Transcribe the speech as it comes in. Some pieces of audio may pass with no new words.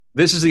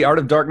This is the Art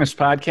of Darkness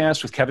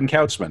podcast with Kevin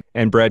Kautzman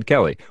and Brad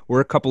Kelly. We're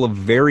a couple of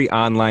very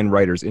online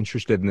writers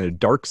interested in the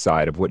dark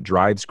side of what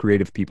drives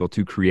creative people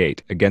to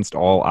create against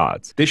all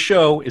odds. This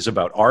show is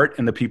about art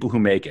and the people who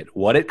make it,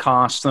 what it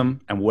costs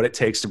them, and what it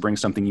takes to bring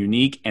something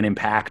unique and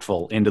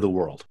impactful into the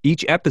world.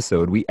 Each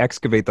episode, we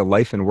excavate the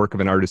life and work of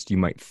an artist you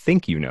might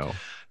think you know.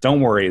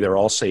 Don't worry, they're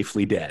all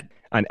safely dead.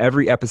 On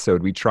every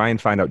episode, we try and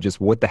find out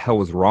just what the hell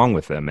was wrong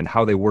with them and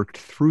how they worked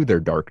through their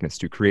darkness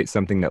to create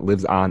something that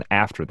lives on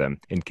after them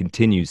and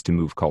continues to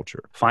move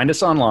culture. Find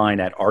us online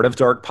at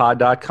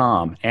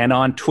artofdarkpod.com and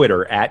on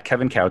Twitter at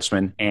Kevin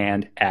Kautzman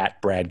and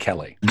at Brad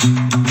Kelly.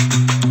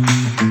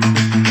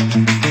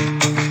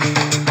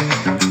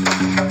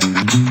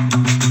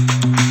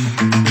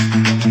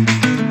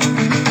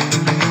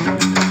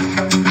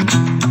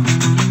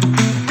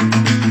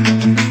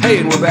 Hey,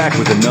 and we're back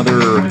with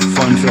another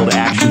fun-filled,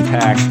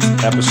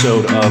 action-packed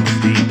episode of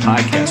the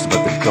podcast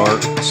about the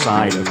dark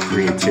side of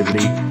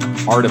creativity,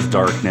 Art of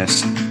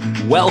Darkness.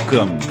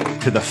 Welcome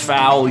to the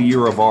foul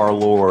year of our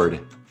Lord,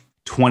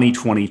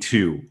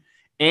 2022.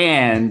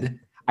 And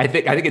I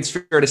think it's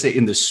fair to say,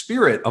 in the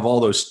spirit of all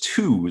those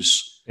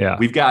twos,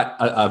 we've got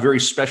a very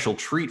special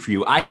treat for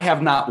you. I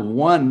have not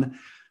one,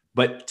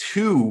 but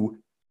two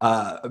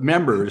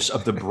members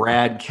of the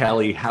Brad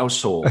Kelly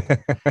household.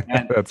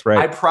 And that's right.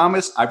 I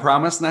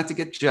promise not to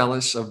get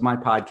jealous of my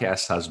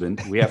podcast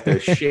husband. We have to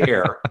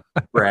share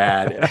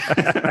Brad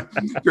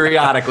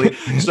periodically.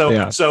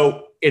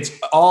 So it's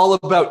all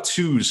about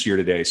twos here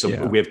today.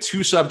 So we have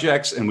two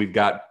subjects and we've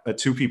got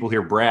two people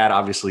here. Brad,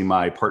 obviously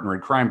my partner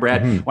in crime.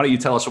 Brad, why don't you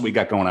tell us what we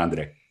got going on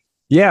today?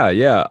 Yeah.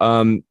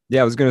 I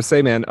was going to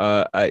say, man,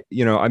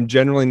 I'm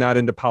generally not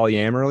into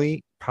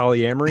polyamory,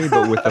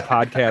 but with the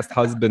podcast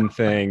husband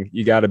thing,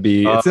 you got to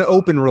be, it's an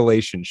open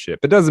relationship.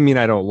 It doesn't mean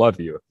I don't love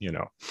you,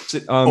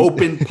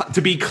 open,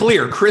 to be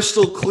clear,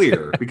 crystal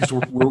clear, because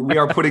we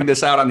are putting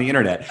this out on the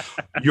internet.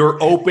 You're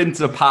open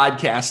to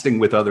podcasting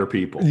with other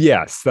people.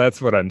 Yes,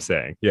 that's what I'm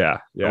saying. Yeah.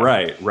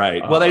 Right.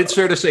 Well, it's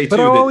fair to say too.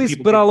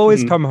 But I'll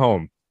always come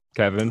home,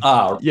 Kevin.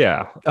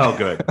 Yeah. Oh,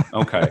 good.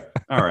 Okay.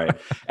 All right.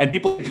 And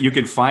people, you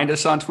can find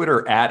us on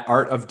Twitter at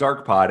Art of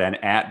Dark Pod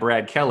and at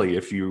Brad Kelly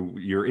if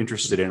you're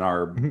interested in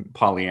our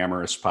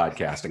polyamorous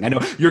podcasting. I know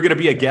you're going to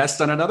be a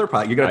guest on another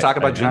pod. You're going to talk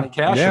about Johnny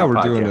Cash. Yeah, we're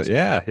doing it.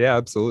 Yeah,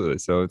 absolutely.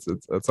 So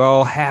it's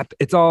all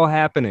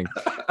happening.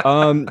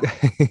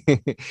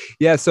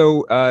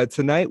 So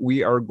tonight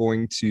we are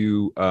going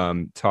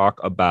to talk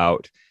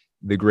about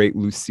the great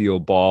Lucille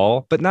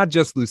Ball, but not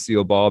just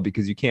Lucille Ball,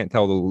 because you can't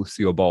tell the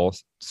Lucille Ball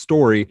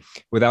story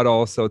without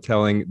also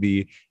telling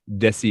the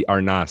Desi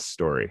Arnaz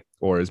story,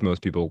 or as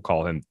most people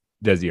call him,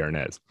 Desi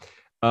Arnaz.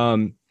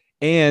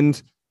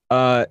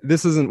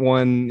 This isn't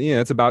one,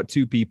 it's about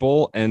two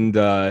people, and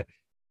I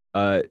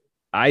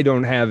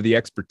don't have the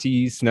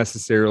expertise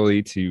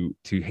necessarily to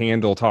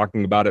handle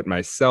talking about it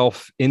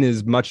myself in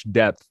as much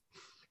depth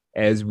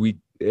as we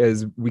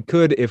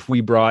could if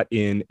we brought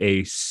in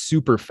a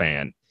super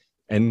fan.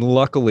 And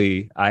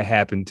luckily, I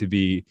happen to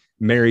be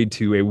married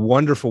to a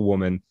wonderful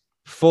woman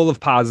full of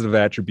positive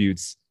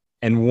attributes.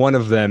 And one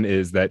of them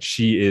is that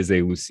she is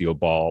a Lucille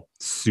Ball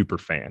super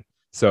fan.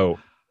 So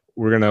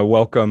we're going to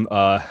welcome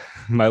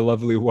my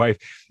lovely wife,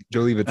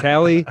 Jolie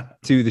Vitale,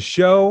 to the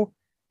show.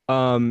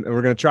 And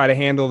we're going to try to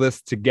handle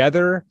this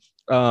together.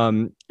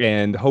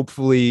 And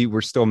hopefully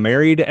we're still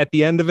married at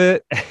the end of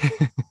it.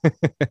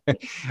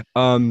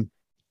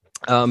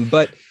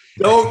 But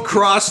don't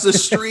cross the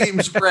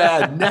streams,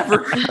 Brad.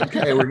 Never.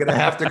 Okay, we're going to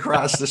have to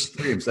cross the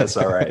streams. That's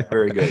all right.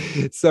 Very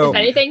good. So if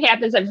anything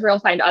happens, I'm sure we'll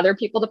find other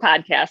people to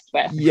podcast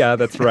with. Yeah,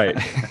 that's right.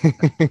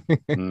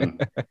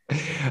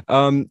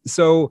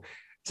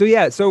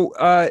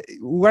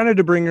 Wanted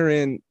to bring her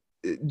in.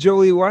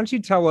 Jolie, why don't you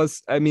tell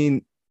us,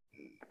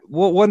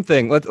 one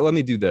thing, let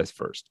me do this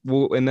first.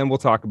 And then we'll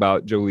talk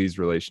about Jolie's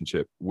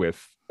relationship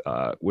with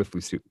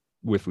Lucille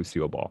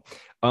Ball.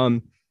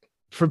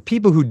 For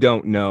people who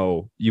don't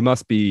know, you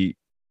must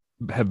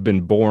have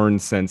been born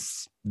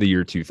since the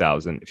year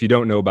 2000. If you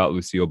don't know about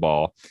Lucille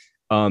Ball,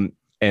 and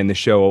the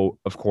show,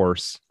 of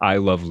course, I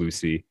Love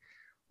Lucy,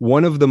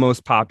 one of the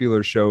most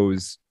popular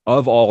shows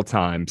of all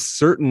time,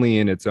 certainly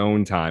in its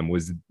own time,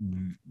 was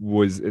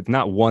it's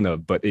not one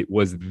of, but it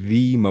was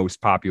the most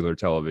popular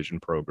television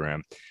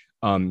program.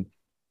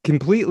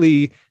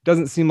 Completely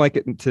doesn't seem like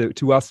it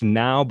to us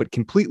now, but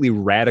completely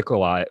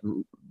radicalized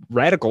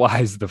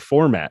the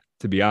format,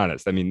 to be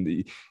honest.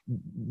 The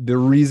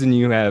reason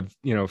you have,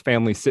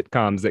 family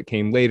sitcoms that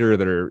came later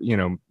that are,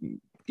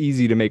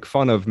 easy to make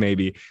fun of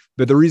maybe,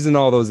 but the reason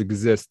all those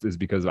exist is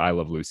because I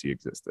Love Lucy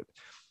existed.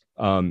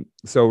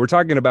 So we're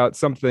talking about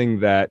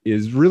something that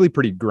is really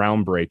pretty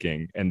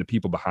groundbreaking, and the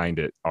people behind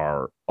it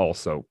are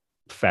also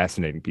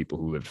fascinating people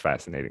who lived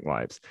fascinating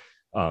lives,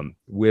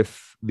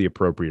 with the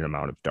appropriate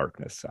amount of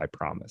darkness, I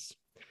promise.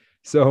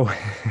 So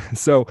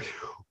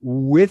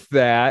with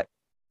that,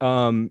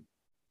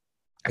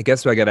 I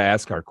guess I got to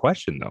ask our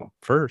question though.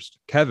 First,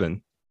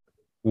 Kevin,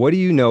 what do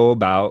you know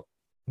about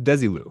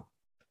Lucille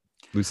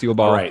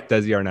Ball, right.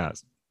 Desi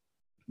Arnaz?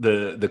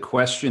 The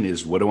question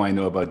is, what do I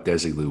know about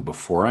Desilu?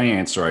 Before I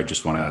answer, I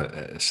just want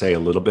to say a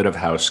little bit of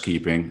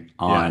housekeeping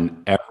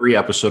on every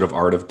episode of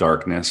Art of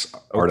Darkness,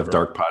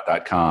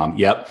 artofdarkpod.com.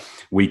 Yep.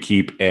 We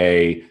keep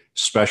a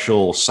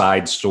special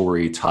side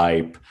story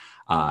type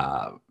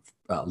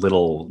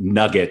little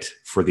nugget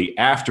for the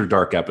After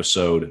Dark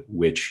episode,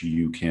 which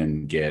you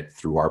can get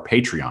through our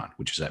Patreon,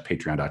 which is at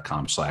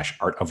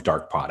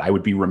patreon.com/artofdarkpod. I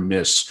would be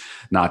remiss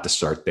not to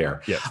start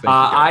there. Yes,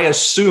 I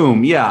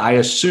assume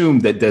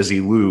that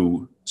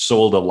Desilu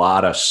sold a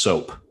lot of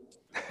soap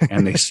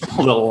and they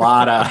sold a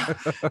lot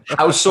of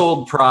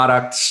household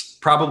products,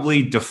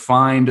 probably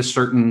defined a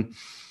certain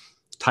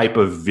type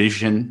of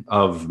vision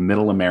of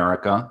middle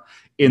America.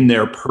 In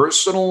their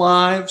personal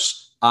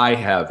lives, I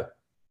have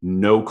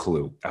no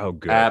clue. Oh,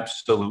 good.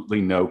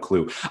 Absolutely no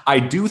clue. I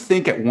do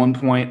think at one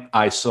point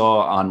I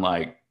saw on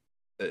like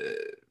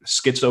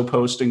schizo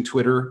posting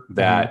Twitter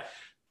that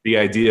the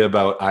idea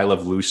about I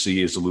Love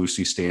Lucy is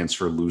Lucy stands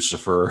for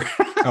Lucifer.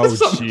 Oh,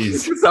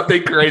 jeez.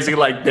 Something crazy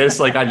like this,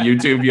 like on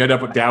YouTube, you end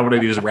up down one of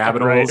these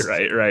rabbit holes.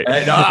 Right.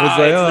 And,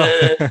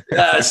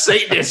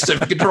 Satanists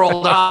have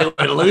controlled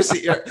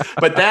Lucy.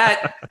 But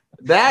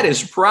that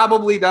is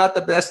probably not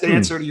the best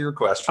answer to your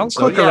question. I'll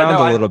click around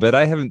a little bit.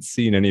 I haven't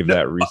seen any of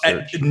that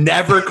research.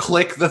 Never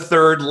click the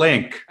third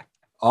link.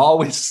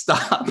 Always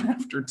stop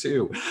after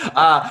 2.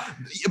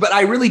 But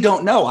I really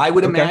don't know. I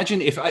would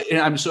imagine if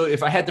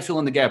I had to fill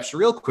in the gaps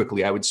real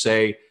quickly, I would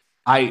say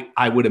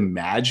I would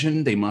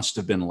imagine they must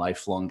have been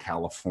lifelong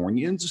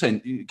Californians,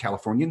 and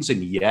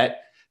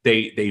yet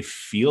they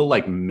feel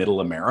like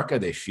middle America.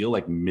 They feel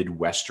like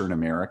Midwestern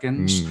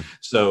Americans.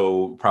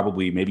 So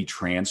probably maybe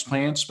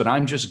transplants, but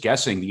I'm just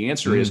guessing. The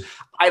answer is,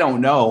 I don't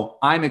know.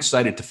 I'm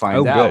excited to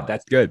find out. Good.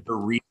 That's good. The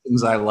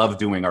reasons I love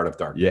doing Art of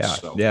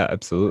Darkness. Yeah,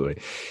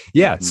 absolutely.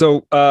 Yeah.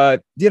 So,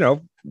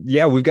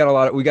 we've got a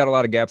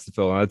lot of gaps to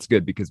fill, and that's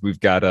good because we've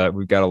got a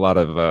lot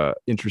of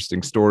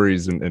interesting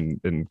stories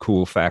and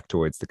cool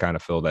factoids to kind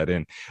of fill that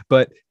in.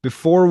 But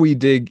before we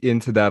dig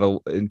into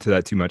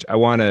that too much, I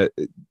want to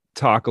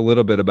talk a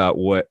little bit about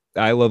what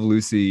I Love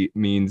Lucy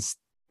means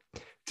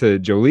to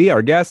Jolie,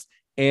 our guest,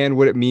 and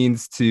what it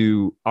means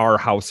to our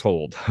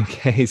household.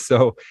 Okay.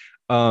 So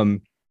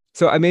Jolie,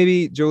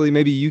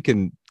 maybe you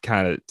can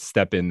kind of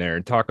step in there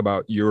and talk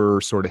about your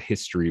sort of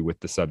history with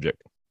the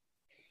subject.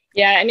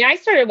 Yeah, I mean, I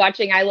started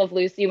watching I Love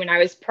Lucy when I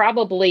was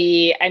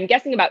probably, I'm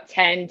guessing about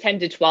 10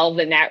 to 12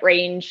 in that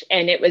range.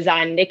 And it was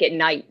on Nick at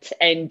Night.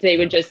 And they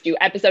would just do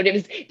episode. It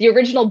was the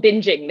original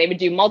binging. They would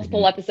do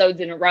multiple episodes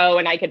in a row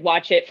and I could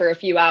watch it for a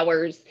few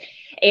hours.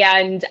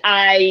 And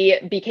I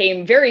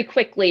became very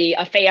quickly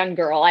a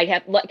fangirl. I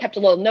kept a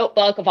little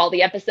notebook of all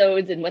the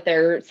episodes and what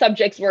their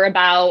subjects were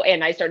about.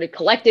 And I started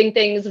collecting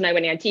things when I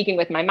went antiquing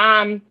with my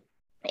mom.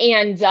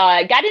 And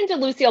got into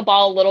Lucille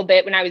Ball a little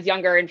bit when I was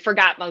younger and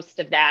forgot most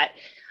of that.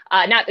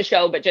 Not the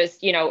show, but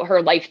just,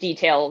 her life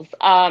details.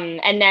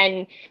 And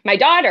then my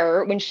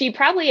daughter, when she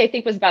probably, I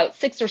think was about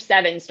 6 or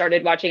 7,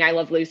 started watching I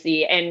Love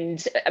Lucy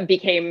and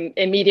became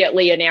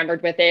immediately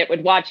enamored with it,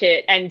 would watch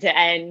it end to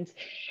end.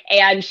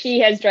 And she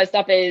has dressed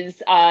up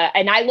as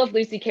an I Love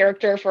Lucy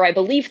character for, I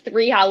believe,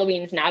 3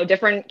 Halloweens now,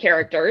 different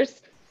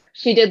characters.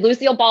 She did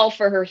Lucille Ball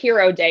for her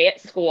hero day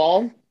at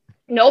school.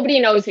 Nobody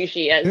knows who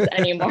she is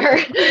anymore.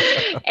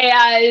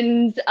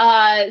 And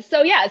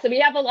so we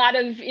have a lot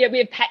of, we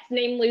have pets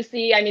named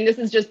Lucy. I mean, this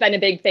has just been a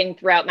big thing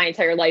throughout my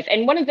entire life.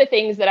 And one of the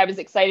things that I was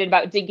excited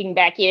about digging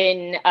back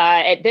in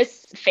at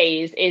this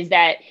phase is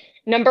that,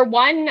 number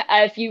one,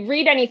 if you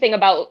read anything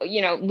about,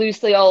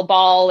 Lucille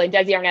Ball and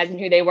Desi Arnaz and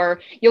who they were,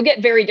 you'll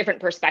get very different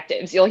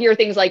perspectives. You'll hear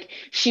things like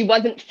she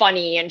wasn't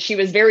funny and she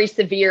was very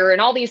severe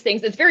and all these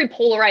things. It's very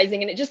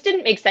polarizing and it just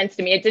didn't make sense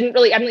to me. It didn't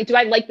really, I'm like, do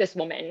I like this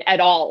woman at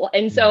all?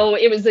 And so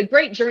it was a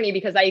great journey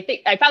because I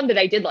think I found that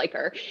I did like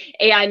her.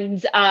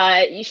 And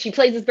she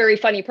plays this very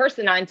funny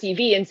person on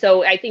TV. And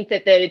so I think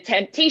that the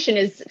temptation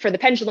is for the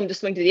pendulum to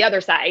swing to the other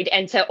side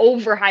and to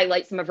over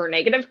highlight some of her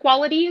negative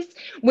qualities,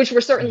 which were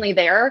certainly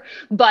there.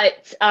 But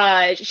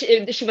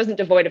she wasn't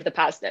devoid of the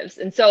positives.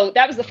 And so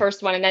that was the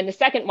first one. And then the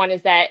second one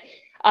is that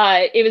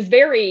it was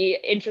very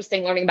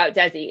interesting learning about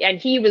Desi. And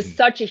he was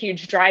such a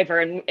huge driver.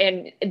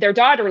 And their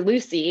daughter,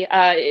 Lucy,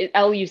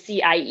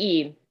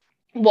 Lucie,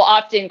 will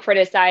often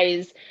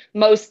criticize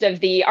most of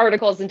the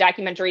articles and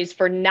documentaries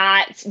for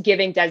not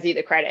giving Desi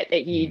the credit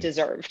that he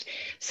deserved.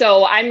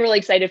 So I'm really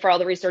excited for all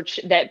the research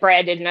that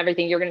Brad did and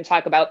everything you're going to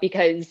talk about,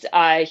 because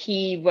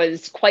he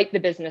was quite the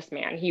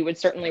businessman. He would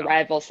certainly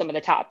rival some of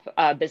the top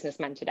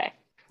businessmen today.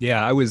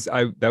 Yeah,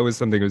 that was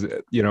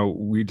something,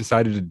 we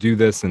decided to do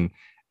this, and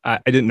I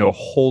didn't know a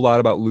whole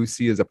lot about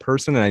Lucy as a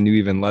person, and I knew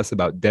even less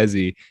about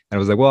Desi. And I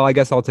was like, well, I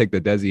guess I'll take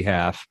the Desi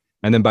half.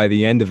 And then by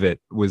the end of it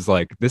was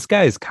like, this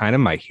guy is kind of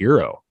my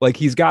hero. Like,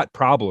 he's got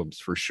problems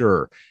for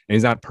sure. And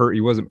he's not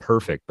he wasn't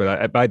perfect,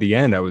 but by the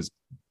end I was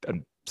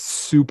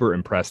super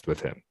impressed with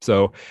him.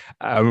 So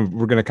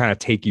we're going to kind of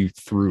take you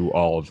through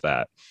all of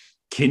that.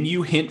 Can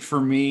you hint for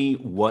me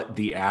what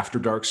the After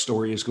Dark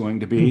story is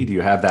going to be? Do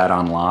you have that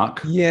on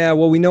lock? Yeah,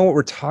 well, we know what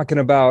we're talking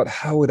about.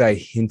 How would I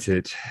hint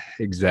it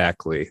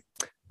exactly?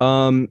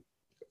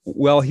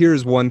 Well,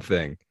 here's one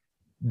thing.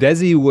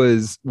 Desi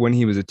was, when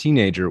he was a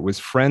teenager, was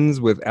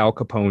friends with Al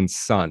Capone's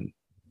son.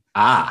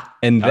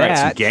 And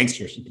that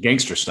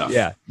gangster stuff.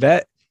 Yeah,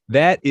 that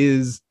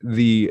is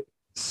the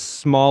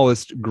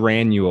smallest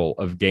granule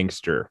of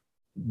gangster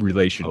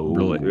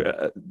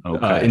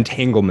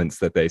entanglements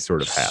that they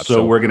sort of have.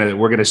 So we're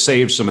gonna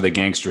save some of the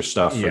gangster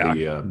stuff for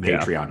the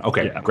Patreon.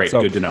 Okay, great,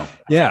 good to know.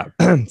 Yeah.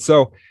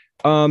 So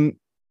I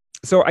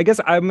guess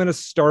I'm gonna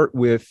start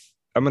with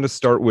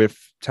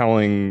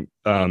telling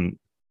the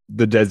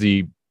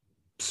Desi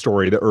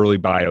story, the early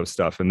bio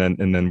stuff, and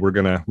then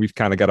we've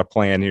kind of got a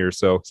plan here,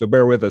 so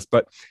bear with us.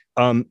 But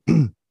so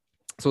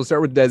we'll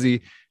start with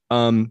Desi.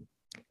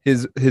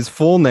 His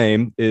full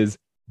name is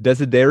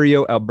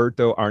Desiderio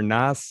Alberto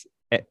Arnaz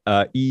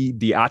y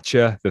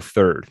Diacha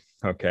III.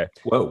 Okay.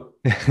 Whoa.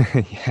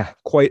 Yeah,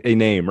 quite a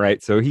name,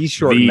 right? So he's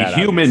shortened that. The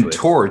Human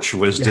Torch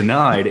was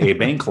denied a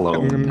bank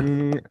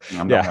loan.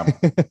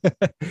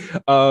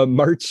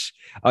 March.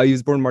 He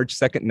was born March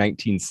 2nd,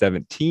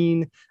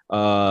 1917.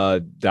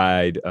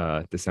 Died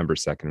December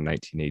 2nd,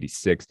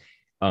 1986.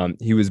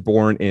 He was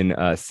born in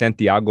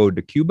Santiago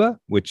de Cuba,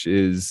 which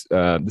is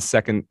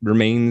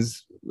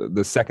remains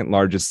the second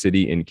largest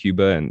city in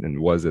Cuba and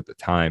was at the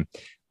time.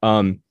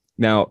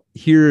 Now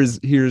here's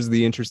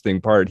the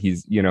interesting part.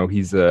 He's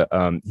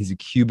a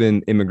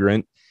Cuban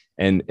immigrant,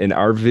 and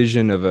our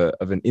vision of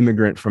an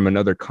immigrant from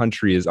another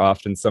country is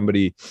often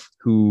somebody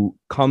who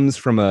comes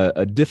from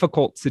a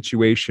difficult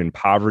situation,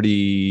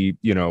 poverty,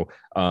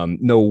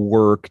 no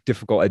work,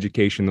 difficult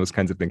education, those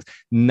kinds of things.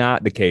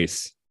 Not the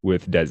case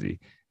with Desi.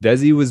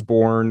 Desi was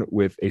born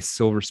with a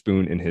silver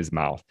spoon in his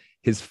mouth.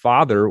 His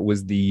father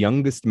was the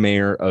youngest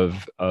mayor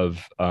of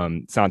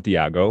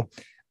Santiago.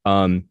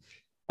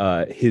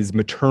 His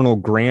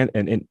maternal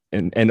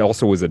and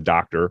also was a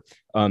doctor.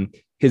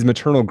 His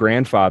maternal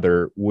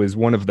grandfather was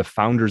one of the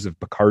founders of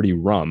Bacardi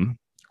rum.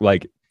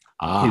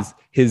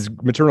 His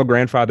maternal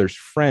grandfather's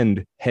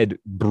friend had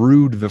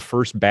brewed the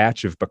first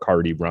batch of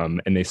Bacardi rum,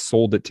 and they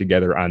sold it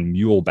together on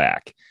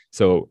muleback.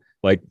 So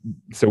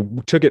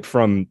took it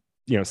from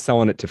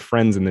selling it to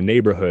friends in the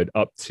neighborhood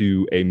up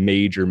to a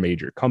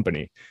major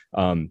company.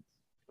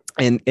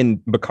 And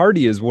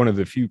Bacardi is one of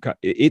the few.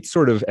 It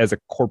sort of, as a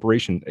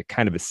corporation, it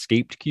kind of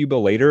escaped Cuba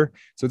later.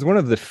 So it's one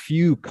of the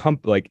few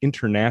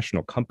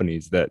international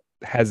companies that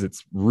has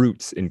its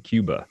roots in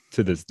Cuba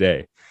to this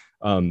day.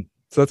 So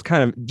that's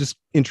kind of just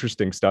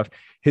interesting stuff.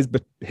 His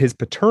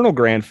paternal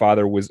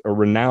grandfather was a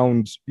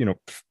renowned,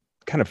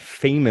 kind of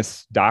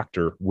famous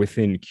doctor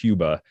within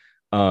Cuba,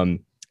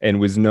 and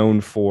was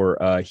known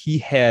for he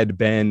had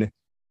been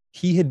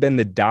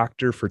the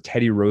doctor for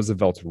Teddy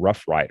Roosevelt's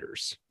Rough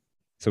Riders.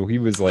 So he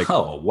was like,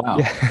 oh wow,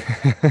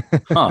 yeah.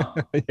 Huh?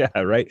 Yeah,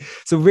 right.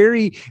 So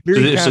very.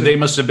 So they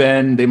must have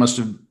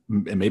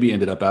maybe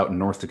ended up out in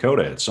North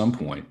Dakota at some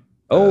point.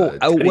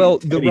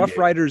 The Rough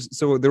Riders.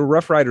 So the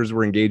Rough Riders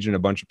were engaged in a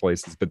bunch of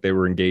places, but they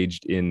were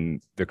engaged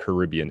in the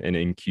Caribbean and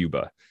in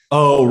Cuba.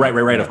 Oh,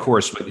 right. Of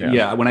course. But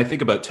yeah, when I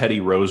think about Teddy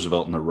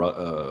Roosevelt and the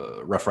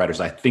Rough Riders,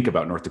 I think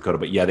about North Dakota,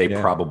 but they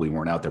probably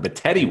weren't out there, but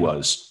Teddy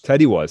was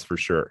for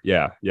sure.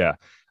 Yeah.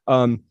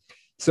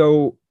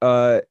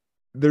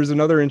 There's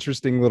another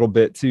interesting little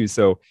bit too.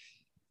 So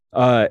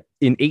in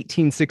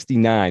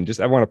 1869,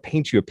 I want to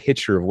paint you a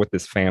picture of what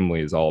this family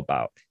is all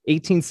about.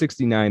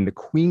 1869, the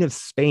Queen of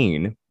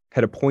Spain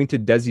had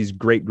appointed Desi's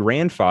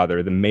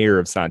great-grandfather the mayor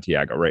of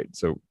Santiago, right?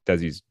 So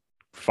Desi's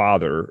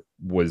father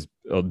was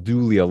a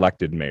duly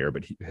elected mayor,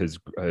 but his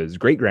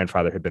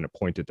great-grandfather had been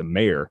appointed the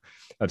mayor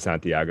of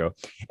Santiago,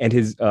 and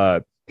his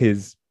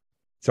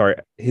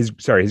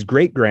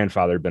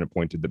great-grandfather had been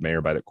appointed the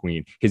mayor by the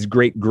Queen. His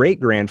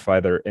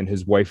great-great-grandfather and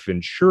his wife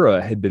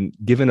Ventura had been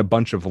given a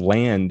bunch of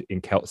land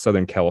in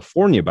Southern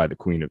California by the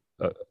Queen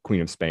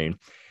of Spain.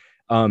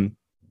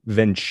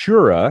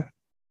 Ventura,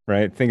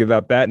 right? Think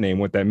about that name,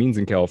 what that means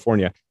in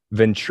California.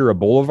 Ventura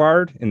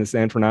Boulevard in the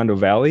San Fernando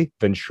Valley,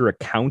 Ventura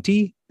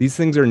County. These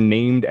things are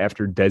named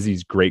after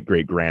Desi's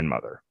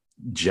great-great-grandmother.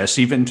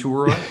 Jesse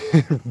Ventura?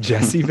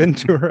 Jesse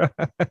Ventura?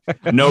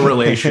 No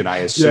relation, I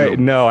assume. Yeah,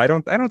 no, I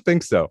don't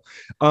think so.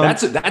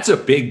 That's a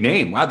big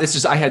name. Wow,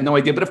 I had no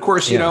idea. But of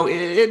course,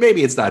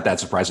 maybe it's not that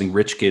surprising.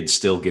 Rich kids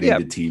still get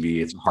into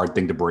TV. It's a hard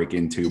thing to break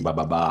into.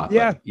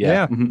 Yeah.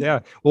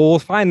 Well, we'll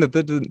find that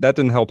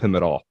didn't help him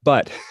at all.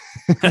 But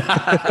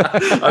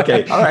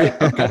okay, all right.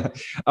 Okay.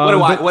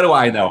 What do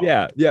I know?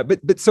 Yeah.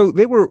 But so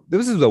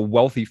this is a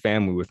wealthy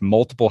family with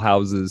multiple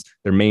houses.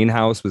 Their main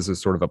house was a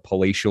sort of a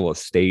palatial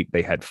estate.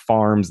 They had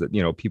farms that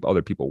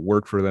other people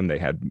worked for them. They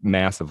had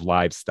massive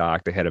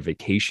livestock. They had a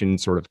vacation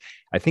sort of.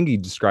 I think he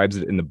describes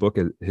it in the book,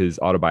 his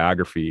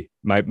autobiography.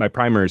 My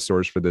primary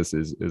source for this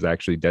is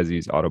actually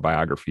Desi's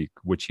autobiography,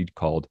 which he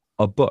called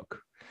a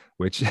book.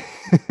 Which that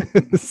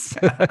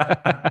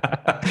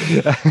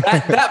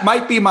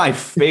might be my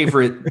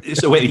favorite.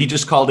 So wait, he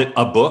just called it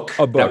a book?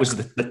 A book. That was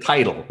the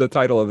title. The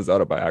title of his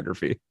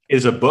autobiography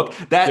is a book.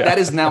 That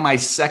is now my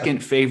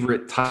second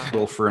favorite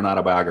title for an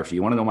autobiography.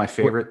 You want to know my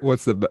favorite?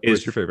 What's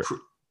your favorite?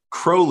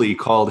 Crowley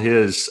called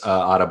his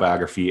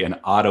autobiography an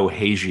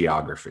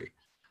autohagiography.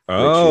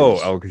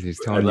 Because he's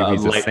telling you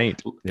he's a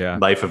saint. Yeah.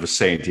 Life of a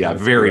Saint. Yeah.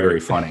 Very, very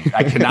funny.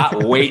 I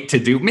cannot wait to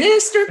do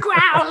Mr.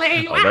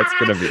 Crowley.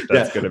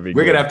 That's gonna be.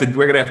 We're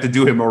gonna have to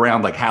do him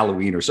around like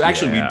Halloween or so.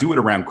 Actually, we do it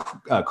around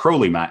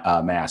Crowley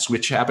Mass,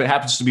 which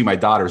happens to be my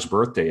daughter's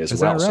birthday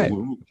as well. That right?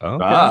 So,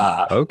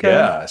 okay.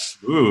 Yes.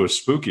 Ooh,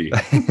 spooky.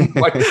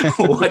 what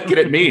could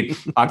it mean?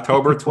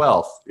 October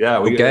 12th. Yeah.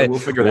 We'll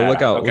figure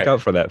that out. Look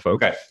out for that,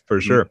 folks. Okay.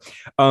 For sure.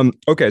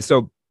 Okay.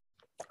 So,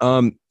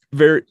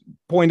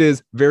 point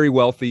is very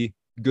wealthy,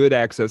 good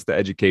access to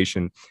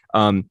education.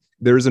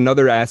 There's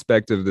another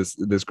aspect of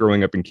this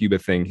growing up in Cuba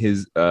thing.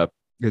 His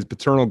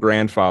paternal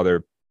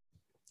grandfather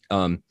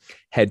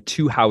had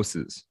two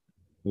houses,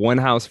 one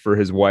house for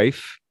his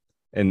wife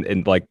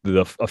and like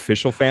the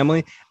official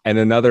family, and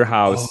another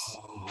house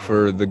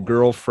for the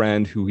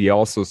girlfriend who he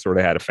also sort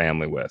of had a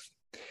family with.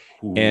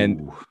 Ooh.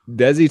 And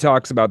Desi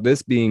talks about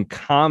this being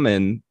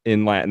common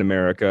in Latin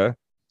America.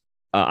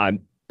 I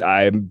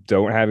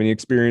don't have any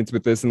experience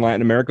with this in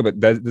Latin America,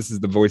 but this is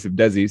the voice of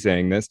Desi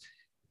saying this.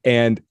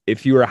 And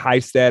if you were a high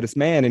status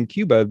man in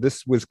Cuba,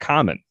 this was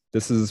common.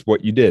 This is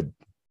what you did.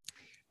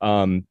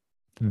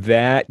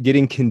 That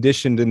getting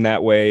conditioned in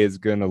that way is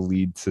going to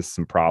lead to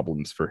some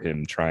problems for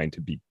him trying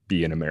to be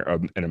an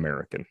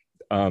American.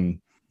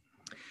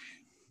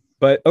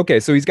 But okay,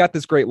 so he's got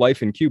this great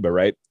life in Cuba,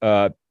 right?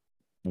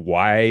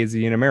 Why is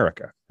he in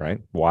America, right?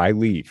 Why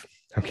leave?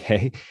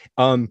 Okay.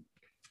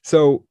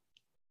 So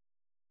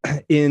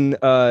in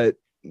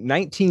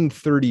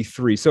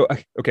 1933, so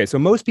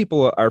most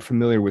people are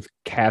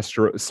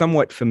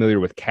somewhat familiar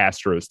with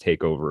Castro's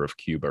takeover of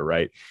Cuba,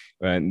 right?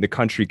 And the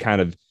country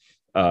kind of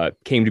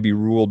came to be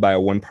ruled by a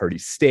one-party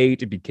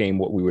state. It became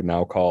what we would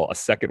now call a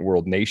second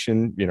world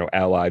nation,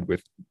 allied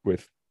with the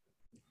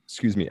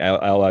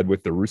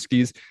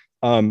Ruskies.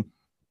 And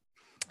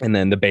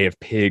then the Bay of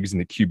Pigs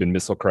and the Cuban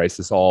Missile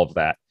Crisis, all of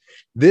that.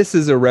 This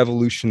is a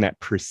revolution that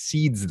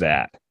precedes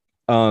that.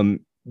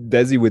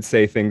 Desi would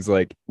say things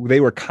like, they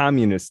were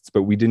communists,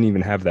 but we didn't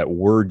even have that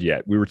word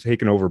yet. We were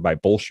taken over by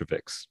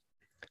Bolsheviks,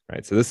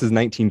 right? So this is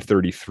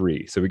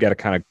 1933. So we got to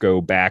kind of go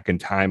back in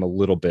time a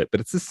little bit, but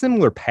it's a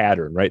similar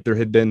pattern, right? The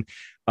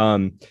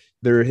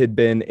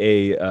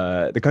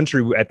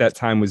country at that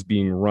time was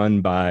being run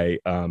by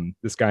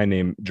this guy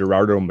named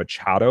Gerardo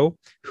Machado,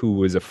 who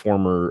was a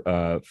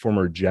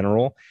former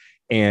general.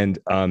 And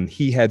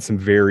he had some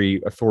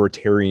very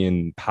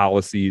authoritarian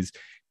policies.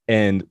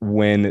 And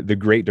when the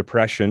Great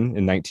Depression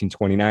in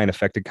 1929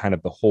 affected kind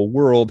of the whole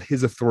world,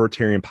 his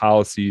authoritarian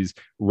policies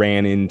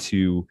ran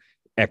into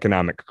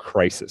economic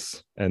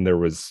crisis. And there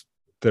was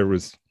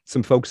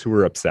some folks who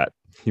were upset,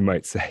 you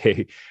might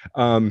say.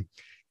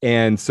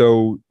 And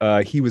so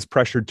he was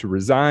pressured to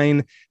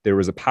resign. There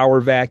was a power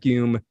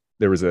vacuum.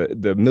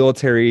 The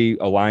military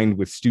aligned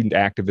with student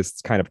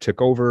activists kind of took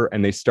over,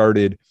 and they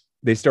started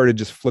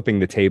just flipping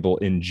the table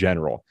in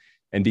general.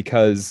 And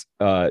because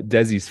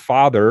Desi's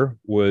father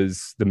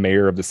was the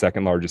mayor of the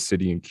second largest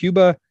city in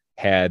Cuba,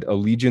 had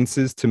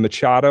allegiances to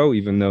Machado,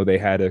 even though they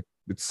had a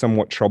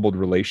somewhat troubled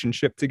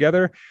relationship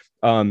together,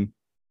 the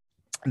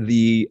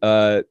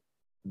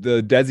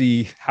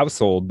Desi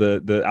household,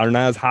 the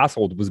Arnaz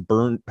household was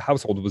burned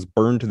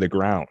to the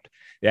ground.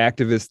 The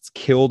activists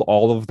killed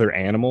all of their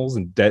animals,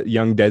 and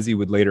young Desi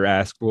would later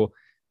ask, well,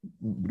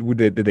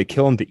 did they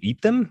kill them to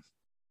eat them?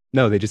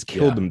 No, they just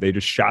killed them. They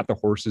just shot the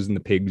horses and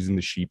the pigs and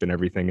the sheep and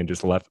everything and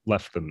just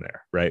left them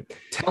there, right?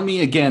 Tell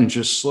me again,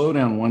 just slow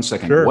down one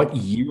second. Sure. What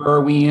year are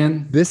we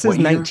in? This is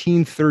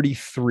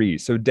 1933.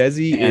 So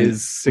Desi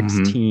is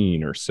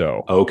 16 or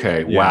so.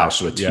 Okay. Yeah. Wow.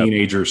 So a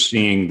teenager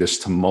seeing this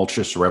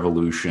tumultuous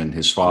revolution.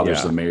 His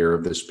father's the mayor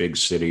of this big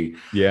city.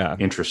 Yeah.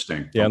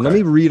 Interesting. Yeah. Okay. Let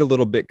me read a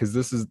little bit, because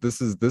this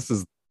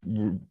is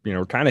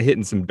we're kind of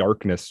hitting some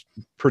darkness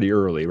pretty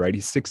early, right?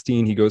 He's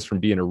 16. He goes from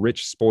being a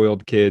rich,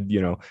 spoiled kid,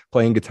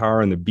 playing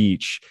guitar on the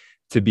beach,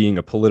 to being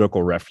a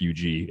political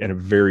refugee in a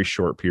very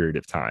short period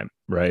of time,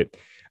 right?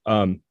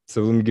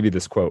 So let me give you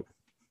this quote.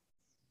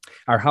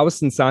 Our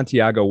house in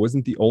Santiago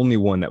wasn't the only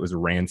one that was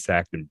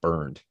ransacked and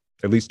burned.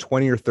 At least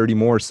 20 or 30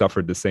 more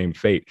suffered the same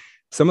fate.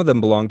 Some of them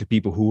belonged to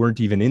people who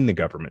weren't even in the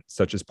government,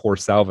 such as poor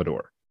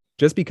Salvador.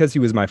 Just because he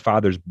was my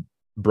father's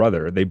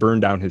brother, they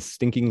burned down his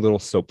stinking little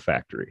soap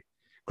factory.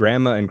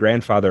 Grandma and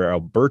grandfather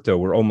Alberto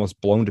were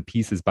almost blown to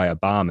pieces by a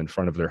bomb in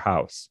front of their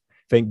house.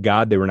 Thank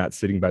God they were not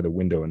sitting by the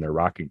window in their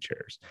rocking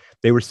chairs.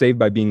 They were saved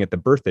by being at the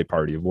birthday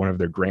party of one of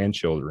their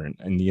grandchildren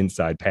in the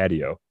inside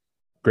patio.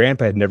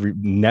 Grandpa had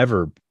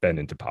never been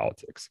into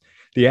politics.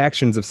 The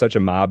actions of such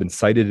a mob,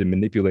 incited and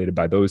manipulated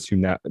by those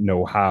who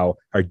know how,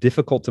 are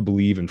difficult to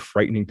believe and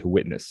frightening to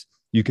witness.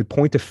 You could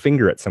point a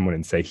finger at someone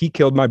and say, "He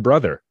killed my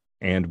brother."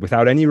 And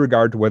without any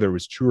regard to whether it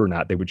was true or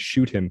not, they would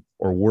shoot him,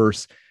 or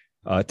worse,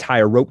 tie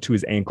a rope to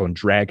his ankle and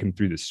drag him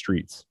through the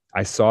streets.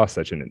 I saw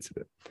such an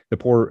incident. The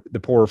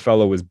poor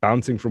fellow was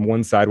bouncing from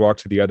one sidewalk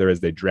to the other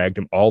as they dragged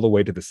him all the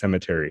way to the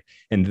cemetery.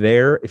 And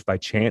there, if by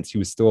chance he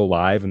was still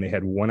alive and they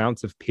had 1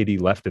 ounce of pity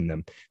left in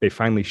them, they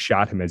finally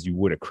shot him as you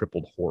would a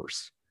crippled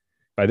horse.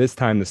 By this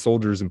time, the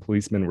soldiers and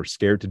policemen were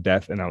scared to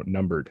death and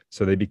outnumbered,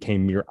 so they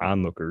became mere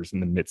onlookers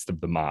in the midst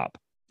of the mob.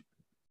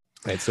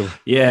 Right. So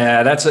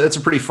yeah, that's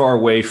a pretty far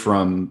away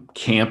from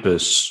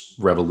campus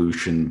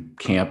revolution,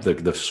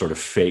 the sort of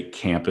fake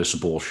campus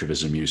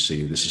bolshevism you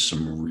see. This is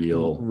some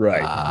real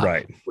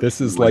right. This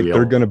is like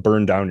they're going to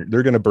burn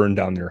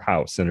down their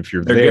house, and if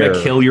you're they're going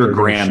to kill your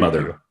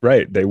grandmother. You.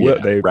 Right. They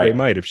will. Yeah, they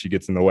might if she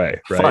gets in the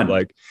way. Right. Fun.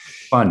 Like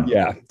fun.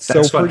 Yeah.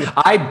 That's fun.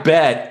 I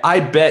bet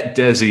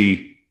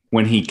Desi,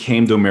 when he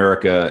came to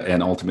America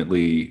and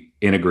ultimately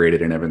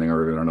integrated and everything,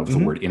 or I don't know if the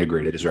word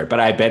integrated is right, but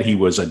I bet he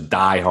was a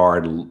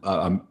diehard.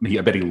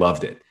 I bet he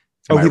loved it.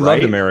 He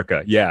loved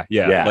America. Yeah.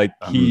 Like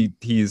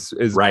he's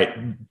right,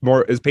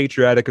 more as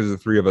patriotic as the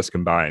three of us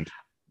combined.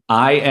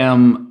 I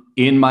am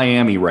in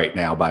Miami right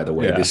now, by the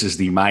way. Yeah. This is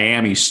the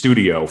Miami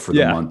studio for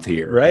the month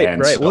here. Right,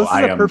 and right. So well,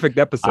 this is a perfect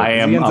episode. I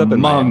am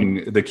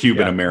among the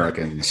Cuban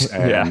Americans,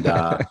 and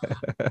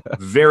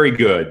very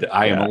good.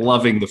 I am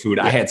loving the food.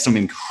 I had some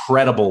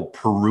incredible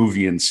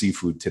Peruvian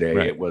seafood today.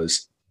 Right. It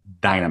was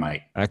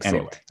dynamite. Excellent.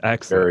 Anyway,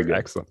 excellent. Very good.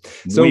 Excellent.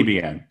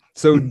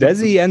 So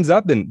Desi ends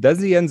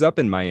up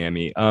in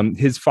Miami.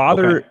 His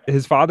father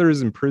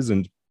is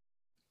imprisoned,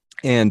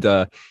 and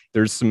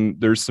there's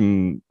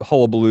some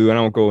hullabaloo. I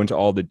don't go into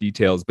all the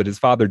details, but his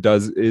father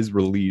is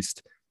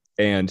released,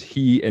 and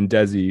he and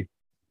Desi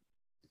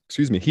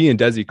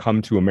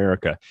come to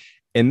America,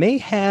 and they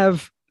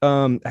have.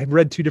 I've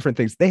read two different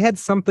things. They had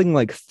something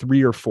like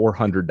 $300 or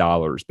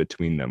 $400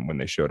 between them when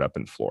they showed up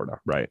in Florida,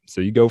 right?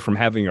 So you go from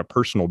having a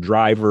personal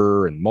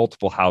driver and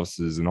multiple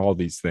houses and all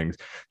these things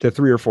to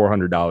 $300 or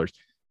 $400.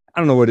 I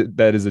don't know what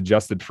that is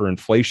adjusted for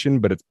inflation,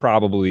 but it's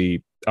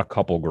probably a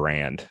couple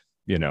grand,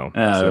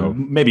 so,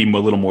 maybe a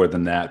little more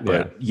than that.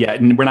 But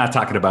we're not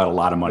talking about a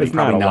lot of money. It's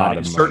probably not a lot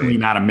of money. Certainly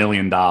not $1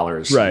 million.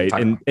 Right.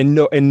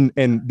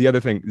 And the other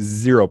thing,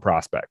 zero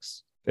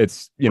prospects.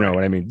 It's,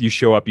 what I mean? You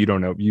show up, you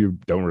don't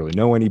really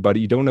know anybody.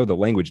 You don't know the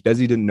language.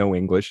 Desi didn't know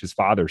English. His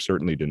father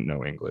certainly didn't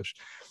know English.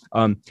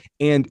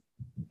 And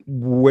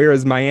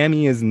whereas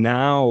Miami is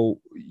now,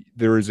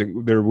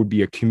 there would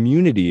be a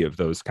community of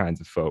those kinds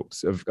of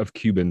folks, of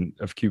Cuban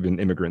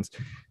immigrants.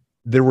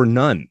 There were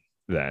none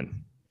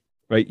then,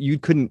 right? You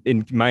couldn't,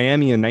 in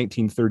Miami in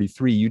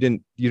 1933, you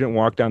didn't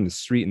walk down the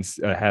street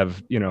and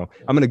have, I'm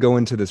going to go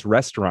into this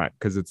restaurant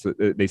because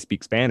they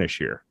speak Spanish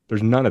here.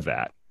 There's none of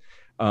that.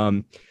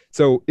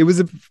 So it was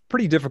a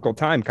pretty difficult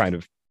time kind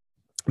of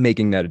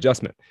making that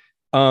adjustment.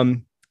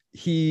 So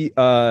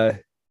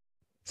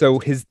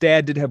his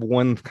dad did have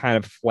one kind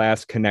of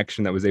last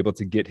connection that was able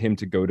to get him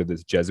to go to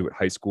this Jesuit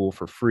high school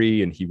for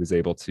free. And he was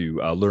able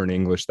to learn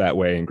English that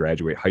way and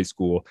graduate high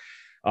school.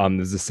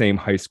 There's the same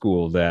high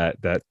school that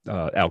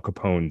Al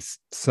Capone's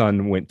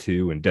son went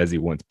to, and Desi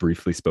once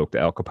briefly spoke to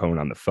Al Capone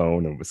on the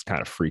phone and was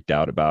kind of freaked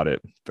out about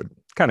it. But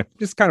kind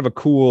of a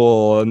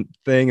cool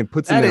thing, and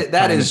puts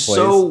that is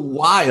so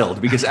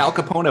wild, because Al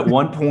Capone at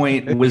one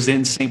point was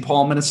in St.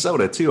 Paul,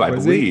 Minnesota too, I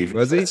believe.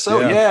 Was he? So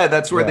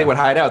that's where they would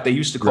hide out. They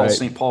used to call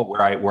St. Paul,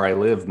 where I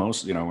live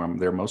most, I'm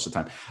there most of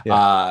the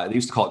time. They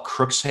used to call it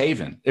Crooks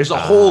Haven. There's a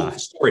whole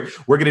story.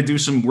 We're gonna do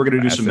some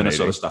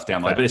Minnesota stuff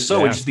down there. But it's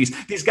so interesting.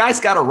 These guys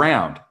got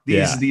around.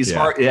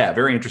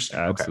 Very interesting.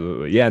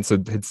 Absolutely. Okay. Yeah. And so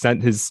had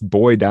sent his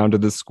boy down to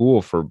the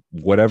school for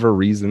whatever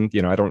reason.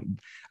 I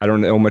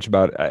don't know much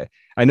about it.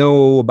 I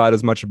know about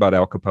as much about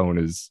Al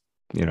Capone as,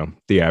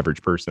 the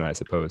average person, I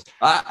suppose.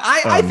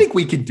 I think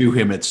we could do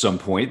him at some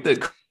point.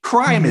 The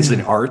crime is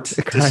an art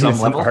to some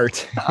level.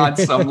 On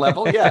some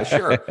level. Yeah,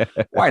 sure.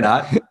 Why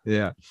not?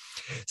 Yeah.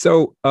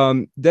 So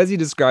Desi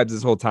describes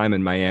his whole time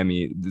in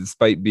Miami,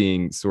 despite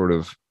being sort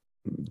of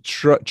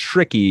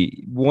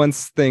tricky.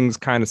 Once things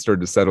kind of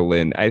started to settle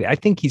in, I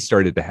think he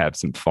started to have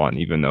some fun,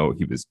 even though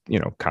he was,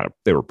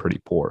 they were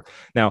pretty poor.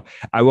 Now,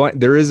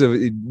 there is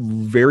a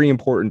very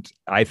important,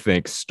 I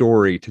think,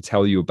 story to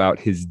tell you about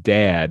his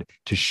dad,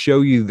 to show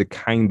you the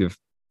kind of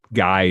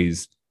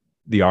guys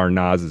the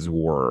Arnazes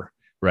were,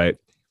 right?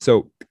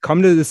 So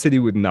come to the city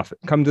with nothing,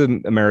 come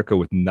to America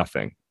with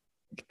nothing.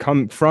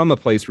 Come from a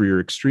place where you're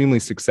extremely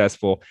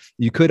successful.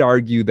 You could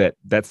argue that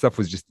stuff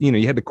was just,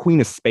 you had the Queen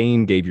of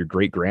Spain gave your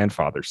great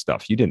grandfather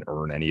stuff. You didn't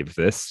earn any of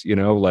this,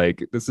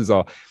 this is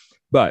all.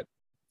 But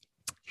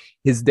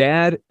his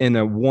dad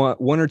and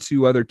one or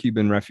two other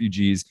Cuban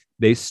refugees,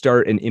 they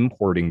start an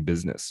importing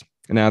business.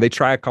 And now they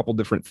try a couple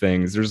different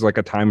things. There's like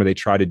a time where they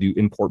try to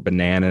import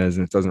bananas,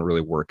 and it doesn't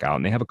really work out.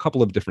 And they have a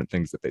couple of different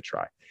things that they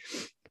try.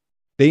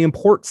 They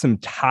import some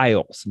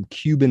tile, some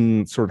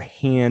Cuban sort of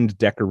hand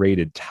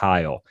decorated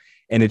tile.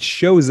 And it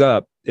shows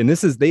up, and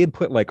they had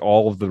put like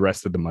all of the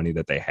rest of the money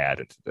that they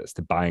had into this,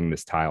 to buying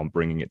this tile and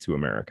bringing it to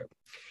America.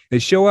 They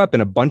show up,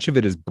 and a bunch of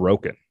it is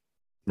broken,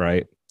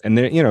 right? And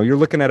then, you're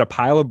looking at a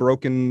pile of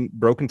broken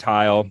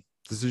tile.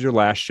 This is your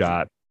last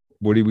shot.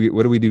 What do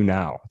we do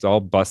now? It's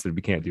all busted.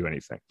 We can't do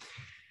anything.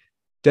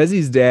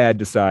 Desi's dad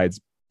decides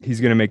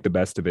he's going to make the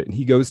best of it. And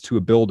he goes to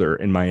a builder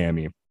in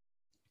Miami,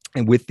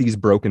 and with these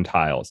broken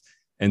tiles,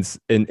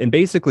 and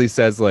basically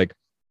says like,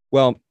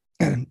 well,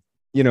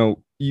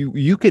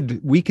 we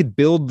could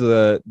build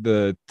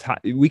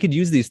we could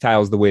use these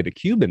tiles the way the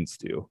Cubans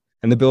do.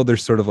 And the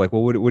builder's sort of like,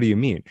 well, what do you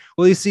mean?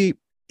 Well, you see,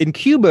 in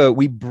Cuba,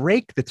 we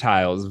break the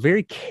tiles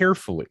very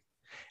carefully.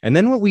 And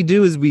then what we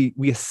do is we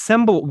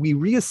reassemble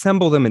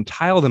them and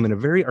tile them in a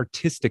very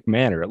artistic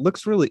manner. It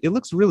looks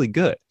really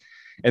good.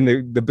 And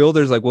the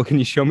builder's like, well, can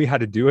you show me how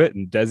to do it?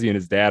 And Desi and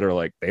his dad are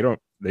like,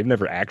 they've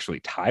never actually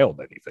tiled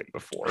anything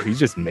before. He's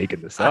just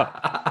making this up,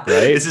 right?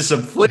 This is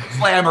some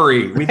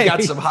flim-flammery. We've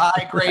got some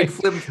high-grade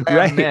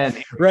flim-flam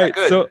men. Right.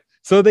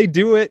 So they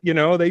do it,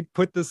 they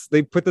put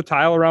the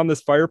tile around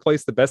this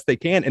fireplace the best they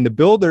can. And the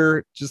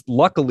builder just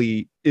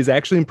luckily is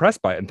actually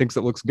impressed by it and thinks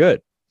it looks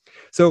good.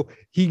 So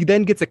he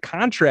then gets a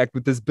contract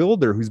with this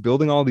builder who's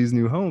building all these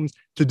new homes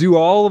to do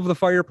all of the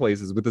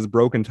fireplaces with this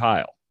broken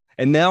tile.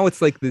 And now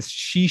it's like this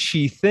she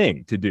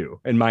thing to do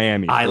in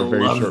Miami for a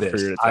very short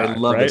period of time. I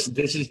love this.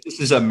 This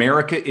is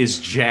America is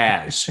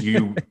jazz.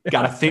 You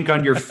got to think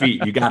on your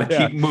feet. You got to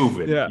keep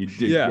moving. Yeah.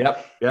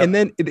 Yep. And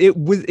then it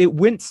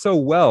went so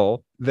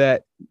well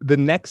that the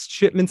next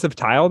shipments of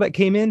tile that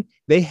came in,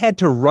 they had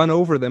to run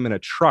over them in a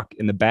truck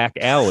in the back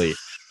alley.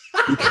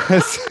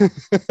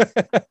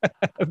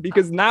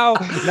 because now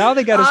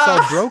they got to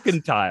sell broken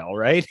tile,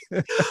 right?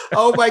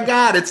 Oh my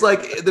God. It's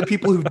like the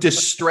people who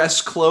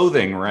distress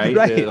clothing, right?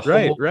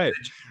 Right.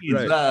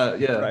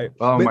 Yeah.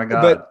 Oh my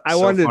God. But I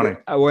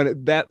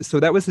wanted that. So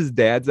that was his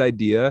dad's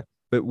idea,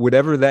 but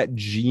whatever that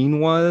gene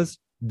was,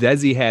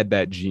 Desi had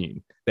that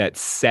gene, that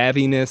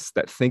savviness,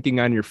 that thinking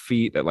on your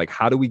feet, that like,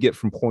 how do we get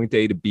from point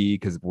A to B?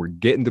 Because we're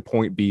getting to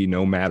point B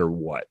no matter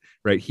what,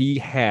 right? He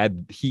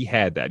had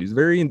that. He's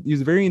very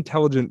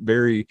intelligent,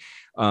 very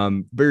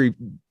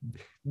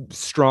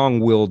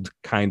strong-willed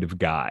kind of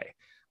guy.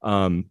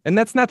 And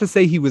that's not to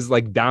say he was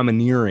like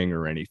domineering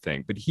or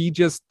anything, but if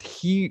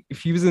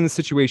he was in the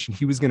situation,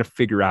 he was going to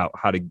figure out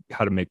how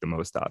to make the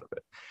most out of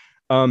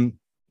it.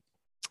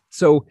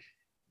 So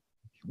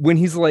when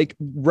he's like,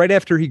 right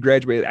after he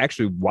graduated,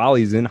 actually while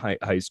he's in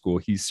high school,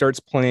 he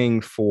starts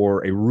playing for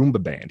a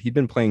Roomba band. He'd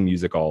been playing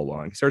music all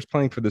along. He starts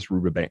playing for this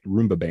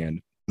Roomba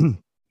band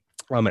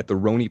at the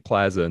Roni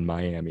Plaza in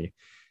Miami.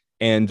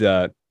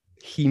 And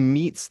he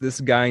meets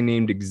this guy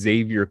named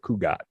Xavier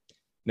Cugat.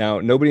 Now,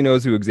 nobody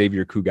knows who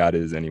Xavier Cugat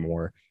is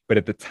anymore, but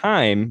at the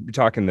time, we're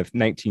talking the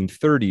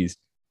 1930s,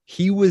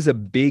 he was a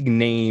big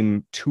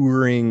name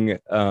touring.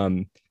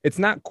 It's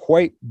not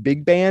quite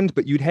big band,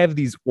 but you'd have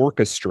these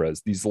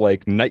orchestras, these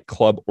like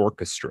nightclub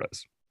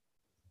orchestras.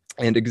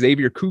 And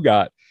Xavier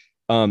Cugat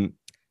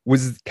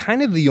was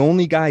kind of the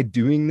only guy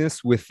doing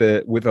this with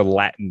a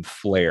Latin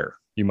flair,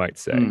 you might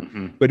say.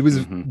 But it was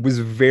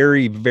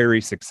very,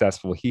 very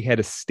successful. He had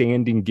a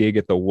standing gig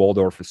at the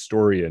Waldorf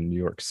Astoria in New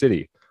York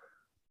City.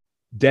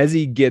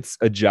 Desi gets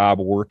a job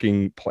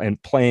working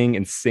and playing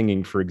and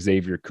singing for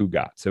Xavier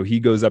Cugat. So he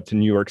goes up to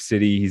New York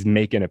City. He's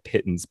making a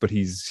pittance, but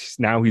he's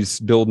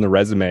building a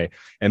resume.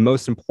 And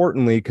most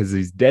importantly, because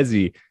he's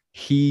Desi,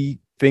 he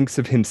thinks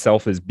of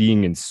himself as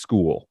being in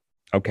school.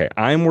 Okay,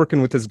 I'm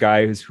working with this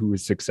guy who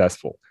is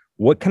successful.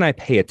 What can I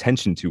pay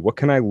attention to? What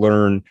can I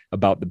learn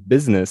about the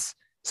business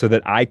so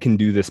that I can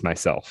do this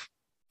myself,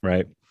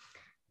 right?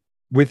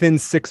 Within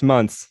 6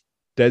 months,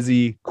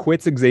 Desi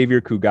quits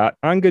Xavier Cugat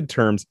on good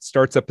terms,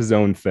 starts up his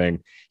own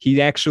thing.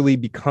 He actually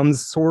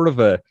becomes sort of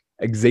a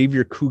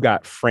Xavier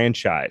Cugat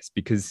franchise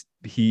because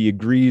he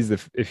agrees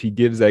if he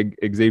gives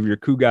Xavier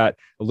Cugat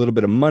a little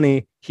bit of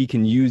money, he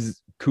can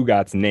use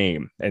Cugat's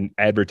name and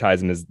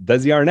advertise him as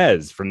Desi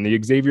Arnaz from the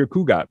Xavier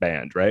Cugat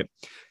band, right?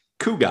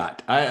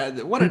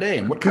 Cugat. What a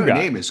name. What kind of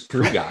name is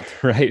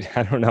Cugat? Right.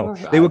 I don't know.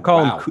 They would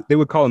call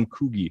him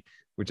Coogie,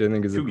 which I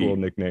think is a cool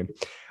nickname.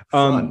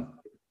 Fun.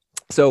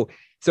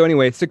 So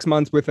anyway, 6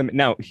 months with him.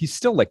 Now he's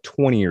still like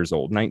 20 years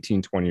old,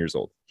 19, 20 years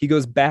old. He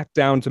goes back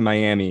down to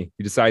Miami.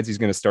 He decides he's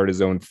going to start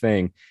his own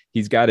thing.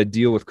 He's got a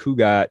deal with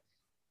Cugat.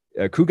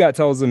 Cugat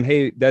tells him,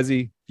 hey,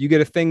 Desi, if you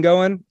get a thing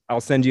going,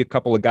 I'll send you a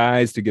couple of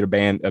guys to get a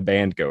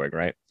band going,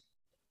 right?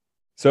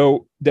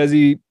 So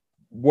Desi,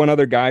 one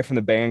other guy from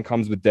the band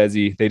comes with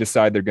Desi. They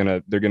decide they're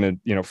gonna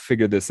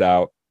figure this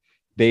out.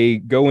 They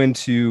go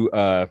into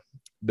the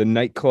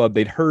nightclub.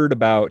 They'd heard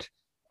about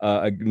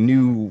a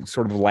new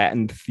sort of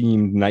Latin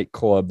themed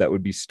nightclub that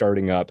would be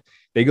starting up.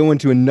 They go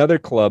into another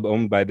club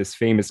owned by this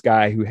famous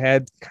guy who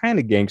had kind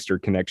of gangster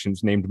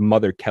connections named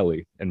Mother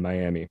Kelly in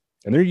Miami.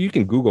 And there you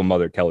can Google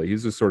Mother Kelly.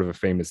 He's a sort of a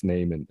famous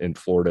name in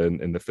Florida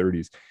in the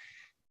 30s.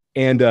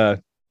 And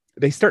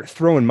they start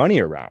throwing money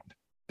around.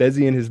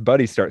 Desi and his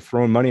buddies start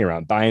throwing money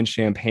around, buying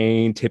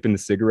champagne, tipping the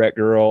cigarette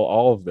girl,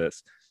 all of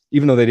this,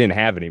 even though they didn't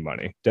have any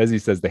money.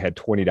 Desi says they had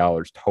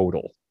 $20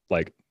 total,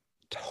 like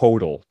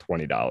total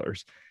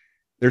 $20.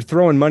 They're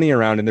throwing money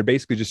around and they're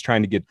basically just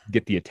trying to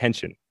get the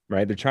attention,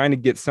 right? They're trying to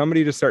get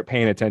somebody to start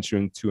paying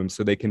attention to him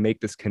so they can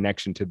make this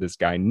connection to this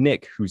guy,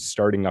 Nick, who's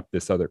starting up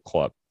this other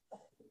club.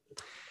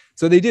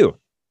 So they do.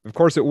 Of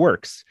course, it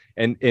works.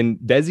 And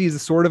Desi is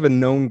sort of a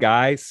known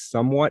guy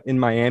somewhat in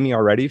Miami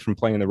already from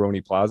playing the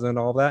Roni Plaza and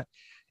all that.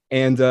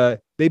 And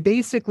they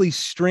basically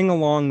string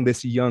along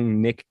this young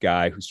Nick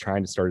guy who's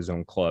trying to start his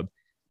own club.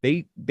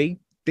 They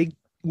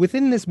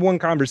within this one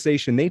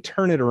conversation, they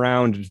turn it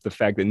around to the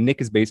fact that Nick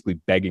is basically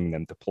begging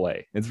them to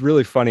play. It's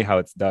really funny how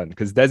it's done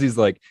because Desi's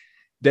like,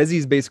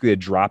 Desi's basically a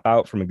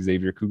dropout from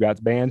Xavier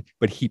Cugat's band,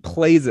 but he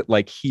plays it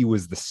like he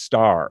was the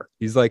star.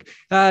 He's like,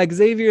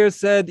 Xavier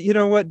said, you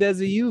know what,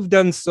 Desi, you've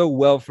done so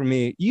well for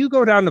me. You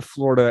go down to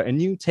Florida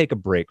and you take a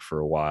break for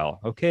a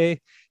while.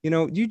 Okay. You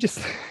know, you just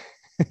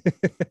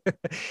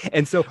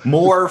and so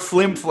more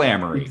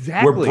flimflammery.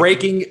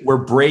 Exactly. We're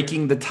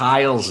breaking the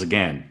tiles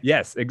again.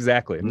 Yes,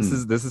 exactly. And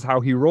this is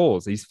how he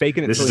rolls. He's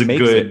faking it. This is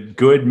a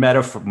good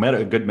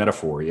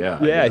metaphor.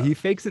 Yeah. He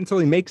fakes it until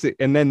he makes it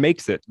and then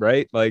makes it,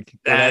 right. Like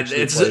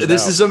this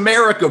is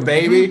America,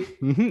 baby.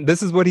 Mm-hmm.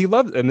 This is what he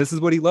loves, and this is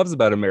what he loves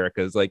about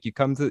America. Is like you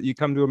come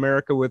to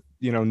America with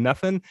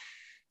nothing,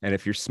 and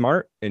if you're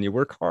smart and you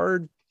work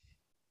hard,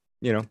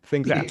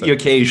 things happen. You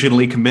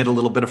occasionally commit a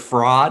little bit of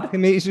fraud.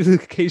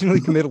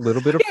 Occasionally commit a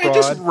little bit of fraud.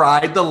 Just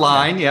ride the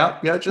line. Yeah.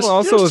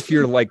 If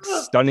you're like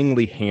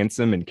stunningly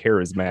handsome and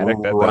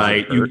charismatic, that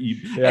right?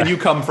 And you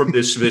come from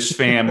this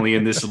family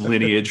and this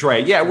lineage,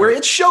 right? Yeah, where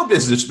it's show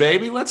business,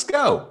 baby. Let's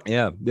go.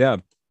 Yeah.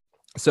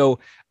 So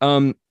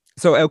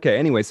okay.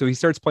 Anyway, so he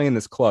starts playing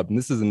this club, and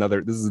this is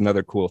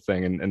another cool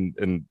thing,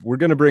 and we're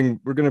gonna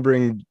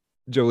bring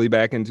Jolie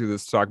back into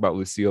this to talk about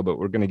Lucille, but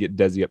we're gonna get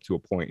Desi up to a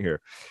point here.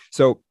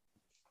 So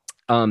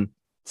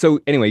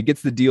anyway, he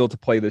gets the deal to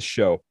play this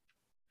show,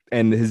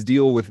 and his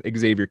deal with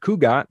Xavier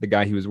Cugat, the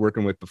guy he was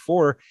working with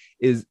before,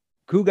 is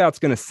Cugat's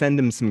going to send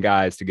him some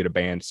guys to get a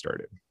band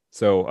started.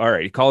 So, all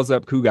right, he calls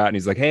up Cugat and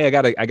he's like, hey, I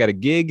got a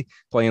gig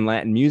playing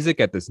Latin music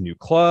at this new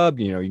club.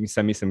 You can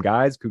send me some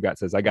guys. Cugat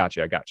says, I got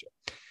you.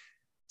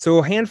 So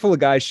a handful of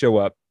guys show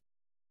up,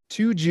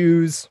 2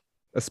 Jews,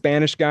 a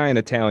Spanish guy, and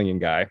an Italian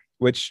guy,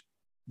 which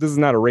this is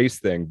not a race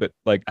thing, but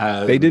like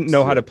they didn't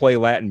know how to play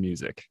Latin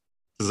music.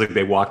 It's like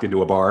they walked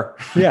into a bar.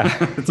 Yeah.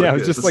 It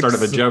was just the start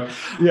of a joke.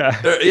 Yeah.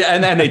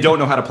 And then they don't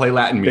know how to play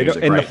Latin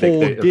music. And right?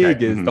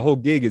 the whole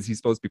gig is he's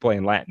supposed to be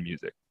playing Latin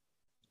music.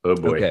 Oh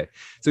boy. Okay.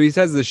 So he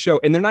says the show,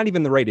 and they're not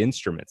even the right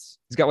instruments.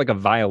 He's got like a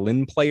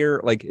violin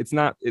player. Like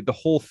the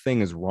whole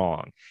thing is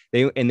wrong.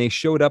 They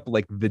showed up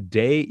like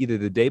either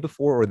the day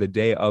before or the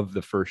day of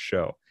the first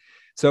show.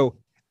 So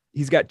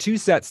he's got 2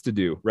 sets to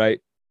do,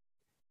 right?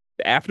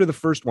 After the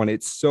first one,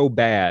 it's so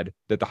bad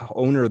that the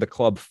owner of the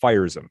club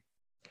fires him.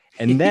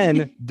 And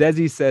then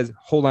Desi says,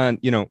 hold on,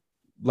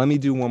 let me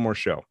do one more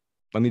show.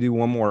 Let me do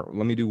one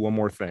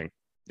more thing.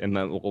 And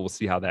then we'll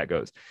see how that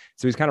goes.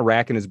 So he's kind of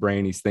racking his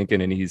brain. He's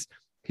thinking, and he's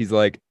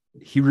like,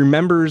 he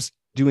remembers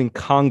doing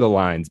conga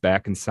lines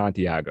back in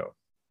Santiago.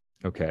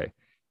 Okay.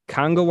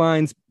 Conga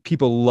lines,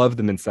 people loved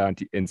them in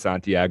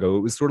Santiago.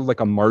 It was sort of like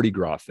a Mardi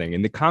Gras thing.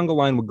 And the conga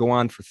line would go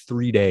on for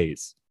 3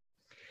 days.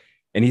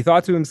 And he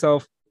thought to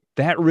himself,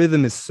 that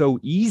rhythm is so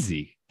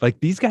easy.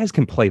 Like these guys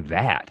can play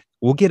that.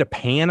 We'll get a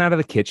pan out of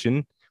the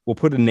kitchen. We'll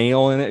put a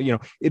nail in it.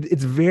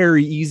 It's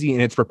very easy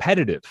and it's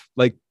repetitive.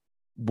 Like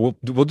we'll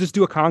just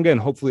do a conga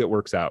and hopefully it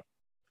works out.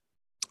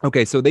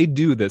 Okay, so they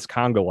do this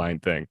conga line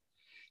thing.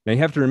 Now you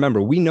have to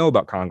remember, we know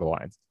about conga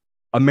lines.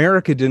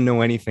 America didn't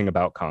know anything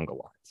about conga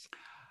lines.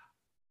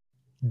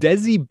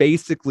 Desi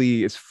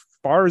basically, as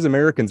far as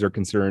Americans are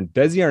concerned,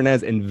 Desi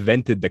Arnaz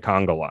invented the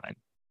conga line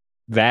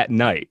that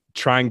night,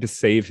 trying to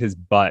save his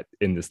butt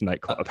in this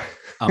nightclub.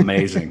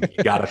 Amazing.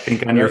 You got to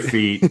think on your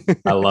feet.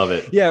 I love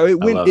it. Yeah, it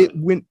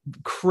went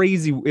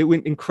crazy. It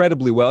went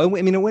incredibly well.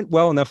 I mean, it went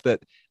well enough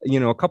that,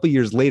 a couple of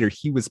years later,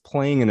 he was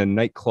playing in a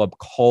nightclub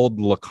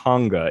called La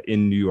Conga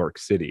in New York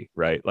City,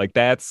 right? Like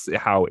that's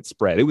how it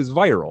spread. It was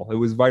viral. It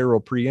was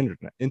viral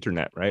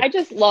pre-internet, right? I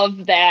just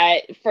love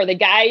that for the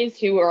guys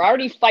who are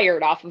already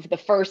fired off of the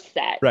first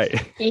set.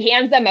 Right. He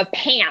hands them a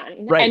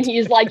pan, right. And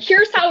he's like,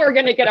 here's how we're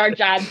going to get our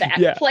job back.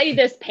 Yeah. Play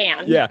this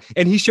pan. Yeah.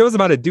 And he shows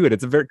them how to do it.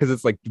 Because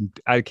it's like,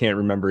 I can't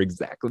remember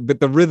exactly, but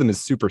the rhythm is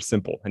super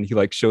simple. And he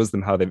like shows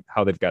them how they've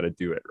got to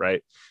do it.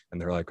 Right. And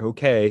they're like,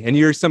 okay. And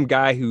you're some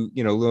guy who,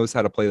 knows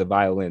how to play the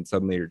violin.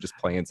 Suddenly you're just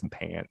playing some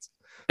pans.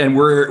 And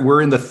we're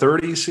in the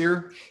 30s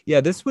here.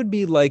 Yeah, this would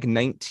be like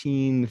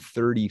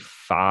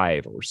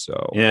 1935 or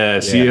so. Yeah,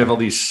 so you have all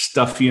these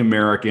stuffy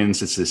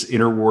Americans. It's this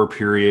interwar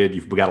period.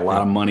 You've got a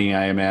lot of money,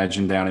 I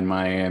imagine, down in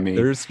Miami.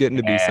 There's getting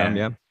to be some,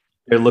 yeah.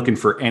 They're looking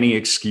for any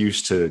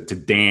excuse to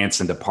dance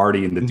and to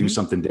party and to do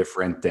something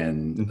different.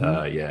 And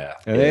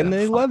and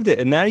they loved it.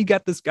 And now you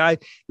got this guy,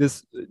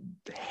 Desi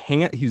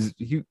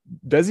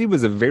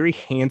was a very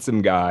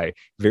handsome guy,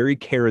 very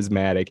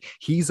charismatic.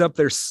 He's up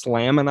there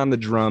slamming on the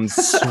drums,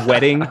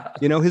 sweating.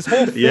 His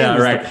whole thing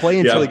was to play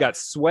until he got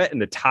sweat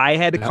and the tie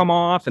had to come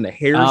off and the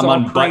hair's I'm all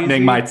unbuttoning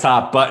crazy. My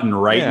top button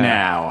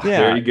now.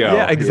 Yeah. There you go.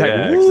 Yeah,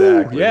 exactly. Yeah,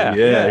 exactly.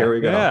 Yeah, here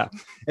we go. Yeah.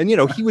 And,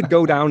 he would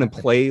go down and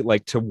play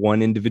like to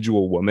one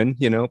individual woman,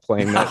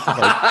 playing that.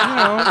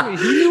 Like,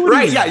 he knew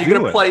what he was you're doing.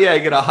 going to play. Yeah,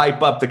 you're going to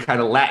hype up the kind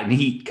of Latin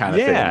heat kind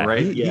of thing,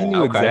 right? He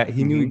knew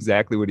he knew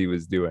exactly what he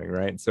was doing,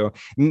 right? So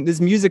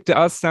this music to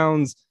us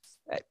sounds,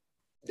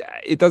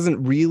 it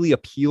doesn't really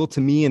appeal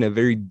to me in a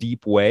very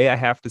deep way, I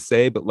have to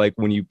say. But like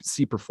when you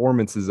see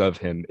performances of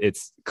him,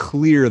 it's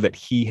clear that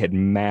he had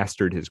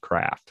mastered his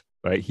craft.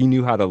 Right. He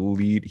knew how to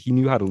lead. He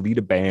knew how to lead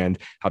a band,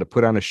 how to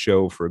put on a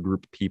show for a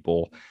group of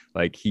people.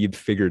 Like he'd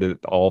figured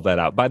all that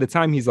out by the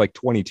time he's like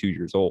 22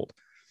 years old.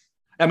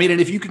 I mean,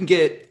 and if you can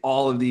get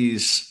all of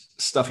these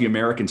stuffy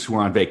Americans who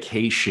are on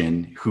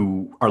vacation,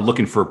 who are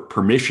looking for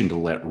permission to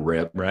let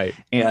rip, Right.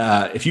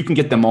 if you can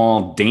get them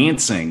all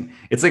dancing,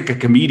 it's like a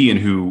comedian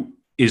who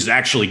is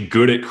actually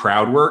good at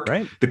crowd work.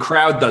 Right. The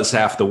crowd does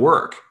half the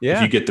work. Yeah.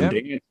 If you get them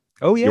dancing,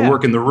 Oh yeah. you're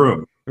working the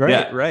room. Right,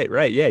 Yeah.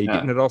 right. Yeah, you're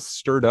getting it all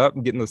stirred up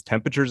and getting those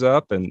temperatures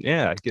up, and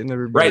getting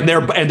everybody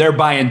right. And they're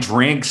buying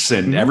drinks,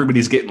 and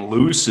everybody's getting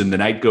loose, and the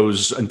night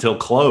goes until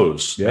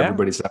close. Yeah.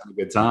 Everybody's having a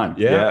good time.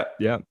 Yeah,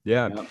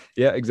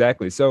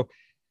 exactly. So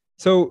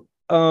So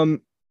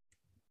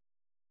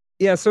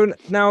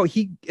now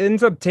he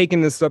ends up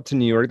taking this up to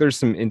New York. There's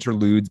some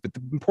interludes, but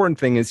the important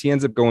thing is he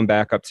ends up going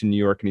back up to New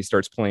York and he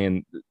starts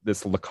playing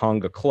this La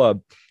Conga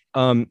Club.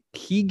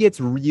 He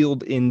gets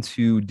reeled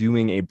into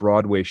doing a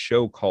Broadway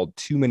show called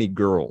Too Many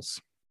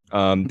Girls.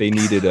 They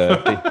needed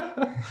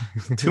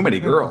Too Many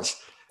Girls.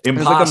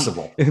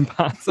 Impossible.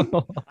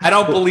 Impossible. I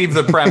don't believe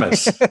the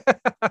premise.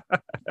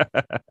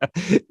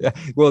 Yeah.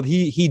 Well,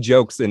 he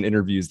jokes in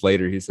interviews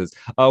later. He says,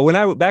 when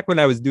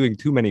I was doing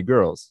Too Many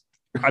Girls,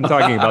 I'm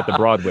talking about the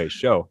Broadway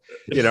show,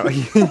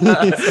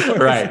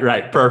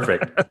 Right.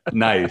 Perfect.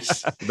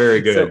 Nice.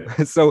 Very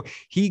good. So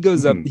he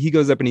goes up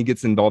and he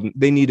gets involved.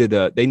 They needed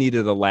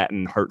a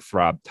Latin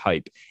heartthrob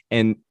type.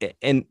 And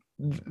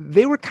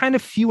they were kind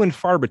of few and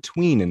far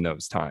between in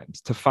those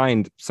times to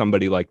find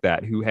somebody like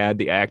that who had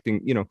the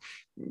acting,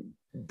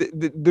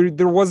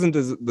 there wasn't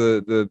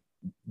the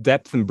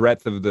depth and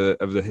breadth of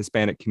the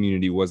Hispanic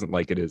community wasn't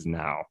like it is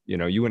now.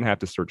 You wouldn't have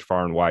to search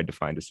far and wide to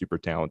find a super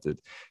talented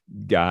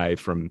guy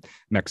from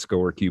Mexico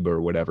or Cuba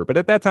or whatever. But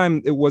at that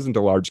time, it wasn't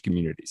a large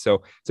community.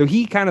 So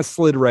he kind of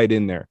slid right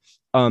in there.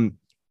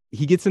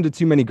 He gets into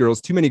Too Many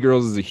Girls. Too Many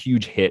Girls is a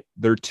huge hit.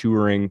 They're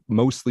touring,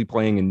 mostly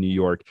playing in New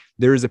York.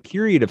 There is a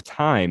period of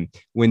time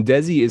when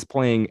Desi is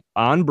playing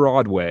on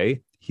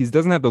Broadway. He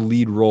doesn't have the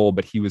lead role,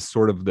 but he was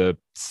sort of the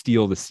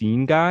steal the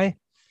scene guy.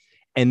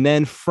 And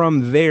then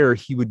from there,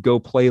 he would go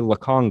play La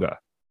Conga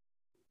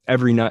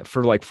every night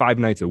for like 5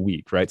 nights a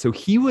week, right? So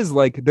he was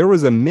like, there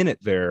was a minute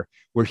there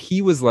where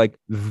he was like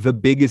the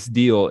biggest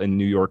deal in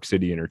New York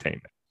City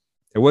entertainment.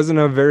 It wasn't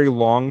a very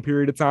long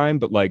period of time,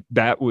 but like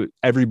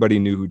everybody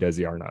knew who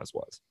Desi Arnaz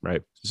was,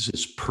 right? This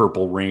is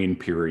Purple Rain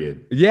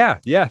period. Yeah,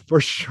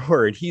 for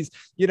sure. And he's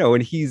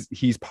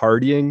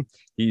partying,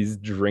 he's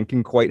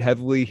drinking quite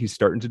heavily. He's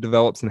starting to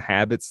develop some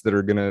habits that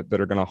are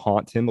gonna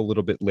haunt him a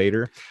little bit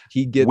later.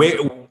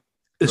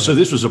 So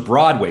this was a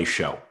Broadway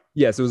show.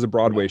 Yes, it was a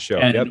Broadway show.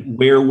 And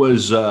where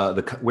was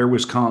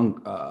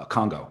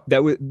Congo?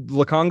 That was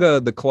La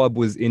Conga. The club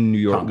was in New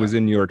York. Was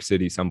in New York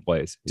City,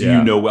 someplace. Do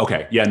you know?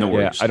 Okay, yeah, no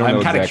worries. Yeah,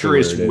 I'm kind of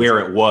curious where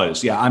it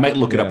was. Yeah, I might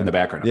look it up in the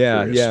background.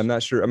 I'm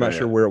not sure. I'm not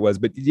sure where it was,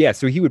 but yeah.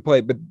 So he would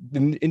play. But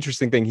the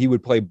interesting thing, he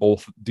would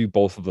do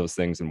both of those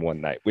things in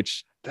one night,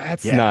 which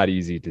that's not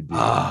easy to do,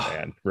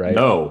 man. Right?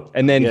 No.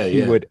 And then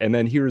he would. And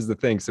then here's the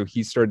thing. So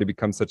he started to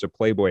become such a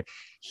playboy.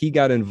 He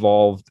got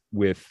involved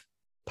with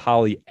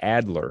Polly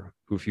Adler,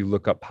 who, if you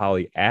look up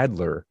Polly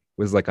Adler,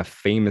 was like a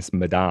famous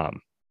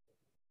madame.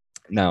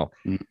 Now,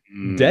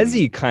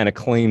 Desi kind of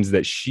claims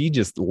that she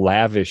just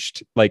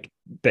lavished, like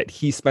that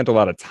he spent a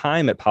lot of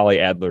time at Polly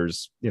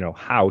Adler's,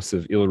 house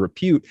of ill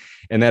repute,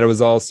 and that it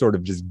was all sort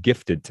of just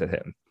gifted to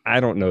him. I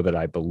don't know that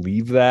I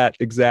believe that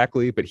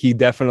exactly, but he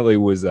definitely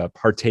was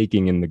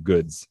partaking in the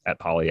goods at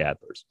Polly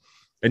Adler's.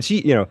 And she,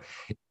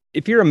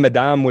 if you're a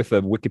madame with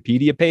a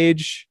Wikipedia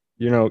page,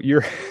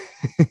 you're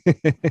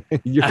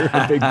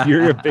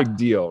you're a big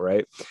deal,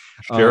 right?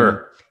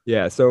 Sure.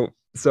 So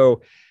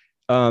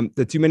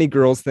the Too Many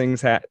Girls thing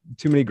happened.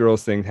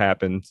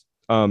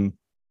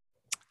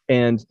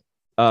 It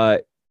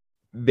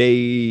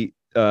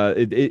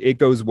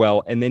goes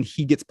well, and then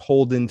he gets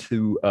pulled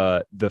into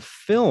the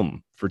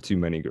film for Too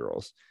Many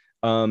Girls.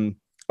 One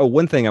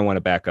thing I want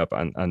to back up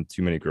on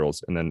Too Many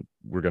Girls, and then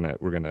we're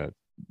gonna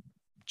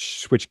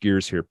switch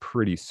gears here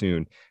pretty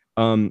soon.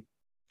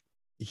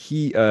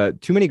 Too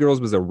Many Girls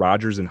was a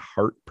Rodgers and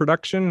Hart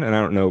production, and I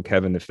don't know,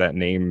 Kevin, if that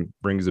name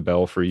rings a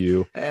bell for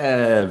you.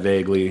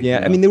 Vaguely.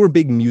 Yeah, I mean, they were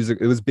big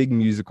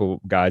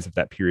musical guys of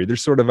that period. They're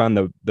sort of on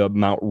the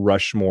Mount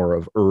Rushmore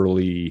of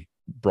early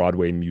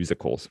Broadway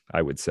musicals,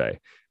 I would say.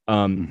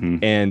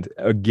 And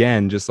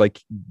again, just like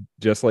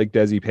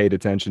Desi paid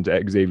attention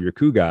to Xavier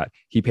Cugat,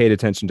 he paid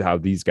attention to how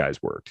these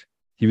guys worked.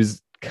 He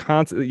was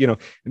constantly, on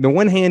the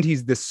one hand,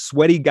 he's this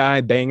sweaty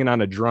guy banging on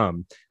a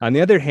drum. On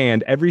the other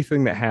hand,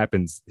 everything that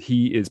happens,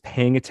 he is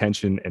paying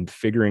attention and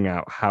figuring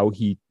out how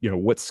he,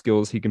 what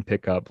skills he can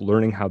pick up,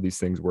 learning how these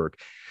things work.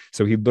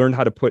 So he learned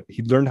how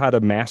to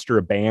master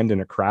a band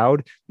in a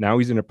crowd. Now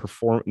he's in a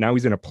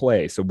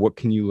play. So what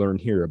can you learn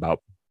here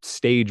about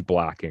stage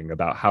blocking,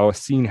 about how a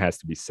scene has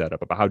to be set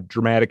up, about how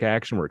dramatic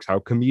action works, how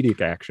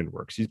comedic action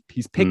works?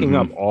 He's picking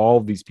up all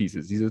of these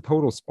pieces. He's a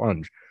total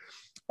sponge.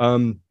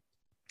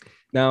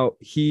 Now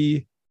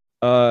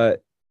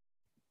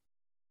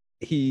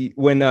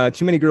when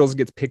Too Many Girls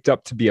gets picked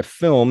up to be a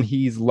film,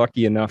 he's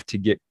lucky enough to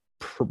get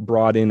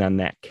brought in on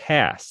that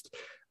cast.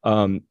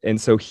 And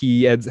so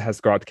he has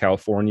to go out to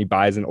California,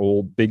 buys an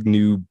old big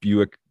new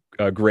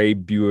gray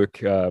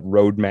Buick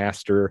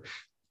Roadmaster,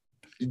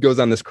 goes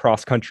on this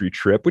cross country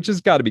trip, which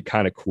has got to be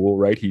kind of cool,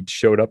 right? He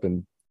showed up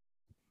in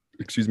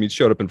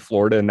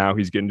Florida, and now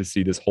he's getting to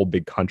see this whole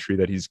big country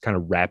that he's kind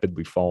of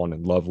rapidly fallen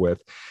in love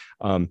with.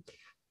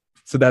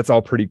 So that's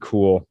all pretty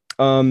cool.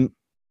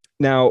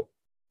 Now,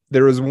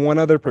 there is one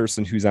other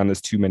person who's on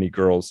this Too Many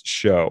Girls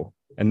show,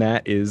 and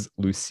that is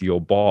Lucille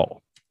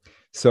Ball.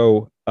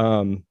 So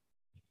I'm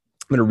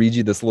going to read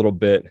you this little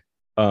bit.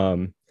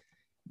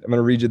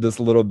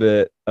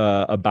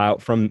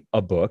 About from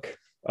a book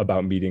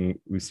about meeting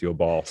Lucille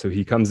Ball. So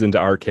he comes into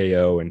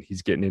RKO and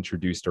he's getting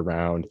introduced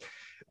around.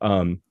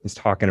 He's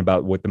talking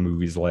about what the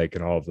movie's like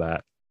and all of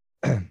that.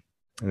 And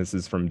this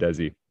is from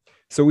Desi.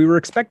 So we were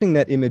expecting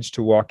that image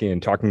to walk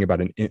in talking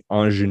about an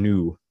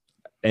ingenue,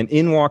 and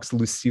in walks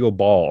Lucille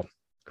Ball,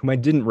 whom I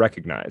didn't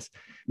recognize.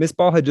 Miss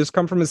Ball had just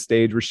come from a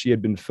stage where she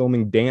had been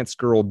filming Dance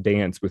Girl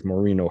Dance with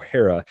Maureen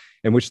O'Hara,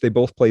 in which they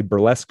both played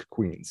burlesque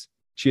queens.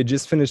 She had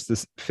just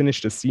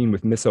finished a scene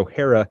with Miss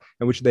O'Hara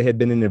in which they had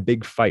been in a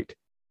big fight.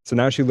 So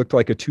now she looked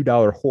like a $2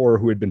 whore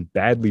who had been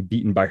badly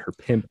beaten by her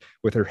pimp,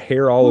 with her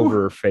hair all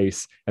over her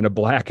face and a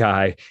black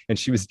eye, and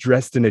she was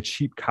dressed in a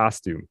cheap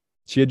costume.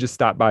 She had just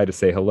stopped by to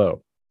say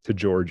hello to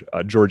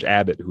George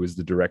Abbott, who was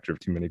the director of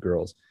Too Many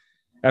Girls.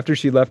 After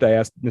she left, I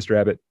asked Mr.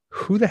 Abbott,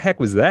 "Who the heck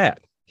was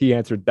that?" He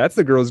answered, "That's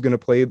the girl who's going to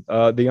play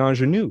the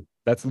ingenue.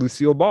 That's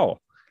Lucille Ball.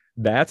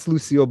 That's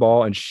Lucille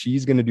Ball, and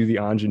she's going to do the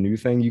ingenue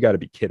thing. You got to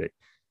be kidding."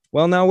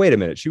 Well, now, wait a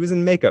minute. She was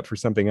in makeup for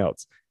something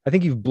else. I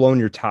think you've blown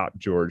your top,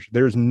 George.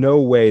 There's no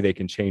way they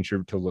can change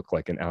her to look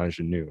like an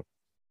ingenue.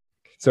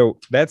 So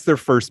that's their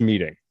first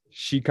meeting.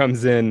 She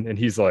comes in and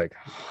he's like,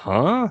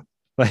 huh?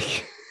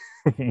 Like,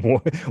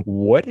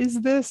 what is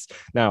this?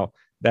 Now,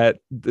 that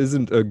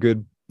isn't a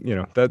good,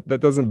 that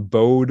doesn't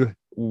bode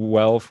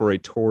well for a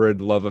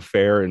torrid love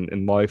affair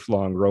and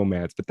lifelong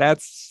romance, but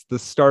that's the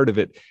start of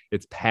it.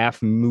 It's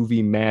PAF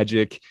movie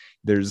magic.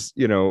 There's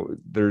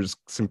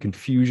some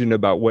confusion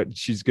about what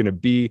she's going to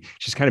be.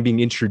 She's kind of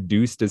being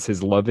introduced as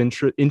his love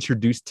interest,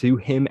 introduced to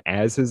him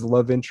as his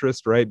love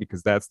interest, right?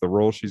 Because that's the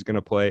role she's going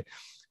to play.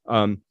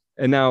 And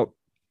now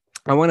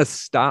I want to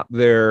stop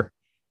there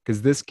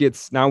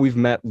because now we've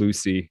met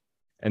Lucy,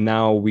 and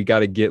now we got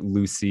to get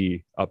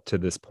Lucy up to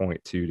this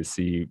point too, to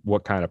see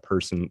what kind of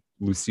person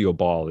Lucille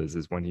Ball is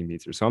when he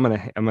meets her. So I'm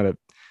gonna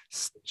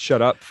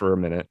shut up for a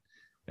minute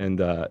and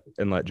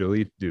let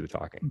Jolie do the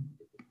talking.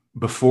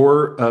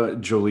 Before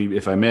Jolie,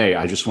 if I may,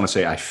 I just want to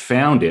say I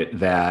found it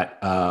that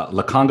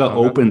La Conga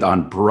opened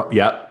on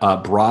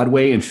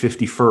Broadway and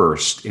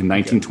 51st in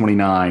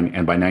 1929,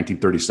 and by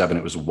 1937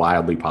 it was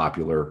wildly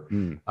popular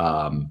in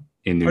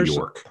New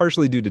York.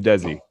 Partially due to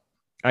Desi.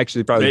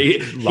 Actually, probably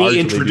he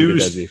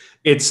introduced.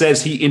 It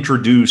says he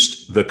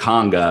introduced the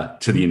conga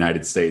to the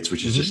United States,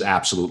 which is just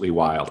absolutely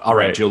wild. All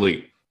right,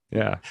 Jolie.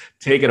 Yeah,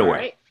 take it away.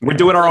 Right. We're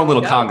doing our own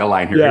little conga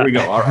line here. Yeah. Here we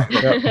go. All right.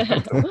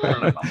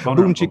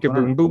 Boom, chicka,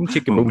 boom, boom,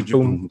 chicka, boom,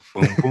 boom.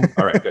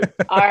 All right, good.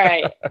 All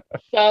right.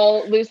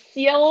 So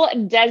Lucille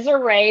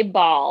Desiree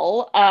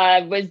Ball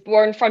was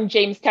born from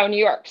Jamestown, New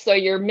York. So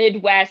your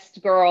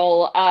Midwest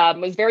girl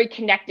was very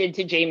connected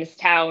to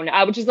Jamestown,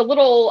 which is a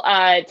little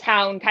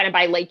town kind of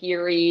by Lake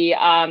Erie,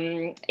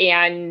 and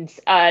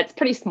it's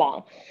pretty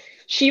small.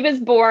 She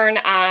was born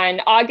on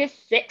August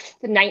 6th,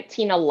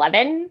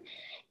 1911.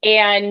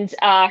 And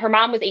her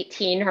mom was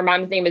 18. Her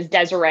mom's name was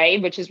Desiree,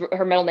 which is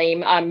her middle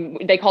name.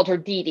 They called her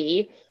Dee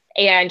Dee.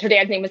 And her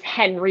dad's name was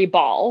Henry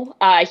Ball.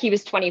 He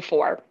was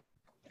 24.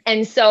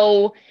 And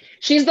so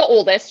she's the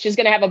oldest. She's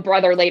going to have a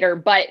brother later.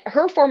 But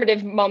her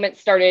formative moment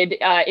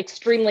started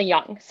extremely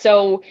young.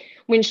 So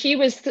when she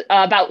was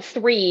about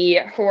 3,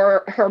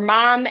 her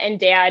mom and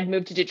dad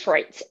moved to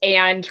Detroit.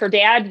 And her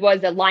dad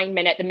was a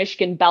lineman at the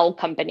Michigan Bell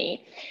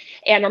Company.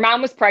 And her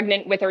mom was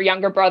pregnant with her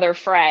younger brother,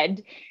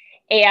 Fred.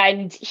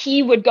 And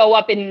he would go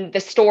up in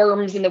the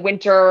storms in the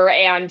winter,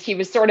 and he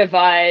was sort of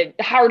a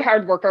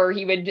hard worker.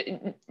 He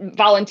would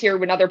volunteer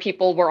when other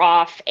people were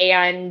off,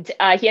 and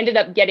he ended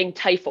up getting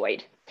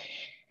typhoid.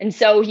 And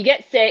so he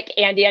gets sick,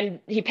 and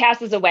he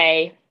passes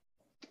away.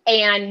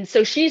 And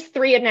so she's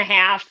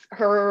 3.5.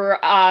 Her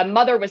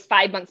mother was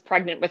 5 months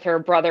pregnant with her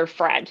brother,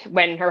 Fred,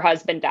 when her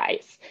husband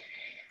dies.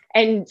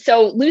 And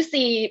so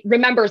Lucy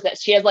remembers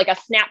this. She has like a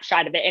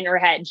snapshot of it in her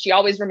head. She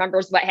always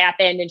remembers what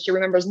happened. And she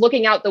remembers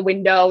looking out the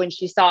window and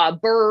she saw a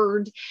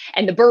bird,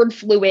 and the bird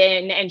flew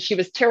in, and she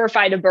was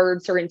terrified of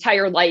birds her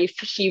entire life.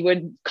 She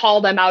would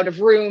call them out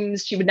of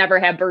rooms. She would never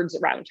have birds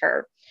around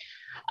her.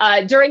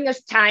 During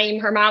this time,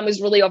 her mom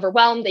was really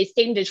overwhelmed. They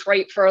stayed in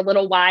Detroit for a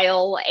little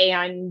while,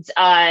 and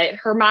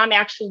her mom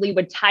actually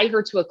would tie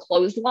her to a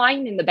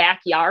clothesline in the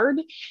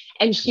backyard,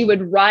 and she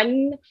would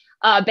run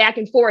back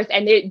and forth.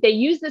 And they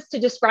use this to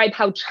describe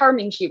how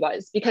charming she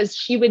was, because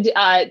she would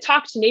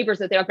talk to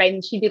neighbors as they walked by,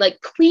 and she'd be like,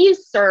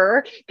 "Please,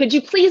 sir, could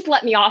you please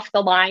let me off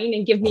the line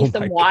and give me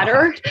some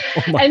water?"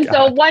 And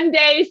so one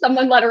day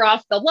someone let her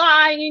off the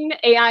line,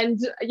 and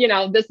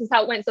this is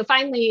how it went. So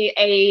finally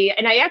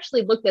and I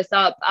actually looked this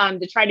up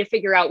to try to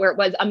figure out where it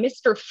was, a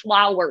Mr.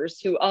 Flowers,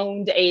 who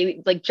owned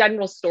a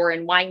general store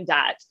in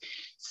Wyandotte,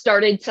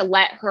 started to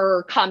let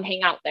her come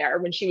hang out there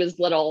when she was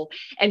little.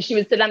 And she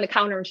would sit on the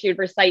counter and she would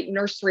recite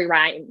nursery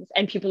rhymes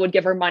and people would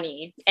give her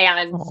money.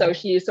 And so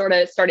she sort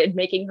of started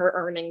making her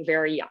earning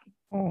very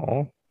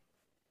young.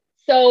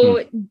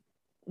 So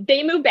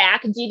they move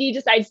back. Dee Dee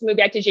decides to move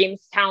back to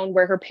Jamestown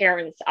where her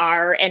parents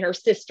are and her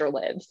sister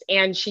lives.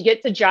 And she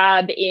gets a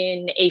job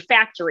in a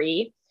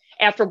factory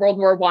after World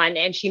War I,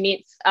 and she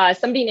meets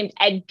somebody named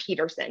Ed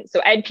Peterson. So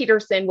Ed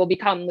Peterson will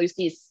become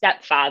Lucy's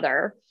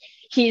stepfather.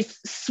 He's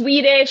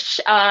Swedish.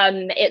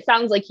 It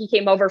sounds like he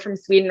came over from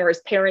Sweden, or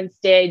his parents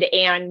did.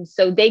 And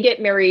so they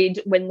get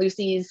married when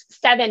Lucy's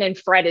 7 and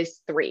Fred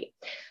is 3.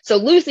 So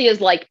Lucy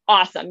is like,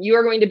 awesome, you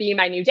are going to be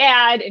my new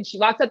dad. And she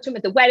walks up to him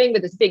at the wedding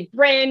with this big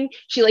grin.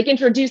 She like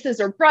introduces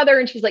her brother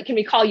and she's like, can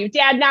we call you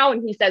dad now?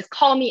 And he says,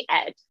 call me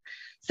Ed.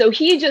 So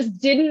he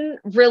just didn't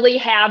really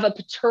have a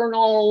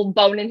paternal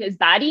bone in his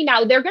body.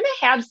 Now they're going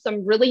to have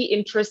some really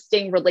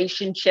interesting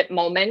relationship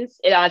moments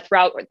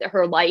throughout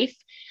her life.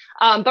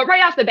 But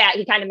right off the bat,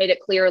 he kind of made it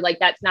clear, like,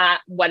 that's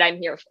not what I'm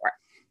here for.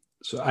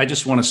 So I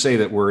just want to say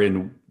that we're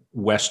in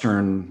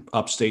Western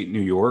upstate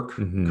New York,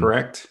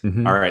 correct?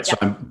 All right. So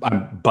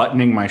I'm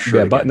buttoning my shirt.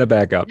 Yeah, button it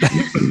back up.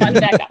 Button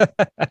it back up.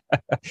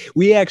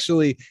 We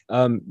actually,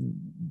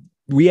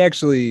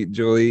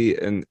 Julie,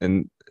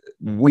 and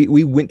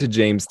we went to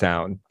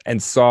Jamestown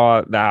and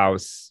saw the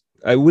house.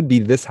 It would be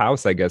this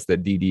house, I guess,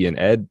 that Dee Dee and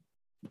Ed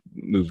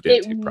moved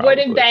into. It would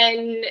have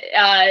been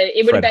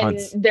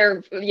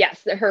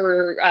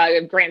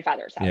her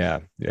grandfather's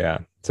house. Yeah.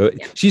 So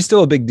she's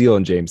still a big deal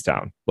in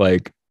Jamestown.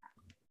 Like,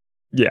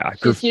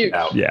 she's huge.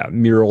 Yeah,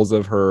 murals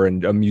of her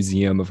and a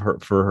museum of her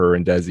for her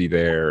and Desi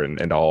there,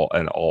 and all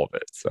of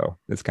it. So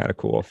it's kind of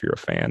cool if you're a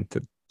fan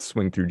to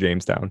swing through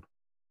Jamestown.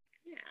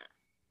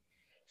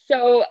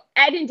 So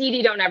Ed and Dee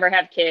Dee don't ever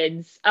have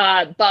kids,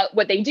 but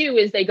what they do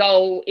is they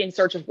go in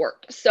search of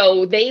work.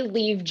 So they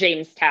leave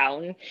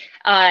Jamestown,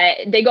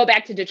 they go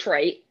back to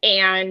Detroit.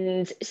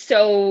 And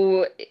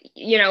so,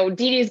 Dee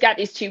Dee's got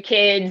these 2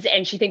 kids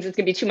and she thinks it's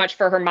gonna be too much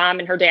for her mom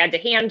and her dad to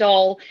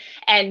handle.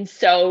 And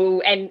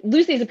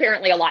Lucy's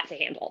apparently a lot to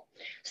handle.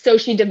 So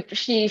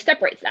she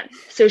separates them.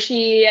 So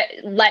she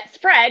lets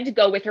Fred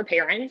go with her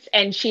parents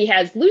and she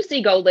has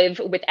Lucy go live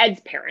with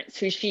Ed's parents,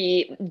 who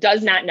she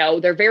does not know.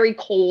 They're very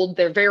cold.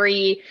 They're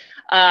very,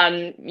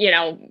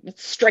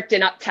 strict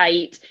and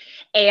uptight.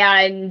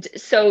 And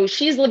so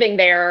she's living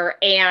there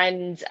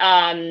and,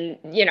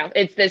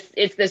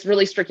 it's this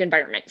really strict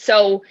environment.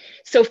 So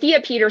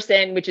Sophia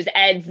Peterson, which is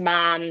Ed's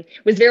mom,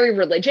 was very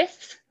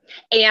religious.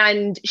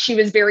 And she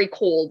was very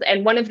cold.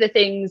 And one of the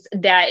things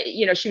that,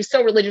 she was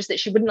so religious that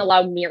she wouldn't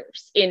allow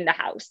mirrors in the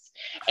house.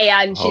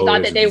 And she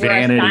thought that they were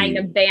a sign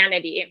of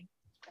vanity.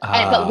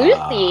 But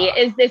Lucy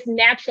is this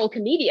natural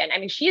comedian. I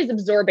mean, she is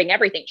absorbing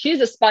everything. She's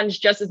a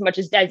sponge just as much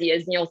as Desi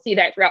is. And you'll see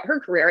that throughout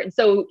her career. And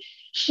so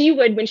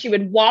when she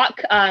would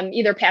walk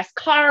either past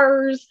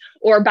cars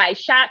or by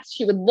shops,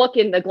 she would look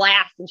in the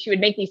glass and she would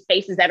make these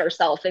faces at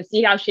herself and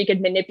see how she could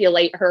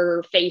manipulate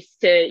her face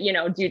to,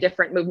 do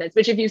different movements,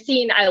 which if you've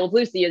seen I Love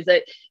Lucy, is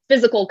that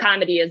physical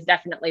comedy is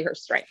definitely her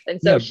strength.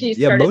 And so she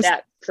started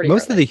that pretty early.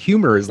 Most of the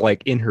humor is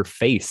like in her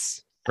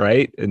face.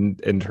 Right.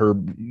 And her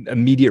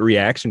immediate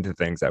reaction to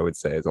things, I would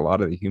say, is a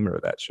lot of the humor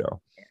of that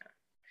show. Yeah.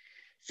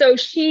 So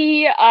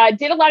she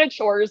did a lot of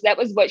chores. That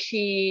was what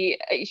she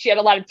had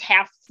a lot of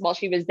tasks while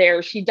she was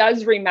there. She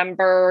does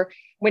remember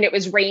when it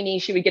was rainy,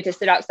 she would get to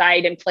sit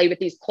outside and play with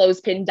these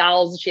clothespin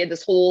dolls. She had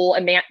this whole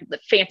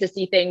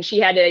fantasy thing. She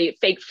had a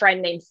fake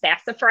friend named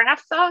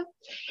Sassafrasa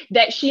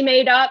that she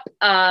made up.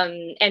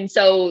 And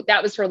so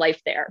that was her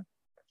life there.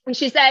 And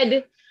she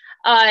said,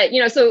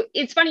 so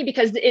it's funny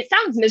because it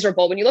sounds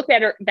miserable. When you look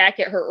back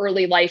at her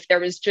early life, there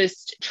was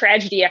just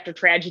tragedy after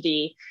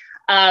tragedy.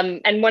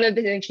 And one of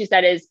the things she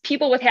said is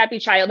people with happy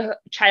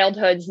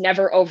childhoods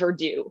never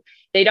overdo.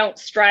 They don't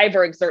strive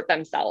or exert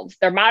themselves.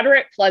 They're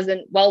moderate,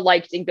 pleasant,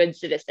 well-liked, and good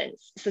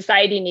citizens.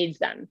 Society needs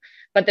them.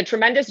 But the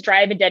tremendous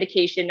drive and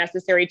dedication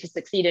necessary to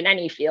succeed in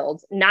any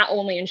field, not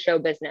only in show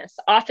business,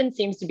 often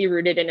seems to be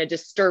rooted in a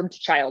disturbed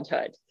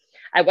childhood.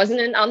 I wasn't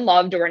an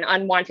unloved or an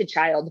unwanted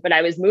child, but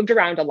I was moved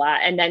around a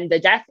lot. And then the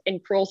death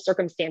and cruel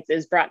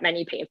circumstances brought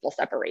many painful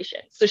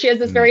separations. So she has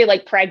this very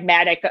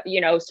pragmatic,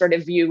 sort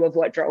of view of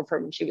what drove her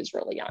when she was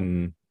really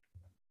young.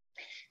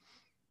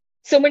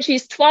 So when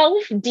she's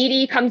 12, Dee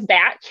Dee comes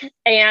back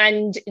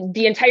and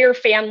the entire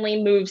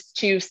family moves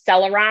to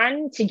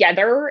Celeron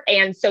together.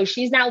 And so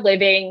she's now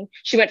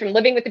she went from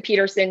living with the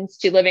Petersons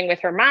to living with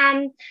her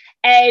mom,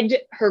 Ed,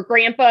 her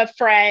grandpa,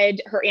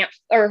 Fred,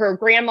 her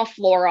grandma,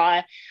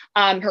 Flora,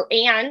 her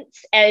aunt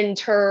and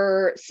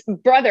her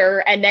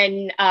brother. And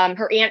then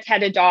her aunt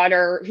had a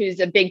daughter who's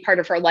a big part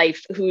of her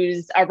life,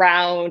 who's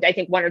around, I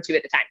think 1 or 2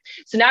 at the time.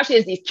 So now she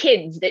has these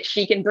kids that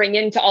she can bring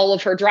into all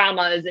of her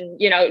dramas. And,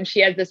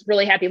 she has this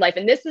really happy life.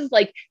 And this is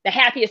like the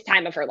happiest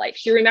time of her life.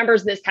 She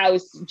remembers this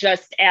house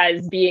just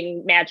as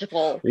being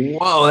magical.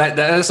 Whoa,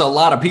 that's a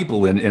lot of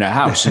people in a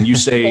house. And you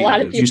say,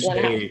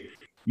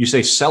 you say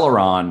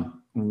Celeron.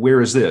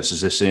 Where is this? Is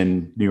this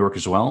in New York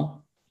as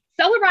well?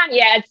 Celeron,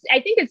 yeah, I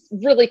think it's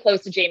really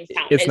close to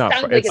Jamestown. It's not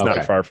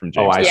far from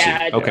Jamestown. Oh, I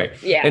yeah, see. Okay.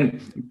 Yeah.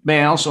 And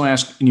may I also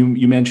ask,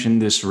 you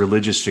mentioned this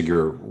religious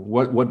figure.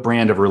 What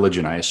brand of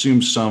religion? I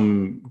assume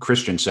some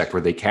Christian sect.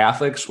 Were they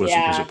Catholics? Was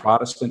it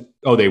Protestant?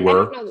 Oh, they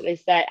were?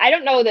 I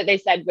don't know that they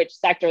said which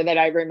sector that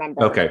I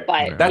remember. Okay.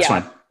 But that's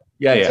fine.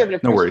 Yeah.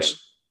 No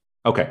worries.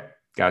 Okay.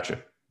 Gotcha.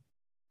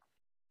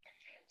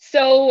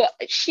 So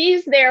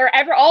she's there.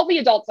 All the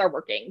adults are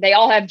working. They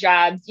all have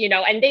jobs,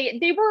 and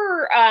they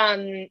were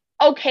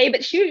okay,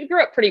 but she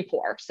grew up pretty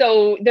poor.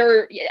 So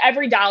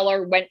every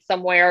dollar went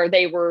somewhere.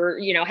 They were,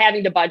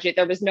 having to budget.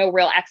 There was no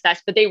real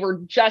excess, but they were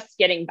just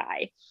getting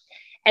by.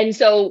 And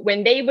so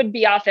when they would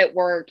be off at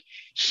work,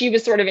 she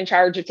was sort of in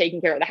charge of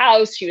taking care of the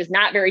house. She was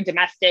not very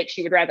domestic.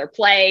 She would rather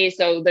play.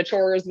 So the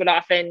chores would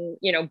often,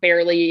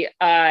 barely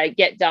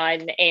get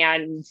done.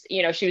 And,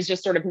 she was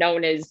just sort of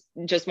known as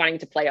just wanting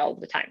to play all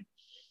the time.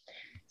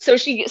 So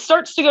she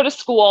starts to go to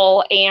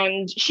school,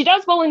 and she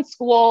does well in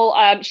school.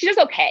 She does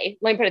okay.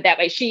 Let me put it that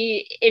way.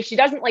 If she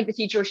doesn't like the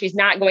teacher, she's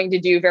not going to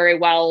do very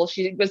well.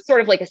 She was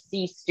sort of like a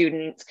C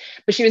student,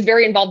 but she was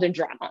very involved in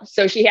drama.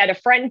 So she had a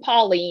friend,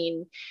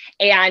 Pauline,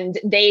 and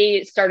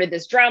they started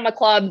this drama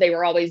club. They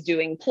were always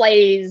doing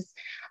plays.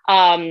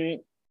 And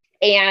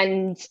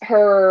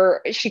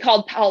she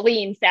called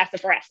Pauline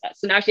Sassafrasa.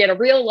 So now she had a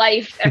real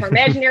life, and her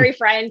imaginary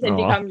friends had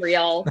become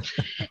real.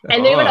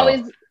 And they would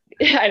always...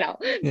 I know.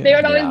 They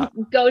would always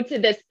go to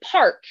this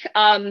park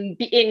in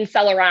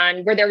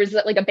Celeron where there was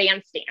like a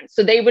bandstand.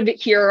 So they would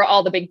hear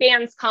all the big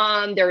bands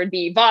come. There would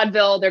be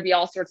vaudeville. There'd be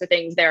all sorts of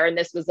things there. And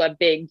this was a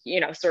big,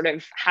 sort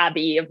of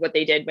hobby of what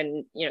they did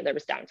when, there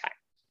was downtime.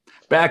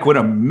 Back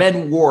when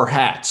men wore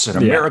hats and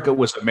America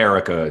was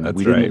America, and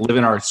we didn't live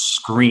in our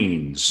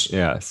screens.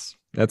 Yes.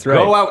 That's right.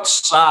 Go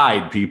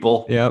outside,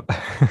 people. Yep.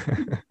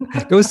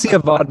 Go see a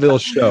vaudeville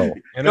show.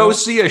 Go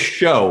see a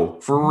show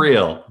for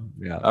real.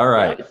 Yeah. All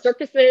right. Yeah,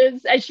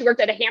 circuses. And she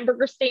worked at a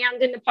hamburger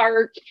stand in the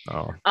park.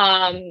 Oh.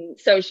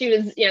 So she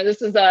was,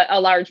 this was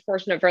a large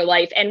portion of her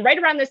life. And right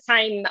around this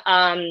time,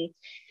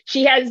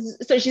 she's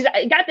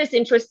got this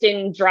interest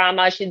in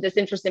drama. She had this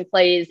interest in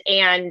plays.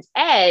 And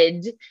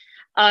Ed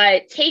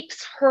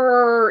takes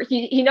her.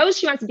 He knows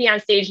she wants to be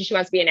on stage and she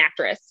wants to be an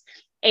actress.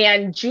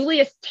 And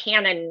Julius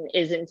Tannen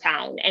is in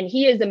town, and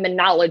he is a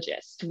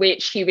monologist,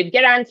 which he would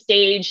get on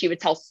stage. He would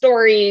tell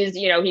stories,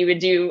 he would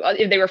do,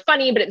 they were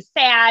funny, but it was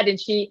sad. And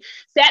she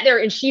sat there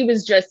and she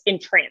was just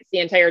entranced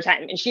the entire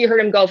time. And she heard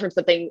him go from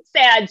something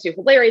sad to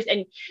hilarious.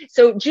 And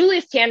so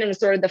Julius Tannen was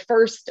sort of the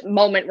first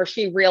moment where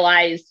she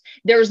realized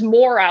there's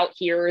more out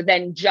here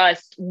than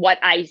just what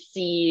I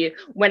see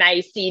when I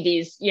see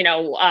these,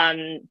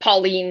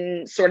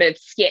 Pauline sort of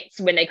skits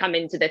when they come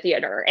into the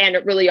theater. And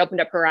it really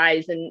opened up her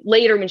eyes. And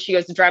later when she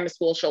goes to drama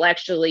school, she'll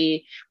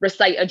actually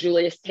recite a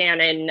Julius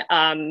Tannen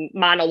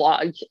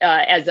monologue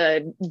as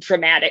a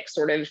dramatic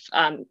sort of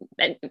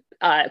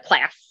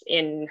class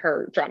in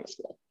her drama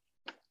school.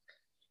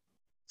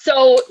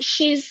 So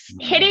she's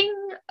hitting.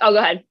 Oh, go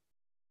ahead.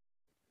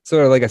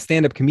 Sort of like a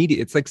stand-up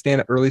comedian. It's like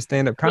early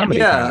stand-up comedy.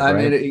 Yeah, kind of,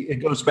 right? I mean,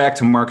 it goes back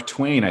to Mark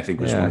Twain. I think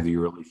was one of the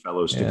early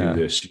fellows to do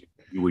this.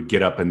 You would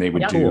get up and they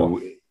would do.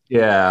 Cool.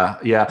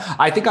 Yeah.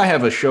 I think I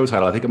have a show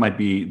title. I think it might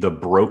be The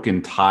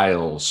Broken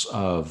Tiles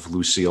of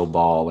Lucille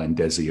Ball and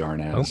Desi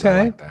Arnaz. Okay.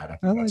 I like that. I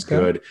think that's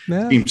good.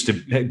 Yeah. Seems to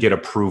get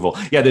approval.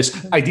 Yeah,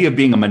 this idea of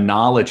being a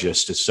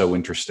monologist is so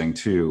interesting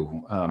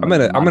too. I'm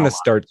gonna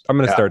start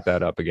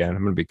that up again.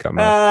 I'm gonna become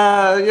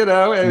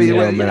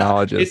a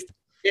monologist.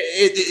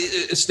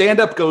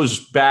 Stand-up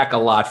goes back a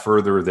lot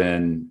further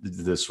than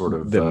the sort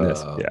of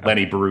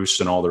Lenny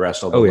Bruce and all the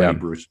rest. Although Lenny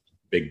Bruce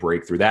big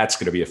breakthrough. That's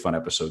going to be a fun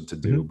episode to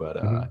do.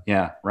 But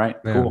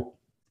cool.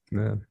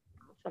 Yeah.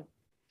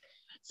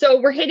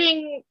 So we're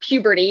hitting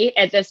puberty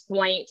at this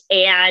point,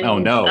 and oh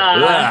no.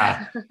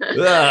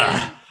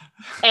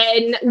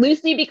 And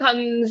Lucy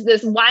becomes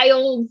this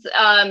wild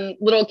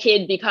little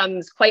kid,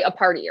 becomes quite a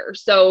partier.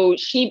 So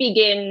she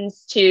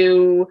begins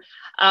to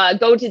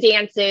go to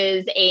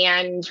dances,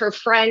 and her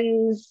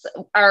friends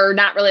are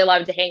not really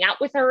allowed to hang out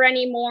with her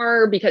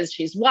anymore because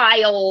she's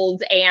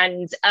wild.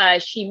 And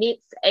she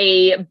meets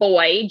a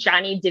boy,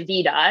 Johnny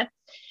DeVita.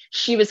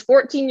 She was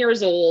 14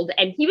 years old,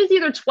 and he was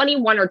either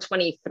 21 or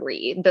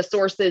 23. The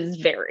sources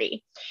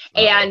vary.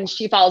 And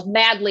she falls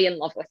madly in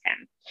love with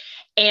him.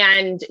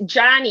 And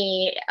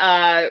Johnny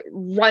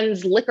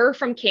runs liquor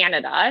from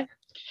Canada.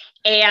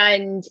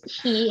 And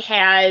he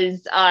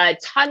has a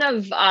ton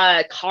of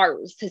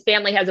cars. His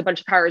family has a bunch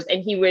of cars,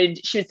 and she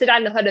would sit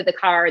on the hood of the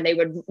car, and they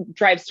would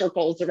drive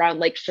circles around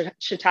Lake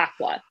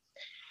Chautauqua.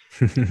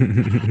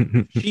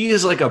 She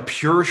is like a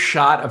pure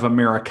shot of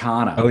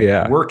Americana. Oh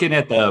yeah, working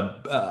at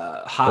the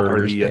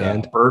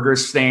burger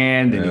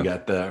stand, and you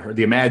got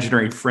the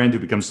imaginary friend who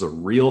becomes the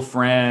real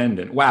friend,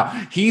 and wow,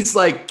 he's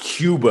like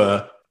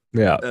Cuba.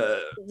 Yeah.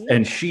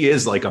 And she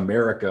is like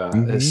America.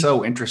 It's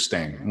so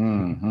interesting.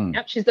 Mm-hmm.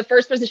 Yep, she's the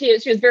first person.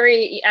 She was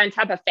very on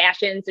top of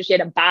fashion. So she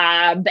had a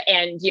bob,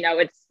 and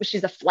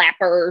she's a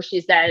flapper, she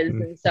says.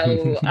 And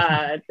so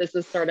this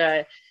is sort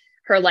of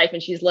her life,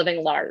 and she's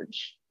living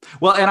large.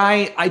 Well, and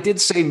I did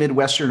say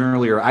Midwestern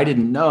earlier. I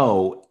didn't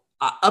know.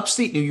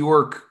 upstate New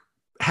York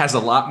has a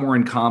lot more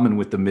in common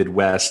with the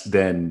Midwest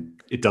than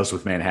it does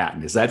with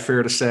Manhattan. Is that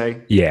fair to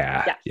say?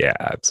 Yeah,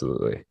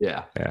 absolutely.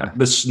 Yeah. Yeah.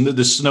 The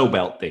snow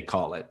belt, they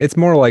call it. It's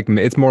more like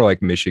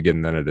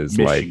Michigan than it is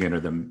Michigan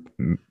like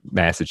or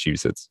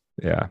Massachusetts.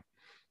 Yeah.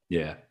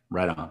 Yeah,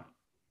 right on.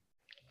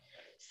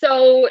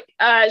 So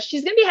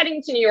she's going to be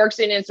heading to New York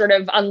soon and sort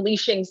of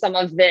unleashing some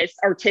of this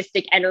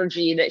artistic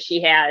energy that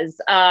she has.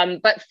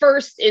 But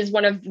first is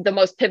one of the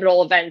most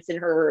pivotal events in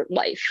her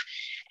life.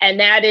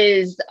 And that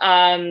is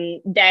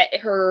that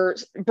her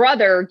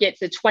brother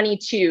gets a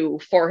 22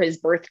 for his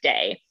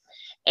birthday.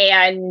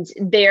 And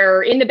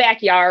they're in the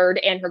backyard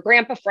and her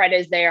grandpa Fred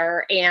is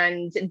there.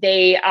 And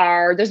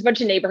there's a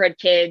bunch of neighborhood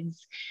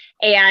kids.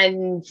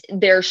 And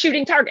they're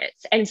shooting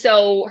targets. And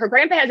so her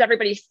grandpa has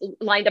everybody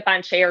lined up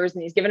on chairs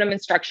and he's giving them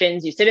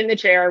instructions. You sit in the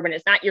chair when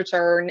it's not your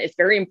turn. It's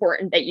very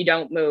important that you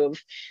don't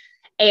move.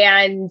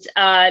 And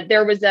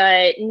there was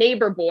a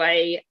neighbor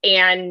boy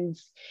and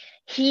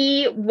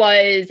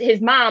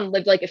his mom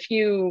lived like a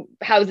few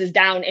houses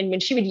down. And when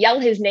she would yell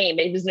his name,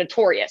 it was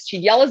notorious.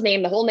 She'd yell his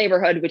name, the whole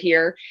neighborhood would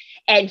hear,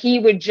 and he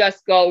would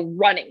just go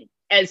running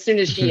as soon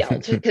as she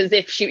yelled. Because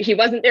if he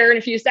wasn't there in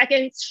a few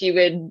seconds, she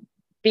would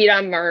beat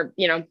him or,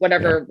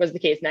 whatever was the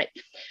case next.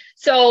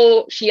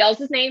 So she yells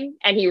his name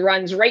and he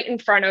runs right in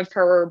front of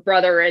her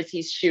brother as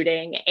he's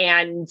shooting.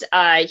 And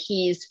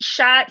he's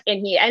shot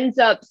and he ends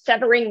up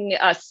severing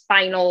an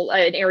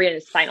area in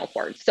his spinal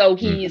cord. So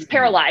he's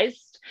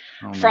paralyzed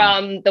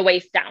from the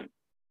waist down.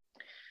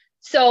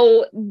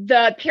 So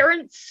the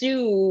parents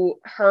sue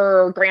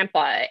her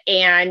grandpa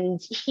and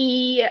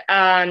he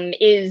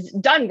is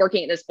done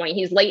working at this point.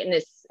 He's late in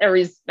he's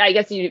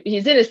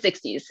in his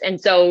 60s. And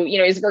so,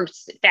 he's worked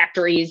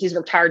factories, he's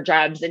worked hard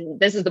jobs, and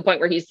this is the point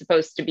where he's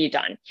supposed to be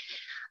done.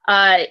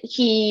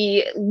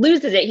 He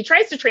loses it. He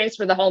tries to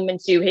transfer the home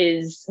into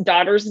his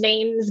daughter's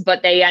names,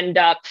 but they end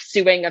up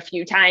suing a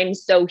few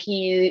times. So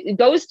he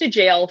goes to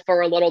jail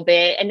for a little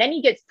bit and then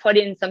he gets put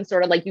in some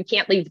sort of like, you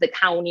can't leave the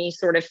county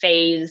sort of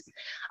phase.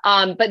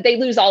 But they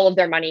lose all of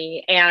their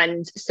money.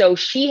 And so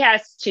she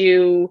has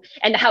to,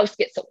 and the house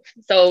gets sold.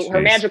 So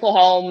her magical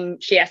home,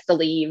 she has to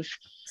leave.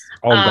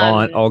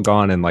 All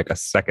gone in like a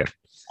second.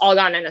 All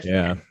gone in a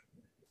second.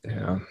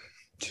 Yeah.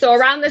 So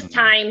around this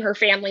time, her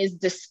family is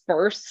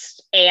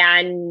dispersed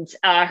and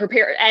her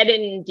parents, Ed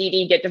and Dee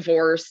Dee, get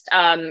divorced.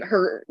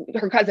 Her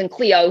cousin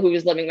Cleo, who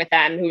was living with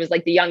them, who was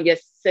like the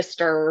youngest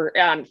sister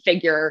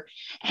figure,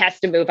 has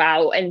to move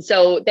out. And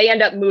so they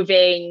end up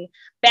moving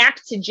back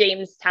to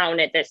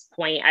Jamestown at this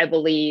point, I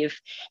believe.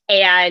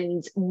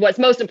 And what's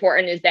most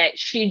important is that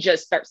she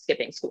just starts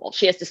skipping school.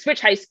 She has to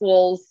switch high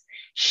schools.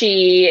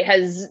 She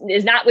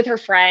is not with her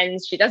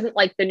friends. She doesn't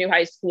like the new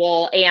high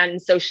school.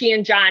 And so she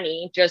and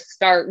Johnny just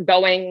start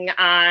going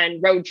on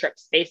road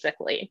trips,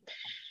 basically.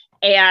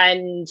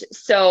 And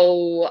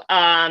so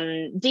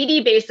Dee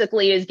Dee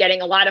basically is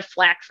getting a lot of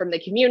flack from the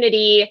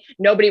community.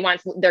 Nobody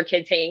wants their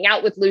kids hanging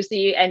out with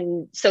Lucy.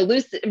 And so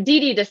Dee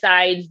Dee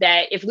decides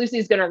that if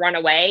Lucy's going to run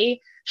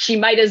away, she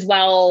might as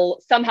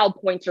well somehow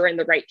point her in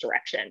the right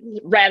direction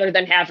rather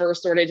than have her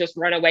sort of just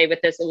run away with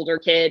this older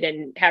kid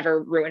and have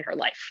her ruin her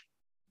life.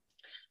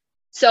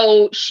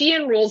 So she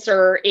enrolls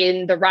her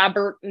in the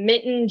Robert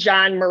Minton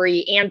John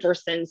Murray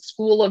Anderson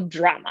School of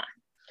Drama.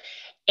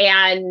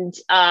 And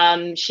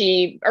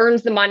she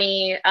earns the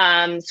money,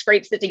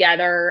 scrapes it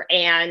together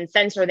and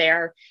sends her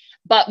there.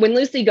 But when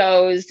Lucy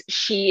goes,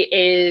 she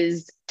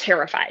is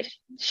terrified.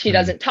 She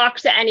doesn't talk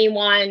to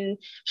anyone.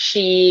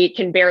 She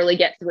can barely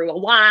get through a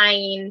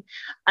line.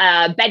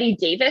 Betty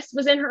Davis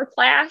was in her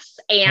class,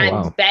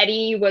 and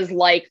Betty was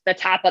like the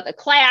top of the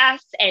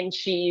class, and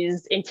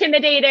she's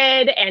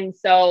intimidated. And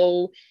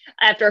so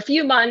after a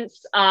few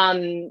months,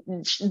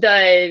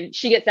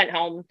 she gets sent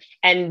home,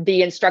 and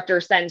the instructor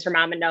sends her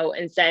mom a note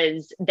and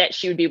says that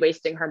she would be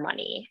wasting her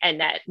money and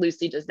that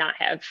Lucy does not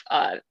have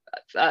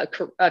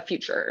a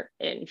future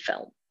in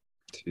film.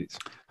 Jeez.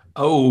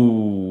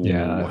 Oh,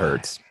 yeah, that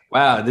hurts.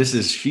 Wow,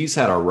 she's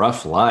had a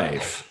rough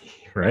life.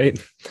 Right?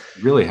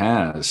 Really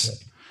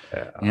has.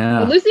 Yeah.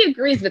 Well, Lucy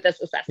agrees with this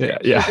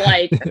assessment. Yeah. She's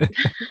like,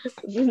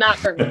 this is not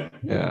for me.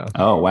 Yeah.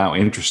 Oh, wow.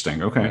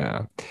 Interesting. Okay.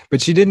 Yeah.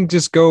 But she didn't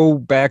just go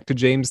back to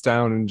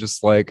Jamestown and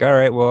just like, all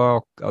right,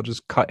 well, I'll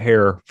just cut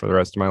hair for the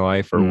rest of my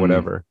life or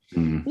whatever.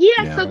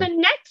 Yeah. So the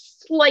next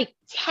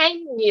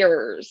 10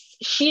 years,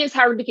 she is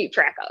hard to keep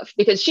track of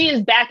because she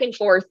is back and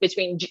forth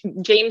between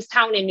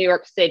Jamestown and New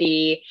York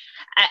City.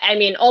 I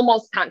mean,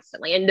 almost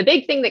constantly. And the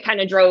big thing that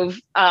kind of drove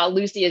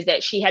Lucy is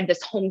that she had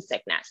this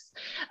homesickness.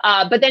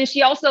 But then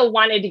she also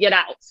wanted to get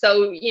out.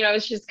 So,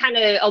 she's kind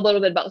of a little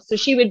bit both. So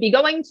she would be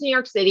going to New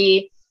York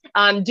City,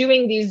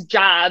 doing these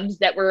jobs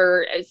that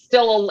were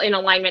still in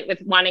alignment with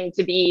wanting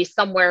to be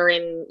somewhere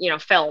in,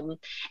 film.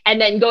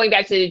 And then going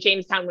back to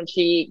Jamestown when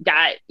she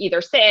got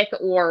either sick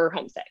or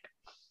homesick.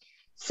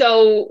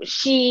 So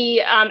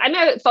I'm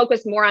going to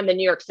focus more on the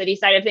New York City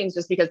side of things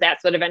just because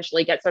that's what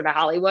eventually gets her to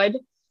Hollywood.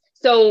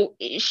 So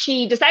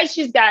she decides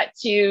she's got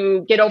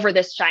to get over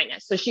this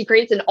shyness. So she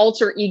creates an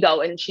alter ego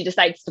and she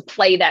decides to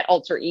play that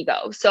alter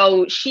ego.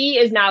 So she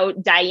is now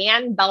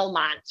Diane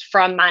Belmont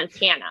from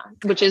Montana,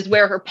 which is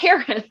where her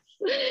parents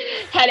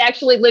had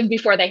actually lived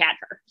before they had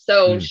her.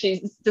 So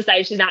she's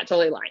decided she's not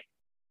totally lying.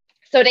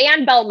 So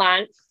Diane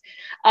Belmont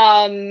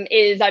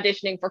is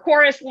auditioning for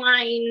chorus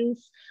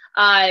lines.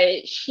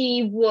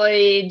 She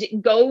would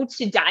go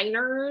to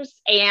diners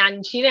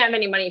and she didn't have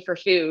any money for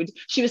food.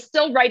 She was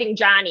still writing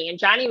Johnny, and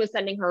Johnny was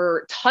sending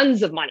her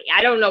tons of money.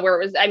 I don't know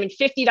where it was. I mean,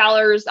 $50,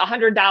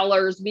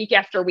 $100 week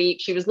after week.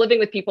 She was living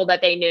with people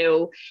that they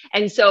knew.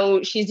 And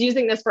so she's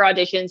using this for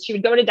auditions. She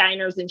would go to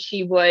diners and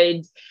she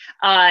would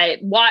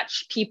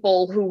watch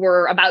people who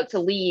were about to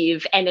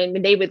leave. And then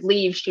when they would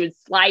leave, she would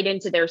slide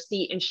into their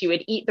seat and she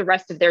would eat the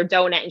rest of their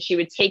donut and she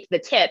would take the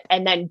tip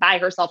and then buy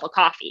herself a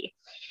coffee,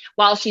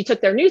 while she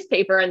took their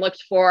newspaper and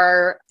looked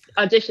for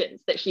auditions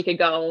that she could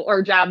go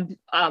or job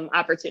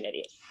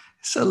opportunities.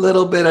 It's a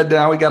little bit of,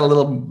 now we got a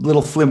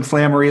little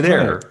flim-flammery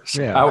there.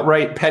 Yeah.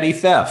 Outright petty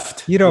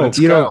theft. You don't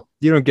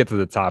get to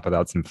the top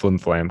without some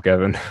flim-flam,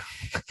 Kevin.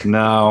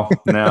 No.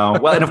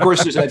 Well, and of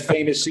course there's that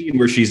famous scene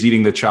where she's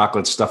eating the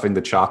chocolate, stuffing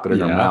the chocolate in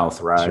her mouth,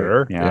 right?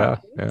 Sure. Yeah.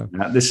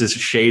 This is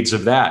shades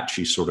of that.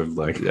 She's sort of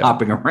like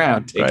hopping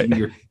around, taking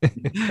your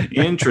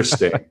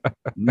interesting.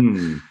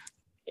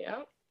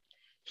 Yeah.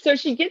 So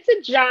she gets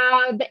a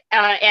job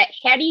at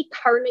Hattie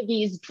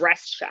Carnegie's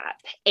dress shop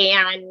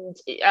and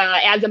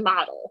as a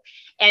model.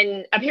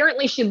 And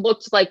apparently she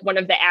looked like one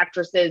of the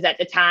actresses at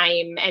the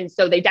time. And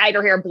so they dyed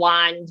her hair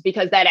blonde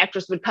because that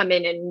actress would come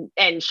in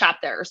and shop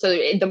there. So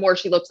the more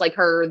she looks like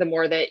her, the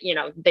more that,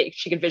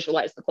 she could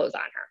visualize the clothes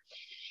on her.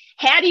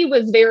 Hattie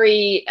was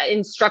very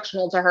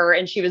instructional to her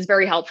and she was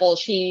very helpful.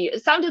 She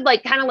sounded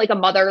kind of like a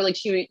mother, like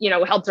she,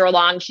 helped her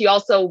along. She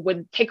also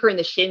would kick her in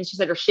the shins. She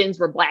said her shins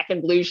were black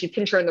and blue. She'd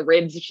pinch her in the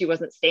ribs if she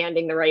wasn't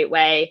standing the right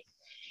way.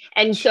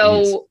 And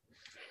so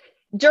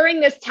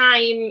during this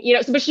time,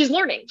 but she's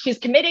learning, she's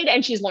committed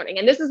and she's learning.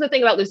 And this is the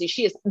thing about Lucy.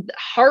 She is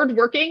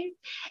hardworking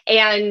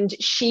and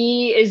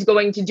she is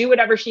going to do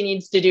whatever she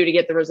needs to do to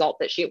get the result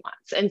that she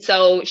wants. And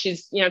so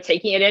she's,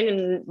 taking it in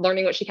and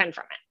learning what she can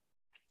from it.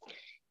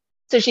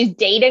 So she's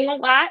dating a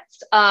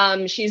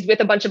lot. She's with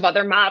a bunch of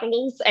other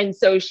models. And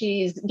so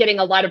she's getting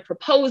a lot of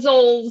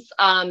proposals.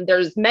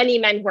 There's many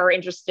men who are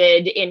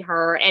interested in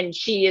her and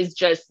she is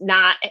just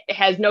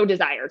has no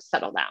desire to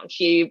settle down.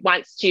 She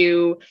wants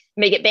to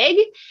make it big.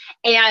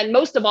 And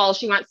most of all,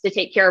 she wants to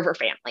take care of her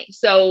family.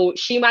 So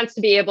she wants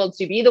to be able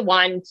to be the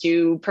one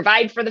to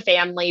provide for the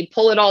family,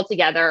 pull it all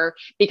together,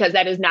 because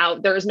there is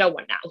no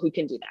one now who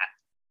can do that.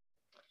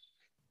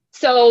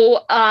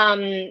 So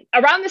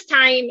around this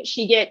time,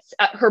 she gets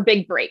her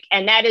big break,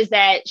 and that is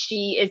that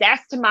she is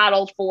asked to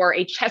model for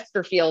a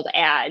Chesterfield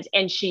ad.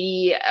 And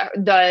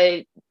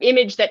the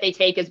image that they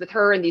take is with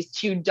her and these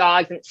two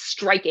dogs, and it's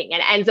striking,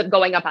 and it ends up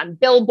going up on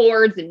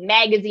billboards and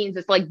magazines.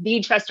 It's like the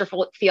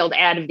Chesterfield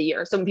ad of the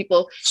year. So when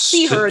people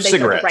see her, they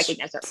start to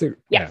recognize her.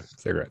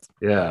 Cigarettes.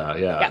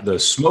 Yeah. The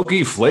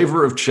smoky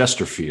flavor of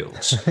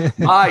Chesterfields.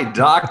 My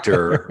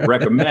doctor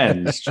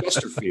recommends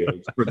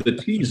Chesterfield for the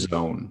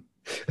T-zone.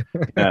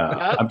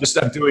 I'm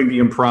doing the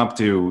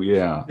impromptu.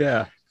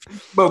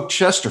 Smoke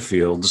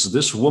Chesterfields.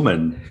 This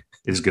woman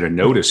is going to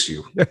notice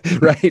you.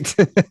 Right.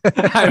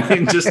 I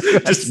mean,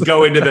 just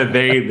go into the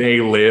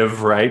they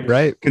live,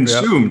 right?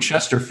 Consume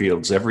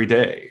Chesterfields every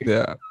day.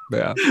 Yeah.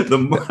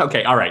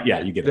 Okay. All right.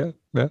 Yeah. You get it.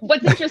 Yeah.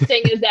 What's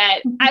interesting is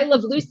that I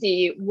Love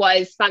Lucy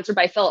was sponsored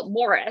by Philip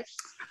Morris,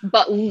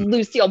 but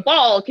Lucille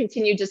Ball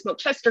continued to smoke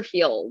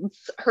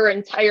Chesterfields her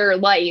entire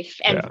life.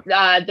 And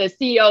the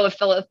CEO of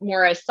Philip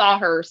Morris saw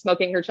her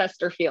smoking her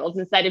Chesterfields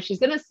and said, if she's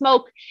going to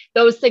smoke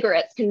those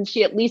cigarettes, can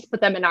she at least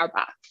put them in our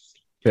box?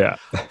 Yeah.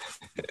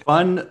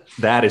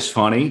 That is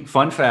funny.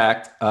 Fun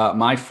fact.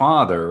 My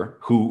father,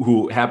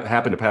 who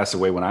happened to pass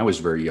away when I was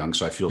very young,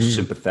 so I feel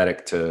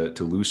sympathetic to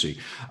Lucy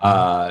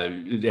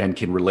and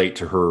can relate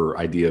to her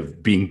idea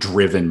of being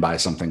driven by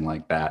something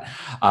like that.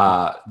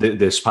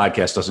 This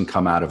podcast doesn't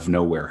come out of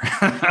nowhere.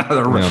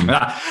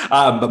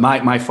 But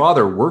my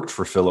father worked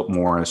for Philip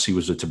Morris. He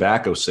was a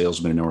tobacco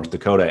salesman in North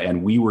Dakota,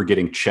 and we were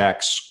getting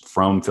checks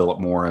from Philip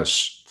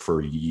Morris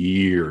for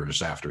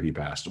years after he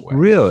passed away.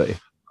 Really?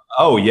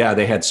 Oh, yeah.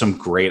 They had some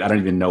great, I don't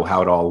even know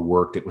how it all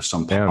worked. It was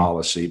some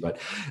policy, but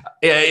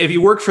if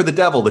you work for the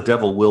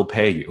devil will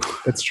pay you.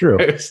 That's true.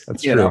 That's true.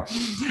 Yeah.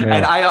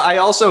 And I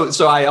also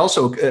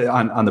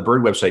on the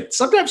Bird website,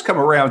 sometimes come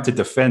around to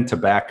defend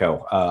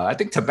tobacco. I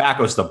think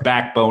tobacco is the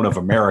backbone of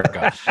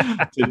America,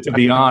 to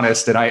be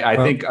honest. And I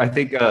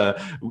think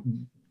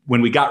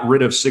when we got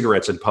rid of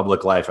cigarettes in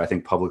public life, I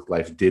think public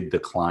life did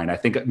decline. I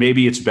think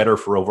maybe it's better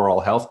for overall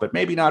health, but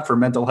maybe not for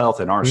mental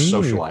health and our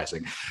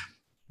socializing.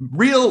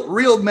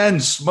 Real men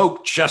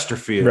smoke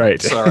Chesterfield.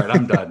 Right. All right,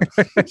 I'm done.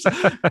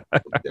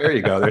 There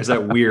you go. There's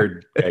that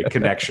weird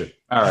connection.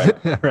 All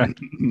right. Right.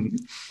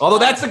 Although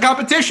that's the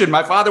competition.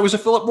 My father was a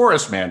Philip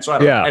Morris man, so I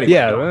don't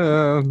Yeah.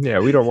 know. Anyway, Yeah.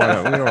 We don't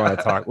want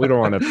to talk. We don't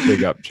want to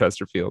big up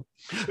Chesterfield.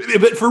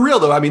 But for real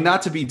though, I mean,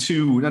 not to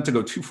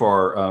go too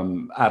far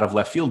out of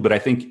left field, but I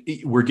think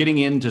we're getting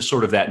into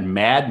sort of that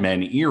Mad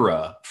Men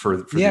era for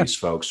these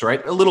folks,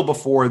 right? A little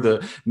before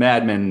the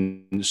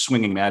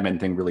swinging Mad Men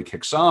thing really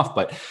kicks off,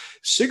 but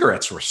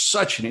cigarettes were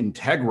such an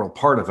integral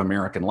part of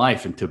American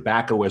life, and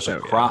tobacco as a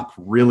crop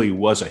really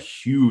was a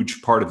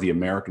huge part of the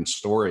American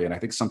story. And I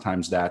think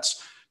sometimes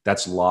that's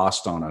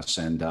lost on us.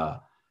 And I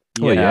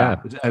mean,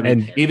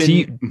 and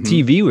even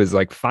TV was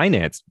like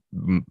financed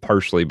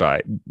partially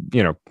by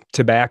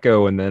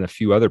tobacco and then a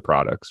few other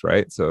products,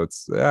 right? So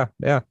it's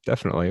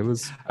definitely it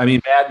was. I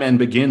mean, Mad Men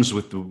begins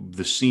with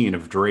the scene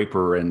of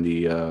Draper and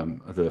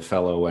the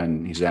fellow,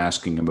 and he's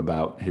asking him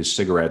about his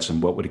cigarettes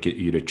and what would it get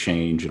you to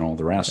change and all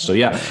the rest. So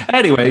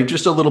anyway,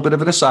 just a little bit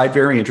of an aside,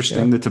 very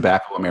interesting, the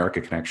Tobacco America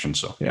connection.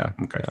 So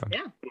okay.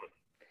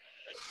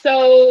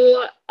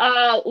 So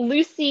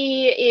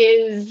Lucy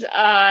is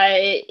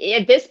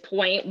at this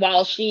point,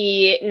 while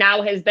she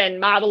now has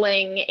been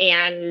modeling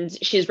and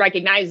she's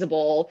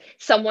recognizable,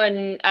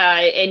 someone,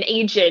 an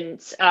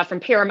agent from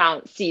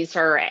Paramount sees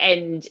her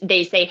and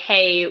they say,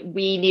 hey,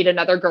 we need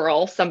another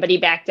girl. Somebody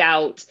backed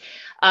out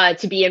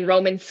to be in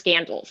Roman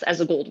Scandals as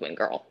a Goldwyn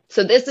girl.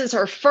 So this is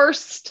her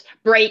first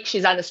break.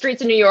 She's on the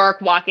streets of New York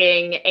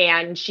walking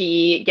and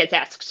she gets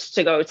asked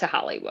to go to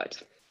Hollywood.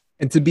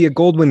 And to be a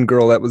Goldwyn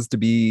girl, that was to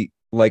be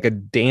like a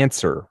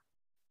dancer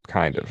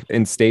kind of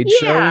in stage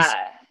shows.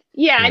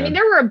 Yeah. I mean,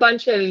 there were a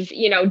bunch of,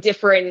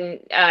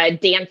 different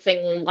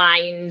dancing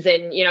lines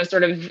and,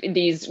 sort of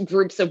these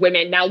groups of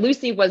women. Now,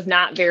 Lucy was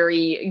not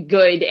very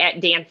good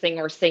at dancing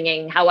or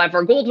singing.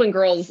 However, Goldwyn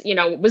Girls,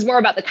 was more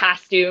about the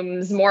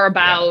costumes, more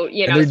about,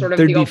 sort of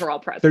the overall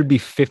presence. There'd be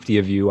 50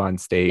 of you on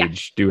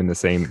stage doing the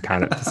same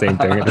thing at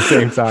the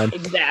same time.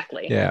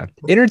 Exactly. Yeah.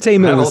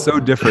 Entertainment was so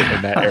different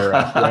in that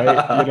era,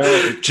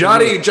 right?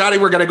 Johnny,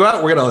 we're going to go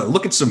out. We're going to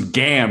look at some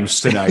gams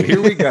tonight.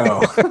 Here we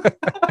go.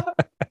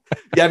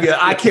 Yeah,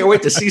 I can't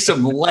wait to see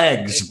some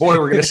legs. Boy,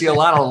 we're going to see a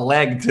lot of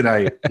leg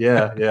tonight.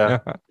 Yeah.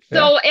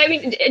 So, I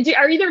mean,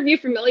 are either of you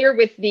familiar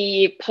with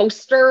the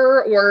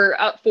poster or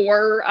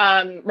for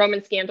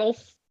Roman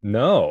Scandals?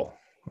 No.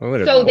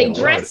 So they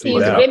dressed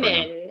these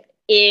women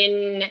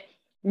in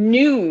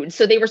nude.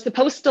 So they were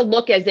supposed to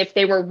look as if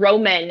they were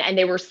Roman and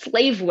they were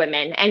slave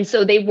women. And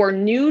so they wore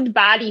nude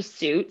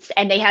bodysuits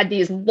and they had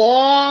these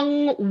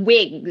long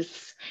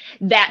wigs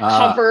that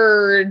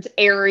covered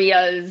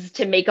areas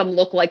to make them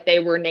look like they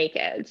were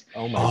naked.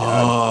 Oh my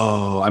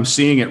God. Oh, I'm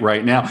seeing it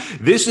right now.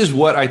 This is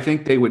what I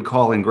think they would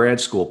call in grad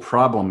school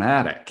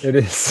problematic. It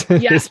is.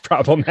 It is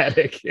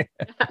problematic. Yes.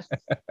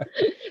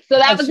 So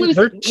that was Lucy.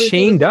 They're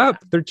chained up.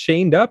 They're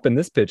chained up in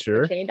this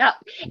picture. Chained up.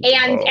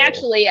 And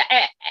actually,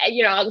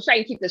 I'll try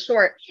and keep this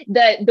short.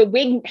 The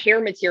wig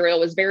hair material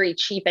was very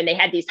cheap and they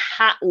had these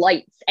hot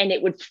lights and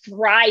it would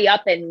fry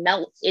up and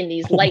melt in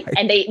these lights.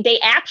 And they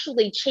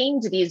actually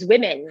chained these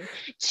women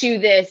to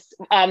this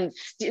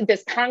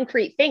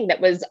concrete thing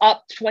that was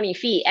up 20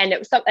 feet. And it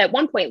was at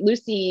one point,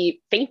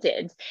 Lucy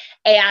fainted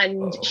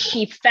and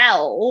she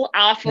fell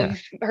off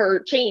of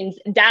her chains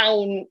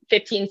down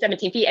 15,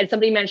 17 feet. And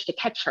somebody managed to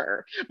catch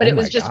her. But it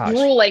was just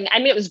grueling. I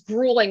mean, it was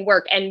grueling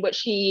work. And what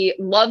she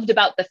loved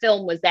about the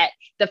film was that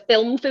the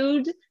film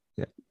food,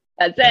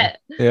 that's it.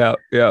 Yeah.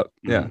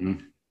 Mm-hmm.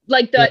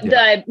 Like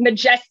the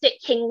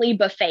majestic kingly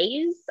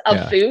buffets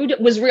of food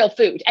was real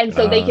food. And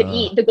so they could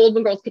eat, the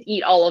Goldwyn Girls could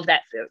eat all of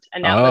that food.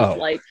 And that was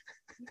like...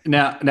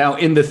 Now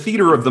in the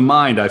theater of the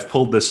mind, I've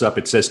pulled this up.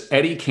 It says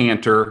Eddie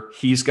Cantor.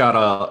 He's got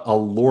a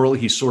laurel.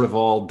 He's sort of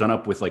all done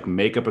up with like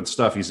makeup and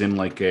stuff. He's in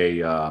like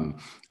a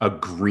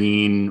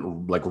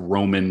green, like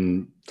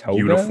Roman toga?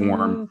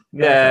 Uniform.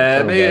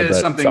 Yeah, maybe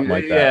something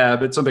like that. Yeah,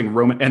 but something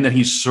Roman. And then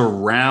he's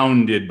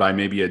surrounded by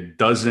maybe a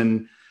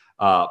dozen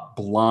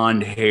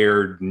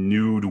blonde-haired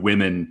nude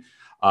women,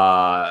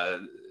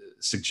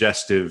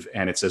 suggestive,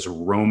 and it says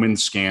Roman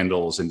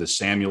Scandals in the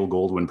Samuel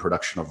Goldwyn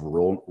production of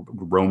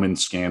Roman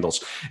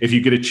Scandals. If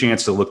you get a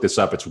chance to look this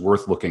up, it's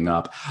worth looking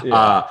up.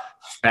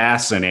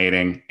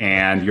 Fascinating.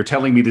 And you're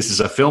telling me this is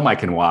a film I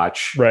can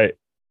watch. Right.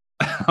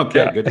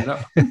 Okay, good to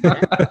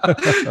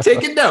know.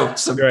 Taking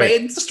notes.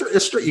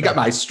 You got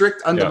my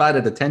strict,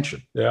 undivided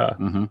attention. Yeah.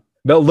 Mm-hmm.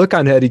 The look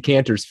on Eddie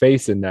Cantor's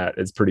face in that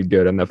is pretty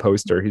good on the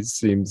poster. He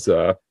seems...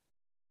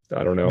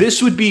 I don't know.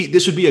 This would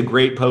be a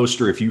great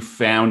poster if you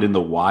found in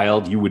the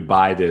wild. You would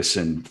buy this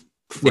and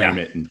frame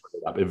it and put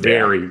it up.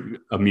 Very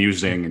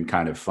amusing and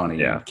kind of funny.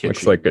 Yeah,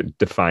 looks like it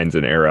defines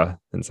an era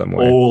in some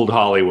way. Old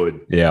Hollywood.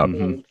 Yeah.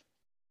 Mm-hmm.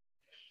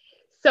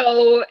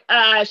 So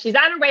she's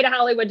on her way to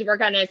Hollywood to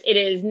work on this. It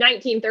is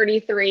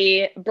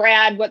 1933.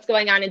 Brad, what's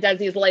going on in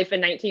Desi's life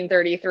in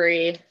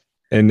 1933?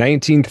 In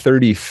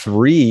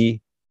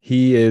 1933.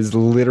 He is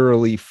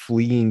literally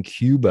fleeing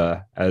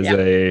Cuba as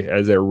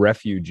a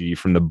refugee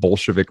from the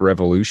Bolshevik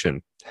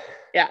Revolution.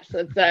 Yeah,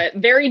 so it's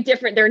very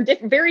different. They're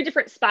in very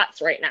different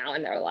spots right now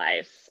in their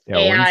lives.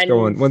 Yeah,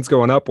 and one's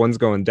going up, one's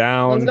going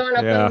down. One's going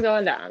up, one's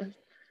going down.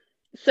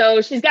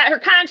 So she's got her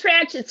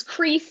contract. It's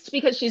creased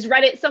because she's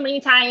read it so many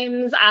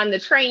times on the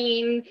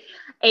train.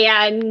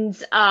 And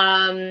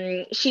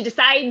she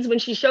decides when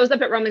she shows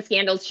up at Roman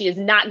Scandals, she is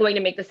not going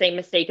to make the same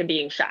mistake of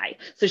being shy.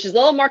 So she's a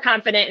little more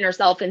confident in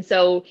herself. And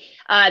so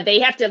they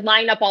have to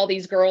line up all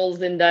these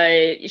girls in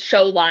the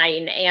show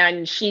line.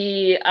 And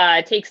she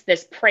takes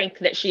this prank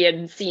that she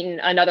had seen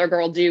another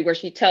girl do where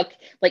she took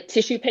like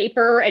tissue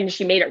paper and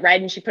she made it red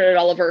and she put it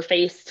all over her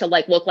face to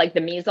like look like the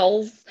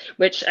measles,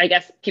 which I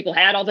guess people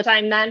had all the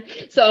time then.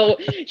 So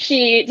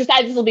she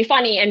decides this will be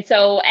funny. And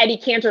so Eddie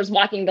Cantor's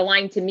walking the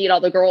line to meet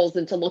all the girls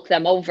and to look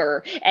them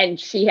over. And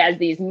she has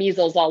these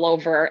measles all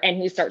over and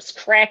he starts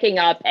cracking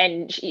up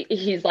and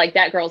he's like,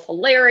 that girl's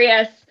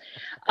hilarious.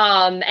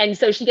 And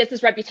so she gets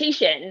this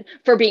reputation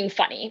for being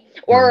funny,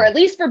 or at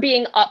least for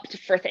being up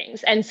for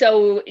things. And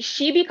so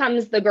she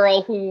becomes the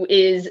girl who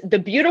is the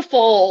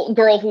beautiful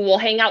girl who will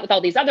hang out with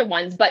all these other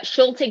ones, but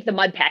she'll take the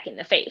mud pack in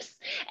the face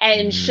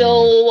and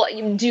she'll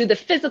do the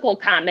physical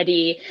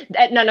comedy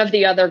that none of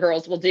the other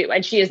girls will do.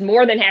 And she is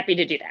more than happy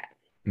to do that.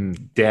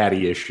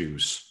 Daddy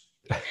issues.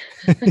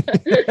 I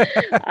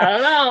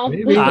don't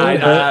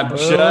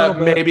know.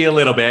 Maybe a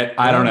little bit.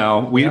 I don't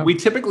know. We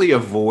typically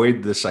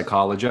avoid the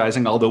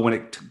psychologizing, although when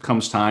it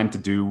comes time to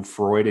do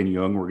Freud and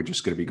Jung, we're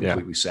just going to be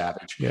completely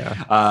savage.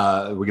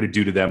 We're going to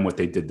do to them what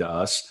they did to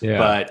us.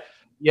 But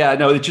yeah,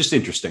 no, it's just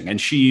interesting. And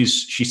she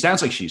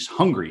sounds like she's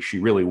hungry. She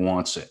really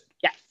wants it.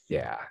 Yes.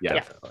 Yeah.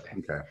 Definitely.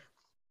 Okay.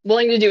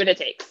 Willing to do what it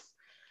takes.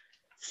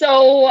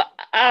 So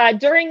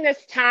during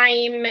this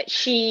time,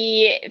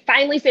 she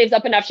finally saves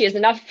up enough. She has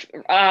enough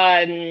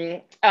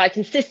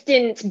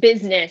consistent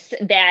business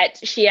that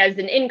she has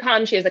an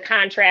income, she has a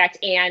contract,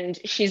 and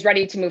she's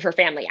ready to move her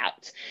family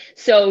out.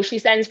 So she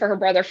sends for her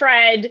brother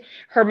Fred,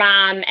 her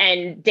mom,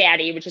 and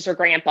daddy, which is her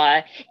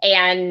grandpa,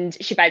 and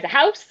she buys a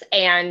house,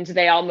 and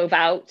they all move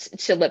out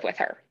to live with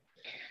her.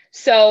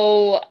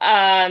 So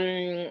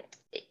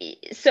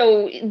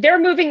they're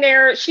moving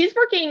there. She's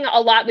working a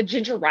lot with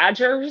Ginger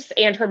Rogers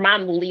and her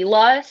mom,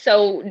 Leela.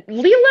 So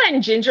Leela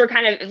and Ginger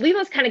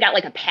Leela's kind of got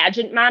like a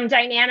pageant mom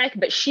dynamic,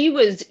 but she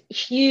was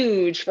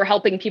huge for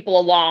helping people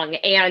along.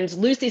 And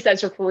Lucy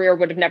says her career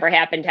would have never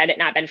happened had it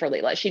not been for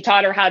Leela. She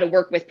taught her how to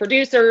work with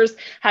producers,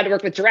 how to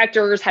work with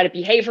directors, how to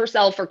behave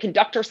herself or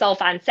conduct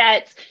herself on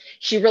sets.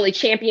 She really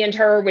championed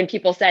her when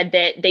people said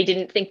that they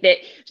didn't think that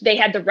they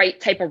had the right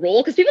type of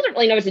role because people didn't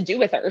really know what to do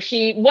with her.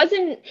 She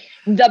wasn't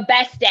the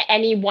best at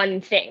any one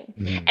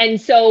thing.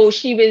 And so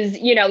she was,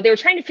 they were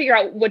trying to figure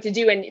out what to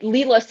do. And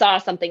Leela saw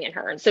something in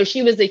her. And so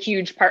she was a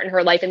huge part in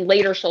her life. And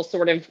later she'll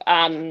sort of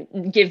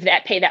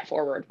pay that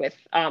forward with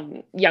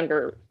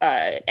younger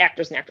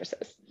actors and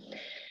actresses.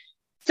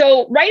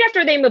 So right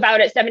after they move out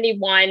at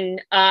 71,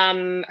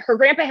 her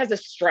grandpa has a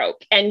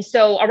stroke. And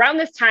so around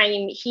this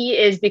time, he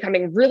is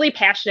becoming really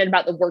passionate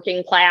about the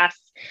working class.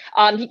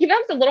 He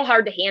becomes a little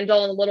hard to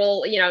handle and a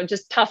little,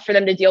 just tough for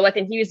them to deal with.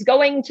 And he was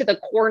going to the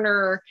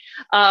corner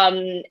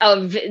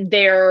of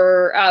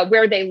their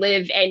where they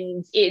live.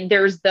 And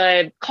there's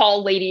the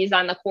call ladies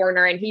on the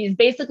corner. And he's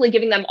basically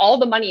giving them all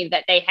the money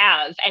that they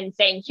have and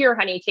saying, here,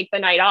 honey, take the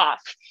night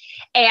off.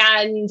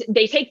 And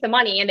they take the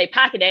money and they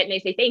pocket it and they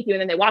say thank you, and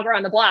then they walk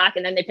around the block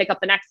and then they pick up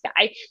the next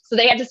guy. So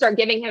they had to start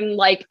giving him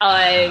like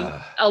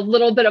a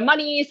little bit of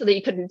money so that he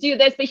couldn't do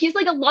this. But he's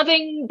like a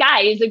loving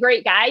guy. He's a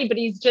great guy, but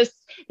he's just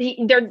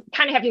they're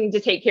kind of having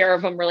to take care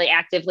of him really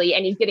actively,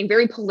 and he's getting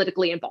very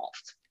politically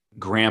involved.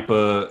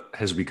 Grandpa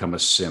has become a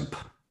simp.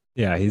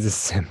 Yeah, he's a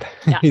simp.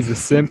 Yeah. He's a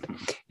simp.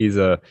 He's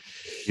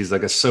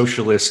like a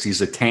socialist.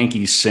 He's a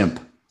tanky simp.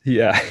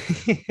 Yeah.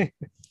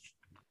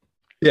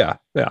 Yeah.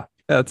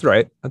 That's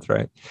right.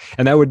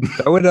 And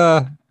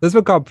this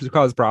would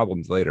cause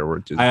problems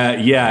later.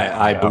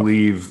 I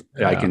believe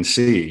I can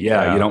see.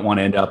 Yeah. You don't want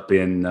to end up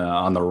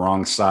on the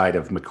wrong side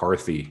of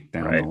McCarthy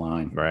down the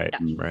line. Right.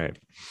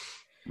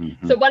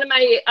 Mm-hmm. So one of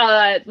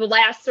my the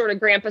last sort of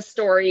grandpa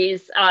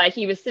stories,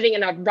 he was sitting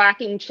in a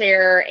rocking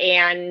chair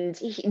and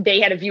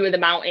they had a view of the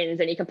mountains,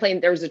 and he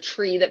complained there was a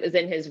tree that was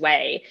in his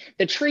way.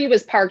 The tree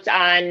was parked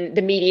on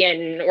the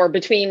median or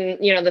between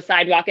the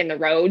sidewalk and the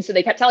road. So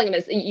they kept telling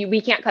him,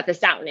 we can't cut this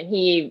down. And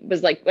he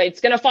was like, it's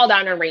going to fall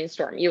down in a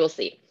rainstorm. You will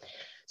see.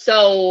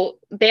 So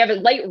they have a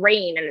light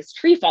rain and this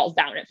tree falls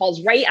down. It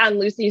falls right on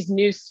Lucy's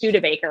new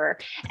Studebaker.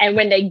 And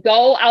when they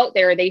go out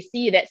there, they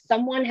see that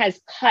someone has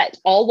cut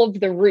all of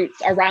the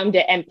roots around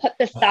it and put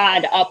the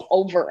sod up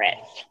over it.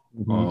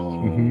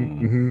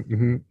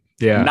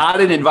 Yeah.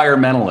 Not an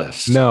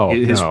environmentalist. No.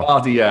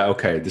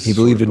 Okay. He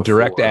believed in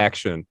direct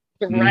action.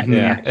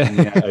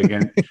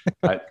 Again.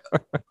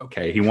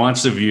 Okay. He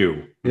wants a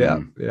view.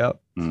 Yeah.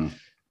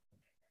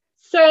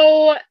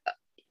 So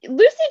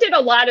Lucy did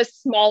a lot of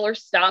smaller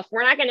stuff.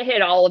 We're not going to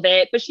hit all of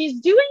it, but she's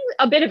doing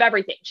a bit of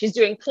everything. She's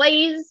doing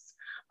plays.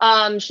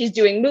 She's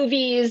doing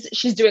movies.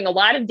 She's doing a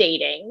lot of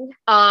dating.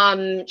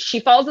 She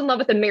falls in love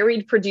with a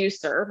married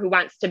producer who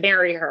wants to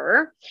marry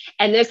her.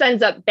 And this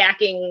ends up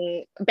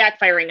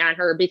backfiring on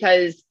her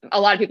because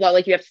a lot of people are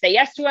like, you have to say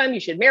yes to him.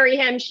 You should marry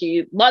him.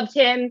 She loved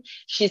him.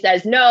 She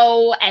says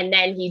no. And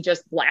then he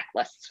just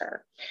blacklists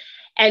her.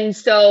 And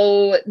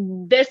so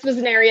this was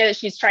an area that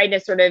she's trying to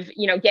sort of,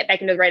 get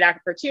back into the right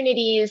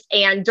opportunities.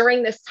 And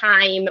during this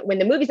time, when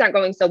the movies aren't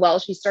going so well,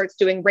 she starts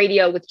doing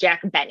radio with Jack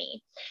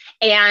Benny.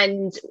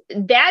 And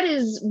that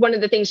is one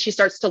of the things she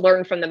starts to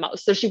learn from the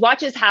most. So she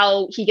watches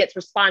how he gets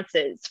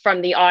responses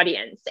from the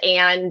audience,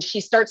 and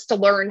she starts to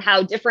learn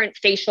how different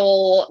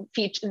facial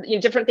features,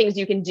 different things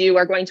you can do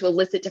are going to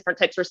elicit different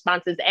types of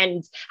responses,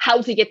 and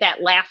how to get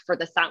that laugh for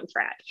the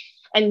soundtrack.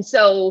 And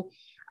so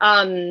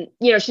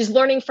she's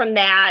learning from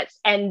that,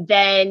 and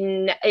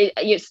then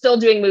still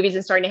doing movies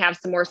and starting to have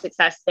some more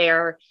success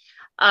there.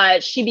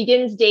 She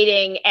begins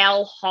dating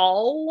Al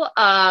Hall,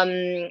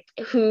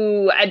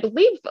 who I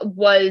believe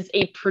was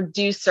a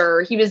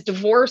producer. He was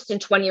divorced and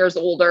 20 years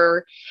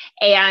older,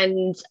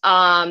 and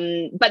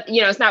but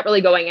it's not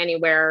really going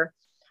anywhere.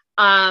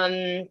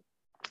 And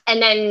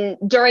then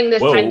during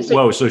this time,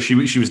 so she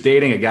was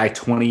dating a guy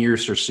 20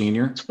 years her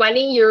senior,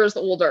 20 years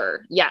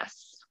older.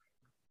 Yes,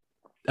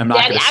 I'm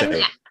not going to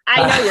say.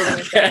 I know you're going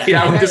to say.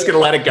 Yeah, I'm just going to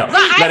let it go.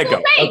 Let it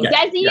go. Okay.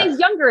 Desi is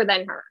younger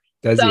than her.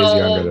 Desi is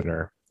younger than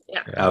her.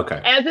 Yeah. Okay.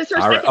 As is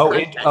her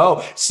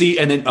second see,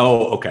 and then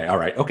okay, all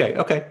right, okay.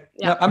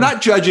 Yeah. No, I'm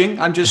not judging.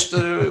 I'm just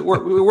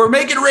we're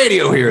making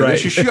radio here.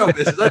 Right. This is show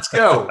business. Let's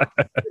go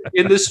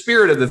in the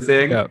spirit of the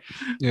thing.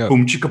 Yeah.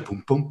 Boom chicka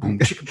boom boom boom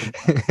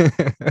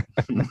chicka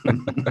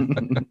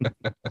boom.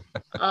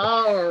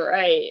 All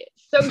right.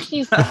 So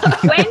she's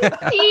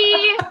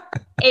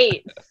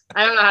 28.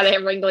 I don't know how to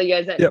wrangle you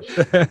guys in. Yep.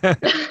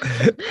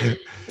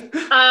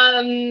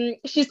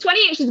 She's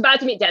 28. She's about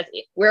to meet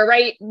Desi. We're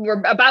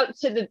about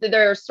to,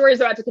 their stories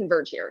are about to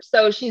converge here.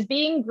 So she's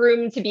being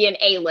groomed to be an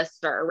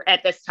A-lister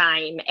at this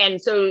time.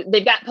 And so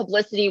they've got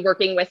publicity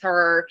working with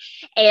her,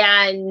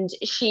 and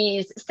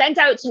she's sent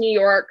out to New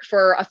York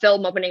for a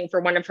film opening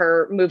for one of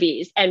her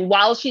movies. And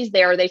while she's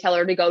there, they tell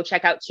her to go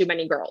check out Too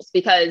Many Girls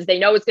because they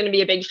know it's going to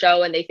be a big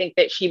show and they think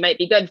that she might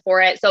be good for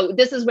it. So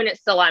this is when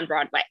it's still on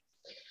Broadway.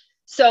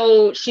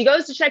 So she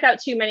goes to check out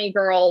Too Many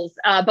Girls,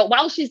 but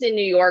while she's in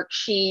New York,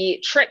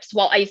 she trips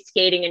while ice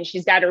skating and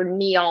she's got her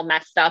knee all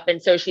messed up. And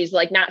so she's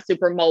like not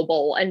super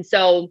mobile. And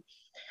so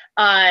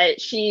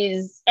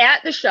she's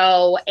at the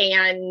show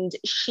and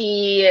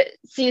she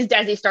sees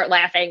Desi start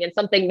laughing and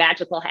something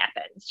magical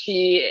happens.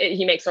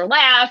 He makes her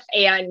laugh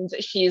and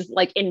she's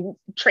like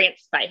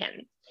entranced by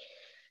him.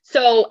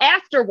 So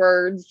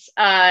afterwards,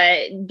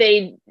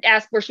 they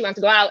ask where she wants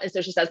to go out. And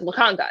so she says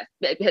Lukanga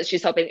because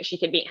she's hoping that she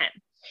can meet him.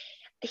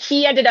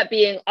 He ended up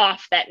being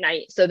off that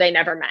night, so they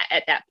never met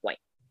at that point.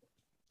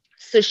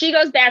 So she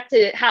goes back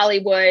to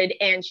Hollywood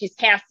and she's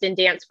cast in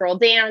Dance Girl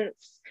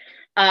Dance,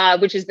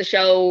 which is the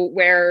show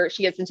where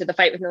she gets into the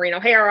fight with Maureen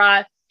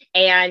O'Hara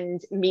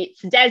and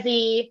meets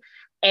Desi.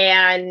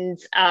 And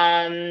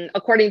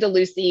according to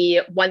Lucy,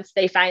 once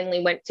they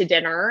finally went to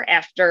dinner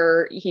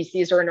after he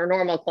sees her in her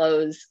normal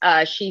clothes,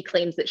 she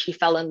claims that she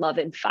fell in love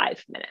in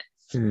 5 minutes.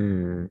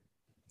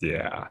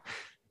 Yeah.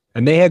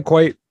 And they had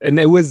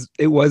it was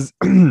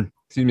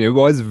excuse me, it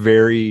was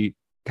very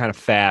kind of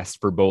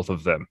fast for both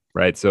of them,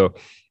 right? So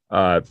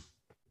I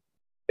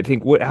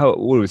think what it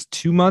was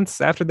 2 months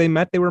after they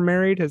met, they were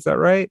married. Is that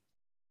right?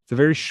 It's a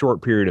very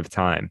short period of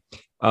time.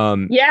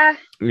 Yeah,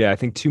 I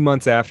think 2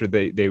 months after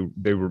they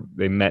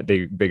met,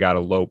 they got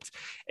eloped,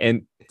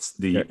 and it's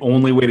the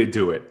only way to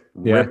do it.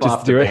 Rip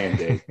off the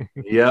Band-Aid.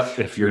 Yep.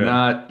 If you're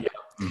not. Yeah.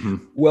 Mm-hmm.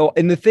 Well,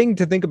 and the thing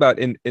to think about,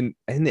 and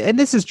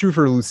this is true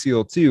for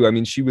Lucille too. I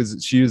mean, she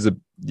was a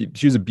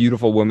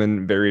beautiful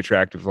woman, very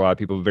attractive to a lot of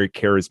people, very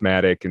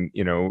charismatic, and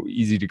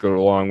easy to go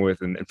along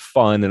with, and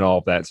fun, and all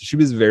of that. So she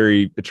was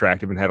very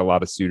attractive and had a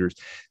lot of suitors.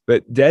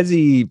 But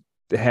Desi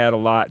had a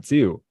lot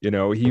too.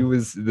 He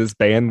was this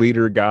band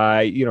leader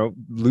guy.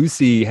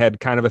 Lucy had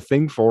kind of a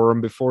thing for him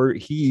before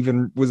he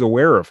even was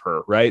aware of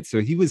her, right?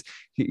 So he was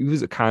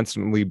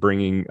constantly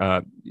bringing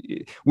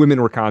women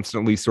were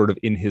constantly sort of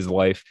in his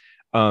life.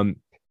 And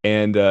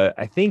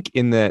I think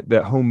in that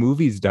Home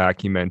Movies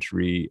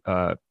documentary,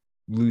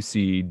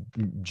 Lucy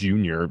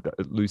Jr.,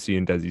 Lucy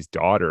and Desi's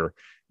daughter,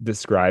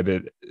 describes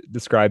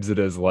it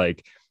as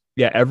like,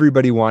 yeah,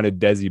 everybody wanted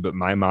Desi, but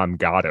my mom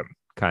got him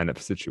kind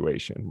of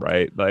situation,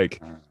 right?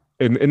 Like,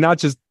 and not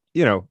just,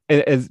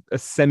 as a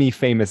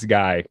semi-famous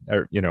guy,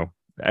 or,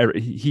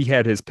 he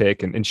had his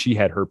pick and she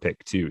had her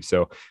pick too.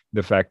 So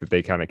the fact that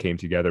they kind of came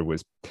together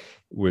was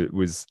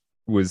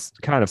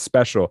kind of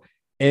special.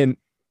 And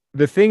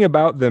the thing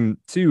about them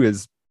too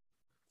is,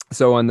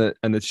 so on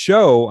the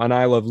show on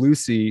I Love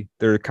Lucy,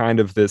 they're kind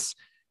of this,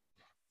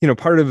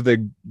 part of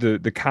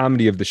the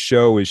comedy of the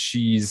show is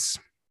she's,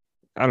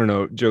 I don't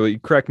know, Jolie,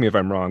 correct me if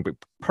I'm wrong, but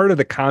part of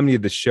the comedy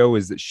of the show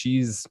is that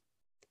she's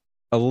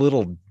a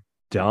little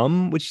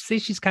dumb. Would you say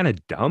she's kind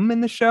of dumb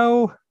in the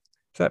show?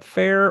 Is that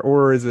fair?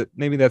 Or is it,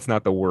 maybe that's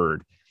not the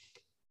word?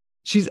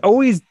 she's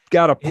always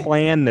got a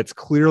plan that's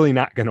clearly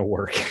not going to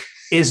work.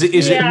 Is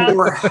it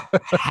more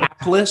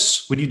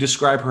hapless? Would you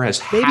describe her as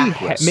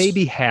hapless?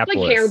 Maybe hapless.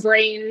 Like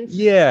harebrained.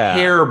 Yeah.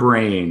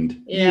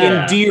 Harebrained.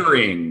 Yeah.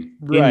 Endearing.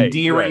 Right,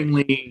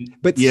 Endearingly.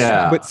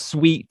 But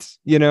sweet,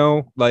 you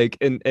know, like,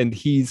 and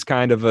he's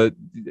kind of a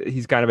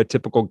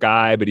typical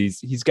guy, but he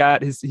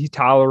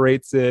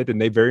tolerates it,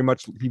 and he very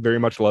much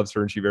loves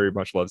her, and she very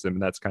much loves him.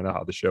 And that's kind of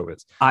how the show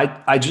is.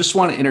 I just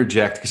want to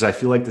interject because I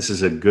feel like this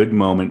is a good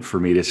moment for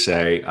me to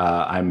say,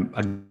 I'm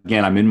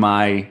in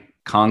my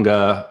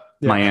Conga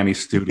Miami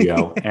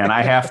studio, and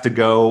I have to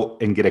go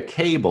and get a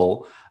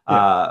cable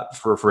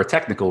for a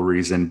technical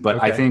reason.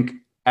 But I think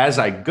as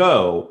I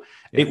go,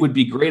 it would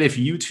be great if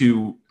you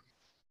two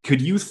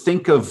could you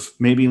think of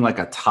maybe like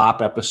a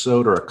top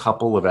episode or a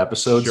couple of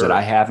episodes that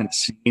I haven't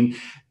seen.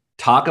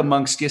 Talk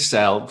amongst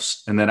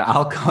yourselves, and then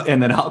I'll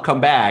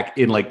come back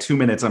in like 2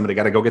 minutes. I'm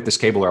gotta go get this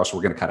cable, or else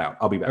we're gonna cut out.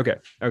 I'll be back.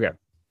 Okay.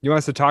 You want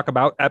us to talk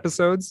about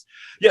episodes?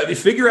 Yeah,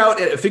 figure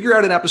out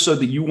an episode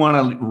that you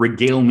want to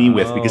regale me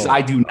with, because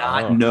I do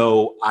not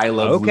know I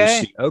Love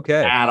Lucy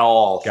at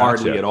all,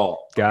 hardly at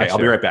all. Gotcha. Okay, I'll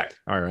be right back.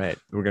 All right,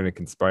 we're going to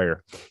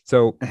conspire.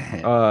 So,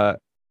 I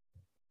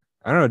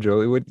don't know,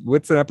 Jolie,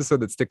 what's an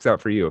episode that sticks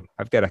out for you?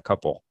 I've got a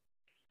couple.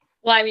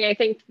 Well, I mean, I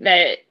think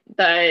that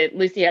the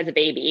Lucy has a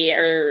baby,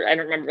 or I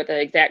don't remember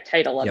the exact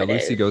title of it. Yeah,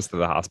 Lucy goes to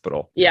the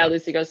hospital. Yeah,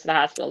 Lucy goes to the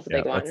hospital is a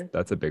big one.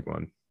 That's a big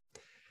one.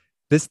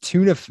 This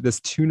tuna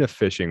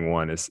fishing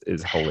one is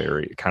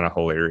hilarious, kind of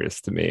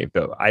hilarious to me.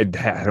 But I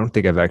don't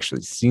think I've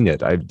actually seen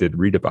it. I did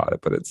read about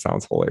it, but it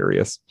sounds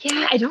hilarious.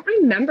 Yeah, I don't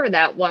remember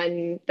that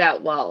one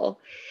that well.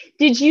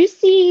 Did you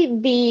see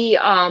the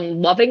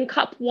loving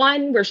cup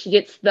one where she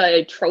gets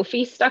the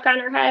trophy stuck on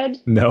her head?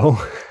 No.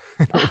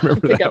 I don't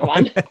remember that's a good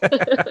one.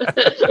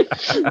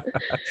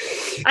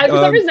 For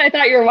some reason, I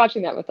thought you were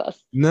watching that with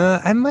us.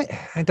 No,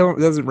 it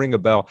doesn't ring a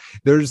bell.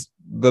 There's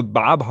the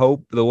Bob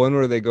Hope, the one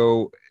where they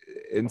go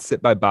and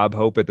sit by Bob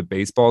Hope at the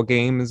baseball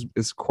game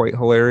is quite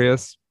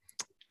hilarious.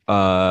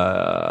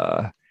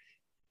 The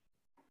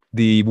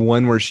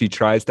one where she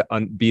tries to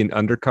be an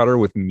undercutter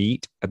with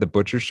meat at the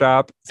butcher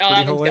shop. It's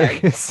pretty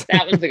hilarious.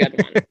 That one's a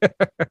good one.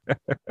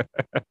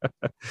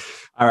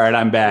 All right,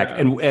 I'm back.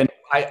 And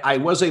I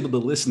was able to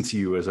listen to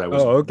you as I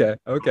was. Oh, okay.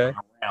 Around,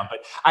 but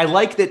I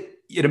like that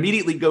it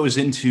immediately goes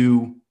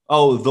into,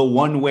 the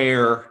one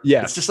where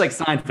it's just like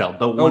Seinfeld,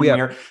 the one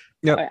where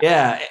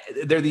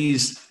there are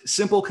these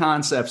simple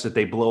concepts that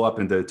they blow up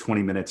into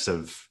 20 minutes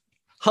of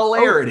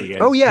hilarity.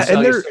 And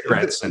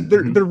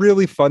they're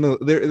really fun.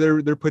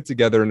 They're put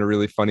together in a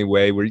really funny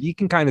way where you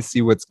can kind of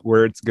see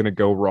where it's going to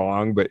go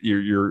wrong, but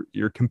you're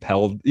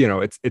compelled. You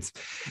know, it's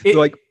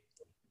like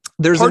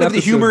there's part of the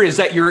humor is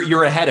that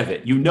you're ahead of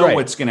it. You know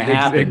what's going to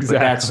happen.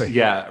 Exactly.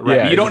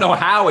 You don't know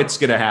how it's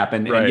going to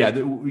happen. Right.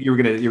 And you're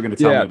gonna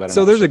tell me about it.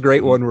 So there's a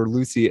great one where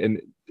Lucy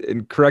and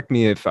correct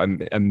me if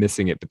I'm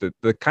missing it, but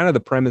the kind of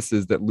the premise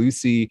is that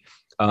Lucy,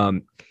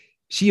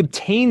 she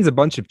obtains a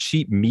bunch of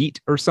cheap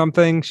meat or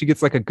something. She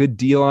gets like a good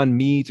deal on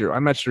meat, or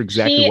I'm not sure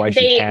exactly why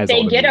she has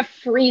all the They get meat. a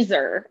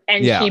freezer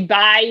and she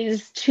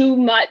buys too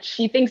much.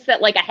 She thinks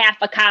that like a half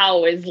a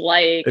cow is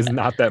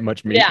not that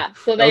much meat. Yeah.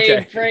 So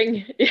they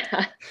bring,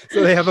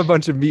 So they have a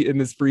bunch of meat in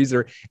this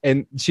freezer,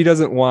 and she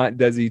doesn't want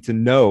Desi to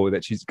know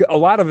that she's a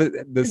lot of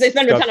it. They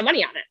spend a ton of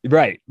money on it.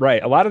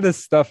 Right. A lot of this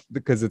stuff,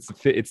 because it's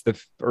the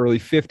early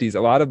 50s, a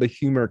lot of the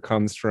humor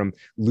comes from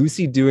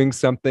Lucy doing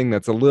something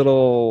that's a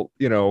little,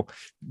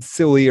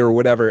 silly or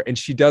whatever, and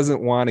she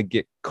doesn't want to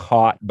get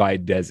caught by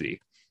Desi.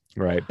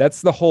 Right.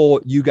 That's the whole,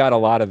 you got a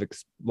lot of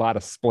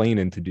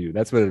splaining to do.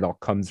 That's what it all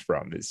comes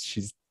from, is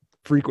she's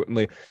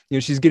frequently,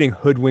 she's getting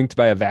hoodwinked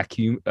by a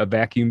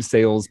vacuum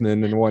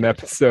salesman in one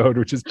episode,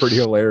 which is pretty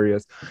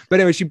hilarious. But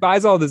anyway, she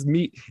buys all this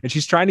meat and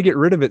she's trying to get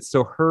rid of it.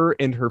 So her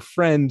and her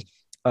friend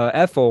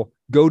Ethel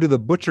go to the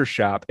butcher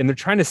shop, and they're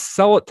trying to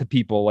sell it to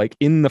people like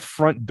in the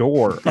front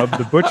door of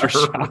the butcher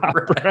shop.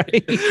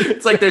 Right.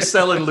 It's like they're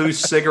selling loose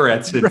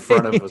cigarettes in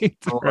front of us.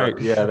 Right.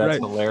 Yeah, that's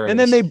hilarious. And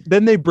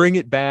then they bring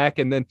it back,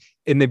 and they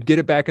get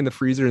it back in the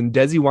freezer, and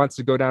Desi wants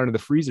to go down to the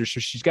freezer, so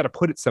she's got to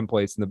put it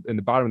someplace in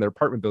the bottom of their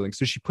apartment building.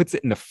 So she puts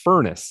it in the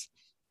furnace.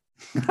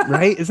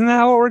 Right? Isn't that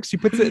how it works? She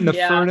puts it in the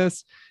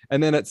furnace,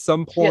 and then at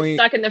some point she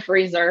gets stuck in the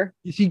freezer.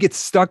 She gets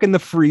stuck in the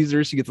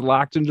freezer. She gets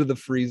locked into the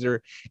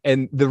freezer.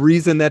 And the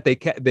reason that they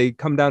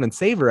come down and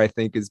save her, I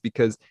think, is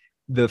because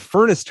the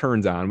furnace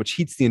turns on, which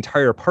heats the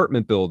entire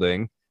apartment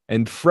building.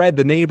 And Fred,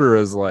 the neighbor,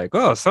 is like,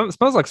 "Oh, it smells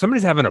like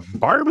somebody's having a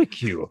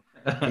barbecue."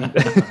 And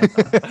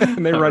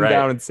they run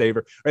down and save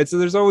her. Right. So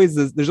there's always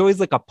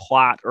like a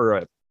plot,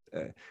 or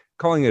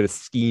calling it a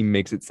scheme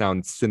makes it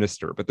sound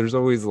sinister, but there's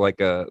always like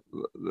that's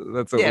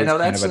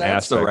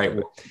the right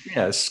word.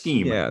 Yeah, a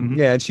scheme. Yeah,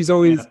 yeah. And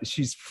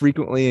she's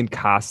frequently in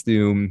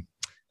costume.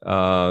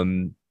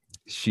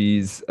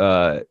 She's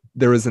there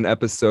was an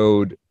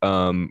episode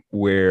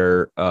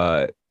where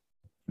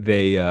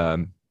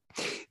the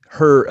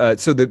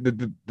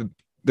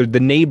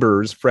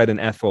neighbors, Fred and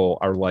Ethel,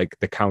 are like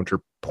the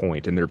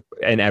counterpoint, and they're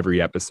in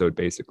every episode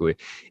basically.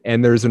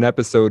 And there's an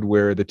episode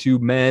where the two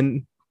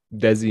men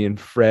Desi and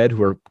Fred,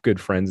 who are good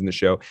friends in the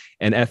show,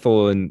 and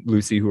Ethel and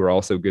Lucy, who are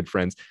also good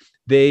friends.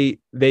 They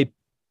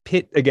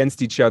pit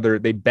against each other.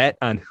 They bet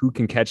on who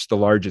can catch the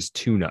largest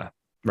tuna,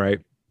 right?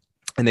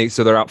 And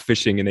they're out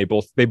fishing, and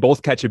they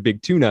both catch a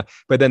big tuna.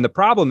 But then the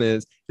problem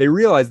is they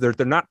realize that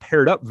they're not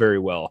paired up very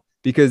well,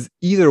 because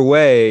either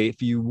way,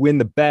 if you win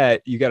the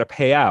bet, you got to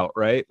pay out,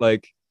 right?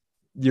 Like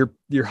your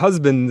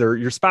husband or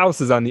your spouse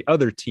is on the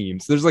other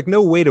team. So there's like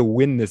no way to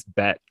win this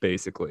bet,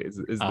 basically, is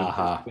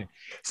the thing.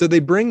 So they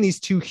bring these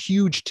two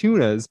huge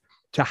tunas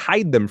to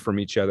hide them from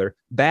each other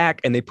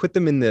back, and they put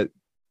them in the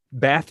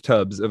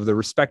bathtubs of the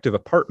respective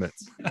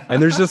apartments. And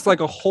there's just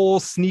like a whole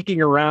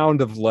sneaking around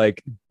of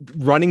like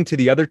running to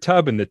the other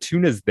tub, and the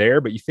tuna's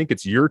there, but you think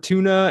it's your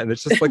tuna. And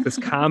it's just like this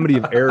comedy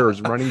of errors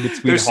running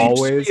between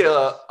hallways. Seems to be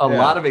a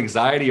lot of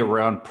anxiety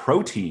around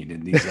protein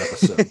in these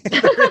episodes.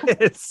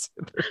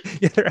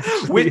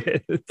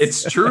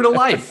 It's true to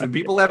life. And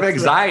people have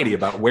anxiety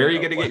about where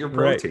you're going to get your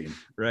protein.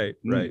 Right.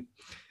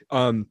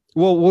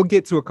 Well, we'll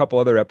get to a couple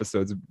other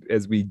episodes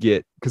as we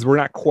get, because we're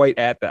not quite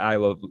at the I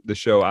Love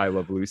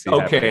Lucy.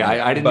 Okay,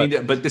 I didn't mean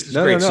to, but this is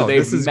great. So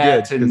they've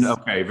met, and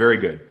okay, very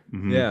good.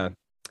 Mm-hmm. Yeah.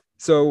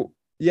 So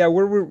yeah,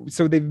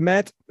 so they've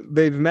met.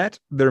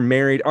 They're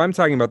married. I'm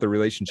talking about the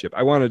relationship.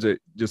 I wanted to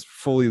just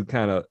fully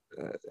I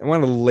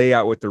want to lay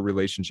out what the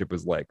relationship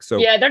was like. So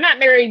yeah, they're not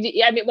married.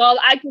 I mean, well,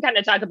 I can kind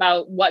of talk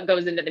about what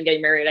goes into them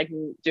getting married. I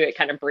can do it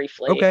kind of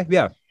briefly. Okay.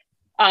 Yeah.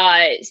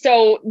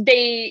 So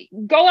they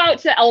go out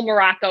to El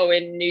Morocco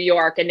in New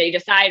York, and they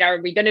decide,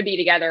 are we going to be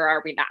together? Or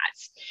are we not?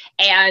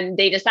 And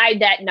they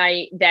decide that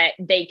night that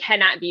they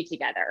cannot be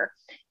together.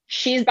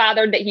 She's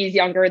bothered that he's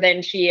younger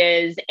than she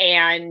is.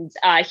 And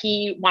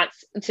he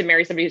wants to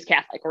marry somebody who's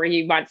Catholic, or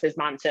he wants his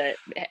mom's going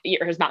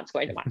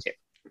to want to.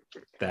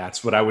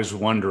 That's what I was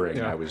wondering.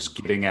 Yeah. I was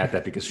getting at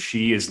that because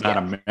she is not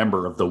a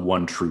member of the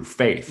one true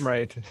faith.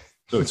 Right.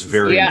 So it's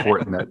very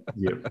important that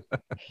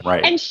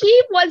right. And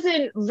she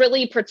wasn't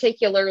really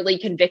particularly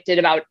convicted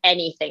about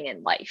anything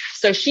in life.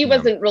 So she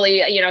wasn't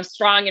really,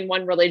 strong in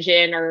one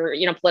religion or,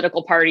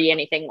 political party,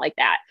 anything like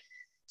that.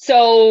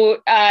 So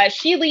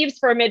she leaves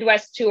for a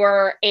Midwest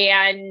tour,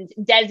 and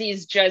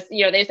Desi's just,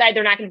 they decide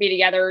they're not going to be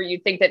together.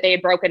 You'd think that they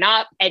had broken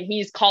up, and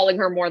he's calling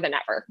her more than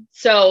ever.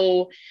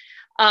 So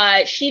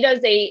she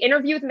does a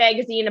interview with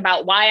magazine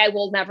about why I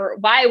will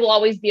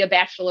always be a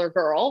bachelor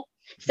girl,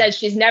 says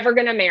she's never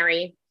going to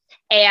marry.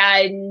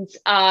 And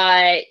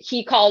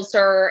he calls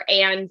her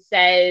and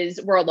says,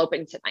 we're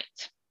eloping tonight.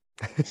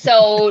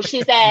 So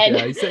she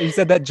said, he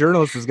said that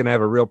journalist was going to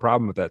have a real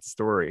problem with that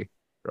story.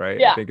 Right.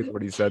 Yeah. I think is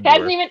what he said.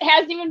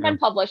 Hasn't even been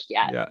published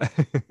yet. Yeah.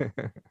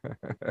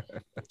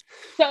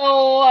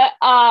 So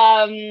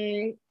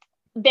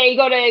they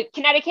go to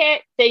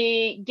Connecticut,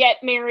 they get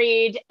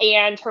married,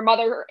 and her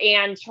mother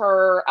and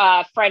her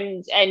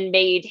friend and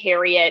maid,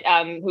 Harriet,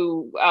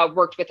 who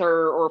worked with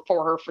her or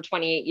for her for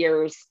 28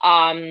 years,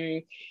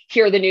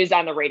 hear the news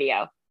on the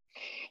radio.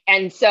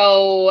 And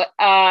so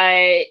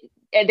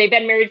they've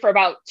been married for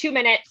about 2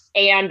 minutes,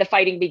 and the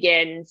fighting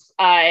begins.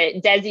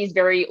 Desi's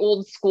very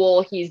old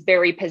school. He's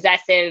very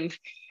possessive.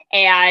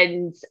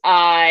 And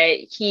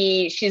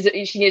she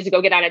needs to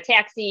go get on a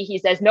taxi. He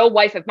says, no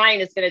wife of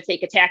mine is going to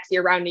take a taxi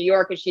around New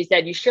York. And she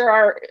said, you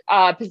sure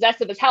are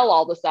possessive as hell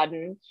all of a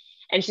sudden.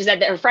 And she said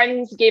that her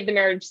friends gave the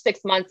marriage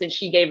 6 months, and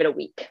she gave it a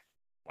week.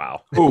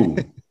 Wow. Ooh.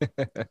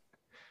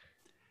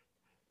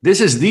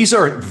 These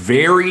are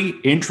very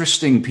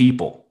interesting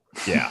people.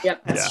 Yeah.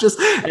 Yep. It's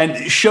just, and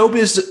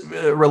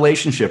showbiz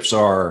relationships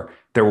they're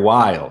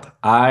wild.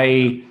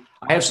 I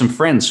have some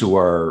friends who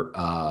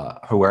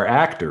are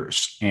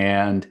actors,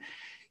 and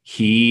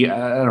I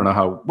don't know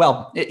how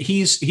well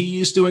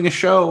he's doing a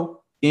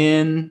show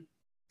in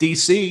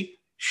DC.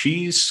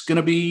 She's going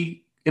to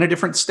be in a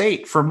different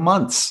state for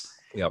months.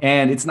 Yep.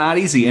 And it's not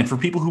easy. And for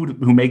people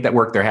who make that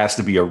work, there has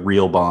to be a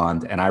real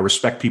bond. And I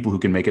respect people who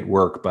can make it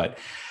work, but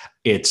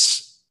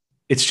it's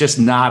just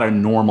not a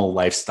normal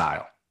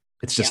lifestyle.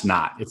 It's just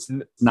not. It's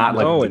not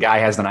like the guy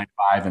has the 9 to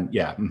 5 and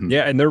Yeah.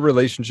 And their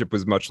relationship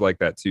was much like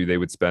that too. They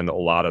would spend a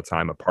lot of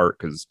time apart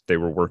because they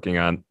were working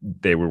on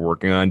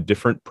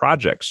different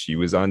projects. She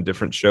was on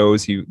different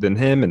shows than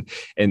him.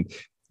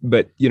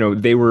 But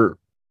this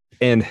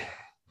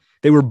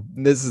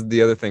is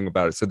the other thing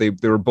about it. So they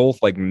were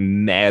both like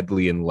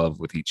madly in love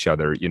with each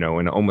other,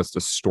 in almost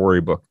a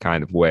storybook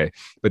kind of way,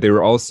 but they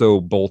were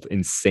also both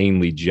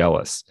insanely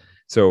jealous.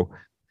 So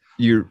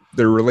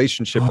their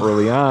relationship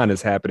early on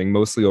is happening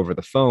mostly over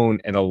the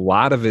phone, and a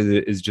lot of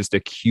it is just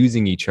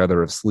accusing each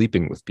other of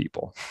sleeping with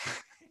people.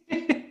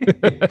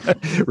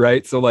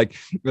 Right. So like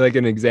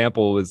an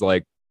example is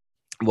like,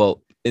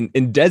 well, and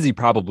Desi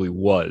probably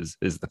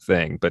is the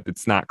thing, but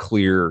it's not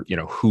clear,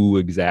 who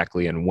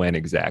exactly and when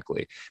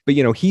exactly. But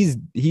he's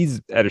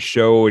at a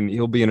show, and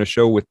he'll be in a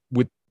show with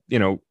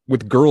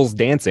girls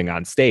dancing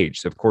on stage.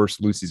 So of course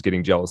Lucy's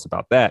getting jealous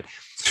about that.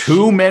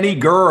 Too many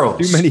girls.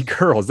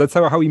 That's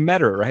how he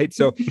met her, right?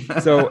 So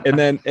and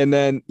then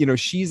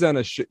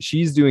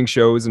she's doing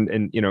shows,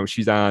 and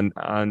she's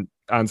on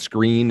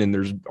screen, and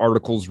there's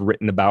articles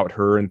written about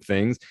her and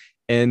things.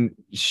 And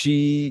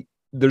she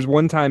there's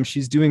one time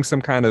she's doing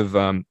some kind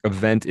of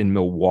event in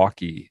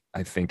Milwaukee,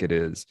 I think it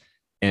is,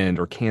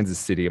 or Kansas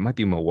City. It might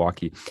be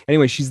Milwaukee.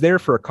 Anyway, she's there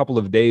for a couple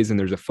of days, and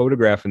there's a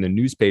photograph in the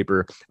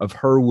newspaper of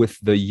her with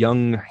the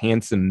young,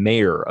 handsome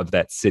mayor of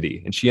that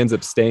city. And she ends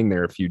up staying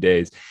there a few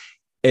days.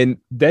 And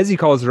Desi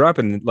calls her up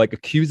and like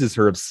accuses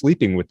her of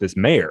sleeping with this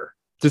mayor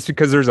just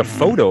because there's a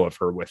photo of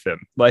her with him.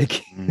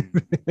 Like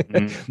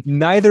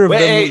neither of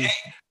them.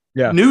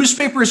 Yeah.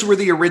 Newspapers were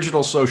the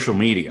original social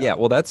media. Yeah,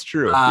 well, that's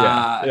true.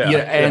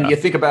 You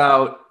think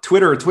about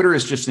Twitter. Twitter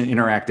is just an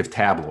interactive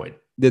tabloid.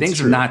 Things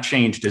have not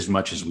changed as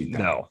much as we think.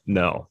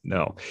 No.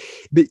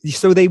 But,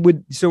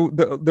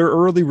 their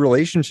early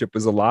relationship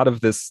was a lot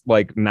of this,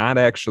 like not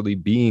actually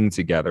being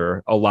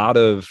together, a lot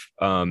of,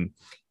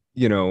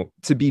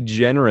 to be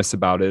generous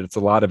about it. It's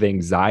a lot of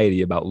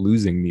anxiety about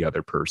losing the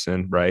other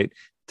person, right?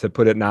 To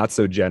put it not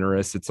so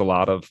generous, it's a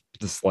lot of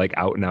just like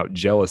out and out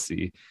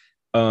jealousy.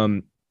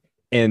 And,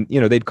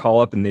 they'd call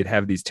up and they'd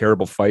have these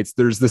terrible fights.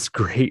 There's this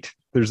great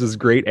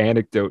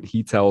anecdote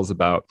he tells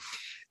about,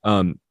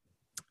 I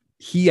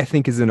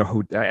think is in a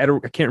hotel.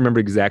 I can't remember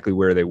exactly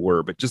where they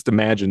were, but just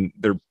imagine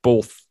they're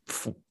both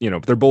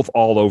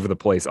all over the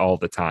place all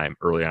the time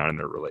early on in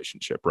their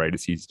relationship, right?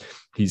 As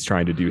he's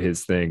trying to do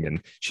his thing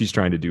and she's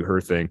trying to do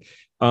her thing.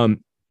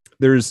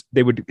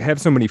 They would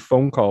have so many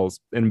phone calls,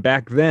 and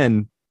back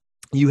then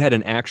you had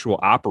an actual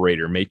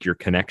operator make your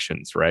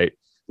connections, right?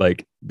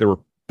 Like there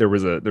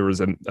was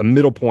a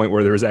middle point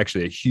where there was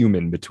actually a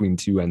human between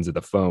two ends of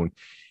the phone.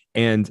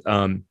 And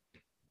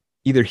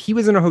either he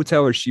was in a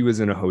hotel or she was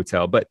in a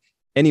hotel. But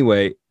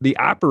anyway, the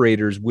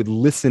operators would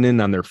listen in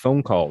on their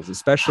phone calls,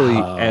 especially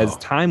as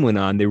time went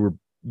on. They were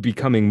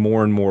becoming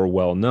more and more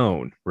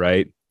well-known,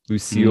 right?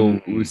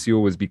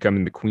 Lucille was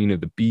becoming the queen of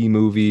the B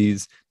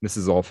movies. This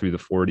is all through the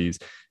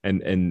 40s.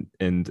 And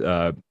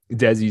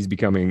Desi's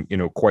becoming,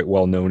 quite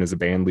well known as a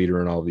band leader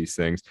and all of these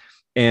things.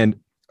 And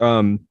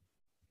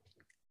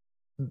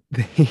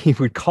they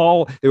would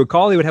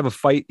have a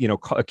fight,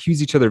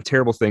 accuse each other of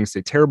terrible things,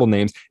 say terrible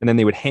names, and then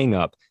they would hang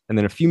up. And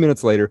then a few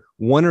minutes later,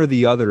 one or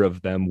the other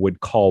of them would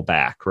call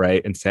back, right?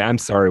 And say, I'm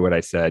sorry what I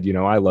said,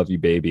 I love you,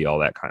 baby, all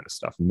that kind of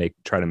stuff, and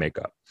try to make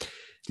up.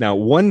 Now,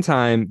 one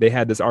time they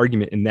had this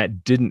argument and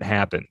that didn't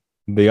happen.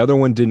 The other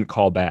one didn't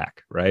call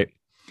back, right?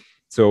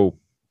 So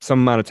some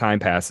amount of time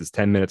passes,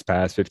 10 minutes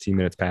pass, 15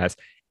 minutes pass,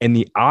 and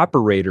the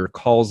operator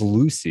calls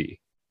Lucy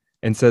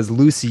and says,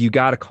 Lucy, you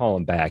got to call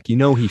him back. He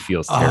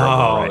feels terrible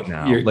right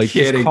now. You're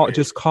kidding.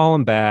 Just call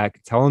him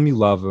back. Tell him you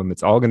love him.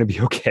 It's all going to be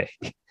okay.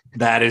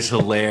 That is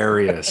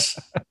hilarious.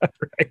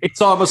 Right? It's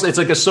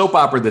like a soap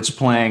opera that's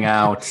playing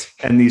out,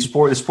 and this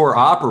poor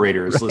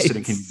operator is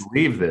listening. Can you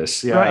believe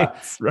this? Yeah.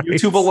 Right. You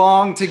two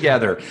belong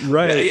together.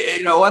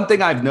 Right. One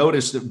thing I've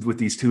noticed with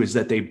these two is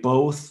that they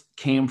both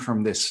came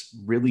from this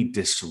really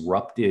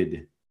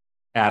disrupted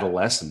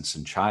adolescence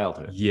and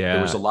childhood. Yeah.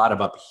 There was a lot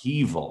of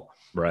upheaval.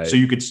 Right. So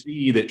you could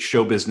see that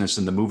show business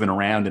and the moving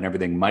around and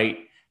everything might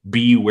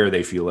be where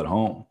they feel at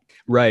home.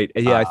 Right.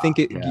 Yeah. I think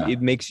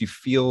it makes you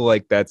feel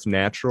like that's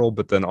natural,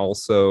 but then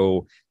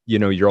also,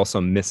 you're also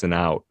missing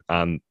out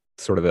on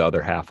sort of the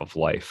other half of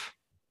life,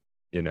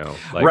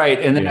 right.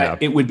 And then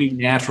it would be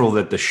natural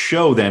that the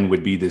show then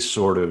would be this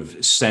sort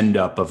of send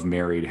up of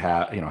married,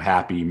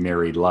 happy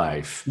married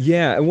life.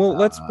 Yeah. Well,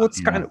 let's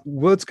kind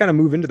of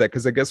move into that,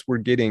 because I guess we're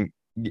getting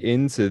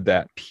into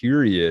that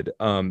period.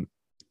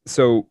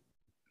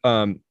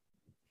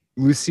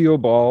 Lucille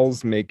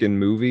Ball's making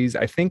movies.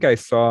 I think I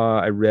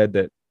read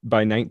that by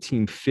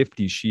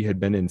 1950 she had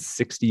been in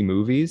 60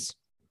 movies.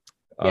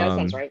 Yeah, that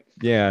sounds right.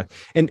 Yeah.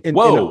 And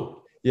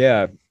whoa.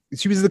 Yeah.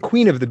 She was the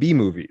queen of the B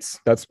movies.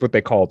 That's what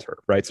they called her,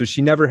 right? So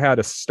she never had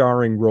a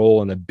starring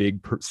role in a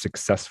big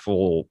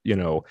successful,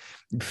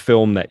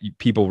 film that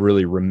people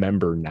really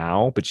remember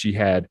now, but she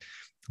had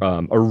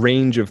a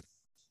range of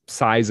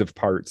size of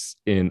parts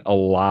in a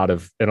lot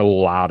of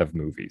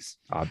movies,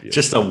 obviously.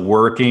 Just a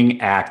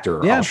working actor.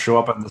 Yeah. I'll show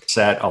up on the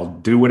set, I'll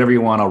do whatever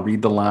you want, I'll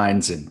read the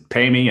lines and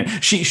pay me.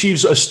 And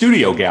she's a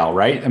studio gal,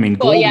 right? I mean,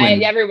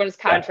 Goldwyn, everyone's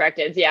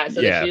contracted. Yeah.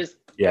 So she just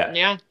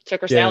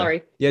took her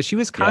salary. Yeah, she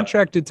was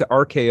contracted to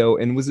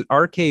RKO. And was it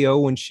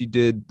RKO when she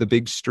did The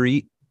Big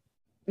Street?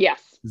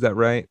 Yes. Is that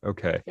right?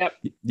 Okay. Yep.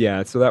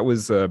 Yeah. So that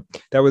was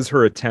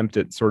her attempt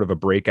at sort of a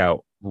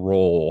breakout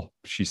role.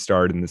 She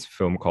starred in this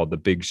film called The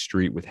Big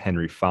Street with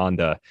Henry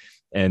Fonda,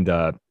 and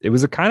it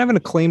was a kind of an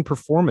acclaimed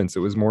performance. It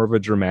was more of a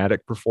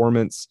dramatic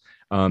performance.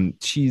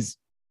 She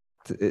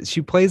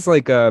plays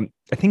like I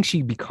think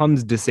she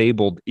becomes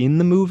disabled in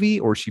the movie,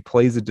 or she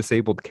plays a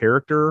disabled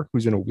character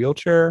who's in a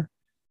wheelchair.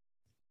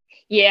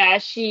 Yeah, I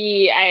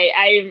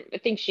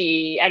think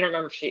I don't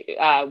remember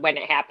when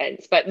it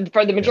happens, but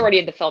for the majority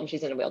of the film,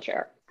 she's in a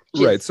wheelchair.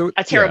 She's right. So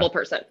a terrible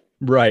person.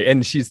 Right.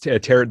 And she's the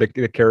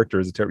character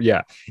is a terrible.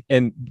 Yeah.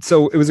 And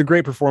so it was a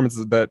great performance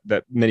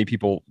that many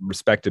people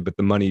respected, but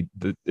it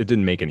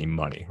didn't make any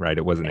money, right?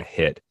 It wasn't a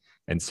hit.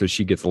 And so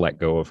she gets let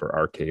go of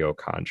her RKO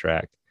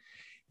contract.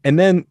 And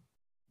then,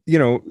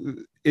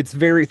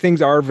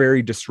 things are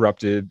very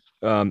disrupted.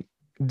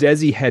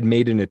 Desi had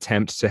made an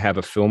attempt to have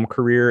a film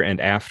career,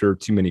 and after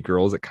Too Many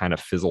Girls, it kind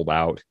of fizzled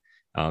out.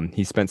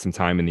 He spent some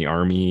time in the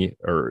army,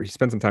 or he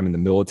spent some time in the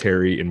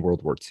military in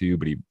World War II,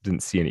 but he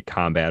didn't see any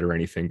combat or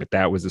anything. But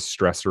that was a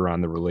stressor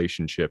on the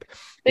relationship.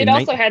 They'd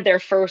also had their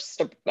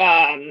first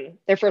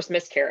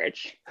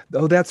miscarriage.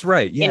 Oh, that's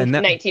right. Yeah, in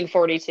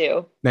 1942.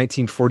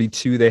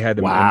 1942, they had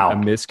a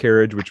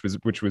miscarriage,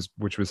 which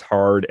was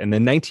hard. And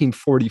then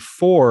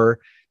 1944,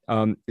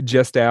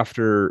 just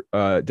after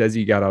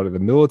Desi got out of the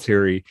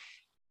military,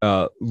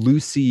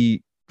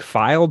 Lucy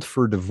filed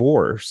for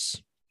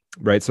divorce.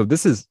 Right. So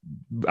this is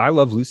I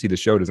Love Lucy. The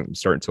show doesn't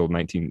start until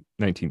 19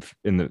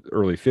 in the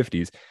early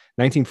 50s.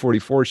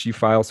 1944, she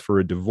files for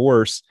a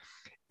divorce.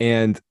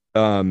 And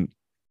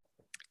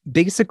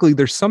basically,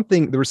 there was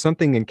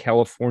something in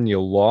California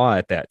law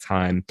at that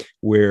time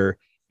where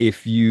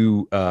if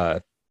you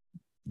had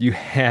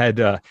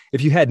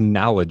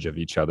knowledge of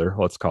each other,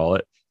 let's call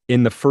it,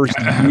 in the first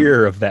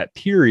year of that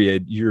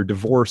period, your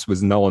divorce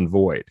was null and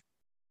void.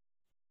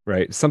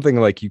 Right. Something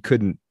like it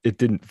didn't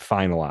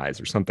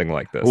finalize or something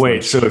like this.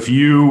 Wait, so if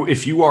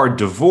you are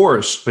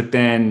divorced, but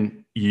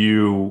then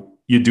you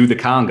do the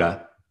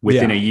conga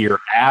within a year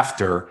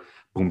after,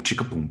 boom,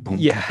 chicka, boom, boom.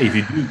 Yeah. If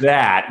you do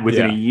that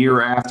within a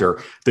year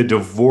after, the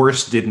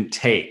divorce didn't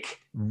take.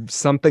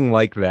 Something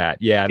like that.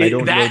 Yeah. And I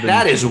don't know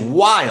that is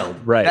wild.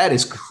 Right. That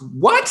is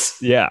what?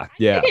 Yeah.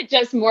 Yeah. I think it's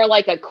just more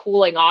like a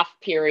cooling off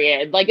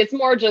period. Like it's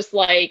more just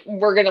like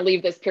we're going to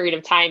leave this period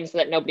of time so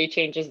that nobody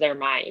changes their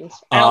mind.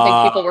 I don't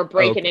think people were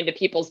breaking into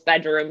people's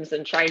bedrooms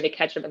and trying to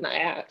catch them in the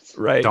act.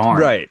 Right.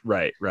 Darn.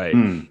 Right.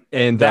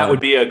 And that would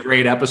be a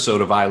great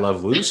episode of I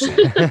Love Lucy.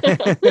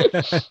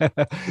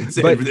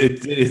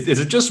 Is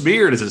it just me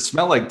or does it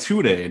smell like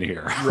tuna in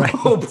here? Right.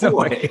 Oh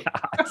boy.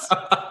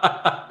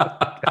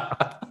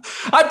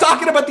 I'm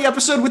talking about the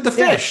episode with the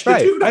fish. Right.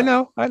 The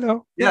tuna. I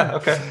know. Yeah.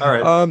 Okay. All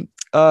right.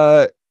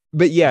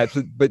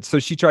 But so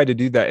she tried to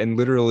do that, and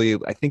literally,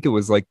 I think it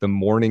was like the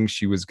morning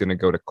she was going to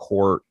go to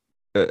court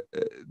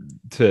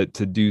to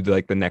do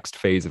like the next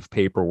phase of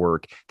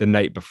paperwork. The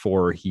night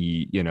before,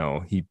 he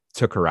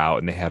took her out,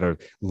 and they had a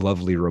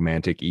lovely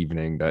romantic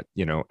evening that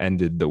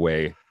ended the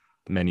way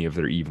many of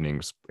their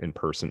evenings in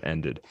person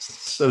ended.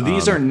 So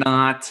these are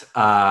not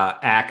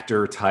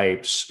actor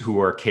types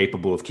who are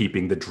capable of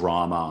keeping the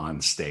drama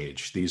on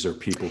stage. These are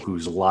people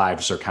whose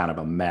lives are kind of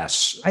a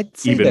mess,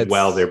 even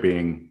while they're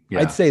being. Yeah.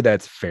 I'd say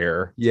that's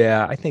fair.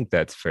 Yeah, I think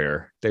that's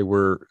fair. They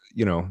were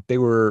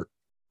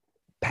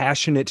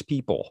passionate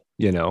people.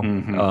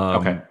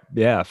 Okay.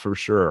 Yeah, for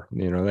sure.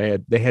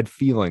 They had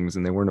feelings,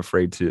 and they weren't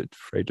afraid to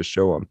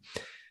show them.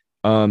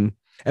 And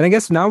I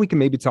guess now we can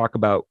maybe talk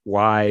about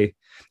why.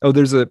 Oh,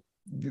 there's a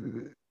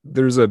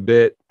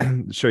bit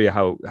to show you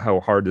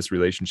how hard this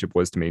relationship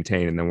was to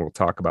maintain, and then we'll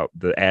talk about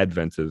the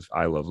advent of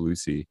I Love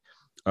Lucy.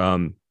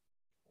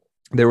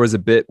 There was a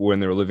bit when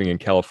they were living in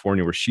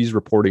California where she's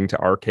reporting to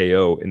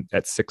RKO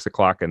at 6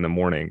 o'clock in the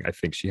morning. I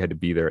think she had to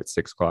be there at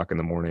 6 o'clock in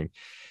the morning.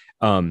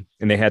 And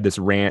they had this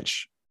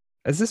ranch.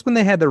 Is this when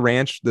they had the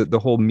ranch, the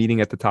whole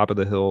meeting at the top of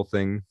the hill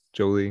thing,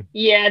 Jolie?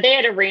 Yeah, they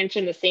had a ranch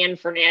in the San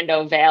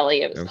Fernando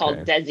Valley. It was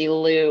called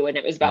Desilu, and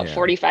it was about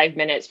 45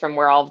 minutes from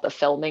where all of the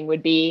filming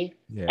would be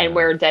and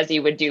where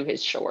Desi would do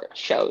his short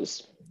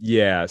shows.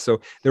 Yeah, so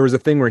there was a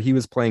thing where he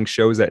was playing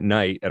shows at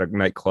night at a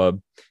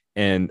nightclub,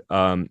 and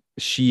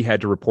she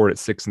had to report at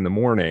 6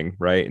 a.m,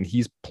 right? And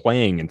he's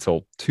playing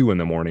until 2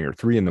 a.m. or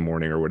 3 a.m.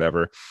 or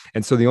whatever.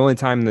 And so the only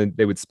time that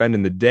they would spend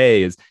in the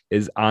day is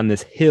on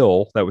this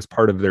hill that was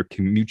part of their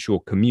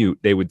mutual commute.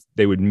 They would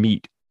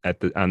meet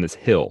on this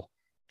hill,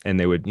 and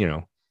they would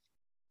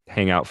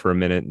hang out for a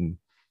minute and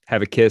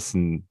have a kiss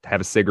and have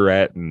a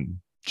cigarette and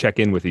check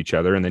in with each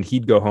other. And then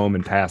he'd go home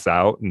and pass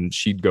out, and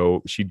she'd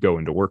go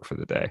into work for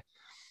the day.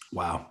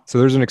 Wow. So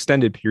there's an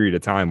extended period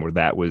of time where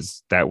that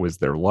was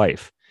their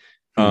life.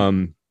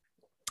 And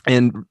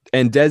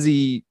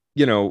Desi,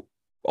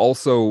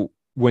 also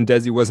when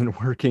Desi wasn't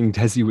working,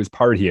 Desi was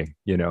partying.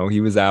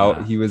 He was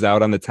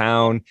out on the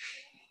town.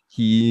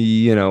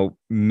 He,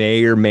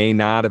 may or may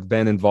not have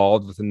been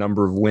involved with a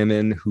number of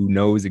women. Who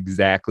knows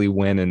exactly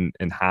when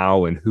and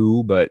how and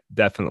who, but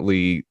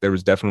there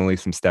was definitely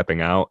some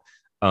stepping out.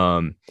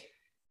 Drinking,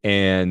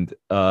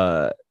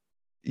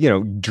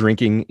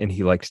 and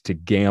he likes to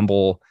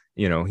gamble.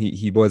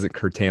 He wasn't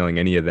curtailing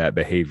any of that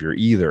behavior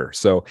either.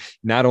 So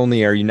not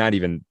only are you not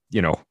even,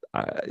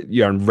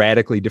 you're on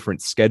radically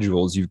different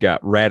schedules, you've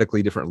got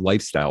radically different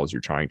lifestyles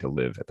you're trying to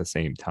live at the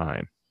same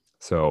time.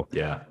 So,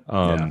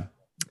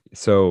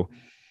 So,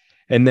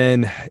 and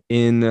then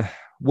in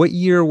what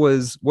year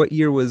was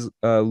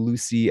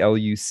Lucy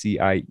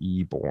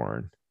Lucie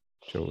born,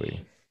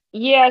 Jolie?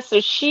 Yeah,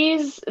 so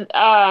she's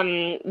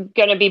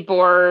gonna be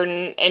born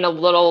in a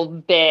little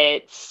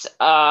bit.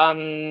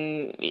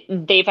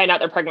 They find out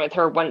they're pregnant with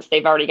her once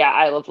they've already got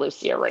I Love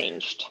Lucy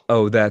arranged.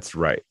 Oh, that's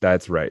right.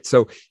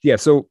 So yeah.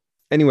 So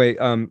anyway,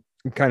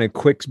 kind of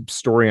quick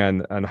story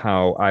on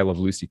how I Love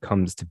Lucy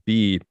comes to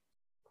be.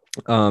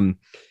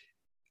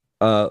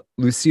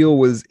 Lucille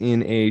was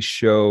in a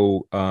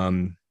show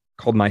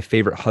called My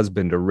Favorite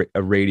Husband,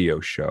 a radio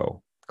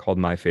show called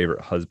My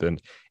Favorite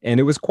Husband, and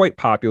it was quite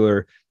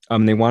popular.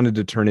 They wanted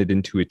to turn it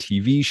into a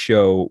TV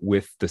show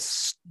with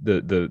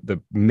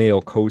the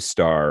male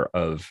co-star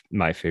of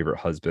My Favorite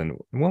Husband.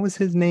 What was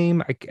his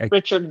name?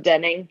 Richard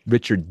Denning.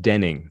 Richard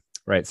Denning.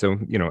 Right. So,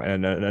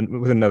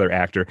 and with another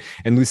actor.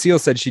 And Lucille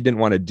said she didn't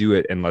want to do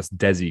it unless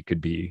Desi could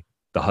be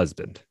the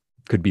husband,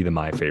 could be the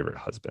My Favorite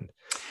Husband.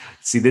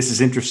 See, this is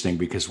interesting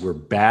because we're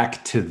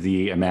back to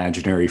the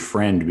imaginary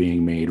friend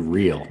being made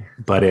real,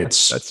 but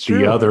it's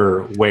the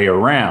other way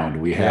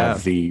around. We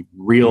have the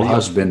real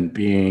husband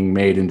being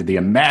made into the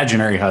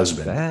imaginary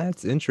husband.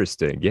 That's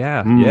interesting.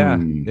 Yeah. Yeah.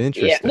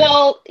 Interesting. Yeah.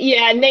 Well,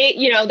 yeah. And they,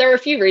 there were a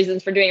few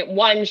reasons for doing it.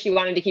 One, she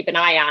wanted to keep an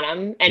eye on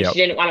him and she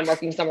didn't want him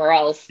working somewhere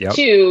else. Yep.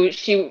 Two,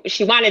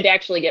 she wanted to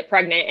actually get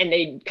pregnant and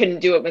they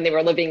couldn't do it when they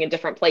were living in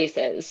different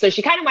places. So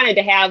she kind of wanted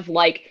to have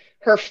like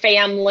her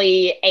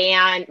family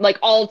and like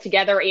all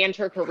together and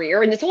her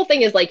career. And this whole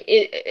thing is like,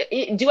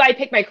 do I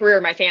pick my career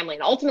or my family?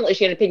 And ultimately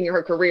she ended up picking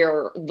her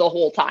career the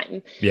whole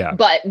time. Yeah.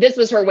 But this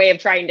was her way of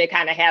trying to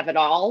kind of have it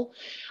all,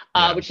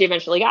 which she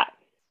eventually got.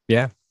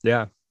 Yeah.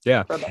 Yeah.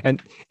 Yeah.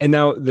 And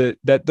now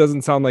that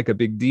doesn't sound like a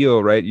big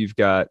deal, right? You've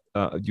got,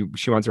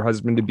 she wants her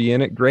husband to be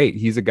in it. Great.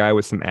 He's a guy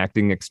with some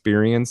acting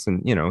experience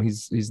and,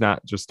 he's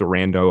not just a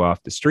rando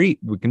off the street.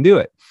 We can do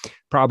it.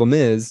 Problem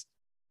is,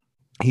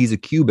 he's a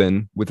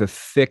Cuban with a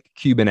thick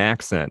Cuban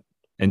accent,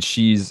 and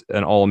she's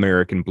an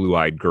all-American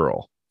blue-eyed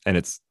girl, and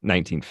it's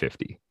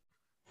 1950.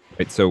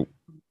 Right, so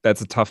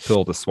that's a tough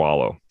pill to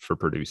swallow for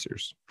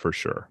producers, for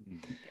sure.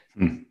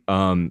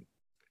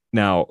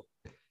 Now,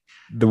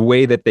 the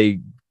way that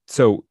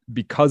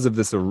because of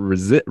this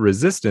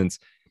resistance,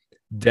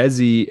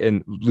 Lucy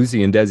and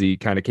Desi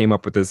kind of came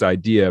up with this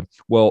idea.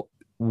 Well,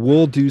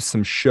 we'll do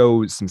some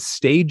shows, some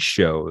stage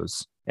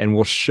shows, and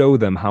we'll show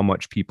them how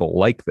much people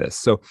like this.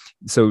 So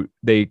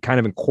they kind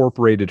of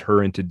incorporated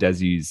her into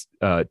Desi's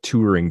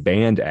touring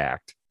band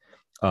act,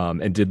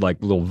 and did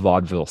like little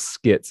vaudeville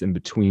skits in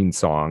between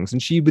songs.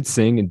 And she would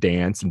sing and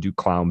dance and do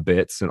clown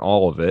bits and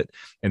all of it.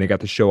 And they got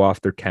to show off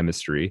their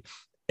chemistry,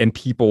 and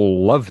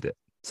people loved it.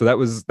 So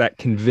that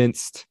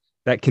convinced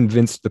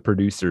the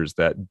producers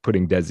that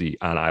putting Desi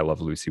on I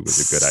Love Lucy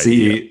was a good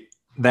idea.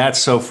 That's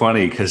so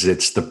funny because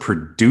it's the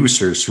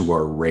producers who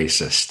are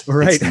racist.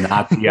 Right. It's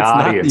not the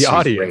audience.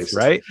 Not the audience,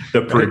 right?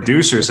 The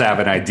producers have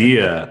an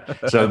idea.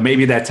 So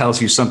maybe that tells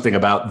you something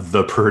about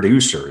the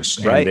producers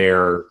and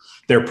their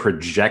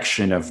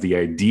projection of the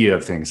idea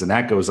of things. And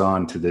that goes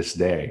on to this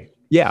day.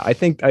 Yeah, I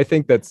think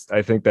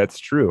that's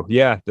true.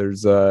 Yeah,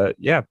 there's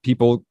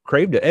people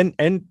craved it.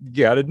 And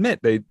you gotta admit,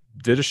 they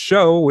did a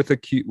show with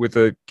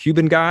a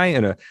Cuban guy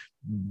and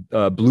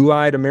a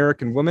blue-eyed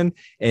American woman,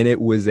 and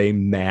it was a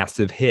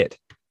massive hit,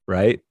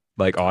 right?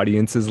 Like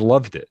audiences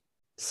loved it.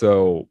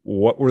 So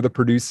where are the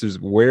producers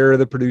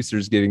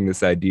getting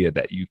this idea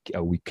that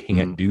we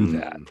can't do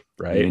that,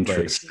 right?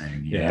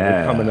 Interesting. Like,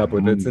 they're coming up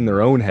with it's in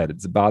their own head.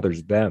 It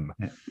bothers them.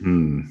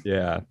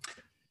 Yeah.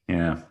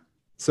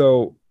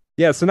 So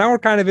now we're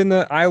kind of in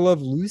the I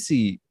Love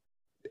Lucy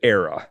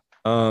era.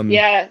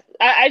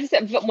 I just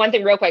have one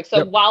thing real quick.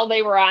 So while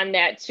they were on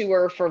that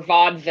tour for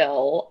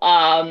vaudeville,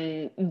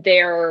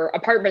 their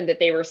apartment that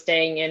they were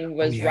staying in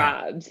was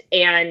robbed.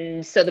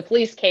 And so the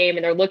police came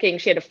and they're looking.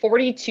 She had a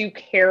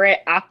 42-carat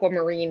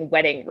aquamarine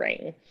wedding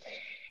ring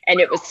and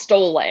it was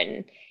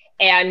stolen.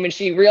 And when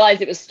she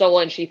realized it was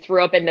stolen, she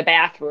threw up in the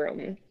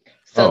bathroom.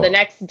 So the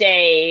next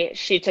day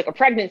she took a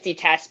pregnancy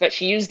test, but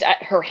she used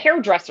her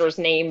hairdresser's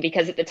name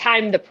because at the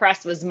time the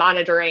press was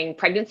monitoring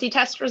pregnancy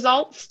test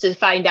results to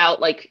find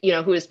out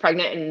who is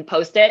pregnant and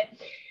post it.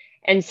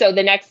 And so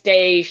the next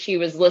day she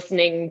was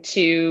listening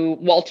to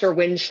Walter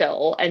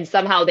Winchell and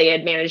somehow they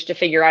had managed to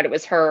figure out it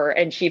was her.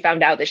 And she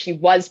found out that she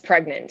was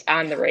pregnant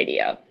on the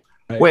radio.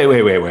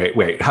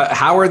 Wait.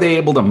 How are they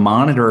able to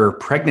monitor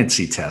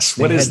pregnancy tests?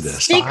 What is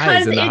this?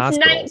 Because it's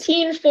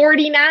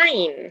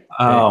 1949.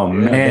 Oh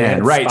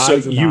man, right. So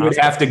you would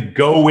have to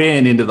go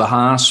into the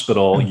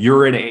hospital.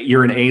 You're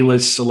an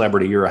A-list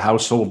celebrity. You're a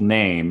household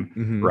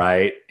name,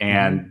 right?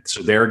 And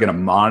so they're going to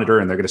monitor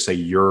and they're going to say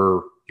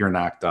you're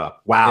knocked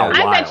up. Wow.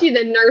 I bet you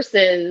the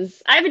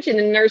nurses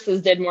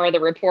did more of the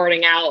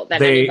reporting out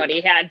than anybody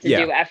had to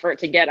do effort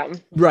to get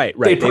them. Right.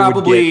 They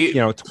probably would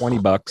get,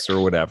 $20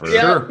 or whatever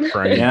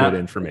for any good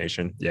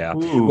information. Yeah.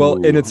 Ooh,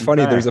 well, and it's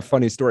funny. There's a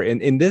funny story,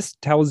 and this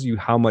tells you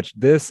how much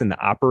this and the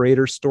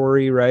operator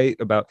story, right?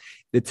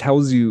 It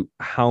tells you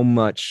how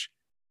much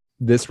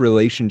this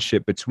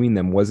relationship between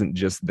them wasn't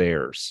just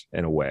theirs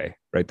in a way,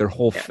 right? Their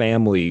whole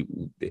family,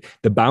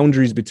 the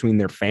boundaries between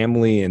their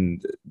family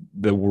and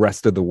the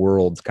rest of the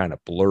world's kind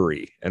of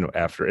blurry. And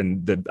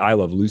the I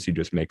Love Lucy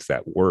just makes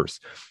that worse.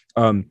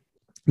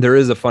 There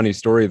is a funny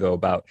story though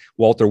about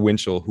Walter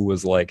Winchell, who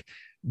was like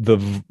the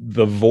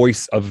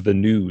voice of the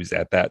news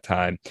at that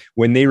time.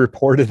 When they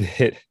reported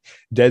it,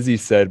 Desi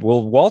said,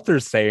 well,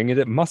 Walter's saying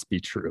it must be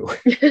true.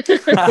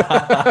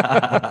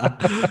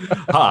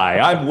 Hi,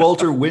 I'm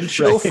Walter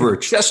Winchell for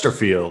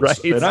Chesterfield,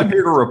 and I'm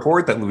here to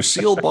report that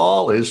Lucille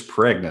Ball is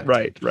pregnant.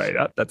 Right.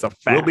 That's a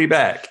fact. We'll be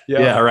back.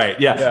 Yeah.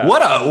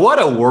 What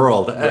a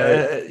world.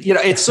 Right.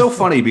 It's so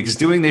funny because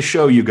doing this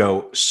show, you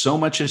go, so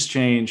much has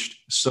changed,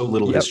 so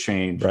little has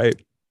changed. Right.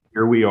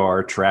 here we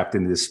are trapped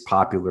in this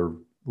popular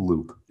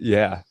loop.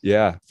 Yeah,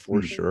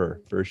 for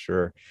sure.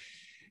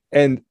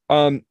 And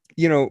the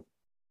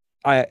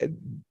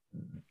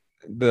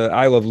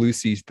I Love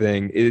Lucy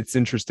thing, it's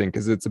interesting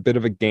because it's a bit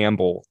of a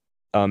gamble.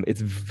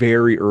 It's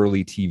very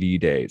early TV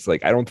days.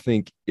 Like, I don't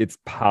think it's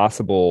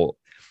possible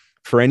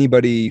for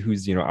anybody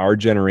who's, our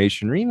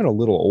generation or even a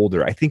little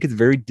older. I think it's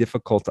very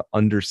difficult to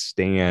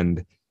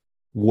understand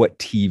what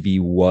TV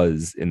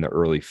was in the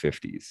early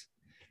 50s.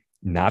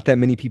 Not that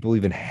many people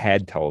even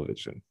had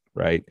television,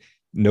 right?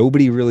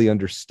 Nobody really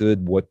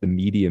understood what the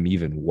medium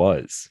even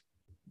was,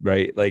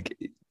 right? Like,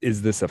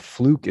 is this a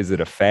fluke? Is it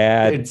a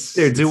fad?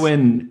 They're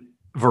doing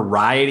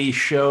variety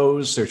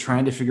shows. They're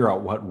trying to figure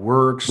out what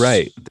works.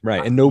 Right.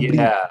 And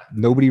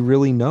nobody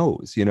really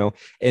knows,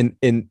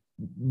 and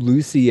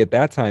Lucy at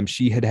that time,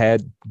 she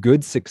had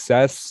good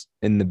success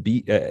in the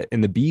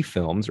B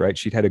films, right?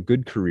 She'd had a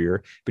good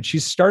career, but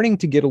she's starting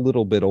to get a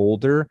little bit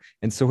older.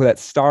 And so that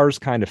star's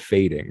kind of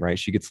fading, right?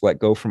 She gets let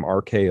go from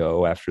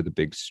RKO after The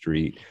Big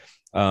Street.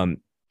 And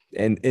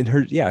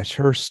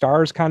her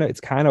star's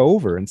it's kind of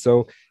over. And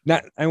so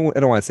I don't want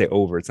to say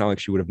over. It's not like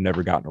she would have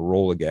never gotten a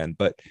role again,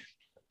 but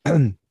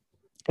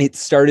it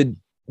started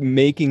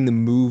making the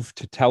move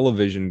to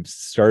television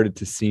started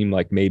to seem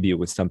like maybe it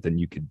was something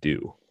you could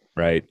do,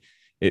 right?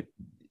 It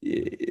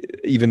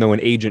even though an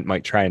agent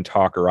might try and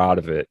talk her out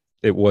of it,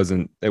 it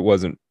wasn't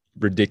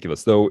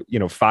ridiculous. Though,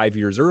 5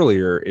 years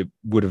earlier, it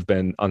would have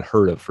been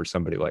unheard of for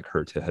somebody like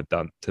her to have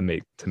done to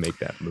make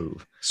that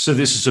move. So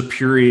this is a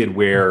period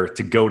where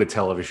to go to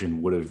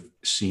television would have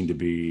seemed to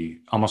be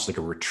almost like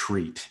a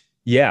retreat.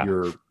 Yeah.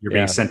 You're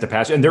being sent to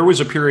pass. And there was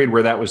a period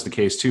where that was the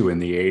case too. In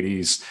the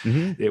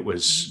 80s,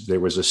 there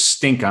was a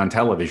stink on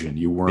television.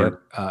 You weren't,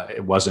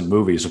 it wasn't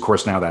movies. Of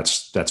course, now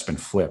that's been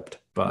flipped,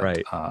 but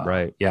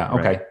right. Yeah.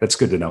 Okay. Right. That's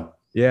good to know.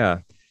 Yeah.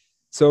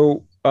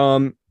 So,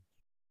 I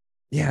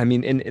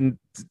mean, and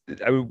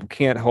I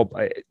can't help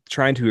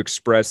trying to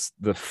express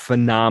the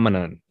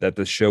phenomenon that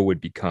the show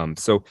would become.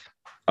 So,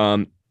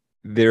 and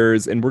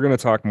we're going to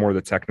talk more of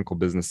the technical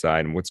business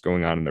side and what's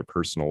going on in their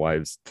personal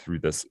lives through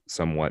this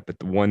somewhat. But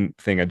the one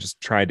thing I just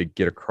tried to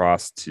get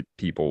across to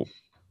people,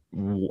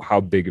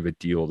 how big of a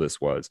deal this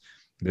was,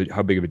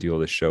 how big of a deal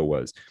this show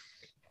was.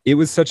 It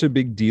was such a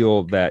big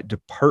deal that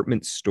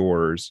department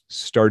stores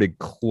started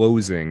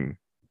closing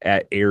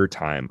at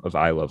airtime of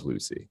I Love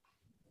Lucy.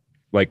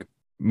 Like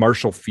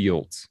Marshall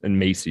Fields and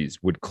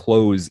Macy's would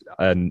close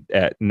at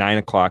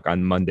 9:00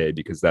 on Monday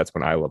because that's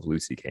when I Love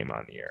Lucy came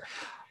on the air.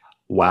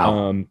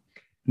 Wow.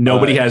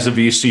 Nobody has a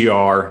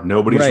VCR.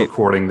 Nobody's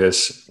recording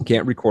this.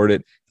 Can't record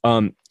it.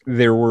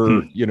 There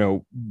were,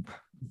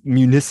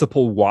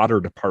 municipal water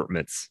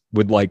departments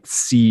would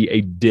see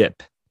a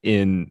dip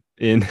in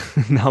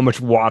how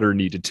much water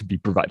needed to be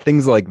provided.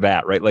 Things like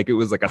that, right? Like it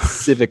was like a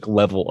civic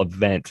level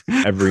event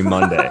every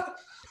Monday.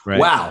 Right?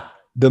 Wow.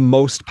 The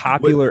most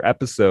popular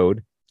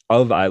episode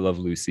of I Love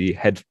Lucy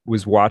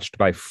was watched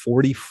by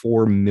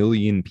 44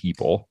 million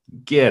people.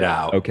 Get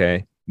out.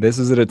 Okay. This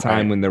is at a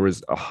time when there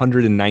was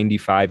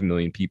 195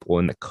 million people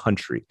in the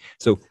country.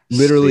 So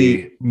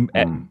literally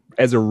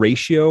as a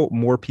ratio,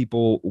 more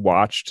people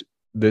watched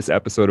this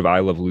episode of I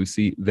Love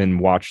Lucy than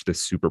watched the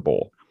Super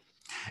Bowl.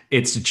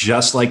 It's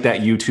just like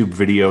that YouTube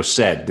video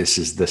said. This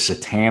is the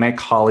satanic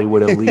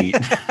Hollywood elite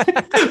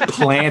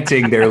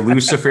planting their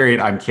Luciferian.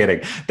 I'm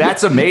kidding.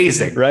 That's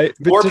amazing. Right.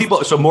 More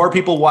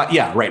people watch.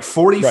 Yeah. Right.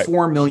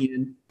 44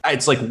 million.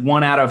 It's like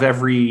 1 out of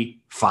every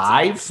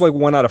 5. It's like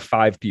 1 out of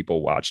 5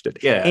 people watched it.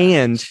 Yeah.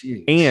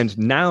 And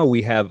now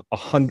we have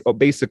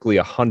basically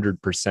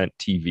 100%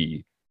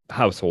 TV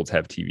households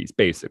have TVs,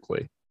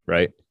 basically.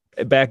 Right.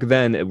 Back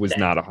then, it was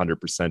not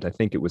 100%. I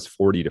think it was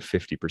 40 to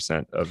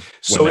 50% of.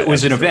 So it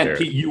was an event.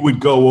 Aired. You would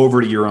go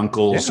over to your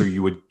uncle's, or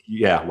you would.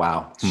 Yeah.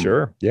 Wow.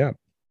 Sure. Yeah.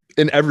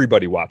 And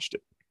everybody watched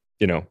it.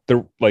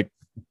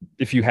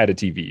 If you had a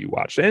TV, you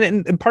watched it.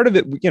 And part of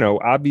it,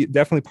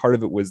 definitely part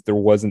of it was there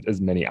wasn't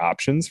as many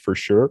options for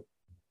sure.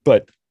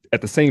 But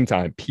at the same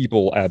time,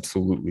 people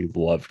absolutely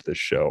loved this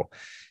show.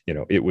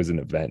 It was an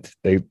event.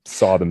 They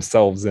saw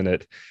themselves in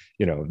it.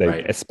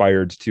 They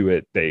aspired to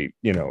it. They,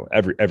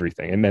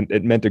 everything.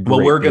 It meant a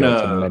great deal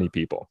to many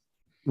people.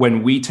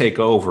 When we take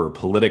over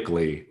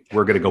politically,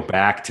 we're going to go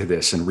back to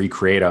this and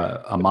recreate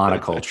a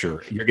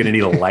monoculture. You're going to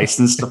need a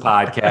license to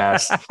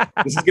podcast.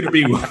 This is going to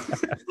be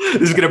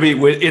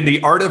in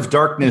the Art of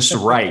Darkness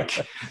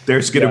Reich.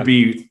 There's going to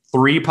be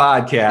 3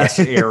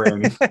 podcasts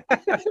airing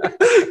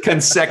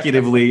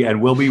consecutively,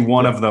 and we'll be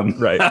one of them.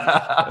 Right.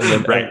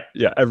 And then,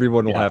 yeah.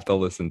 Everyone will have to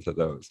listen to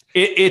those.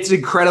 It's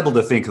incredible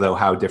to think, though,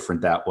 how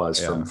different that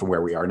was from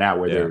where we are now,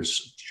 where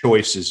there's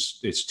choice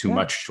is too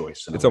much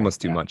choice. It's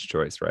almost too much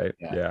choice, right?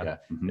 Yeah.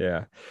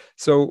 Yeah.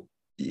 So,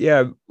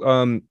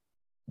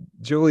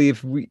 Julie,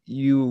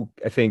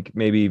 I think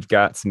maybe you've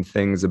got some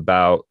things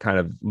about kind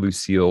of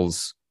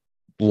Lucille's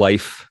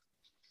life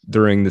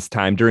during this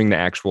time, during the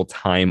actual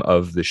time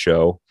of the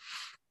show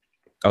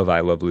of I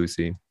Love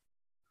Lucy.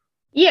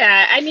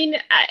 Yeah, I mean,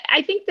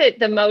 I think that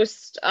the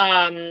most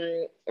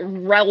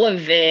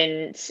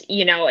relevant,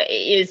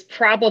 is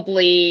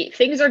probably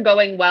things are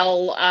going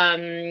well.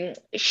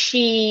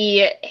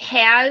 She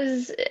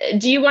has,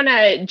 do you want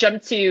to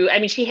jump to, I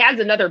mean, she has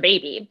another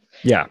baby.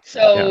 Yeah.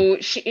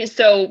 Yeah.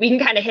 So we can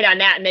kind of hit on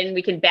that and then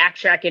we can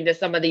backtrack into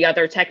some of the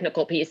other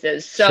technical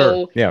pieces. Sure.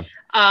 So, Yeah.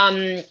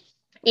 um,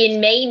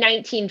 in May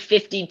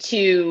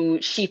 1952,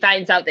 she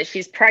finds out that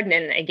she's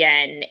pregnant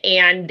again,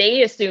 and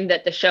they assume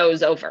that the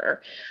show's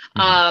over.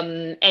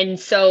 And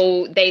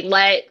so they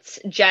let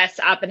Jess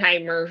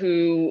Oppenheimer,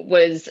 who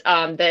was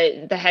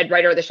the head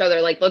writer of the show,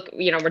 they're like, look,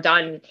 we're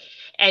done.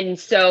 And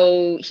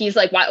so he's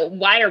like,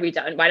 why are we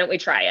done? Why don't we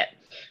try it?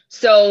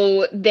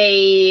 So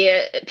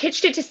they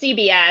pitched it to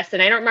CBS,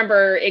 and I don't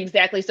remember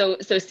exactly. So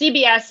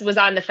CBS was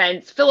on the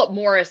fence. Philip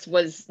Morris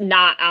was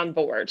not on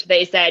board.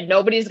 They said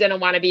nobody's going to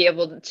want to be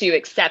able to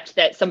accept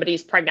that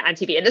somebody's pregnant on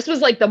TV. And this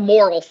was like the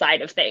moral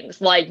side of things.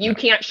 Like you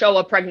can't show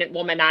a pregnant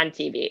woman on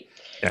TV.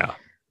 Yeah.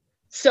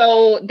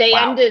 So they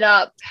ended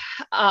up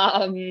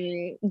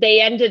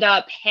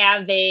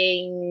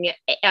having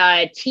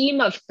a team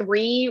of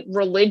 3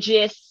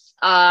 religious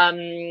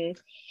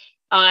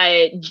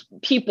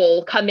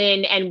people come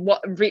in and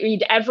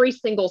read every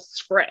single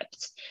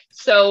script.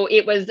 So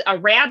it was a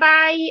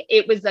rabbi,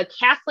 it was a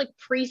Catholic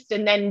priest,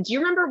 and then do you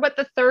remember what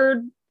the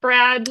third,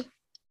 Brad?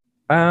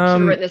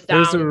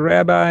 There's a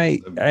rabbi.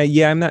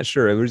 Yeah, I'm not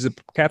sure. There's a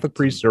Catholic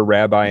priest or a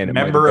rabbi and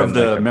member of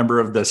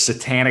the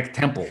Satanic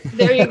Temple.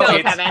 There you go,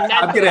 Kevin.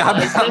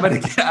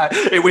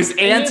 It was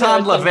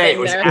Anton LaVey. It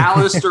was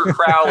Aleister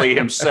Crowley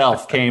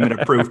himself came and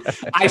approved.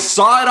 I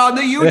saw it on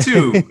the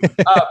YouTube.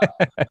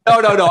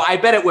 No. I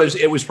bet it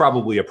was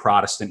probably a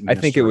Protestant minister.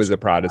 I think it was a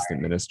Protestant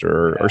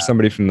minister or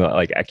somebody from the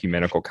like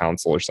ecumenical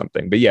council or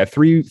something. But yeah,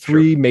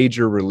 three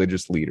major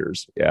religious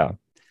leaders. Yeah.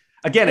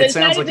 Again, it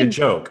sounds like a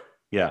joke.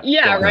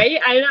 Yeah, right.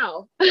 I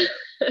know.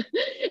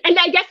 And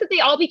I guess that they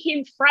all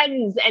became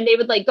friends and they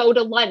would like go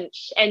to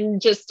lunch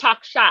and just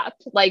talk shop,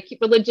 like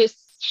religious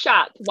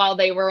shop while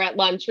they were at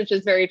lunch, which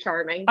is very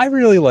charming. I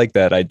really like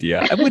that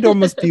idea. It would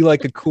almost be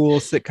like a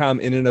cool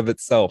sitcom in and of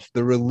itself.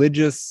 The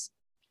religious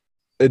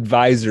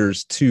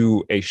advisors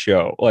to a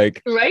show,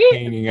 like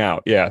hanging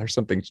out. Yeah,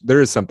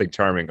 there is something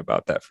charming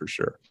about that for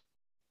sure.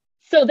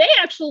 So they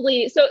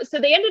actually, so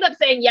they ended up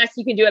saying, yes,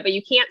 you can do it, but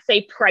you can't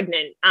say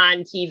pregnant on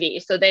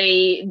TV. So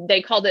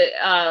they called it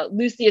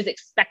Lucy is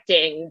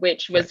expecting,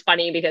 which was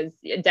funny because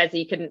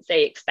Desi couldn't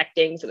say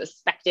expecting, so it was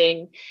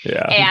expecting.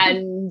 Yeah.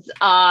 And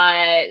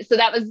so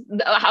that was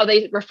how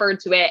they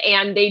referred to it.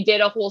 And they did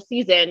a whole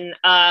season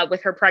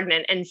with her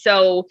pregnant. And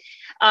so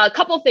a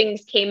couple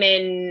things came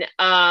in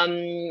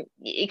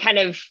kind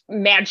of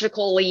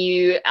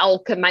magically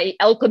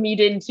alchemied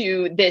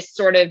into this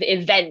sort of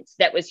event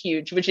that was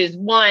huge, which is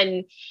one,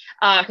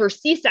 her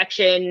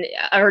C-section,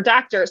 her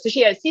doctor, so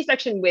she had a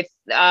C-section with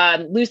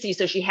Lucy,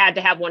 so she had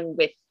to have one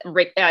with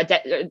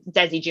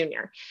Desi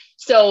Jr.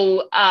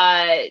 So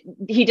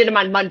he did them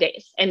on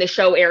Mondays, and the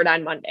show aired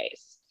on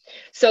Mondays.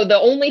 So the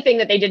only thing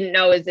that they didn't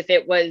know is if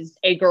it was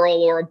a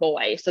girl or a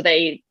boy. So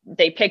they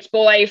picked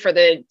boy for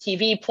the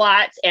TV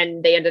plot,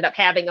 and they ended up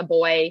having a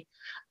boy.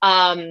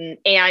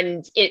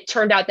 And it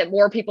turned out that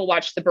more people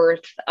watched the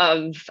birth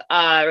of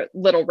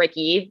little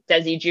Ricky,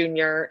 Desi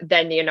Jr.,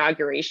 than the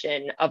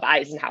inauguration of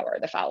Eisenhower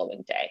the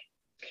following day.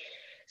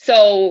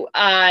 So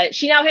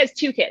she now has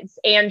 2 kids,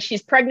 and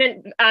she's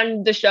pregnant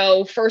on the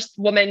show. First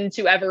woman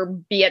to ever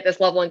be at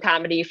this level in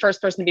comedy,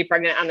 first person to be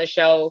pregnant on the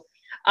show.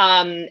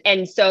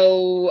 And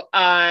so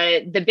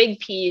the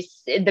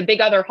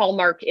big other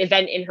hallmark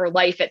event in her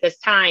life at this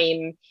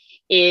time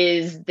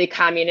is the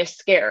communist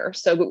scare.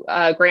 So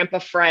Grandpa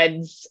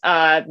Fred's,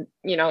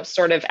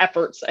 sort of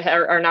efforts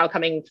are now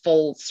coming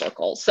full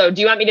circle. So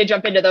do you want me to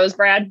jump into those,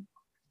 Brad?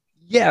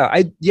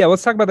 Yeah,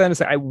 let's talk about that in a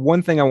second.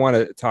 One thing I want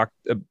to talk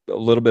a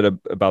little bit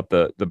about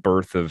the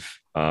birth of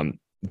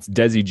it's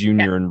Desi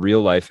Jr. in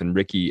real life and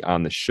Ricky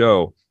on the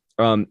show.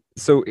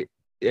 So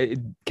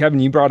Kevin,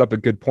 you brought up a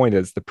good point.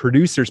 As the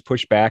producers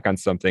push back on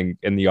something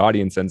and the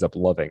audience ends up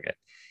loving it.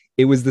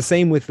 It was the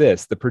same with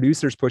this. The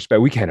producers pushed back.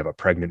 We can't have a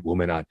pregnant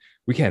woman on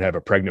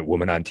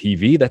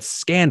TV. That's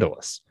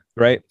scandalous,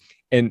 right?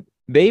 And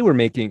they were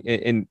making,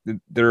 and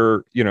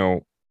they're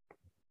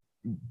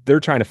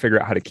trying to figure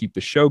out how to keep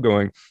the show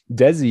going.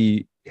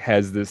 Desi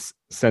has this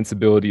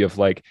sensibility of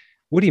like,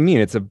 what do you mean?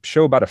 It's a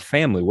show about a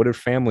family. What do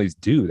families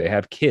do? They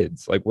have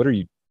kids. Like, what are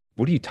you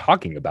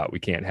talking about? We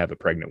can't have a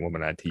pregnant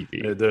woman on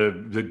TV.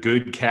 The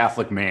good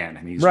Catholic man.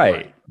 And he's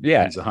right.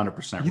 Yeah. He's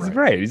 100% He's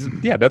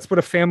right. That's what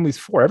a family's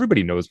for.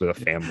 Everybody knows what a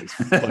family's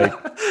for. Like,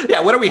 yeah.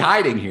 What are we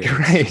hiding here?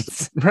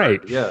 Right.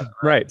 Yeah.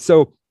 Right.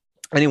 So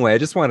anyway, I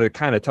just wanted to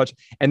kind of touch,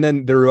 and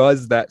then there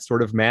was that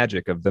sort of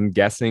magic of them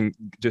guessing,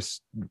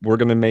 just, we're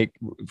going to make,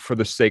 for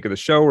the sake of the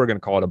show, we're going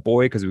to call it a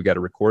boy because we got to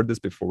record this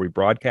before we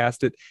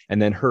broadcast it.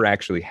 And then her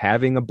actually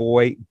having a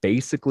boy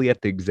basically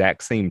at the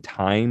exact same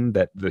time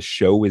that the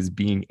show is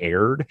being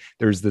aired.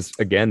 There's this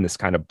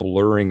kind of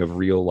blurring of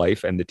real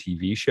life and the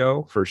TV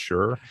show for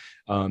sure.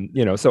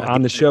 So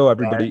on the show,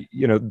 everybody,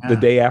 the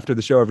day after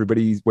the show,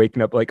 everybody's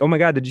waking up like, oh my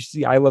God, did you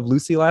see I Love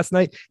Lucy last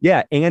night?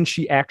 Yeah. And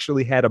she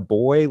actually had a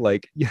boy.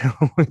 Like,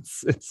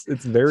 it's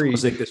very,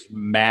 it's like this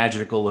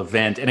magical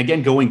event. And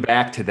again, going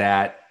back to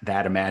that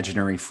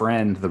imaginary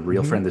friend, the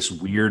real friend, this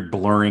weird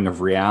blurring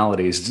of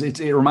realities. It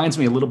reminds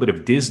me a little bit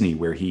of Disney,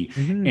 where he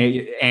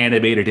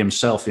animated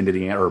himself into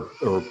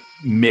or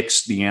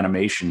mixed the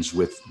animations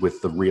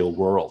with the real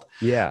world.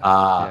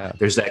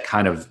 There's that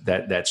kind of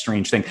that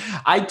strange thing.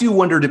 I do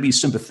wonder, to be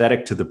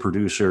sympathetic to the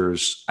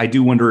producers, I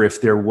do wonder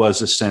if there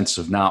was a sense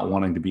of not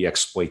wanting to be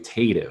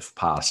exploitative,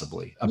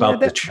 possibly,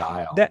 about the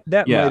child.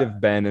 That might have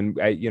been, and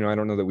I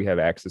don't know that we have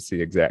access to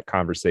the exact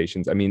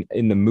conversations. I mean,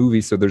 in the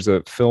movie, so there's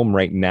a film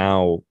right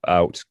now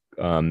out,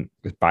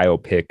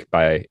 biopic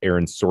by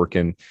Aaron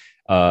Sorkin,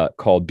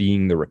 called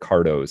Being the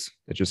Ricardos.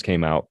 It just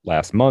came out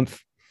last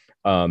month.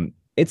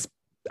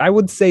 I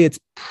would say it's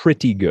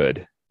pretty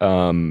good.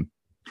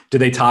 Do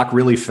they talk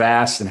really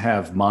fast and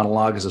have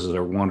monologues as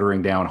they're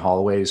wandering down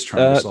hallways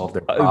trying to solve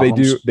their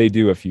problems? They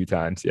do a few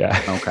times. Yeah.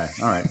 Okay.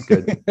 All right.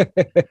 Good.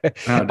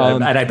 And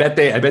I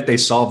bet they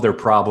solve their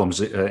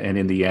problems and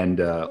in the end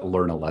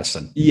learn a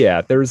lesson.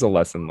 Yeah, there's a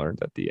lesson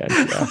learned at the end.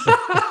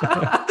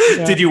 Yeah.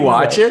 Did you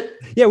watch it?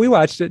 Yeah, we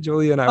watched it.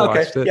 Julie and I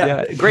watched it.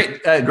 Yeah.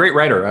 Great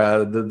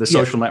writer. The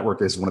Social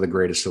Network is one of the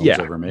greatest films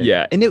ever made.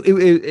 Yeah, and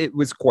it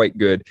was quite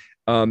good.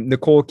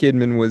 Nicole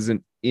Kidman was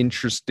an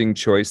interesting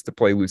choice to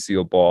play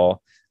Lucille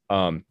Ball.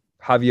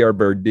 Javier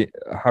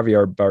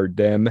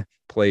Bardem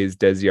plays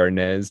Desi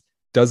Arnaz.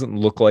 Doesn't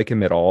look like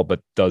him at all, but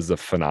does a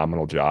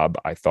phenomenal job,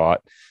 I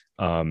thought.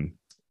 Wow,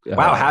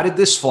 how did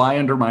this fly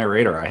under my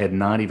radar? I had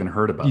not even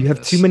heard about it. You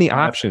have too many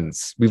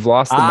options. We've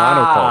lost the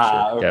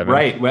monoculture, Kevin.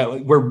 Right. Well,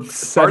 we're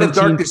 17, Art of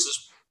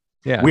Darkness.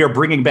 We are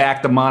bringing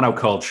back the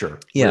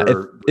monoculture. Yeah.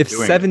 If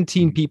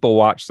 17 people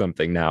watch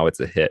something now,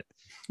 it's a hit.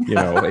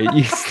 It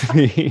used to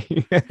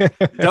be.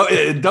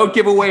 Don't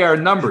give away our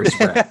numbers,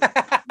 Brad.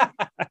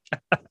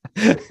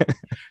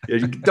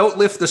 Don't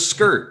lift the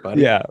skirt,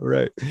 buddy. Yeah,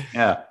 right.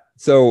 Yeah.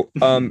 So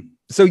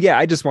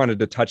I just wanted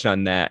to touch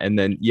on that, and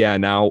then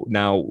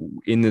now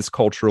in this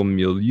cultural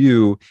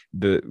milieu,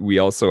 we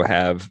also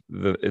have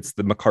it's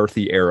the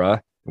McCarthy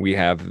era. We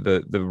have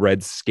the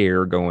Red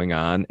Scare going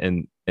on,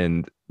 and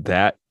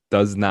that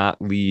does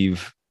not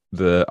leave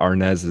the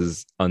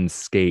Arnazes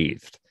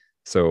unscathed.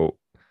 So.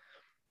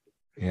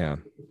 Yeah.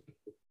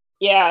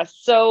 Yeah.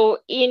 So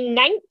in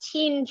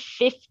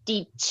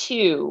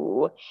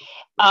 1952,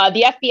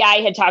 the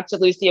FBI had talked to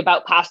Lucy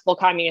about possible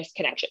communist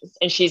connections,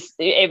 and this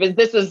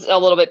was a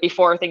little bit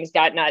before things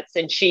got nuts,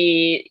 and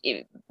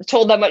she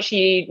told them what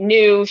she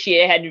knew. She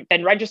had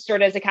been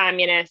registered as a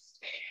communist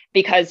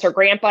because her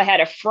grandpa had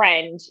a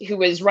friend who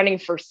was running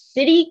for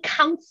city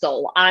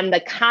council on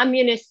the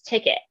communist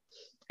ticket.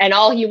 And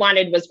all he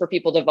wanted was for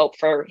people to vote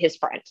for his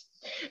friend.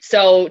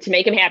 So to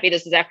make him happy,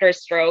 this is after a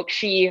stroke,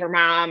 she, her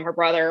mom, her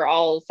brother,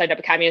 all signed up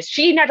a communist.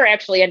 She never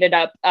actually ended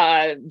up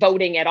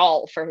voting at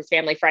all for his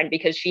family friend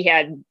because she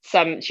had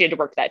to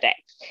work that day.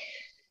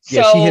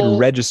 Yeah, she had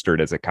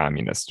registered as a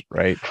communist,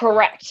 right?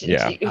 Correct.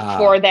 Yeah.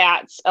 For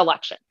that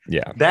election.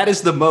 Yeah. That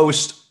is the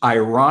most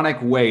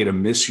ironic way to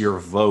miss your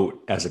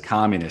vote as a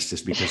communist,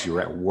 is because you're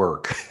at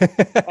work.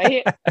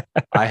 Right?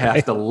 I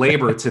have to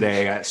labor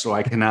today, so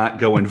I cannot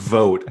go and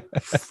vote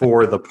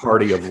for the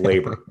Party of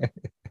Labor.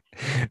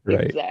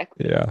 Right.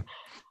 Exactly. Yeah.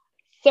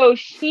 So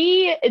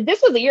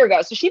this was a year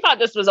ago, so she thought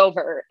this was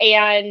over.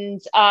 And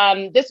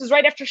this was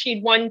right after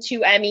she'd won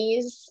 2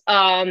 Emmys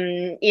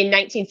in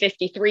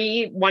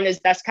 1953, one as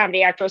Best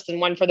Comedy Actress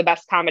and one for the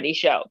Best Comedy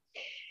Show.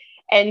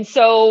 And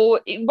so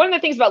one of the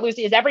things about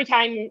Lucy is every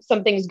time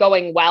something's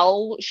going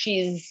well,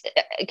 she's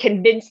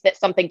convinced that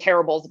something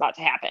terrible is about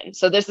to happen.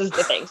 So this is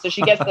the thing. So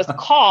she gets this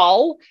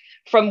call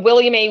from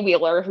William A.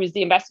 Wheeler, who's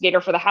the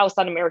investigator for the House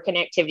Un-American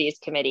Activities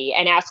Committee,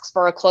 and asks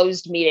for a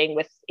closed meeting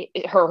with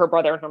her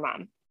brother, and her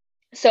mom.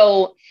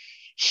 So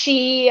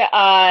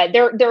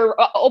they're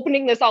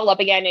opening this all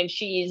up again, and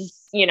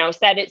she's,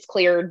 said it's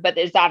cleared, but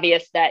it's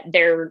obvious that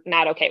they're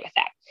not okay with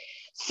that.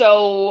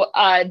 So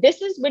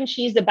this is when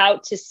she's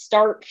about to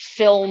start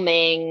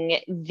filming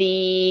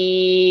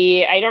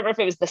I don't know if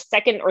it was the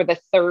 2nd or the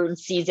 3rd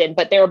season,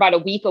 but they're about a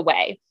week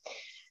away.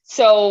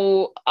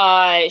 So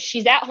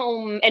she's at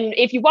home, and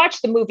if you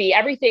watch the movie,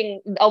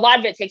 a lot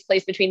of it takes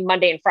place between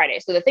Monday and Friday.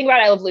 So the thing about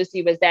I Love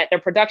Lucy was that their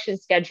production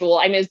schedule,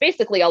 it was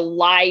basically a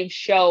live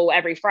show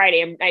every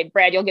Friday. And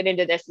Brad, you'll get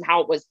into this and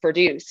how it was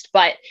produced.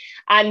 But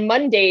on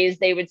Mondays,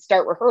 they would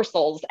start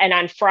rehearsals, and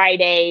on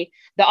Friday,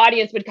 the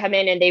audience would come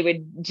in and they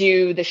would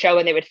do the show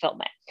and they would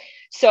film it.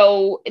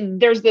 So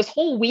there's this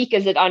whole week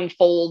as it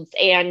unfolds,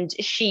 and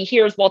she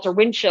hears Walter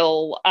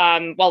Winchell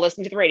while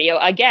listening to the radio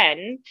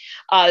again.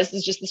 This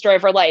is just the story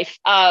of her life.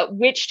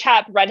 Which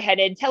top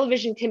redheaded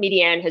television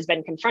comedian has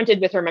been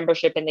confronted with her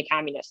membership in the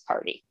Communist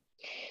Party?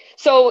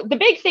 So the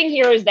big thing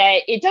here is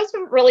that it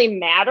doesn't really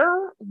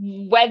matter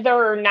whether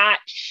or not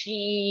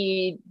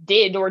she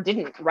did or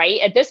didn't, right?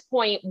 At this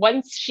point,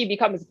 once she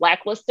becomes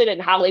blacklisted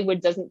and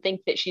Hollywood doesn't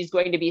think that she's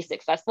going to be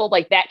successful,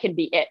 that can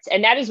be it.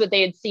 And that is what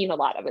they had seen a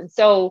lot of. And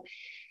so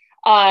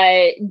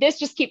This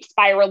just keeps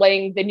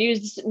spiraling. The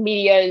news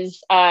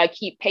medias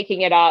keep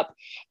picking it up,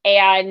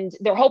 and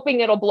they're hoping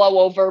it'll blow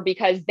over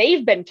because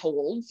they've been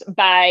told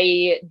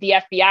by the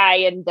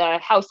FBI and the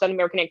House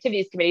Un-American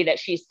Activities Committee that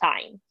she's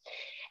fine.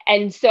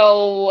 And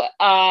so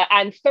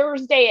on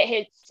Thursday, it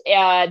hits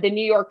the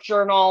New York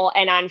Journal,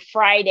 and on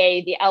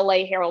Friday, the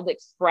LA Herald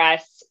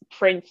Express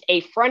prints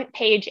a front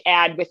page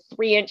ad with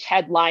 3-inch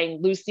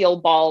headline,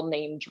 Lucille Ball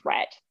named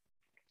Red.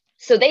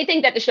 So they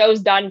think that the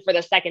show's done for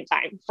the second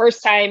time.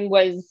 First time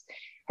was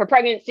her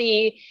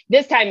pregnancy.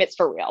 This time it's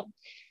for real.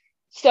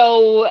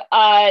 So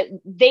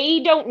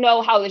they don't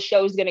know how the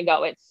show's going to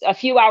go. It's a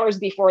few hours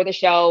before the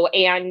show,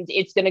 and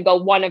it's going to go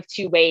one of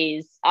two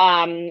ways.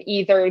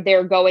 Either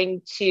they're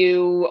going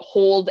to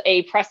hold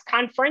a press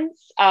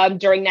conference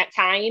during that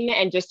time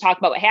and just talk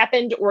about what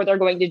happened, or they're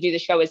going to do the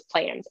show as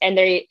planned. And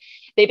they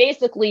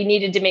basically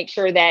needed to make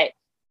sure that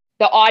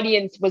the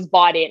audience was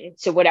bought in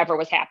to whatever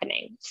was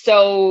happening.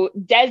 So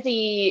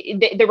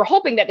Desi, they were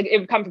hoping that it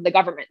would come from the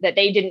government, that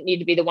they didn't need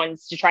to be the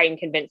ones to try and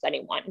convince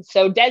anyone.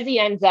 So Desi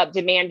ends up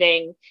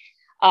demanding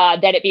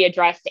that it be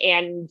addressed,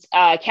 and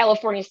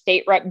California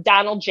State Rep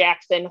Donald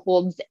Jackson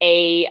holds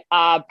a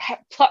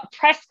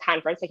press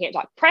conference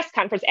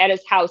at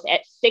his house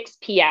at 6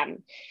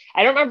 p.m.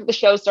 I don't remember if the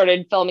show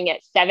started filming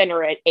at 7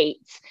 or at 8.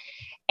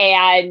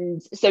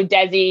 And so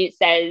Desi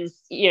says,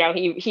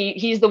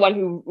 he's the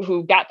one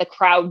who got the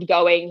crowd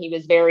going. He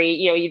was very,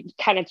 he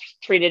kind of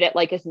treated it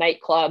like his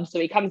nightclub. So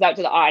he comes out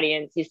to the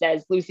audience. He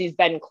says, Lucy's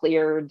been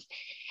cleared.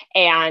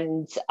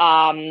 And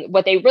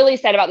what they really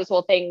said about this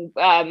whole thing,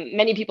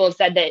 many people have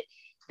said that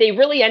they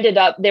really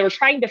they were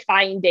trying to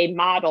find a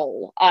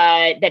model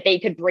that they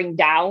could bring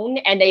down.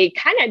 And they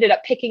kind of ended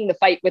up picking the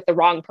fight with the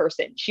wrong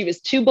person. She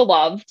was too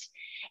beloved.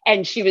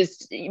 And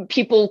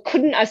people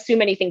couldn't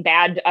assume anything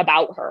bad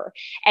about her.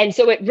 And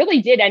so it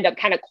really did end up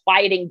kind of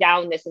quieting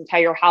down this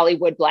entire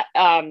Hollywood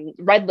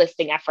red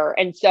listing effort.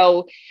 And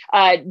so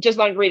just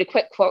wanted to read a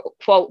quick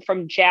quote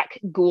from Jack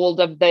Gould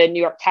of the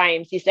New York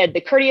Times. He said,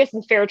 "The courteous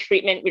and fair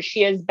treatment which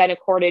she has been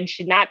accorded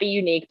should not be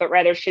unique, but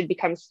rather should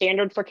become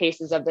standard for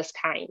cases of this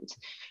kind.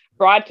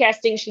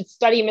 Broadcasting should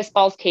study Miss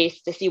Ball's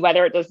case to see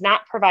whether it does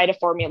not provide a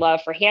formula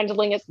for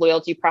handling its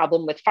loyalty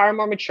problem with far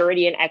more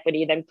maturity and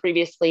equity than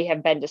previously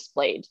have been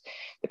displayed.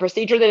 The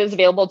procedure that is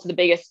available to the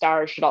biggest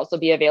stars should also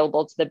be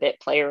available to the bit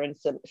player in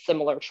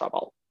similar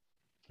trouble."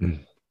 Yeah.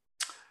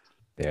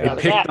 They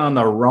picked on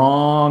the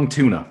wrong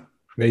tuna.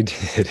 They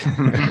did.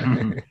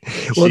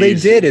 Well, they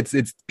did.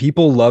 It's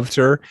people loved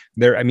her.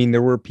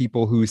 There were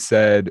people who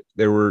said,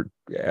 there were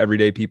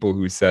everyday people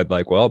who said,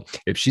 like, well,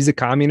 if she's a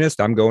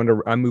communist, I'm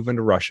moving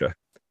to Russia.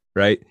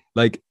 Right.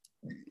 Like,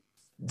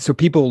 so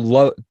people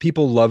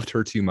loved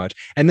her too much.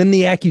 And then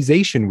the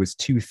accusation was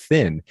too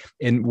thin.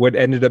 And what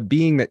ended up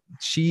being that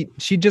she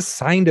just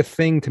signed a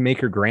thing to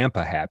make her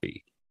grandpa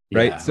happy.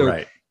 Right. Yeah,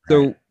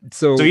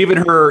 So even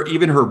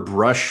her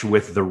brush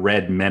with the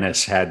Red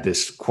Menace had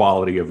this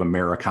quality of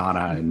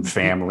Americana and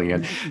family,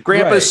 and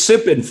Grandpa's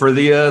sipping for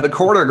the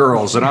quarter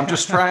girls, and I'm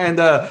just trying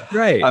to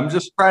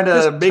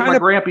make my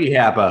grampy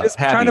happy. Just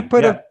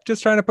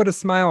trying to put a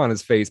smile on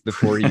his face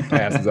before he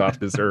passes off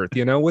this earth.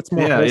 What's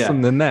more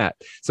wholesome than that?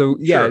 So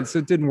so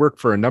it didn't work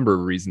for a number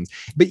of reasons.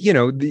 But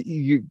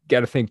you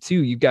got to think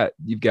too. You've got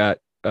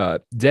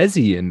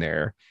Desi in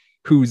there,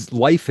 whose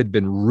life had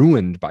been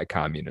ruined by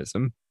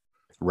communism.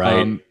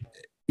 Right.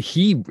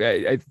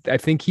 I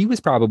think he was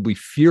probably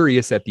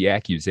furious at the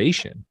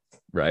accusation,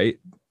 right?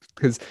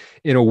 Because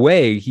in a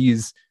way,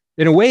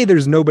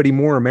 there's nobody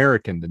more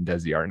American than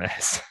Desi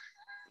Arnaz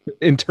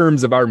in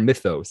terms of our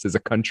mythos as a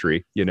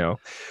country,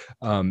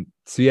 So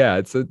yeah,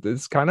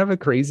 it's kind of a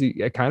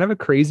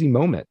crazy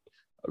moment,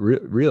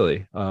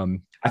 really.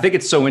 I think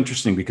it's so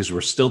interesting because we're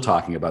still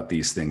talking about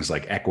these things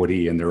like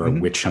equity, and there are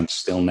witch hunts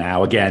still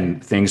now. Again,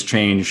 things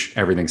change,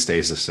 everything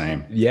stays the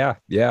same. Yeah,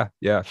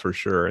 for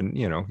sure. And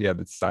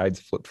the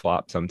sides flip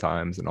flop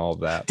sometimes and all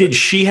of that. Did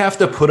she have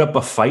to put up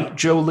a fight,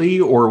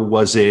 Jolie, or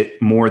was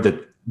it more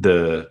that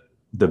the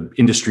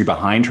industry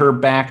behind her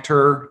backed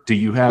her?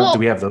 Do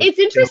we have those? It's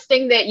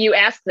interesting that you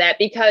asked that,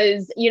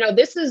 because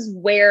this is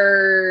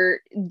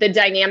where the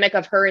dynamic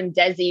of her and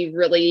Desi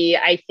really,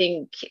 I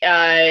think,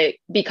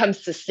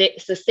 becomes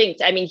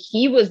succinct. I mean,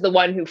 he was the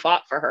one who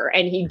fought for her,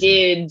 and he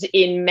did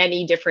in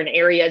many different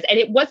areas. And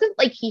it wasn't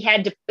like he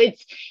had to.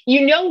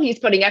 He's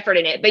putting effort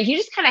in it, but he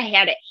just kind of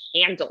had it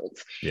handled.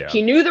 Yeah.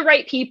 He knew the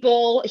right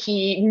people.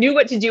 He knew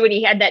what to do, and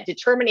he had that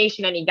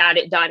determination, and he got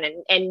it done.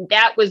 And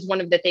that was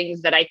one of the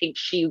things that I think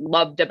she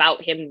loved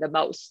about him the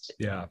most.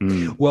 Yeah.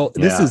 Well,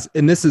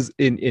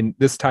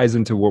 this ties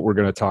into what we're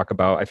going to talk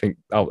about. I think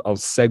I'll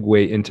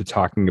segue into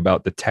talking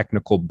about the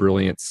technical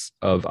brilliance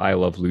of I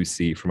Love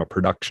Lucy from a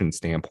production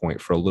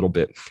standpoint for a little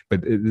bit,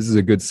 but this is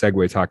a good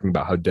segue talking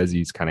about how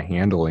Desi's kind of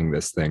handling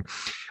this thing.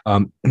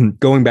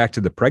 Going back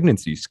to the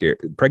pregnancy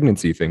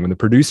thing, when the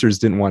producers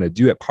didn't want to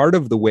do it, part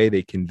of the way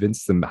they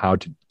convinced them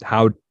part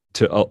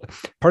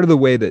of the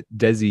way that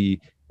Desi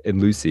and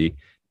Lucy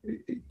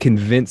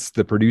convinced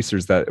the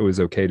producers that it was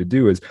okay to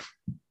do is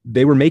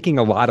they were making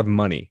a lot of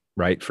money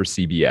right, for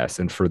CBS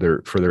and for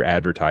their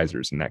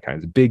advertisers and that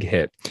kind of big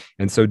hit.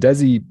 And so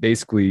Desi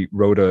basically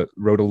wrote a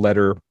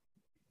letter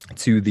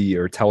to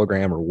or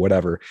telegram or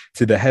whatever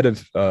to the head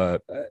of I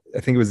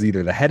think it was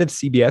either the head of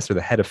CBS or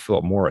the head of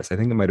Philip Morris. I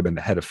think it might have been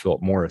the head of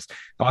Philip Morris.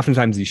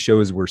 Oftentimes these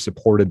shows were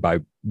supported by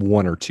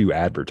one or two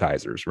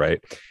advertisers,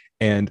 right?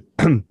 And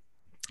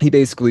he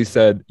basically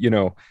said,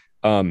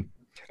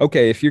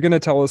 okay, if you're going to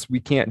tell us we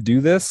can't do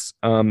this,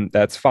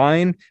 that's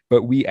fine,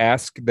 but we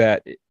ask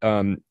that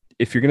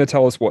if you're going to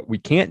tell us what we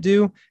can't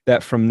do,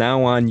 that from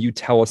now on you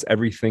tell us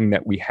everything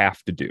that we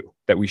have to do,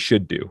 that we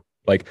should do.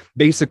 Like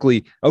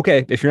basically,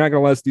 okay, if you're not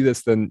going to let us do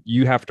this, then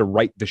you have to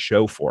write the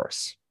show for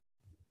us,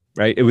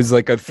 right? It was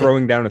like a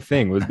throwing down a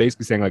thing. It was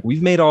basically saying like,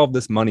 we've made all of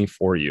this money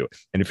for you,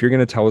 and if you're going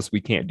to tell us we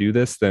can't do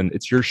this, then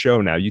it's your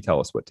show now. You tell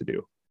us what to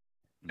do,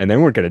 and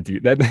then we're going to do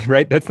that,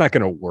 right? That's not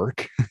going to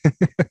work.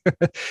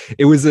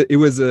 It was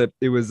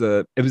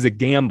a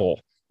gamble.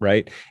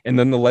 Right. And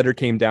then the letter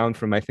came down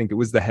from, I think it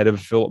was the head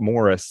of Philip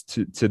Morris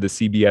to the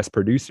CBS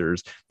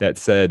producers that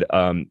said,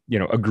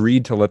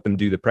 agreed to let them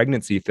do the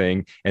pregnancy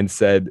thing and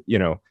said,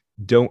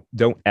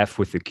 don't F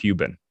with the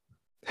Cuban.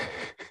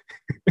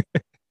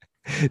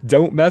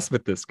 Don't mess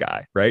with this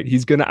guy, right?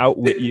 He's going to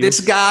outwit you. This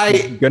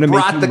guy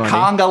brought the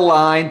conga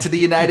line to the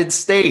United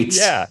States.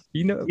 Yeah.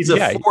 He's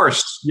a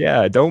force.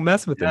 Yeah. Don't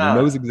mess with him. He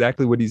knows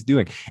exactly what he's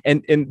doing.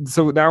 And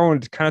so now I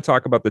want to kind of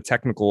talk about the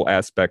technical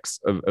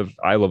aspects of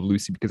I Love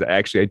Lucy, because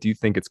actually I do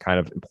think it's kind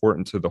of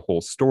important to the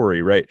whole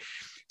story, right?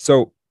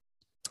 So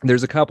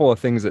there's a couple of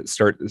things that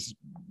start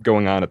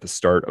going on at the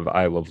start of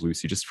I Love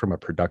Lucy, just from a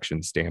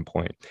production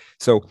standpoint.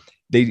 So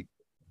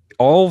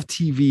all of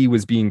TV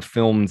was being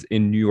filmed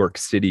in New York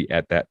City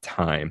at that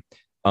time.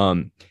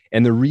 And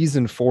the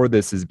reason for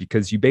this is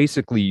because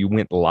you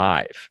went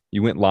live.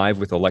 You went live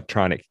with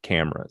electronic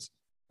cameras.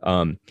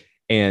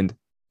 And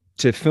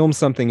to film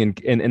something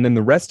and then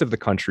the rest of the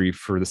country,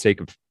 for the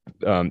sake of,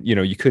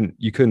 you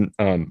couldn't,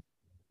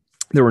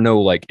 there were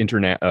no like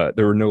internet,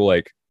 there were no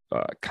like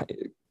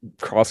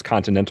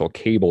cross-continental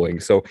cabling.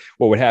 So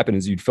what would happen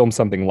is you'd film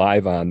something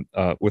live on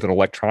with an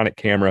electronic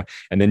camera,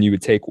 and then you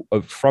would take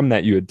what's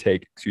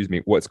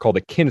called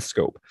a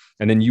kinescope,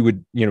 and then you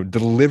would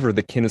deliver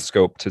the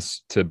kinescope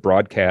to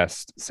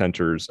broadcast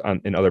centers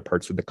in other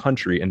parts of the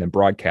country, and then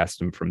broadcast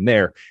them from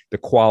there. The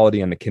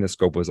quality on the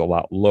kinescope was a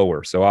lot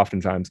lower, so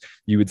oftentimes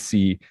you would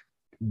see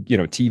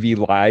TV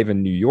live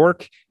in New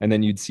York, and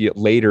then you'd see it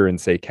later in,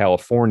 say,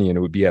 California, and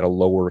it would be at a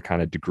lower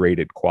kind of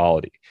degraded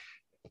quality.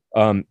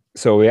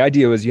 So the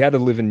idea was you had to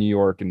live in New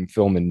York and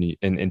film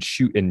and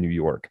shoot in New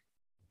York.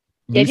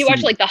 Yeah, if you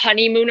watch like The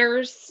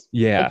Honeymooners,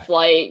 it's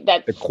like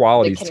that. The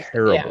quality's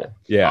terrible.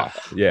 Yeah.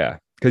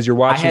 Because you're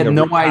watching. I had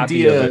no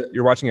idea.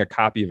 You're watching a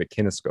copy of a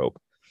kinescope.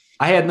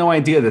 I had no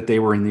idea that they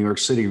were in New York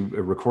City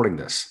recording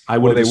this. They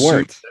weren't. They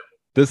weren't.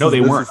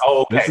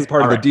 Okay. This is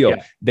part of the deal.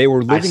 Yeah. They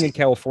were living in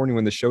California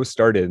when the show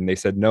started, and they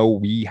said, "No,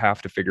 we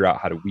have to figure out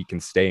how we can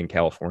stay in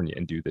California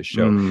and do this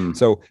show."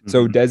 So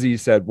Desi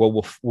said, "Well,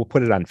 we'll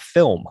put it on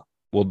film.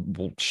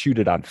 We'll shoot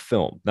it on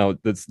film." Now,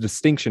 the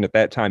distinction at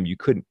that time, you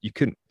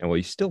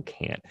still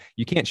can't.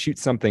 You can't shoot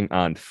something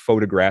on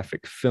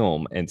photographic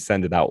film and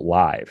send it out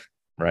live,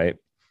 right?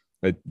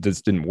 It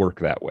just didn't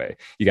work that way.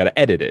 You got to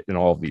edit it and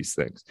all of these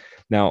things.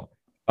 Now,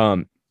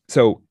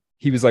 so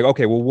he was like,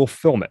 "Okay, well, we'll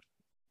film it.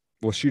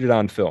 We'll shoot it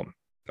on film."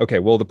 Okay,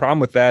 well, the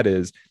problem with that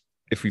is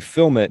if we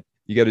film it,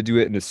 you got to do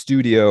it in a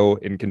studio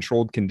in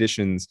controlled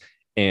conditions,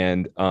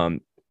 and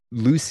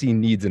Lucy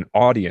needs an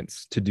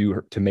audience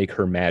to make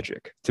her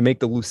magic, to make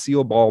the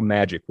Lucille Ball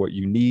magic. What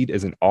you need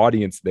is an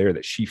audience there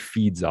that she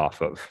feeds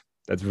off of.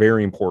 That's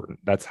very important.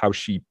 That's how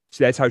she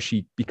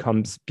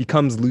becomes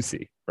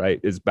Lucy, right?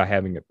 Is by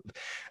having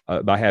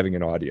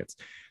an audience.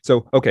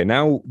 So, okay,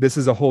 now this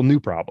is a whole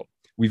new problem.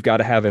 We've got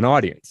to have an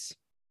audience.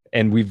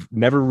 And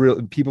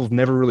people have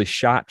never really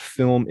shot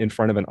film in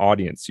front of an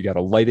audience. You got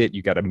to light it.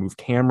 You got to move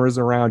cameras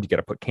around. You got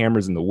to put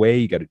cameras in the way.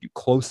 You got to do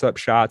close-up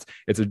shots.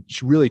 It's a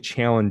really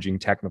challenging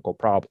technical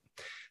problem.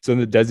 So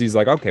the Desi's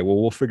like, okay, well,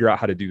 we'll figure out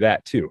how to do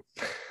that too.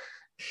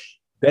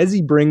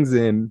 Desi brings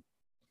in,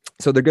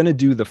 so they're going to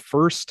do the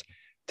first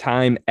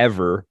time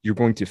ever you're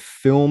going to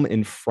film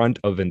in front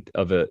of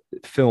a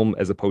film,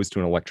 as opposed to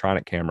an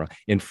electronic camera,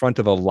 in front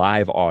of a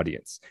live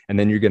audience, and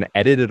then you're going to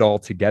edit it all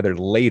together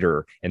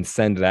later and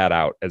send that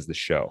out as the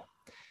show.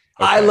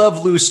 Okay. I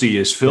Love Lucy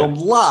is filmed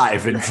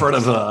live in front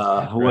of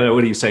what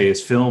do you say?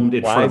 Is filmed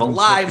in front of a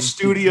live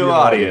studio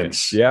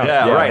audience.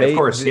 Yeah, right. Of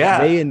course.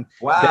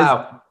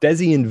 Wow.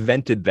 Desi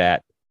invented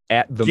that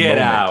at the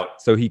moment,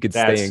 so he could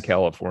stay in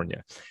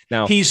California.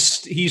 Now he's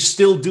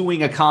still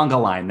doing a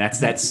conga line. That's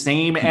that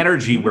same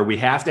energy where we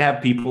have to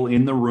have people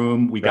in the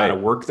room. We got to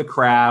work the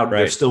crowd. Right.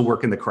 They're still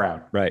working the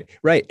crowd.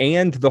 Right.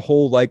 And the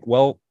whole like,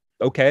 well,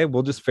 okay,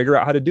 we'll just figure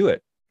out how to do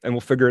it, and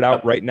we'll figure it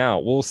out right now.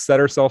 We'll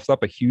set ourselves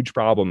up a huge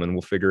problem, and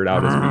we'll figure it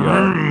out as we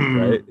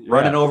go. Right.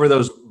 Running over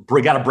those.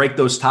 We got to break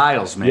those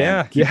tiles, man.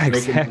 Yeah,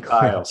 exactly.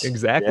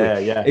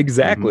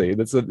 Exactly.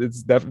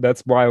 Mm-hmm.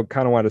 That's why I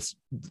kind of want to,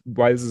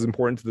 why this is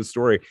important to the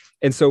story.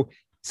 And so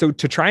So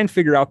to try and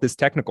figure out this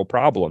technical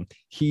problem,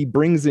 he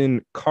brings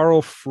in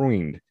Carl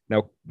Freund.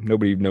 Now,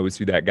 nobody knows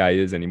who that guy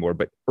is anymore,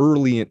 but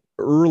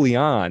early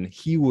on,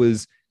 he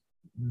was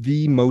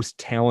the most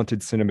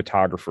talented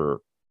cinematographer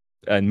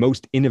and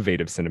most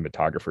innovative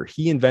cinematographer.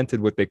 He invented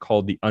what they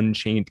called the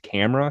unchained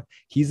camera.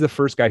 He's the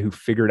first guy who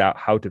figured out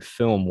how to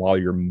film while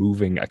you're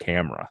moving a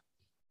camera.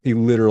 He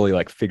literally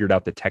like figured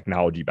out the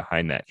technology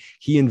behind that.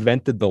 He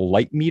invented the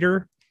light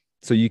meter,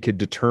 so you could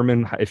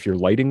determine if your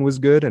lighting was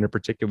good in a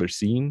particular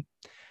scene.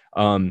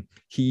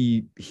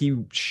 He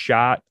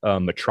shot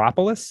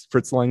Metropolis,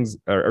 Fritz Lang's,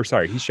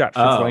 he shot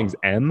Fritz Lang's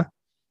M,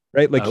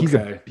 right? Like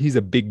he's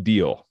a big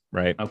deal,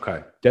 right?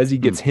 Okay. Desi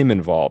gets him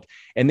involved,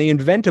 and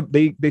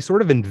they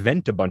sort of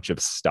invent a bunch of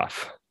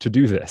stuff to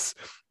do this.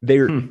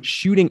 They're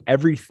shooting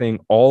everything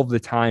all the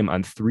time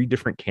on 3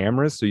 different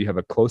cameras. So you have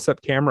a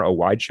close-up camera, a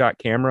wide shot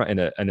camera,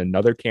 and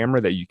another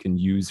camera that you can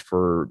use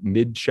for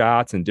mid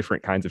shots and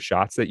different kinds of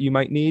shots that you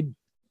might need.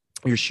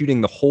 You're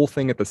shooting the whole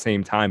thing at the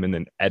same time and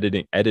then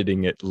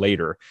editing it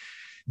later.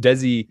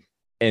 Desi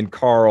and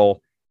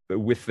Carl,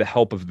 with the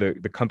help of the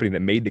company that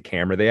made the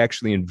camera, they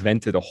actually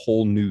invented a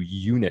whole new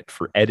unit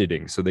for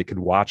editing, so they could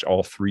watch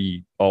all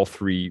three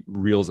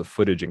reels of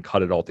footage and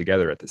cut it all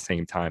together at the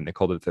same time. They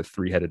called it the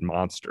 3-headed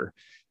monster.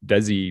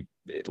 Desi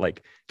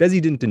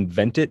didn't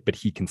invent it, but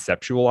he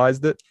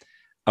conceptualized it.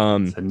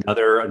 It's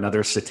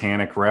another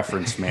satanic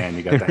reference, man.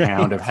 You got the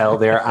Hound of Hell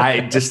there.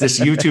 This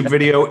YouTube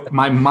video,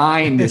 my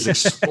mind is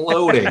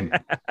exploding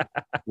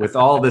with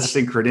all the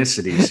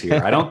synchronicities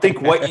here. I don't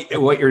think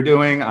what you're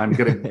doing. I'm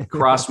going to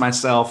cross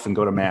myself and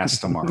go to mass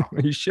tomorrow.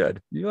 You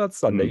should. It's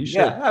Sunday. You should.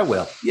 Yeah, I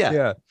will.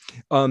 Yeah.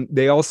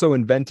 They also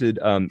invented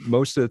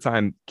most of the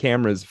time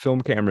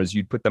film cameras.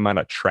 You'd put them on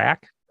a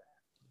track.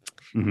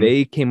 Mm-hmm.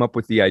 They came up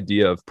with the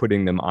idea of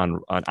putting them on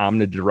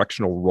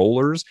omnidirectional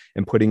rollers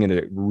and putting in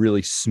a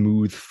really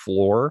smooth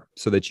floor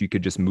so that you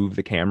could just move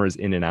the cameras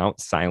in and out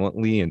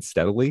silently and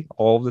steadily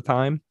all the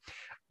time.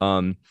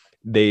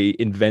 They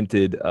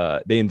invented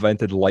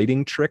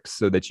lighting tricks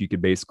so that you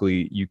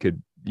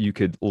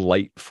could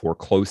light for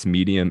close,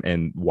 medium,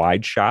 and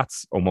wide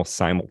shots almost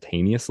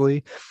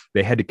simultaneously.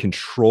 They had to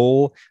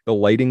control the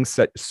lighting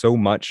set so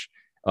much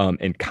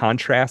and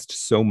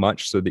contrast so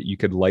much so that you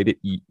could light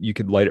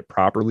it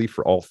properly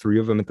for all 3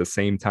 of them at the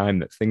same time,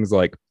 that things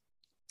like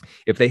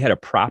if they had a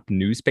prop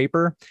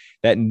newspaper,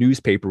 that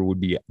newspaper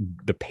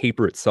the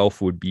paper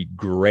itself would be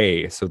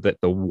gray so that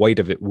the white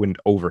of it wouldn't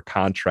over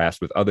contrast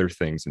with other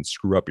things and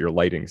screw up your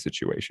lighting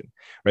situation,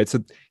 right?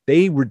 So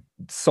they were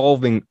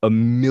solving a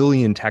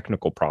million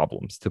technical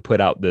problems to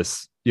put out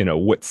this,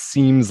 what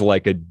seems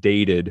like a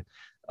dated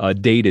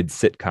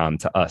sitcom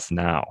to us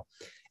now.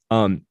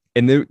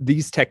 And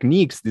these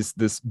techniques,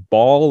 this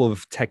ball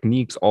of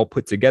techniques all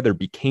put together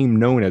became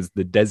known as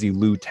the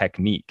Desilu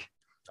technique,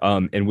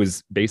 and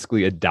was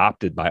basically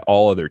adopted by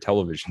all other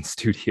television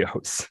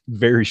studios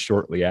very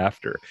shortly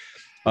after.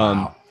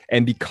 Wow.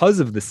 And because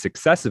of the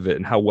success of it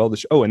and how well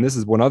and this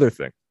is one other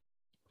thing,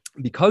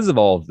 because of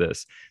all of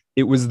this,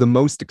 it was the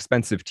most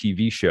expensive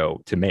TV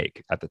show to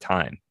make at the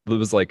time. It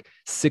was like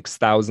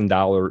 $6,000, $5,000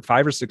 or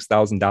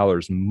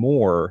 $6,000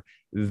 more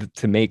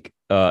to make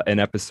an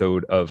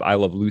episode of I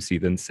Love Lucy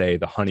than, say,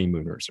 The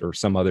Honeymooners or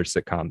some other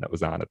sitcom that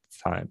was on at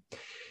the time.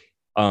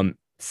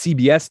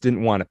 CBS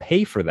didn't want to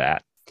pay for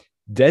that.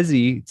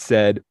 Desi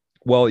said,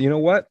 well, you know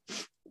what?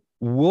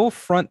 We'll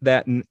front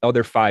that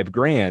other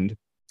 $5,000,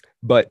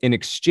 but in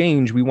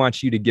exchange, we want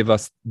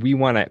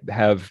to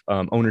have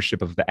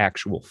ownership of the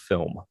actual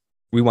film.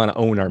 We want to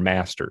own our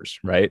masters,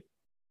 right?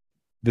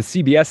 The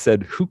CBS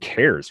said, who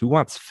cares? Who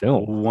wants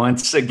film?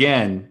 Once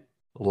again,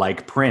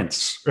 like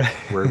Prince,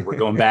 we're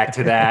going back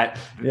to that.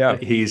 Yeah,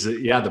 he's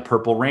the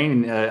Purple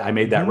Rain. I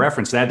made that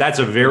reference. That's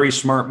a very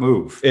smart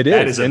move. That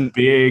is a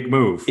big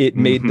move. It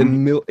made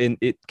them and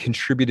it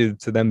contributed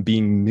to them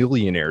being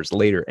millionaires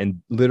later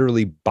and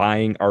literally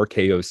buying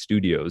RKO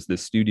Studios, the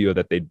studio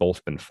that they'd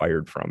both been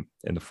fired from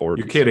in the 40s.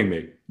 You're kidding me.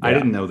 Yeah. I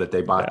didn't know that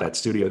they bought that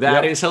studio.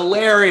 That is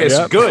hilarious.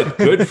 Yep.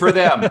 Good for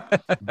them.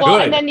 Well,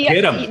 good. And then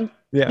Get them.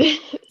 Yeah.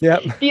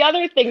 The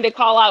other thing to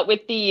call out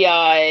with the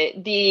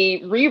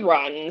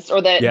reruns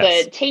or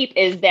the tape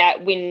is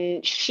that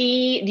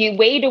the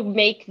way to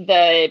make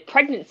the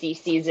pregnancy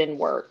season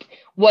work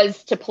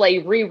was to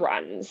play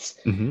reruns.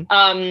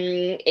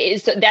 Mm-hmm.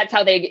 So that's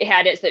how they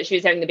had it, so that she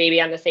was having the baby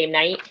on the same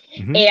night.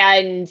 Mm-hmm.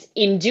 And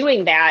in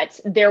doing that,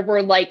 there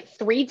were like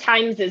 3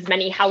 times as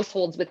many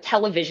households with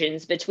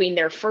televisions between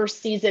their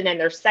first season and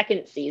their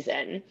second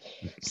season.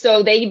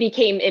 So they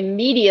became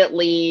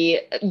immediately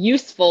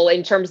useful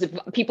in terms of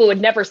people who had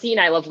never seen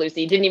I Love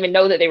Lucy, didn't even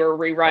know that they were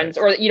reruns,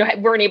 or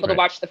weren't able to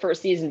watch the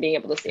first season, being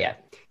able to see it.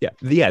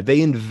 Yeah.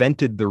 They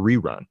invented the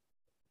rerun.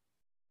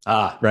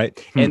 Right.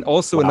 And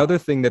also another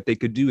thing that they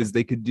could do is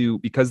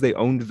because they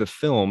owned the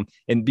film,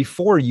 and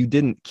before you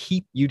didn't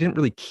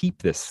really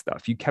keep this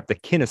stuff. You kept a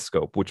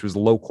kinescope, which was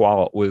low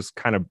quality, was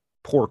kind of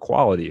poor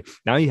quality.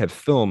 Now you have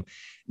film.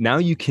 Now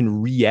you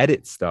can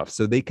re-edit stuff.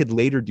 So they could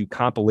later do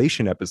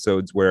compilation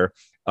episodes where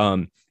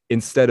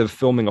instead of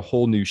filming a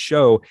whole new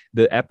show,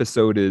 the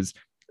episode is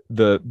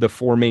the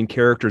four main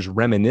characters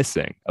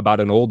reminiscing about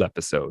an old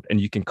episode,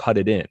 and you can cut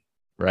it in,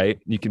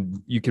 right? You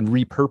can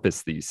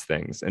repurpose these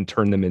things and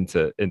turn them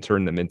into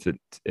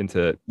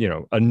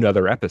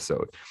another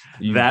episode.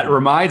 That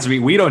reminds me,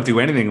 we don't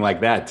do anything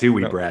like that, do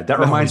we, Brad? That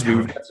reminds me,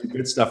 we've got some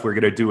good stuff. We're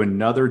going to do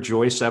another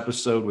Joyce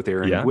episode with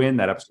Aaron Gwynn.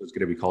 That episode is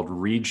going to be called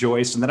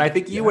Rejoice. And then I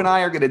think you and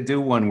I are going to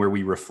do one where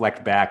we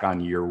reflect back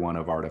on year one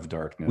of Art of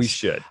Darkness. We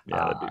should.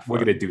 We're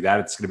going to do that.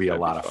 It's going to be a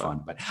lot of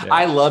fun. But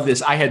I love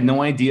this. I had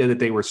no idea that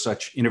they were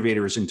such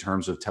innovators in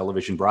terms of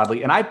television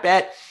broadly. And I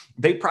bet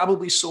they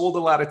probably sold a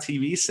lot of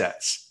TV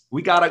sets.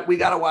 We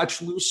gotta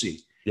watch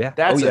Lucy. Yeah,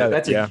 that's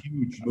a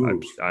huge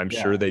move. I'm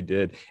sure they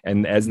did.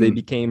 And as they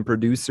became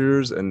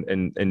producers, and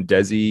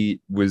Desi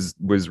was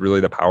really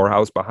the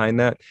powerhouse behind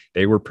that,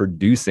 they were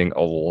producing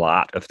a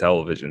lot of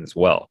television as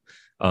well.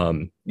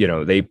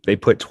 They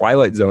put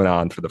Twilight Zone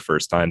on for the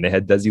first time. They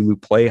had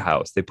Desilu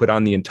Playhouse. They put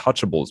on The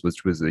Untouchables,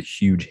 which was a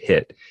huge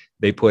hit.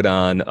 They put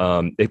on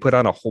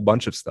a whole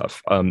bunch of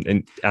stuff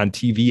and on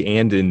TV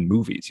and in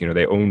movies.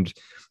 They owned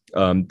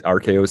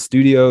RKO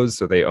Studios,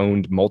 so they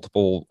owned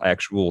multiple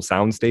actual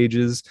sound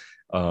stages.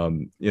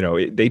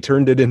 They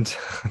turned it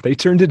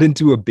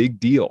into a big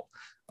deal.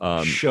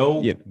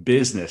 Show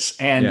business.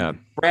 And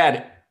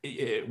Brad,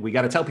 we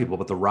got to tell people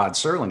about the Rod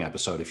Serling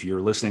episode. If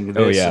you're listening to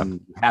this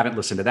and you haven't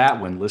listened to that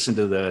one, listen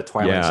to the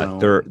Twilight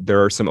Zone.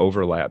 There are some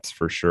overlaps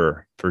for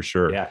sure.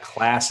 Yeah,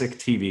 classic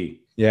TV.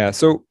 Yeah,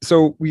 so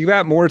we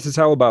got more to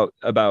tell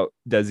about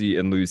Desi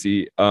and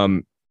Lucy.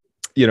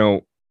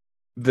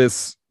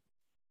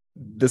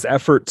 This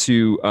effort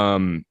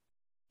to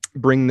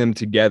bring them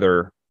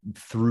together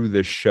through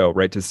this show,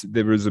 right?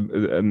 There was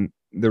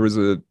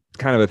a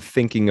kind of a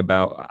thinking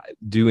about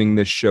doing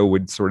this show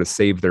would sort of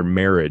save their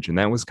marriage, and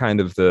that was kind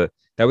of the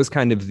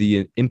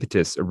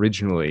impetus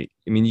originally.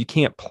 I mean, you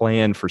can't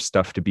plan for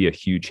stuff to be a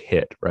huge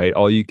hit, right?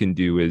 All you can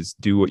do is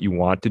do what you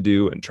want to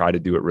do and try to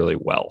do it really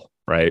well,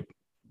 right?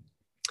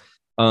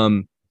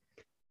 So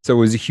it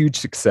was a huge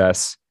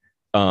success.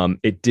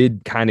 It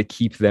did kind of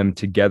keep them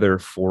together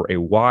for a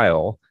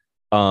while,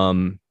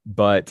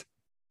 but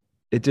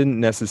it didn't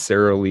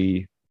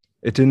necessarily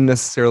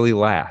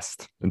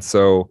last. And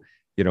so,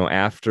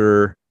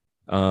 after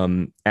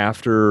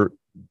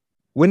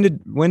when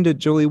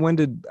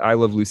did I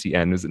Love Lucy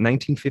end? Was it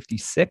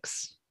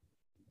 1956?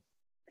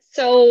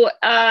 So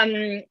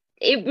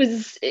it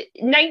was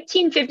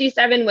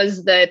 1957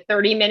 was the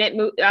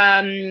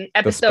 30-minute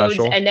episodes,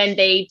 and then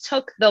they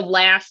took the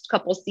last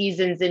couple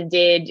seasons and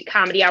did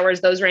comedy hours.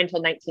 Those ran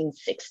until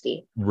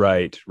 1960.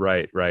 Right.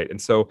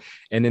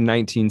 And in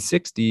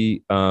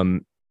 1960,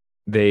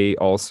 they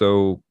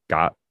also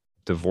got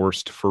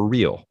divorced for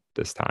real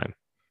this time.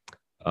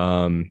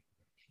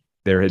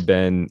 There had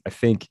been, I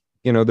think,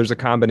 there's a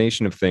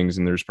combination of things,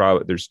 and there's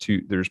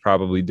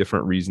probably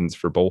different reasons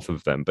for both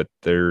of them, but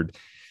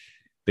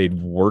they'd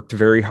worked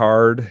very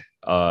hard.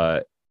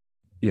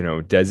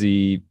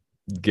 Desi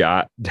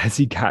got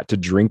to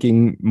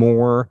drinking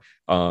more,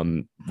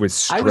 was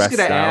stressed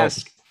out.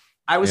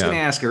 I was going to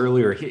ask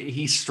earlier,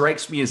 he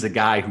strikes me as a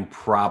guy who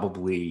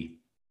probably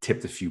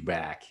tipped a few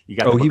back. You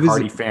got the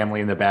McCarty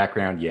family in the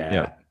background.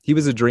 Yeah. He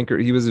was a drinker,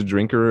 and he was a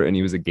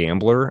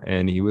gambler,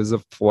 and he was a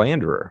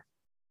philanderer.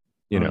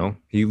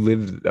 He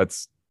lived,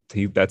 that's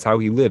how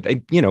he lived.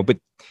 And, but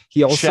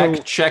he also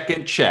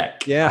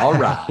check. Yeah. All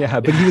right. Yeah.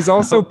 But he was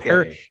also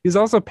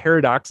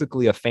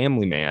paradoxically a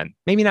family man.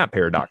 Maybe not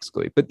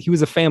paradoxically, but he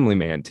was a family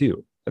man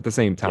too at the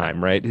same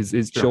time, right?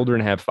 His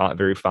children have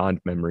very fond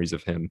memories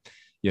of him,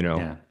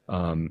 and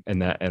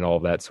all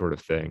that sort of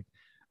thing.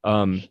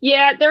 I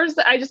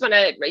just want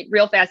to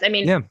real fast. I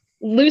mean,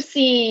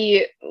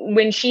 Lucy,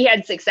 when she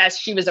had success,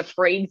 she was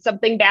afraid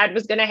something bad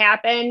was going to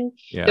happen.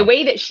 Yeah. The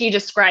way that she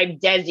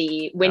described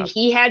Desi, when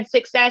he had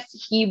success,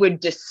 he would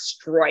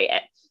destroy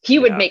it. He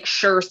would make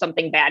sure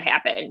something bad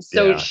happened.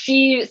 So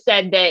she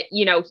said that,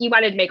 he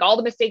wanted to make all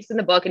the mistakes in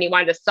the book and he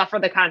wanted to suffer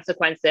the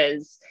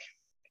consequences.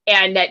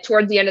 And that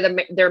towards the end of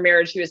their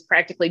marriage, he was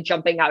practically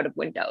jumping out of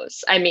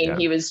windows. I mean,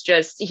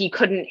 he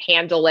couldn't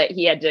handle it.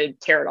 He had to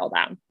tear it all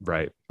down.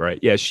 Right.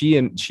 Yeah. She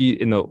in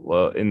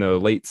the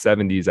late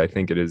 70s, I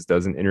think it is,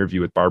 does an interview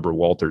with Barbara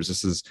Walters.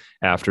 This is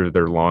after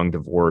their long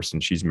divorce,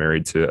 and she's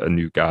married to a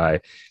new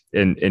guy.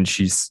 And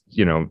she's,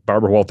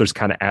 Barbara Walters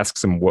kind of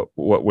asks him what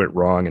went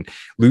wrong. And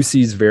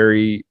Lucy's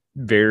very,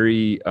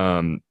 very,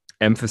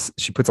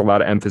 she puts a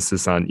lot of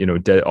emphasis on,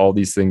 all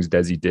these things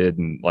Desi did,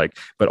 and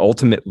but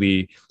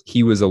ultimately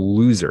he was a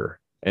loser.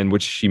 And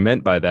what she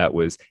meant by that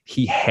was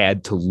he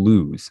had to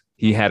lose.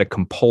 He had a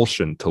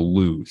compulsion to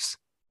lose.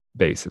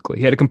 Basically,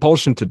 he had a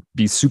compulsion to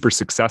be super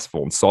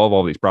successful and solve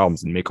all these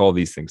problems and make all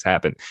these things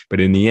happen.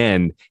 But in the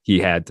end, he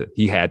had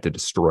to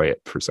destroy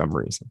it for some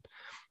reason.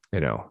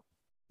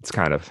 It's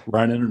kind of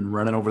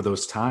running over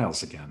those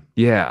tiles again.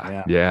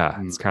 Yeah.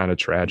 It's kind of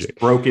tragic. It's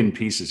broken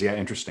pieces. Yeah.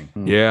 Interesting.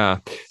 Yeah.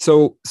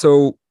 So,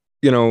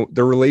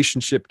 the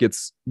relationship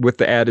gets, with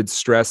the added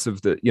stress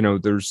of the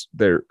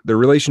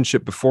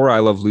relationship before I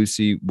Love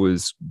Lucy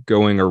was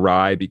going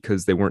awry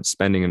because they weren't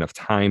spending enough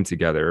time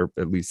together.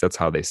 At least that's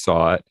how they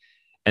saw it.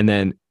 And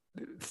then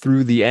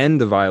through the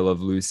end of I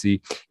Love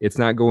Lucy, it's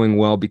not going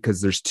well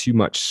because there's too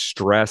much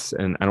stress,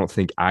 and I don't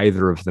think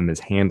either of them is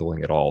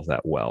handling it all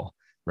that well,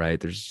 right?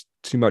 There's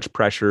too much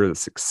pressure. The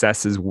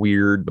success is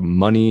weird. The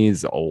money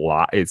is a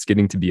lot. It's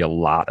getting to be a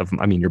lot of,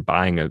 I mean, you're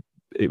buying a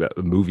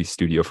movie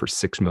studio for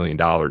 $6 million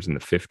in the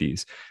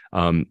 50s.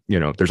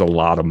 There's a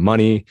lot of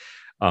money.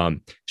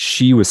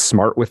 She was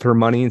smart with her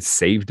money and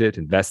saved it,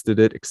 invested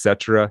it,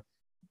 etc.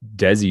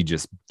 Desi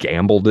just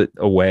gambled it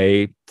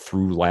away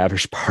through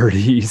lavish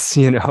parties,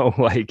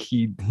 like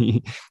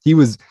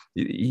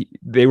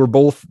they were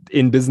both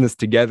in business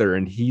together,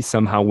 and he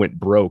somehow went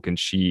broke and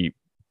she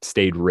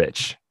stayed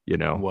rich, Whoa.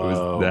 It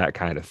was that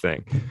kind of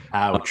thing.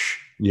 Ouch.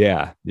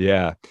 Yeah.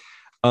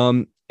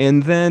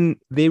 And then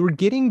they were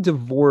getting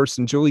divorced,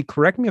 and Jolie,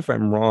 correct me if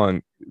I'm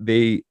wrong.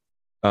 We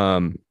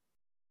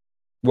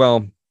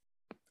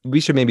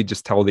should maybe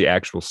just tell the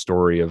actual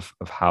story of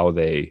how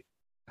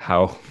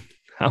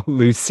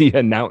Lucy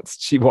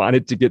announced she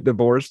wanted to get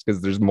divorced,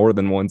 because there's more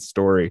than one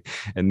story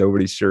and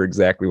nobody's sure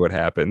exactly what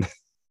happened.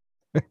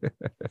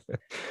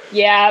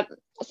 Yeah.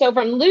 So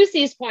from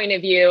Lucy's point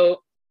of view,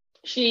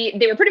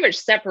 they were pretty much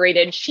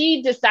separated.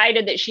 She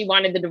decided that she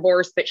wanted the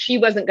divorce, but she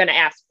wasn't going to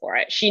ask for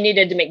it. She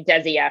needed to make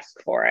Desi ask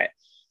for it.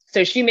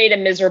 So she made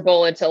him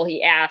miserable until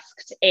he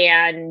asked.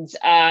 And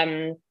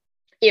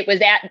it was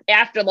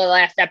after the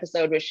last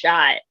episode was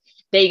shot,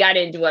 they got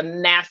into a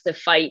massive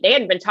fight. They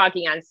hadn't been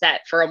talking on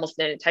set for almost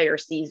an entire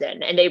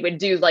season. And they would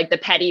do like the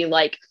petty,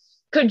 like,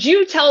 could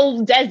you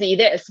tell Desi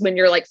this, when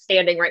you're like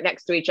standing right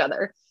next to each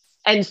other?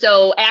 And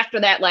so after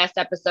that last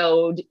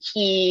episode,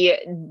 he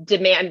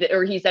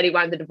said he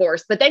wanted the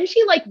divorce, but then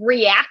she like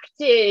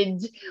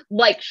reacted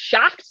like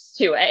shocked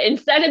to it.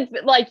 Instead of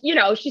like,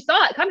 she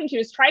saw it coming. She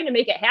was trying to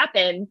make it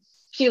happen.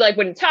 She like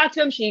wouldn't talk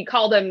to him. She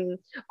called him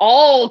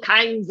all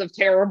kinds of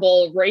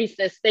terrible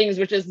racist things,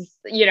 which is,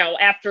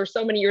 after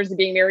so many years of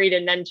being married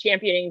and then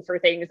championing for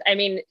things. I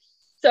mean,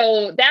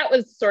 so that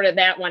was sort of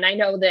that one. I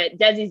know that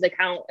Desi's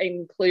account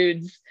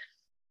includes,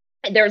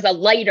 there's a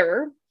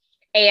lighter.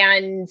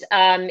 And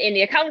in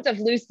the account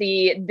of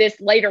Lucy, this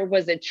lighter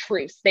was a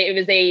truce. It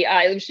was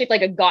shaped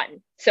like a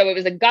gun. So it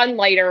was a gun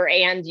lighter,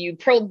 and you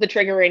pulled the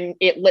trigger and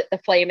it lit the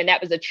flame. And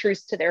that was a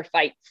truce to their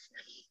fights.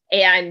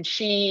 And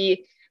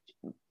she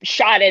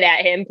shot it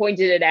at him,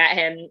 pointed it at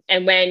him.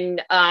 And when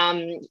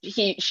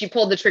she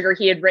pulled the trigger,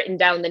 he had written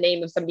down the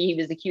name of somebody he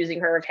was accusing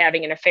her of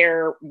having an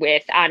affair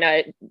with on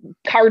a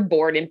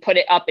cardboard and put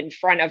it up in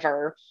front of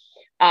her.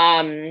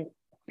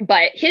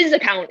 But his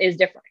account is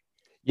different.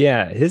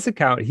 Yeah, his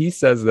account, he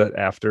says that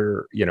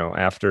after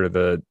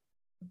the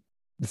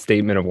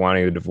statement of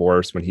wanting a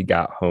divorce, when he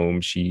got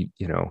home, she,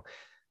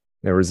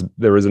 there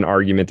was an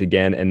argument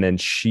again. And then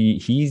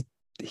he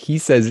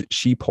says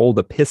she pulled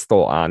a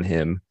pistol on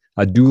him,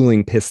 a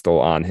dueling pistol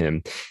on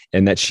him,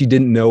 and that she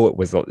didn't know it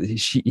was,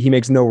 he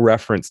makes no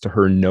reference to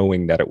her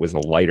knowing that it was a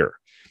lighter.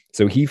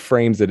 So he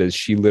frames it as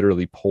she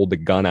literally pulled a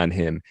gun on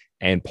him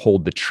and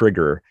pulled the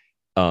trigger.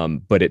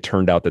 But it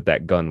turned out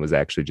that gun was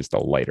actually just a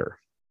lighter.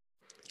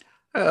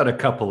 I had a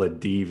couple of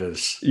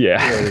divas.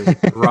 Yeah.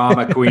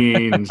 Drama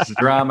queens.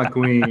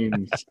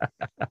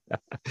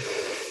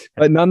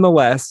 But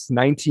nonetheless,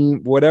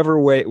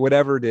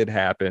 whatever did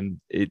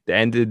happen, it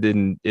ended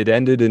in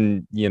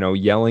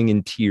yelling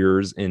in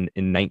tears in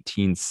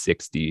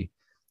 1960.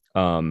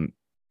 For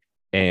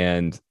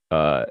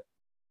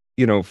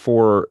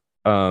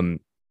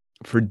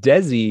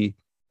Desi,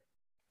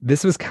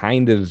 this was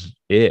kind of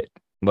it.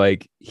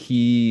 Like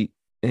he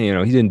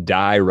didn't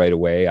die right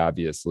away,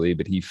 obviously,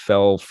 but he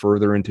fell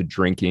further into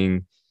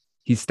drinking.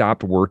 He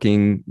stopped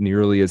working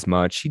nearly as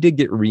much. He did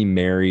get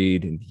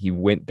remarried, and he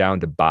went down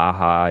to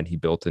Baja and he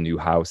built a new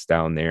house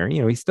down there.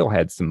 He still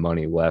had some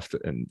money left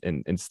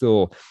and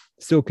still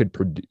could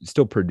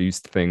produce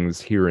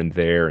things here and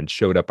there and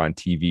showed up on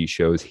TV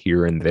shows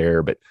here and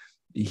there. But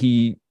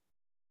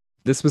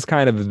this was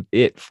kind of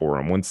it for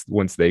him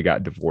once they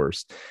got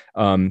divorced.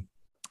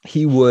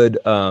 He would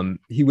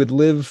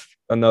live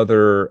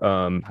another,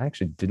 I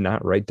actually did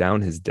not write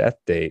down his death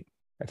date.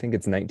 I think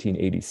it's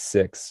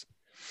 1986.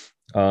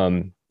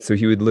 So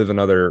he would live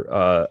another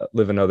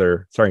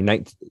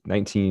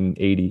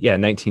 1980. Yeah,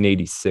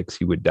 1986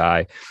 he would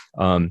die.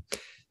 So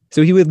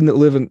he would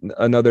live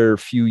another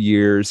few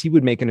years. He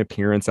would make an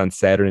appearance on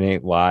Saturday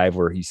Night Live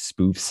where he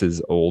spoofs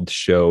his old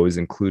shows,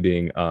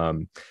 including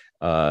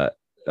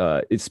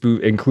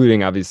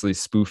obviously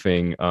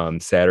spoofing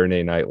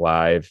Saturday Night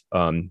Live.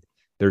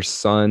 Their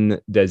son,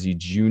 Desi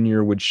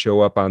Jr., would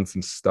show up on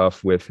some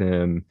stuff with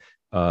him.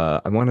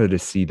 I wanted to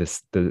see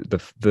this.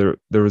 There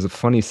was a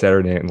funny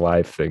Saturday Night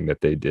Live thing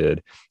that they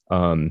did.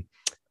 They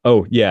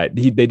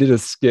did a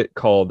skit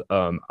called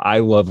 "I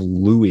Love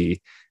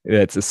Louie."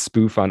 That's a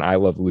spoof on "I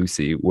Love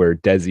Lucy," where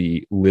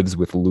Desi lives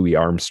with Louis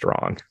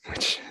Armstrong,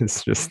 which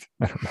is just,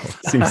 I don't know.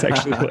 It seems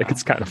actually like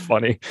it's kind of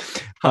funny.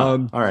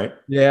 All right.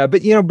 Yeah,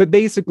 but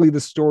basically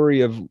the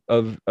story of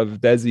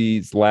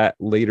Desi's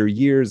later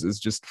years is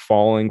just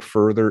falling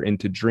further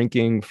into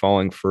drinking,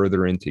 falling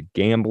further into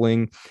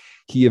gambling.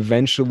 he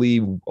eventually,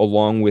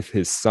 along with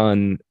his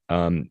son,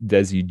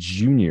 Desi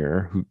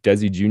Jr.,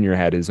 Desi Jr.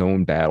 had his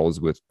own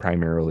battles with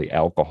primarily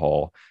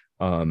alcohol.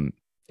 And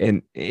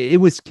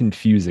it was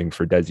confusing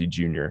for Desi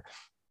Jr.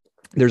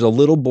 There's a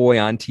little boy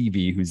on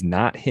TV who's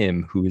not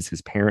him, who is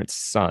his parents'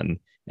 son.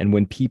 And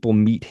when people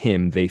meet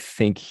him, they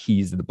think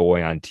he's the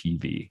boy on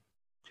TV.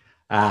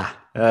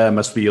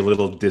 Must be a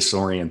little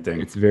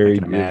disorienting. It's very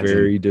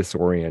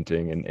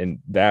disorienting. And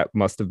that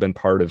must have been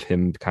part of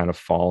him kind of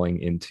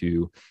falling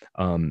into,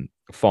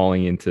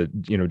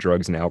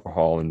 drugs and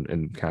alcohol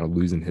and kind of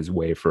losing his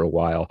way for a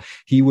while.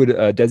 He would,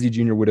 Desi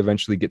Jr. would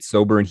eventually get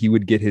sober, and he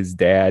would get his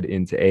dad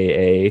into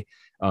AA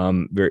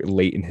very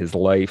late in his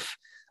life.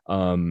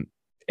 I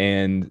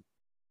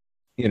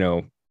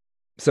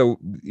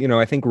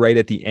think right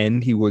at the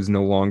end, he was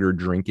no longer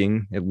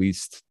drinking. At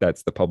least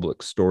that's the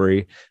public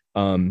story.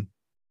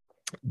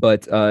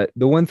 But the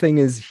one thing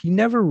is, he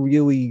never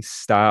really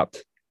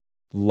stopped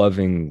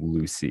loving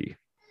Lucy.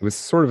 It was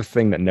sort of a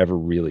thing that never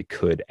really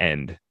could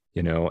end,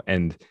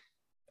 and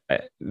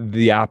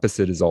the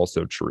opposite is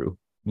also true.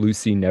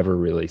 Lucy never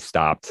really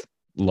stopped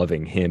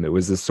loving him. It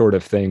was this sort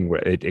of thing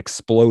where it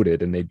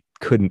exploded and they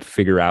couldn't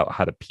figure out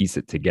how to piece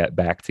it to get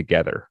back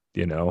together,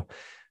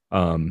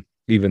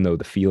 even though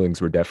the feelings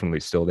were definitely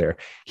still there.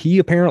 He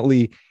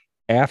apparently,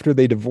 after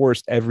they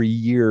divorced, every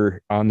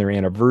year on their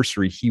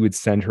anniversary, he would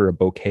send her a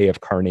bouquet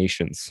of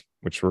carnations,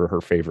 which were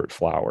her favorite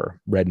flower,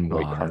 red and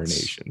white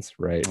carnations,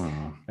 right?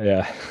 Oh.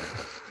 Yeah.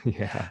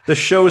 Yeah. The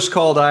show is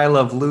called I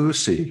Love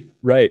Lucy.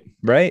 Right.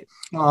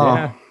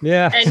 Oh.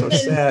 Yeah. And So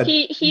sad.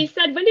 he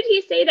said, when did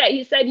he say that?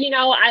 He said,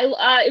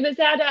 it was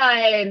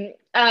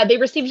at they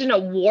received an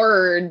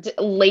award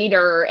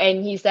later,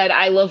 and he said,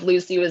 I Love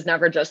Lucy was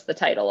never just the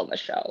title of a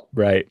show.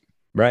 Right.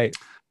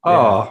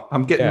 Oh,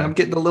 Yeah. I'm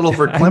getting a little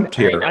verklempt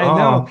here.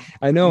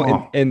 I know.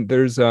 Oh. And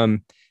there's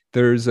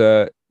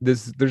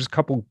a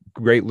couple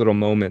great little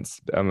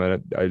moments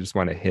I just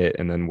want to hit,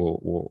 and then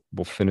we'll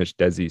finish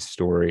Desi's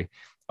story.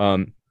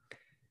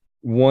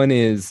 One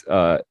is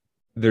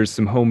there's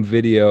some home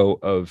video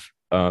of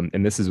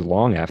and this is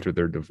long after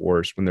their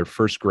divorce, when their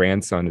first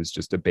grandson is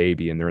just a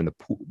baby, and they're in the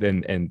pool,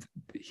 and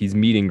he's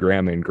meeting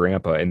grandma and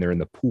grandpa, and they're in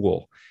the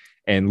pool,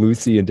 and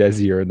Lucy and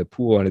Desi are in the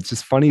pool, and it's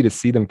just funny to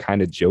see them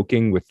kind of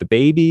joking with the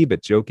baby,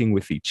 but joking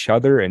with each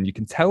other, and you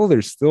can tell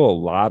there's still a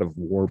lot of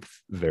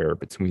warmth there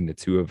between the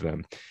two of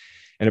them.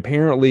 And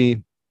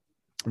apparently,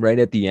 right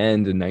at the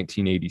end in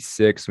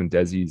 1986, when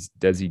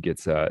Desi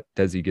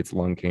gets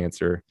lung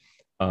cancer,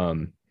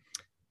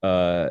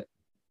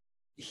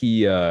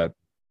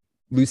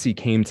 Lucy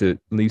came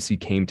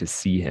to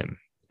see him,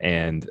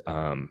 and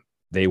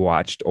they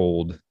watched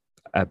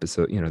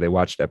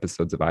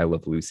episodes of I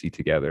Love Lucy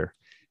together,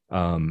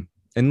 and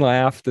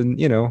laughed,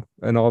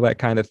 and all that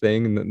kind of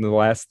thing. And the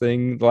last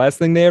thing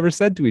they ever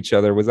said to each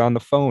other was on the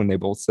phone. They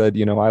both said,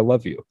 I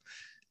love you.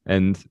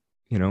 And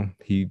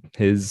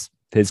his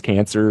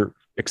cancer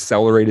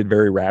accelerated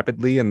very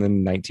rapidly, and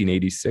then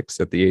 1986,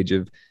 at the age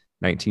of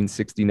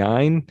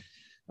 1969,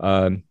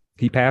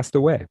 he passed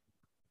away.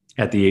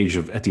 At the age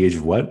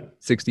of what?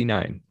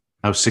 69.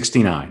 Oh,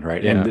 69,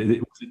 right? Yeah.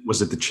 And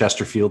was it the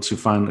Chesterfields who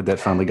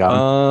finally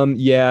got him?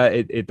 Yeah,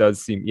 it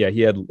does seem. Yeah,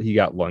 he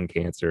got lung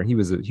cancer. He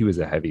was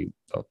a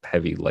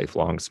heavy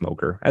lifelong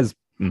smoker, as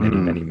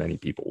many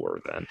people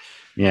were then.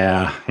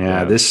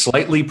 Yeah. This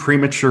slightly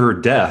premature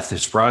death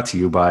is brought to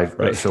you by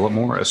Philip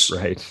Morris.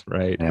 Right.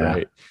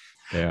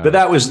 Yeah. But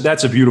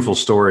that's a beautiful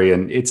story,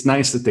 and it's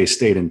nice that they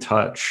stayed in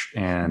touch.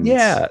 And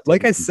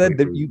like I said,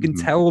 that you can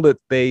tell that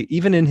they,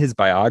 even in his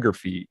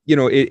biography,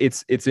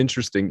 it's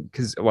interesting,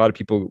 because a lot of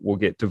people will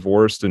get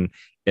divorced and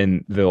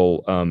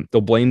they'll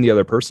blame the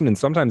other person, and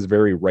sometimes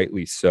very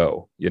rightly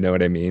so. You know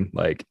what I mean?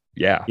 Like,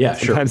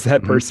 sometimes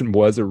that person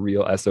was a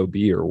real SOB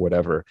or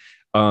whatever.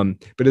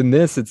 But in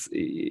this, it's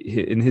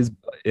in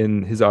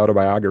his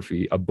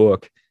autobiography, a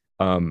book.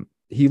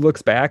 He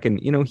looks back and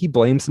he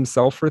blames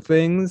himself for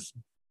things.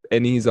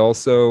 And he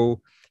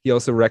also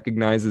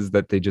recognizes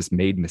that they just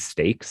made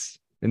mistakes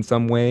in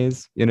some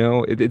ways. He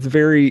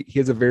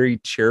has a very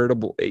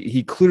charitable,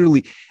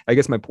 I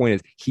guess my point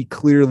is, he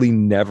clearly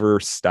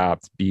never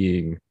stopped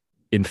being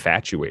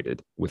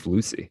infatuated with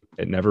Lucy.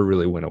 It never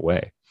really went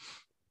away.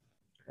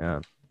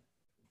 Yeah.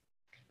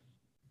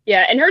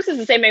 Yeah, and hers is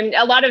the same. I mean,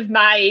 a lot of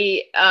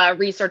my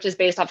research is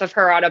based off of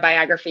her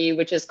autobiography,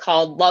 which is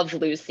called Love,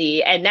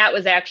 Lucy. And that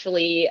was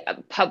actually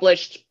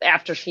published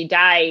after she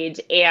died.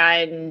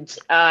 And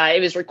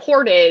it was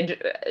recorded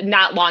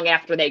not long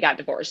after they got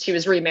divorced. She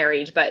was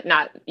remarried, but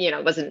not,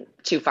 wasn't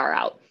too far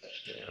out.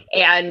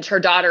 And her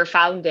daughter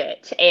found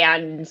it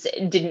and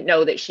didn't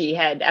know that she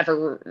had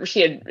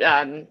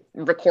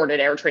recorded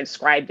or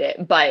transcribed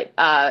it, but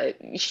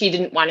she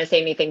didn't want to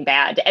say anything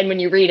bad. And when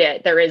you read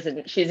it,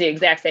 she's the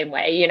exact same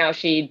way.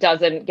 She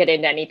doesn't get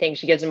into anything.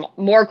 She gives him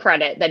more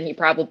credit than he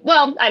probably,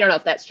 well, I don't know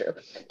if that's true.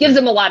 Gives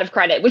him a lot of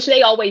credit, which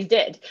they always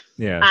did.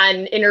 Yeah.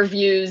 On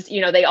interviews,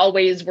 they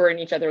always were in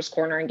each other's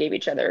corner and gave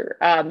each other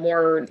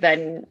more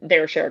than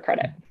their share of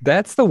credit.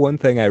 That's the one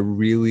thing I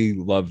really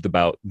loved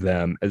about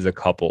them as a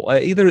couple.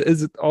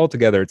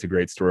 Altogether, it's a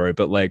great story,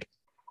 but like,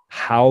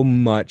 how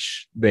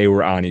much they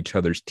were on each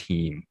other's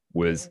team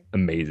was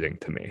amazing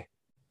to me.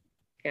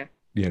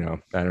 Yeah.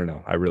 I don't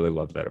know. I really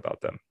love that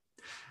about them.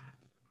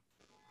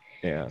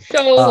 Yeah.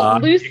 So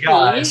Lucy, you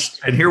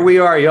guys, and here we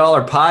are. Y'all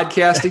are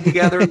podcasting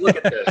together. Look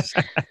at this.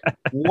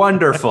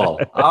 Wonderful.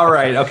 All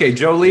right. Okay,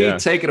 Jolie,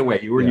 take it away.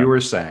 You were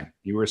saying.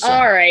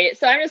 All right.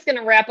 So I'm just going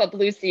to wrap up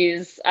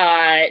Lucy's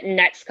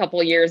next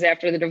couple years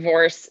after the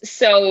divorce.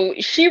 So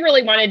she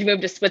really wanted to move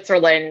to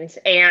Switzerland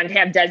and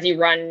have Desi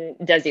run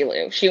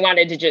Desilu. She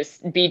wanted to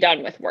just be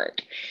done with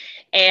work.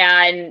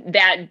 And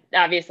that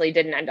obviously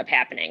didn't end up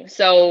happening.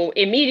 So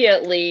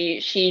immediately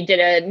she did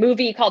a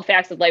movie called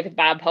Facts of Life with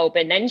Bob Hope.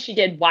 And then she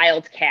did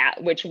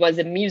Wildcat, which was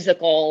a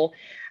musical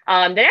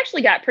that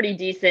actually got pretty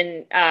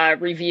decent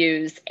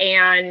reviews.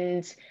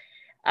 And so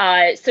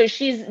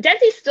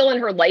Desi's still in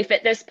her life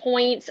at this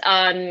point.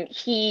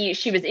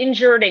 She was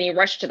injured and he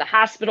rushed to the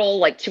hospital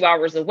like 2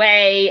 hours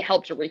away,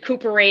 helped her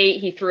recuperate.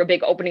 He threw a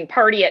big opening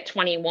party at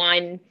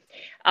 21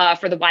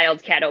 for the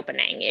Wildcat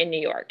opening in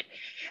New York.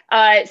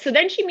 So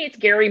then she meets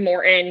Gary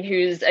Morton,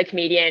 who's a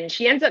comedian.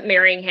 She ends up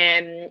marrying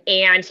him,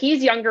 and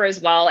he's younger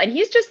as well. And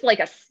he's just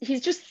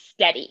he's just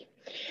steady.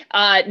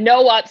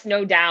 No ups,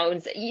 no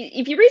downs.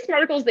 If you read some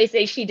articles, they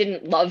say she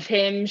didn't love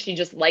him. She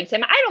just liked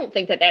him. I don't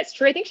think that that's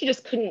true. I think she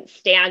just couldn't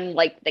stand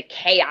like the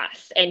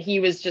chaos, and he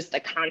was just a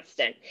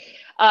constant.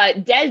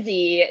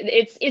 Desi,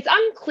 it's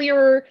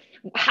unclear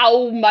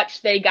how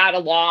much they got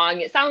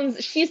along.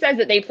 She says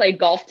that they played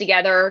golf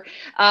together.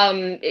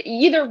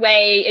 Either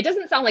way, it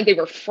doesn't sound like they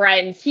were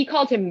friends. He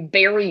called him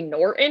Barry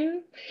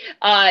Norton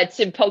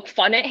to poke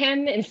fun at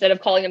him instead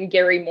of calling him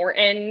Gary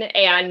Morton.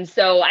 And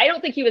so I don't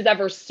think he was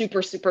ever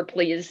super, super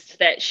pleased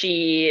that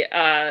she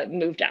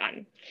moved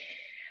on.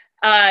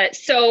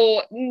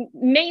 So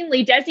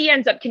mainly Desi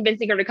ends up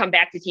convincing her to come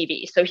back to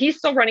TV. So he's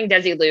still running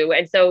Desilu.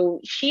 And so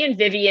she and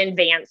Vivian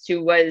Vance,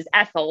 who was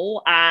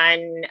Ethel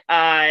on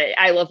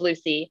I Love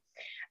Lucy,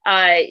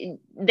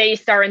 they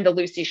star in The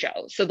Lucy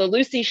Show. So The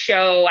Lucy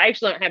Show, I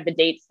actually don't have the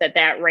dates that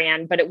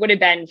ran, but it would have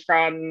been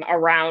from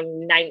around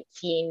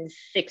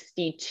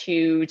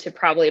 1962 to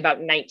probably about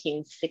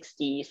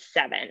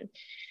 1967.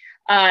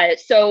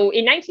 So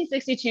in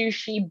 1962,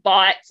 she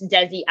bought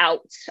Desi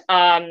out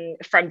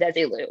from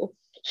Desilu.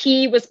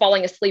 He was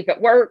falling asleep at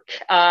work.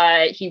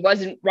 He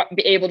wasn't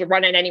able to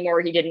run it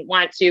anymore. He didn't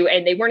want to,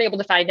 and they weren't able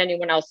to find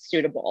anyone else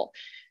suitable.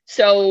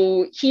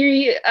 So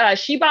she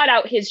bought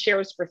out his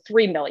shares for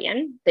 $3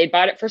 million. They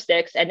bought it for $6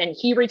 million, and then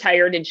he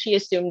retired, and she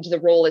assumed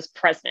the role as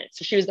president.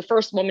 So she was the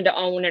first woman to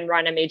own and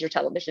run a major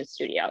television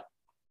studio.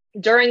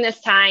 During this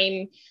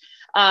time,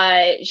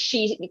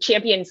 she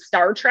championed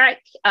Star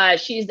Trek.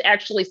 She's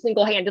actually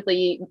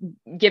single-handedly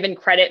given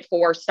credit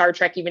for Star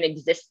Trek even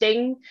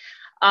existing.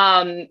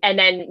 And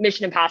then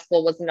Mission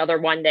Impossible was another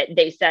one that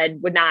they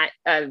said would not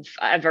have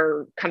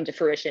ever come to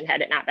fruition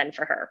had it not been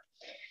for her.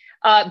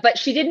 But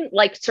she didn't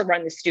like to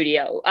run the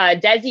studio.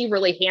 Desi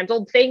really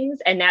handled things,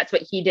 and that's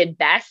what he did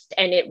best.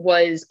 And it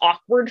was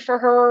awkward for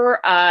her.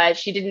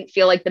 She didn't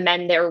feel like the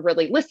men there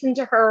really listened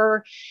to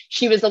her.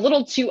 She was a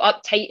little too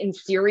uptight and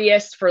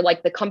serious for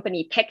like the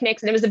company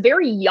picnics. And it was a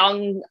very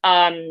young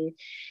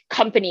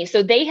company.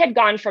 So they had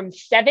gone from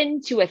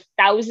 7 to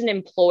 1,000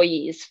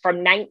 employees from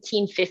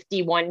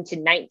 1951 to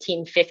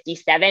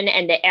 1957.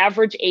 And the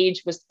average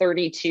age was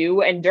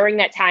 32. And during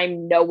that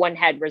time, no one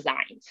had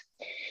resigned.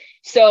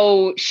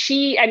 So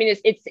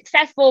it's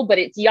successful, but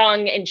it's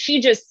young, and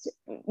she just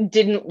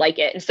didn't like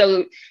it. And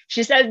so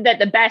she said that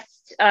the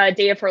best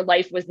day of her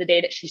life was the day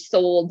that she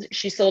sold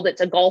it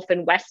to Gulf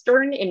and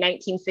Western in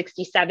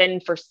 1967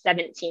 for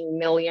 $17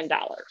 million.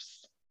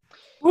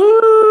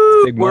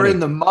 Woo! We're in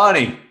the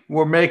money.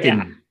 We're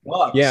making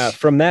bucks. Yeah,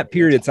 from that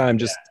period of time,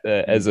 just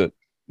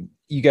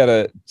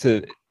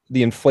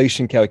the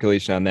inflation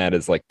calculation on that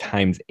is like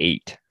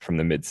 ×8 from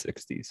the mid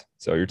 60s.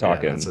 So you're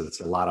talking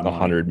it's a lot of money.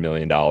 $100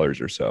 million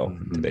or so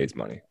in today's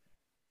money.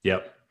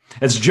 Yep.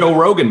 It's Joe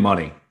Rogan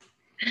money.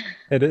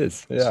 It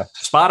is. Yeah.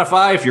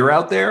 Spotify, if you're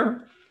out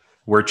there,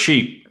 we're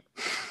cheap.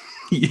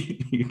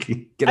 You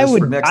can get us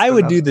I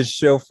would do this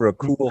show for a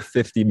cool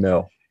 50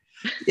 mil.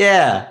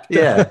 Yeah.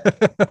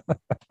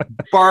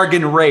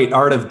 Bargain rate,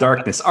 Art of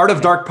Darkness.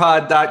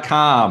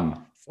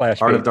 artofdarkpod.com.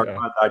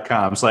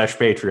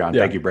 artofdarkpod.com/Patreon.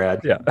 Thank you,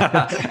 Brad. Yeah.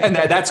 And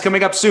that's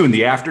coming up soon.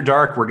 The After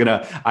Dark.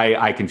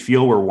 I can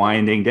feel we're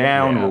winding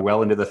down. We're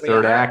well into the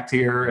third act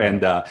here.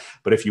 And,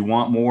 but if you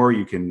want more,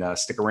 you can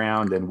stick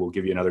around and we'll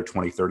give you another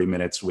 20-30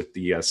 minutes with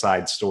the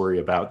side story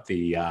about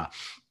the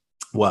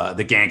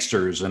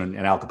gangsters and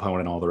Al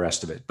Capone and all the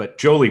rest of it. But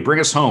Jolie, bring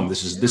us home.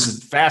 This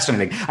is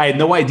fascinating. I had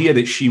no idea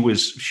that she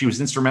was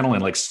instrumental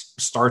in like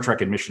Star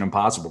Trek and Mission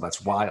Impossible.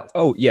 That's wild.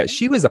 Oh yeah,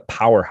 she was a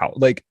powerhouse.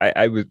 Like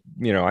I was,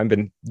 I've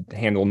been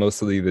handling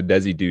mostly the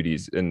Desi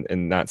duties and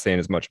not saying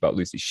as much about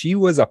Lucy. She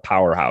was a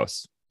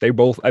powerhouse. They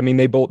were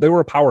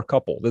a power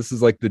couple. This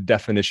is like the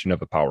definition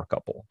of a power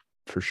couple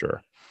for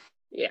sure.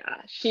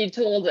 Yeah, she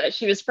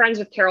was friends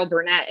with Carol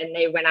Burnett, and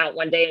they went out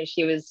one day, and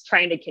she was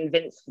trying to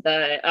convince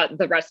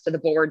the rest of the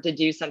board to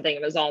do something.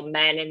 It was all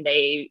men, and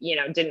they,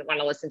 didn't want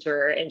to listen to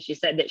her. And she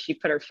said that she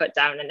put her foot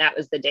down, and that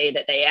was the day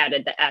that they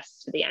added the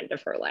S to the end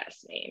of her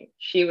last name.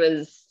 She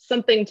was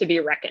something to be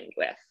reckoned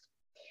with.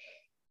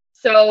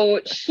 So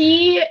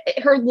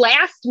her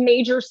last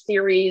major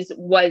series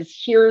was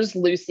Here's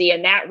Lucy,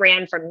 and that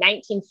ran from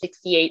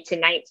 1968 to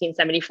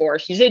 1974.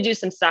 She did do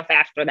some stuff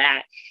after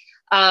that.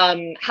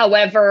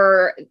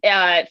 However,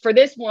 for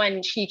this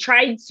one, she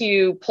tried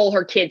to pull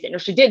her kids in, or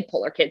she did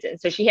pull her kids in.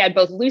 So she had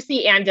both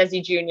Lucy and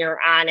Desi Jr.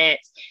 on it.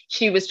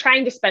 She was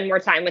trying to spend more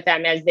time with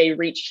them as they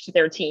reached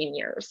their teen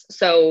years.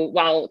 So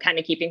while kind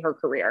of keeping her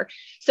career.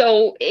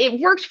 So it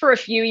worked for a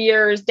few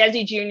years.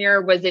 Desi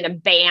Jr. was in a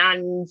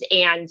band,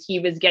 and he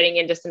was getting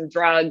into some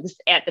drugs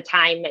at the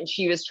time, and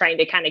she was trying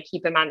to kind of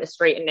keep him on the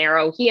straight and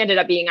narrow. He ended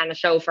up being on the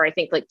show for, I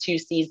think, like 2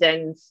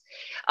 seasons.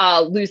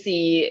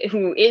 Lucy,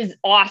 who is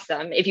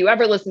awesome. If you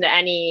ever listen to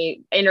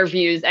any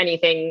interviews,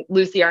 anything,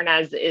 Lucy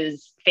Arnaz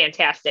is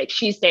fantastic.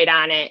 She stayed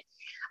on it.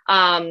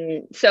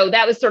 So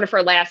that was sort of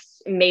her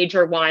last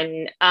major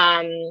one.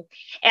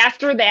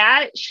 After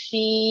that,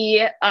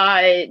 she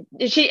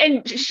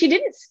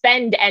didn't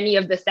spend any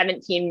of the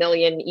 17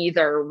 million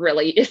either,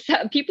 really.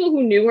 People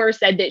who knew her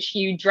said that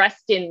she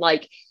dressed in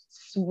like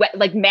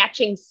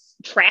matching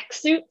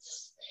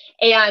tracksuits.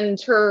 And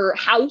her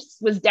house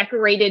was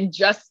decorated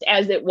just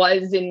as it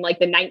was in like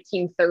the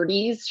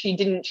 1930s. She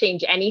didn't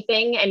change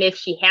anything. And if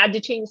she had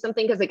to change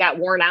something because it got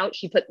worn out,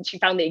 she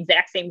found the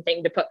exact same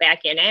thing to put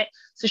back in it.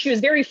 So she was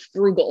very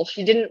frugal.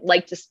 She didn't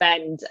like to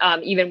spend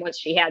even once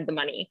she had the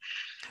money.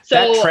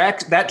 So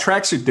that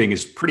tracksuit thing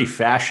is pretty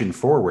fashion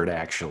forward,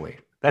 actually.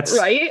 That's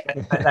right.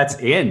 That's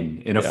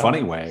in a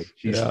funny way.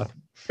 She's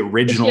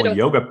original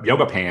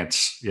yoga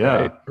pants.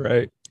 Yeah.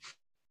 Right.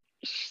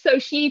 So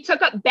she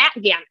took up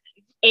backgammon.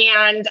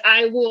 And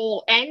I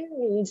will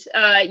end,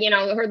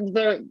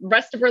 the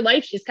rest of her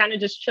life, she's kind of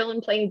just chilling,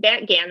 playing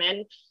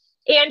backgammon.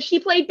 And she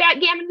played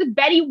backgammon with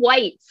Betty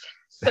White.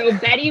 So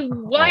Betty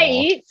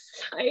White,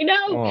 I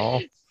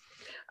know.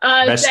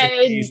 Rest in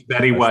peace,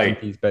 Betty White. Rest in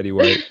peace, Betty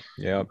White.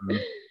 Yeah.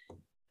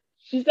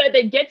 She said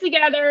they'd get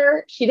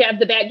together. She'd have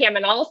the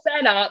backgammon all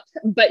set up,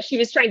 but she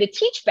was trying to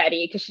teach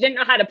Betty because she didn't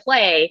know how to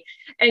play.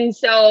 And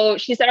so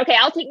she said, okay,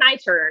 I'll take my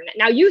turn.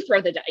 Now you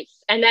throw the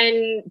dice. And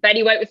then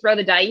Betty White would throw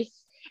the dice.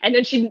 And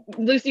then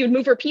Lucy would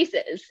move her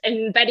pieces,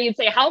 and Betty would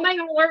say, how am I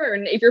going to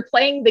learn if you're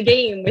playing the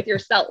game with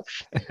yourself?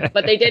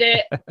 But they did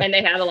it, and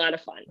they had a lot of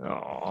fun.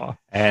 Aww.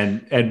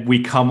 And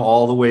we come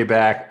all the way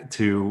back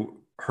to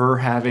her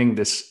having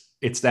this.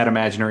 It's that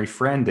imaginary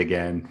friend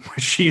again.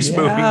 She's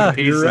moving the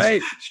pieces.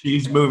 Right.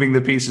 She's moving the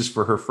pieces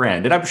for her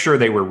friend. And I'm sure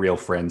they were real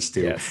friends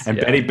too. Yes, and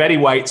Betty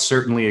White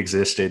certainly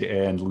existed,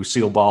 and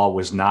Lucille Ball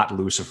was not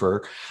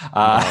Lucifer.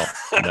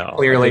 No,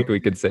 clearly. I think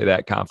we could say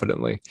that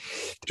confidently.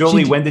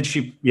 Jolie, when did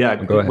she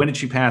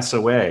pass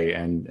away,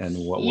 and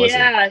what was it?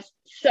 Yeah.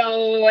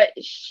 So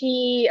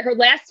her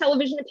last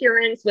television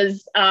appearance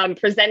was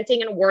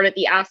presenting an award at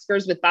the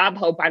Oscars with Bob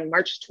Hope on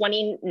March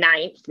 29th,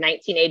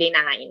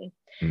 1989.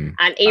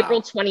 On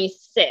April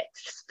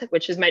 26th,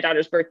 which is my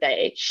daughter's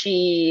birthday,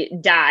 she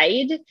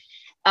died.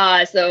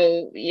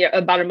 So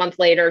about a month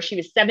later, she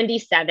was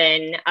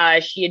 77.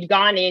 She had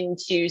gone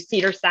into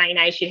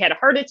Cedars-Sinai. She had a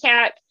heart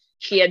attack.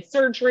 She had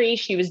surgery.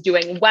 She was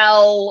doing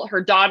well.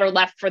 Her daughter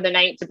left for the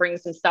night to bring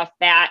some stuff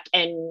back.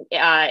 And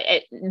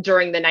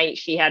during the night,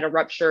 she had a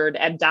ruptured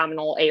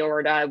abdominal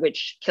aorta,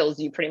 which kills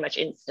you pretty much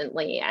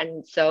instantly.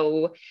 And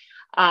so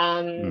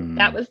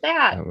that was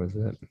that. That was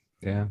it.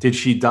 Yeah. Did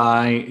she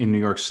die in New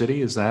York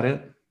City? Is that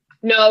it?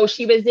 No,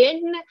 she was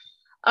in,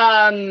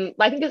 I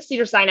think it's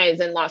Cedars-Sinai is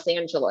in Los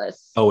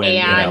Angeles. Oh, in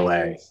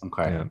LA.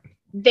 Okay. Yeah.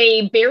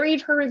 They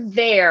buried her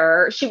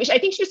there. I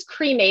think she was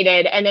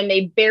cremated, and then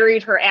they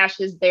buried her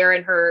ashes there,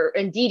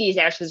 and Dee Dee's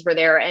ashes were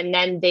there. And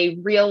then they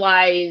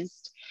realized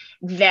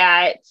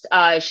that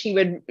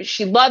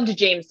she loved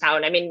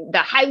Jamestown. I mean, the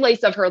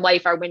highlights of her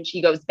life are when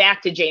she goes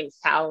back to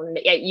Jamestown,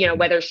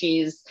 whether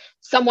she's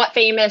somewhat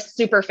famous,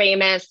 super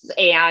famous,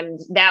 and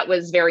that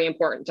was very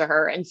important to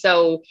her. And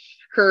so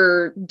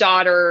her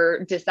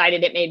daughter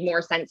decided it made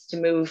more sense to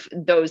move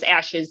those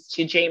ashes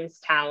to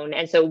Jamestown.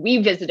 And so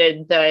we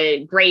visited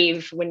the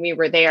grave when we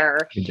were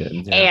there. We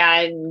did, yeah.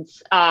 And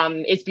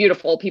it's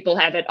beautiful. People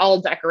have it all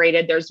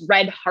decorated. There's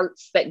red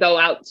hearts that go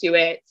out to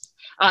it.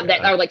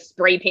 That are like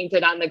spray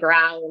painted on the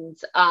ground.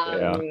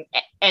 And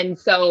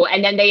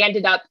then they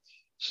ended up,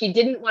 she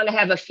didn't want to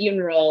have a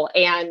funeral,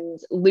 and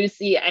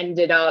Lucy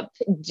ended up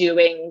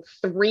doing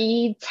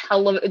three,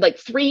 what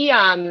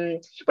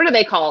are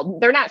they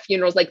called? They're not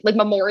funerals, like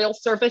memorial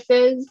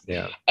services.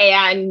 Yeah.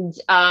 And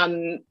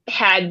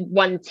had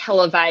one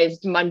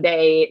televised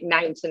Monday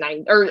 9 to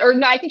 9, or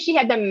no, I think she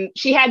had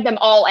them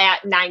all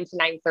at 9 to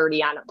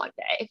 9:30 on a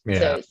Monday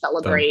to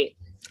celebrate.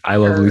 I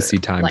Love Lucy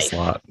time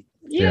slot.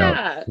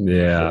 Yeah.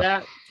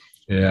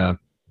 Yeah.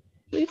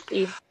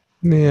 Lucy.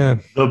 Yeah.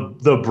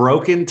 The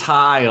Broken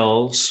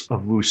Tiles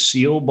of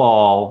Lucille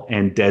Ball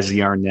and Desi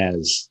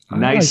Arnaz.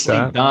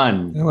 Nicely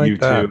done, you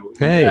two.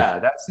 Hey, yeah,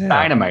 that's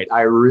dynamite.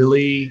 I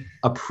really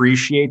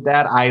appreciate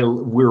that.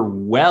 We're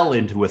well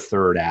into a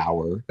third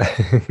hour.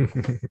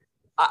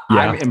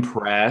 I'm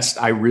impressed.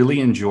 I really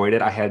enjoyed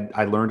it.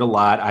 I learned a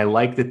lot. I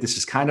like that this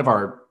is kind of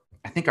our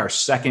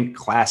second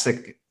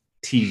classic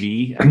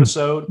TV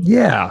episode.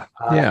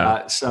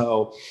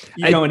 So,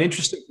 an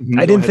interesting.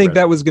 I didn't think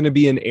that was going to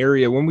be an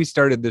area when we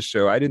started this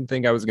show. I didn't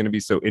think I was going to be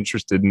so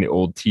interested in the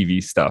old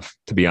TV stuff,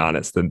 to be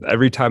honest. And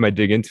every time I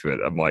dig into it,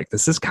 I'm like,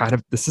 this is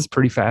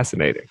pretty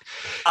fascinating.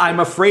 I'm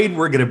afraid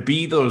we're going to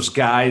be those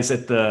guys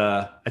at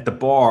the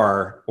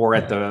bar or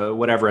at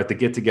the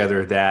get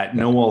together that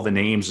know all the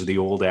names of the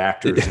old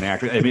actors and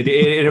actors. I mean,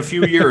 in a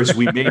few years,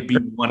 we may be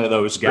one of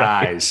those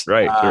guys,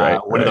 right.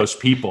 One of those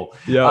people.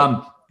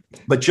 Yeah.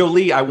 But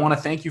Jolie, I want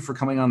to thank you for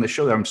coming on the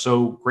show. I'm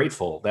so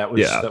grateful. That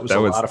was a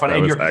lot of fun.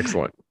 And you're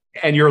excellent.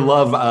 And your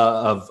love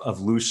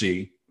of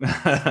Lucy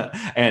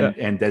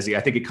and Desi, I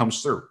think it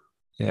comes through.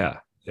 Yeah,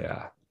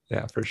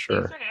 for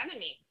sure. Thanks for having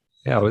me.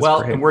 Yeah, it was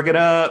great. And we're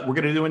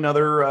gonna do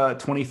another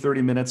 20,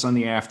 30 minutes on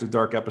the After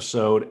Dark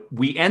episode.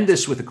 We end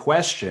this with a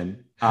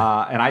question,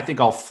 and I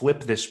think I'll flip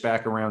this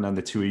back around on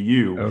the two of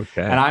you.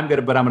 Okay. And I'm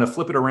gonna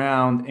flip it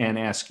around and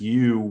ask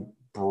you,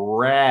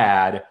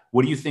 Brad,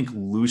 what do you think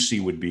Lucy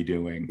would be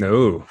doing?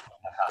 No.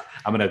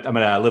 I'm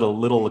gonna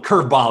little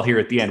curveball here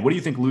at the end. What do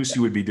you think Lucy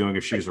would be doing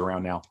if she was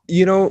around now?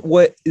 You know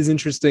what is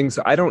interesting?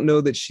 So I don't know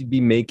that she'd be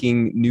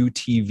making new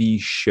TV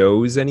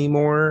shows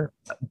anymore,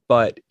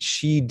 but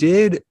she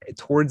did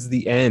towards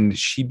the end.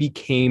 She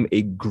became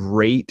a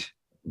great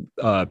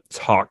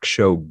talk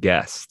show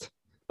guest,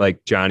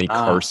 like Johnny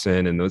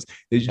Carson and those.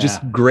 It's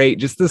just great.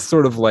 Just this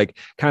sort of like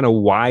kind of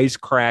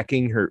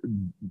wisecracking, her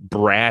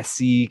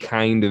brassy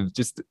kind of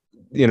just,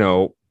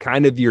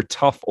 kind of your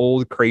tough,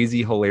 old,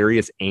 crazy,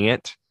 hilarious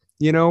aunt,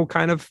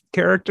 kind of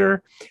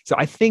character. So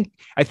I think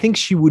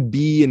she would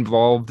be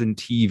involved in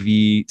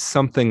TV,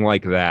 something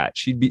like that.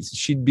 She'd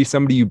be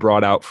somebody you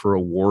brought out for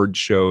award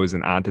shows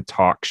and onto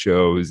talk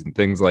shows and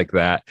things like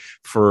that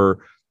for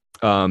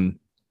some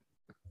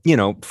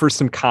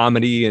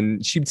comedy,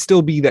 and she'd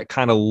still be that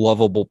kind of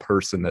lovable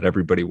person that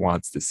everybody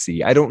wants to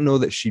see. I don't know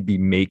that she'd be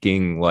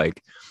making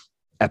like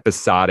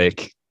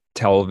episodic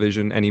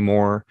television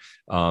anymore.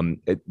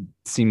 It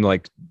seemed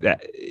like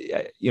that,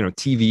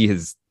 TV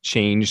has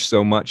changed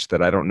so much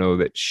that I don't know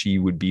that she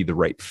would be the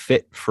right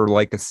fit for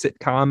like a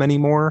sitcom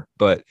anymore.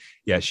 But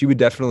yeah, she would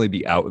definitely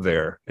be out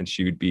there and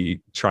she would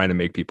be trying to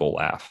make people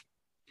laugh.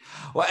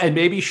 Well, and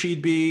maybe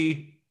she'd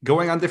be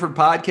going on different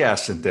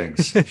podcasts and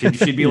things.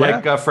 She'd be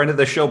like a friend of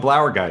the show,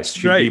 Blower Guys.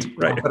 She'd be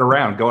jumping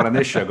around, going on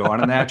this show,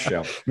 going on that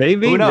show.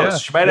 Maybe. Who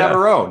knows? She might have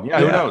her own.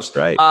 Yeah, who knows?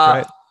 Right.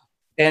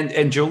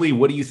 And Jolie,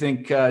 what do you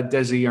think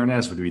Desi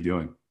Arnaz would be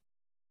doing?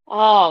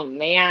 Oh,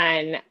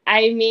 man.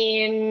 I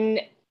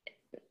mean,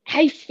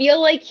 I feel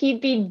like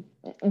he'd be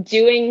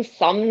doing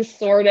some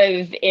sort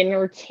of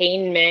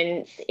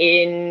entertainment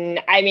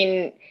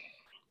I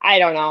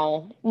don't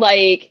know.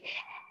 Like,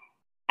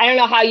 I don't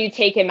know how you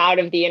take him out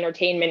of the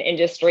entertainment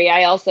industry.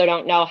 I also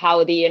don't know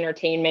how the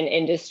entertainment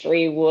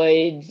industry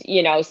would,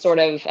 sort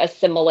of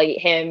assimilate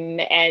him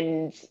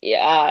and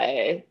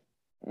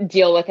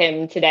deal with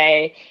him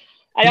today.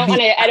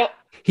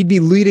 He'd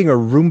be leading a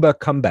Roomba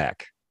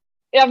comeback.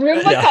 A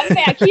Roomba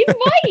comeback. He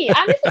might.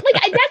 Honestly,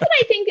 like that's what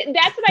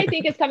I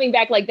think is coming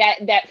back. Like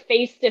that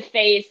face to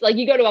face. Like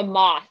you go to a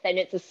Moth and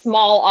it's a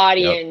small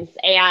audience,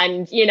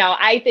 and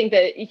I think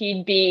that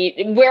he'd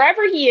be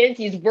wherever he is.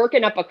 He's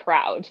working up a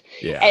crowd.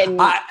 Yeah.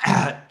 And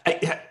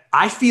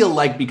I feel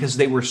like because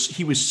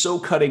he was so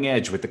cutting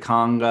edge with the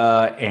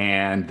conga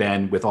and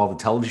then with all the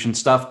television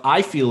stuff.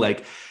 I feel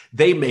like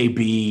they may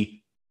be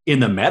in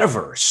the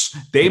metaverse.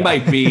 They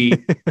might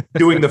be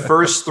doing the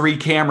first 3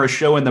 camera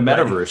show in the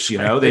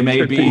metaverse. They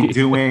may be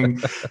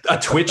doing a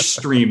Twitch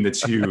stream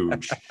that's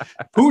huge.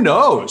 Who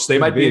knows? They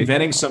might be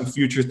inventing some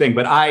future thing.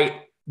 But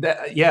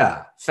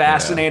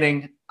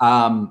fascinating.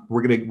 Yeah.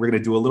 We're gonna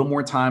do a little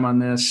more time on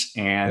this.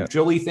 And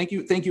Jolie, thank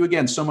you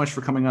again so much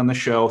for coming on the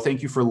show.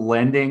 Thank you for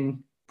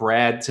lending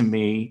Brad to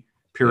me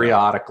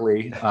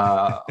periodically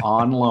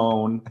on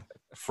loan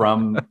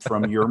from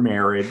your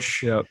marriage.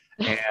 Yep.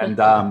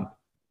 And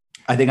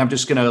I think I'm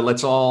just gonna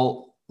let's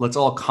all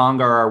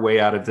conga our way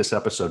out of this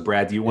episode.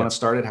 Brad, do you want to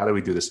start it? How do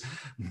we do this?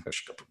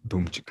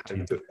 Boom.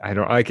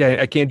 I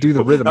can't do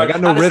the rhythm. I got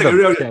no rhythm.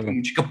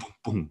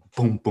 Boom,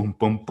 boom, boom,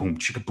 boom, boom,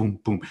 chicka, boom,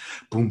 boom,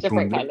 boom,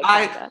 boom.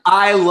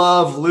 I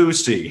love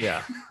Lucy.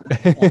 Yeah.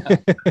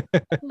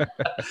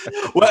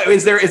 Well,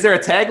 is there a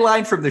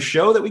tagline from the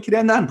show that we could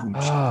end on? Boom,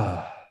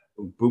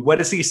 what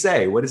does he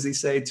say? What does he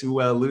say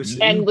to Lucy?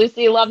 And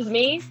Lucy loves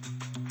me.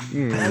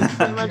 That's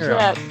pretty much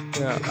it.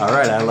 Yeah. All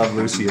right. I love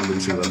Lucy and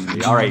Lucy loves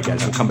me. All right,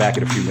 guys. We'll come back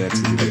in a few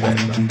minutes and do that.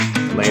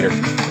 Later.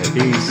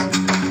 Peace.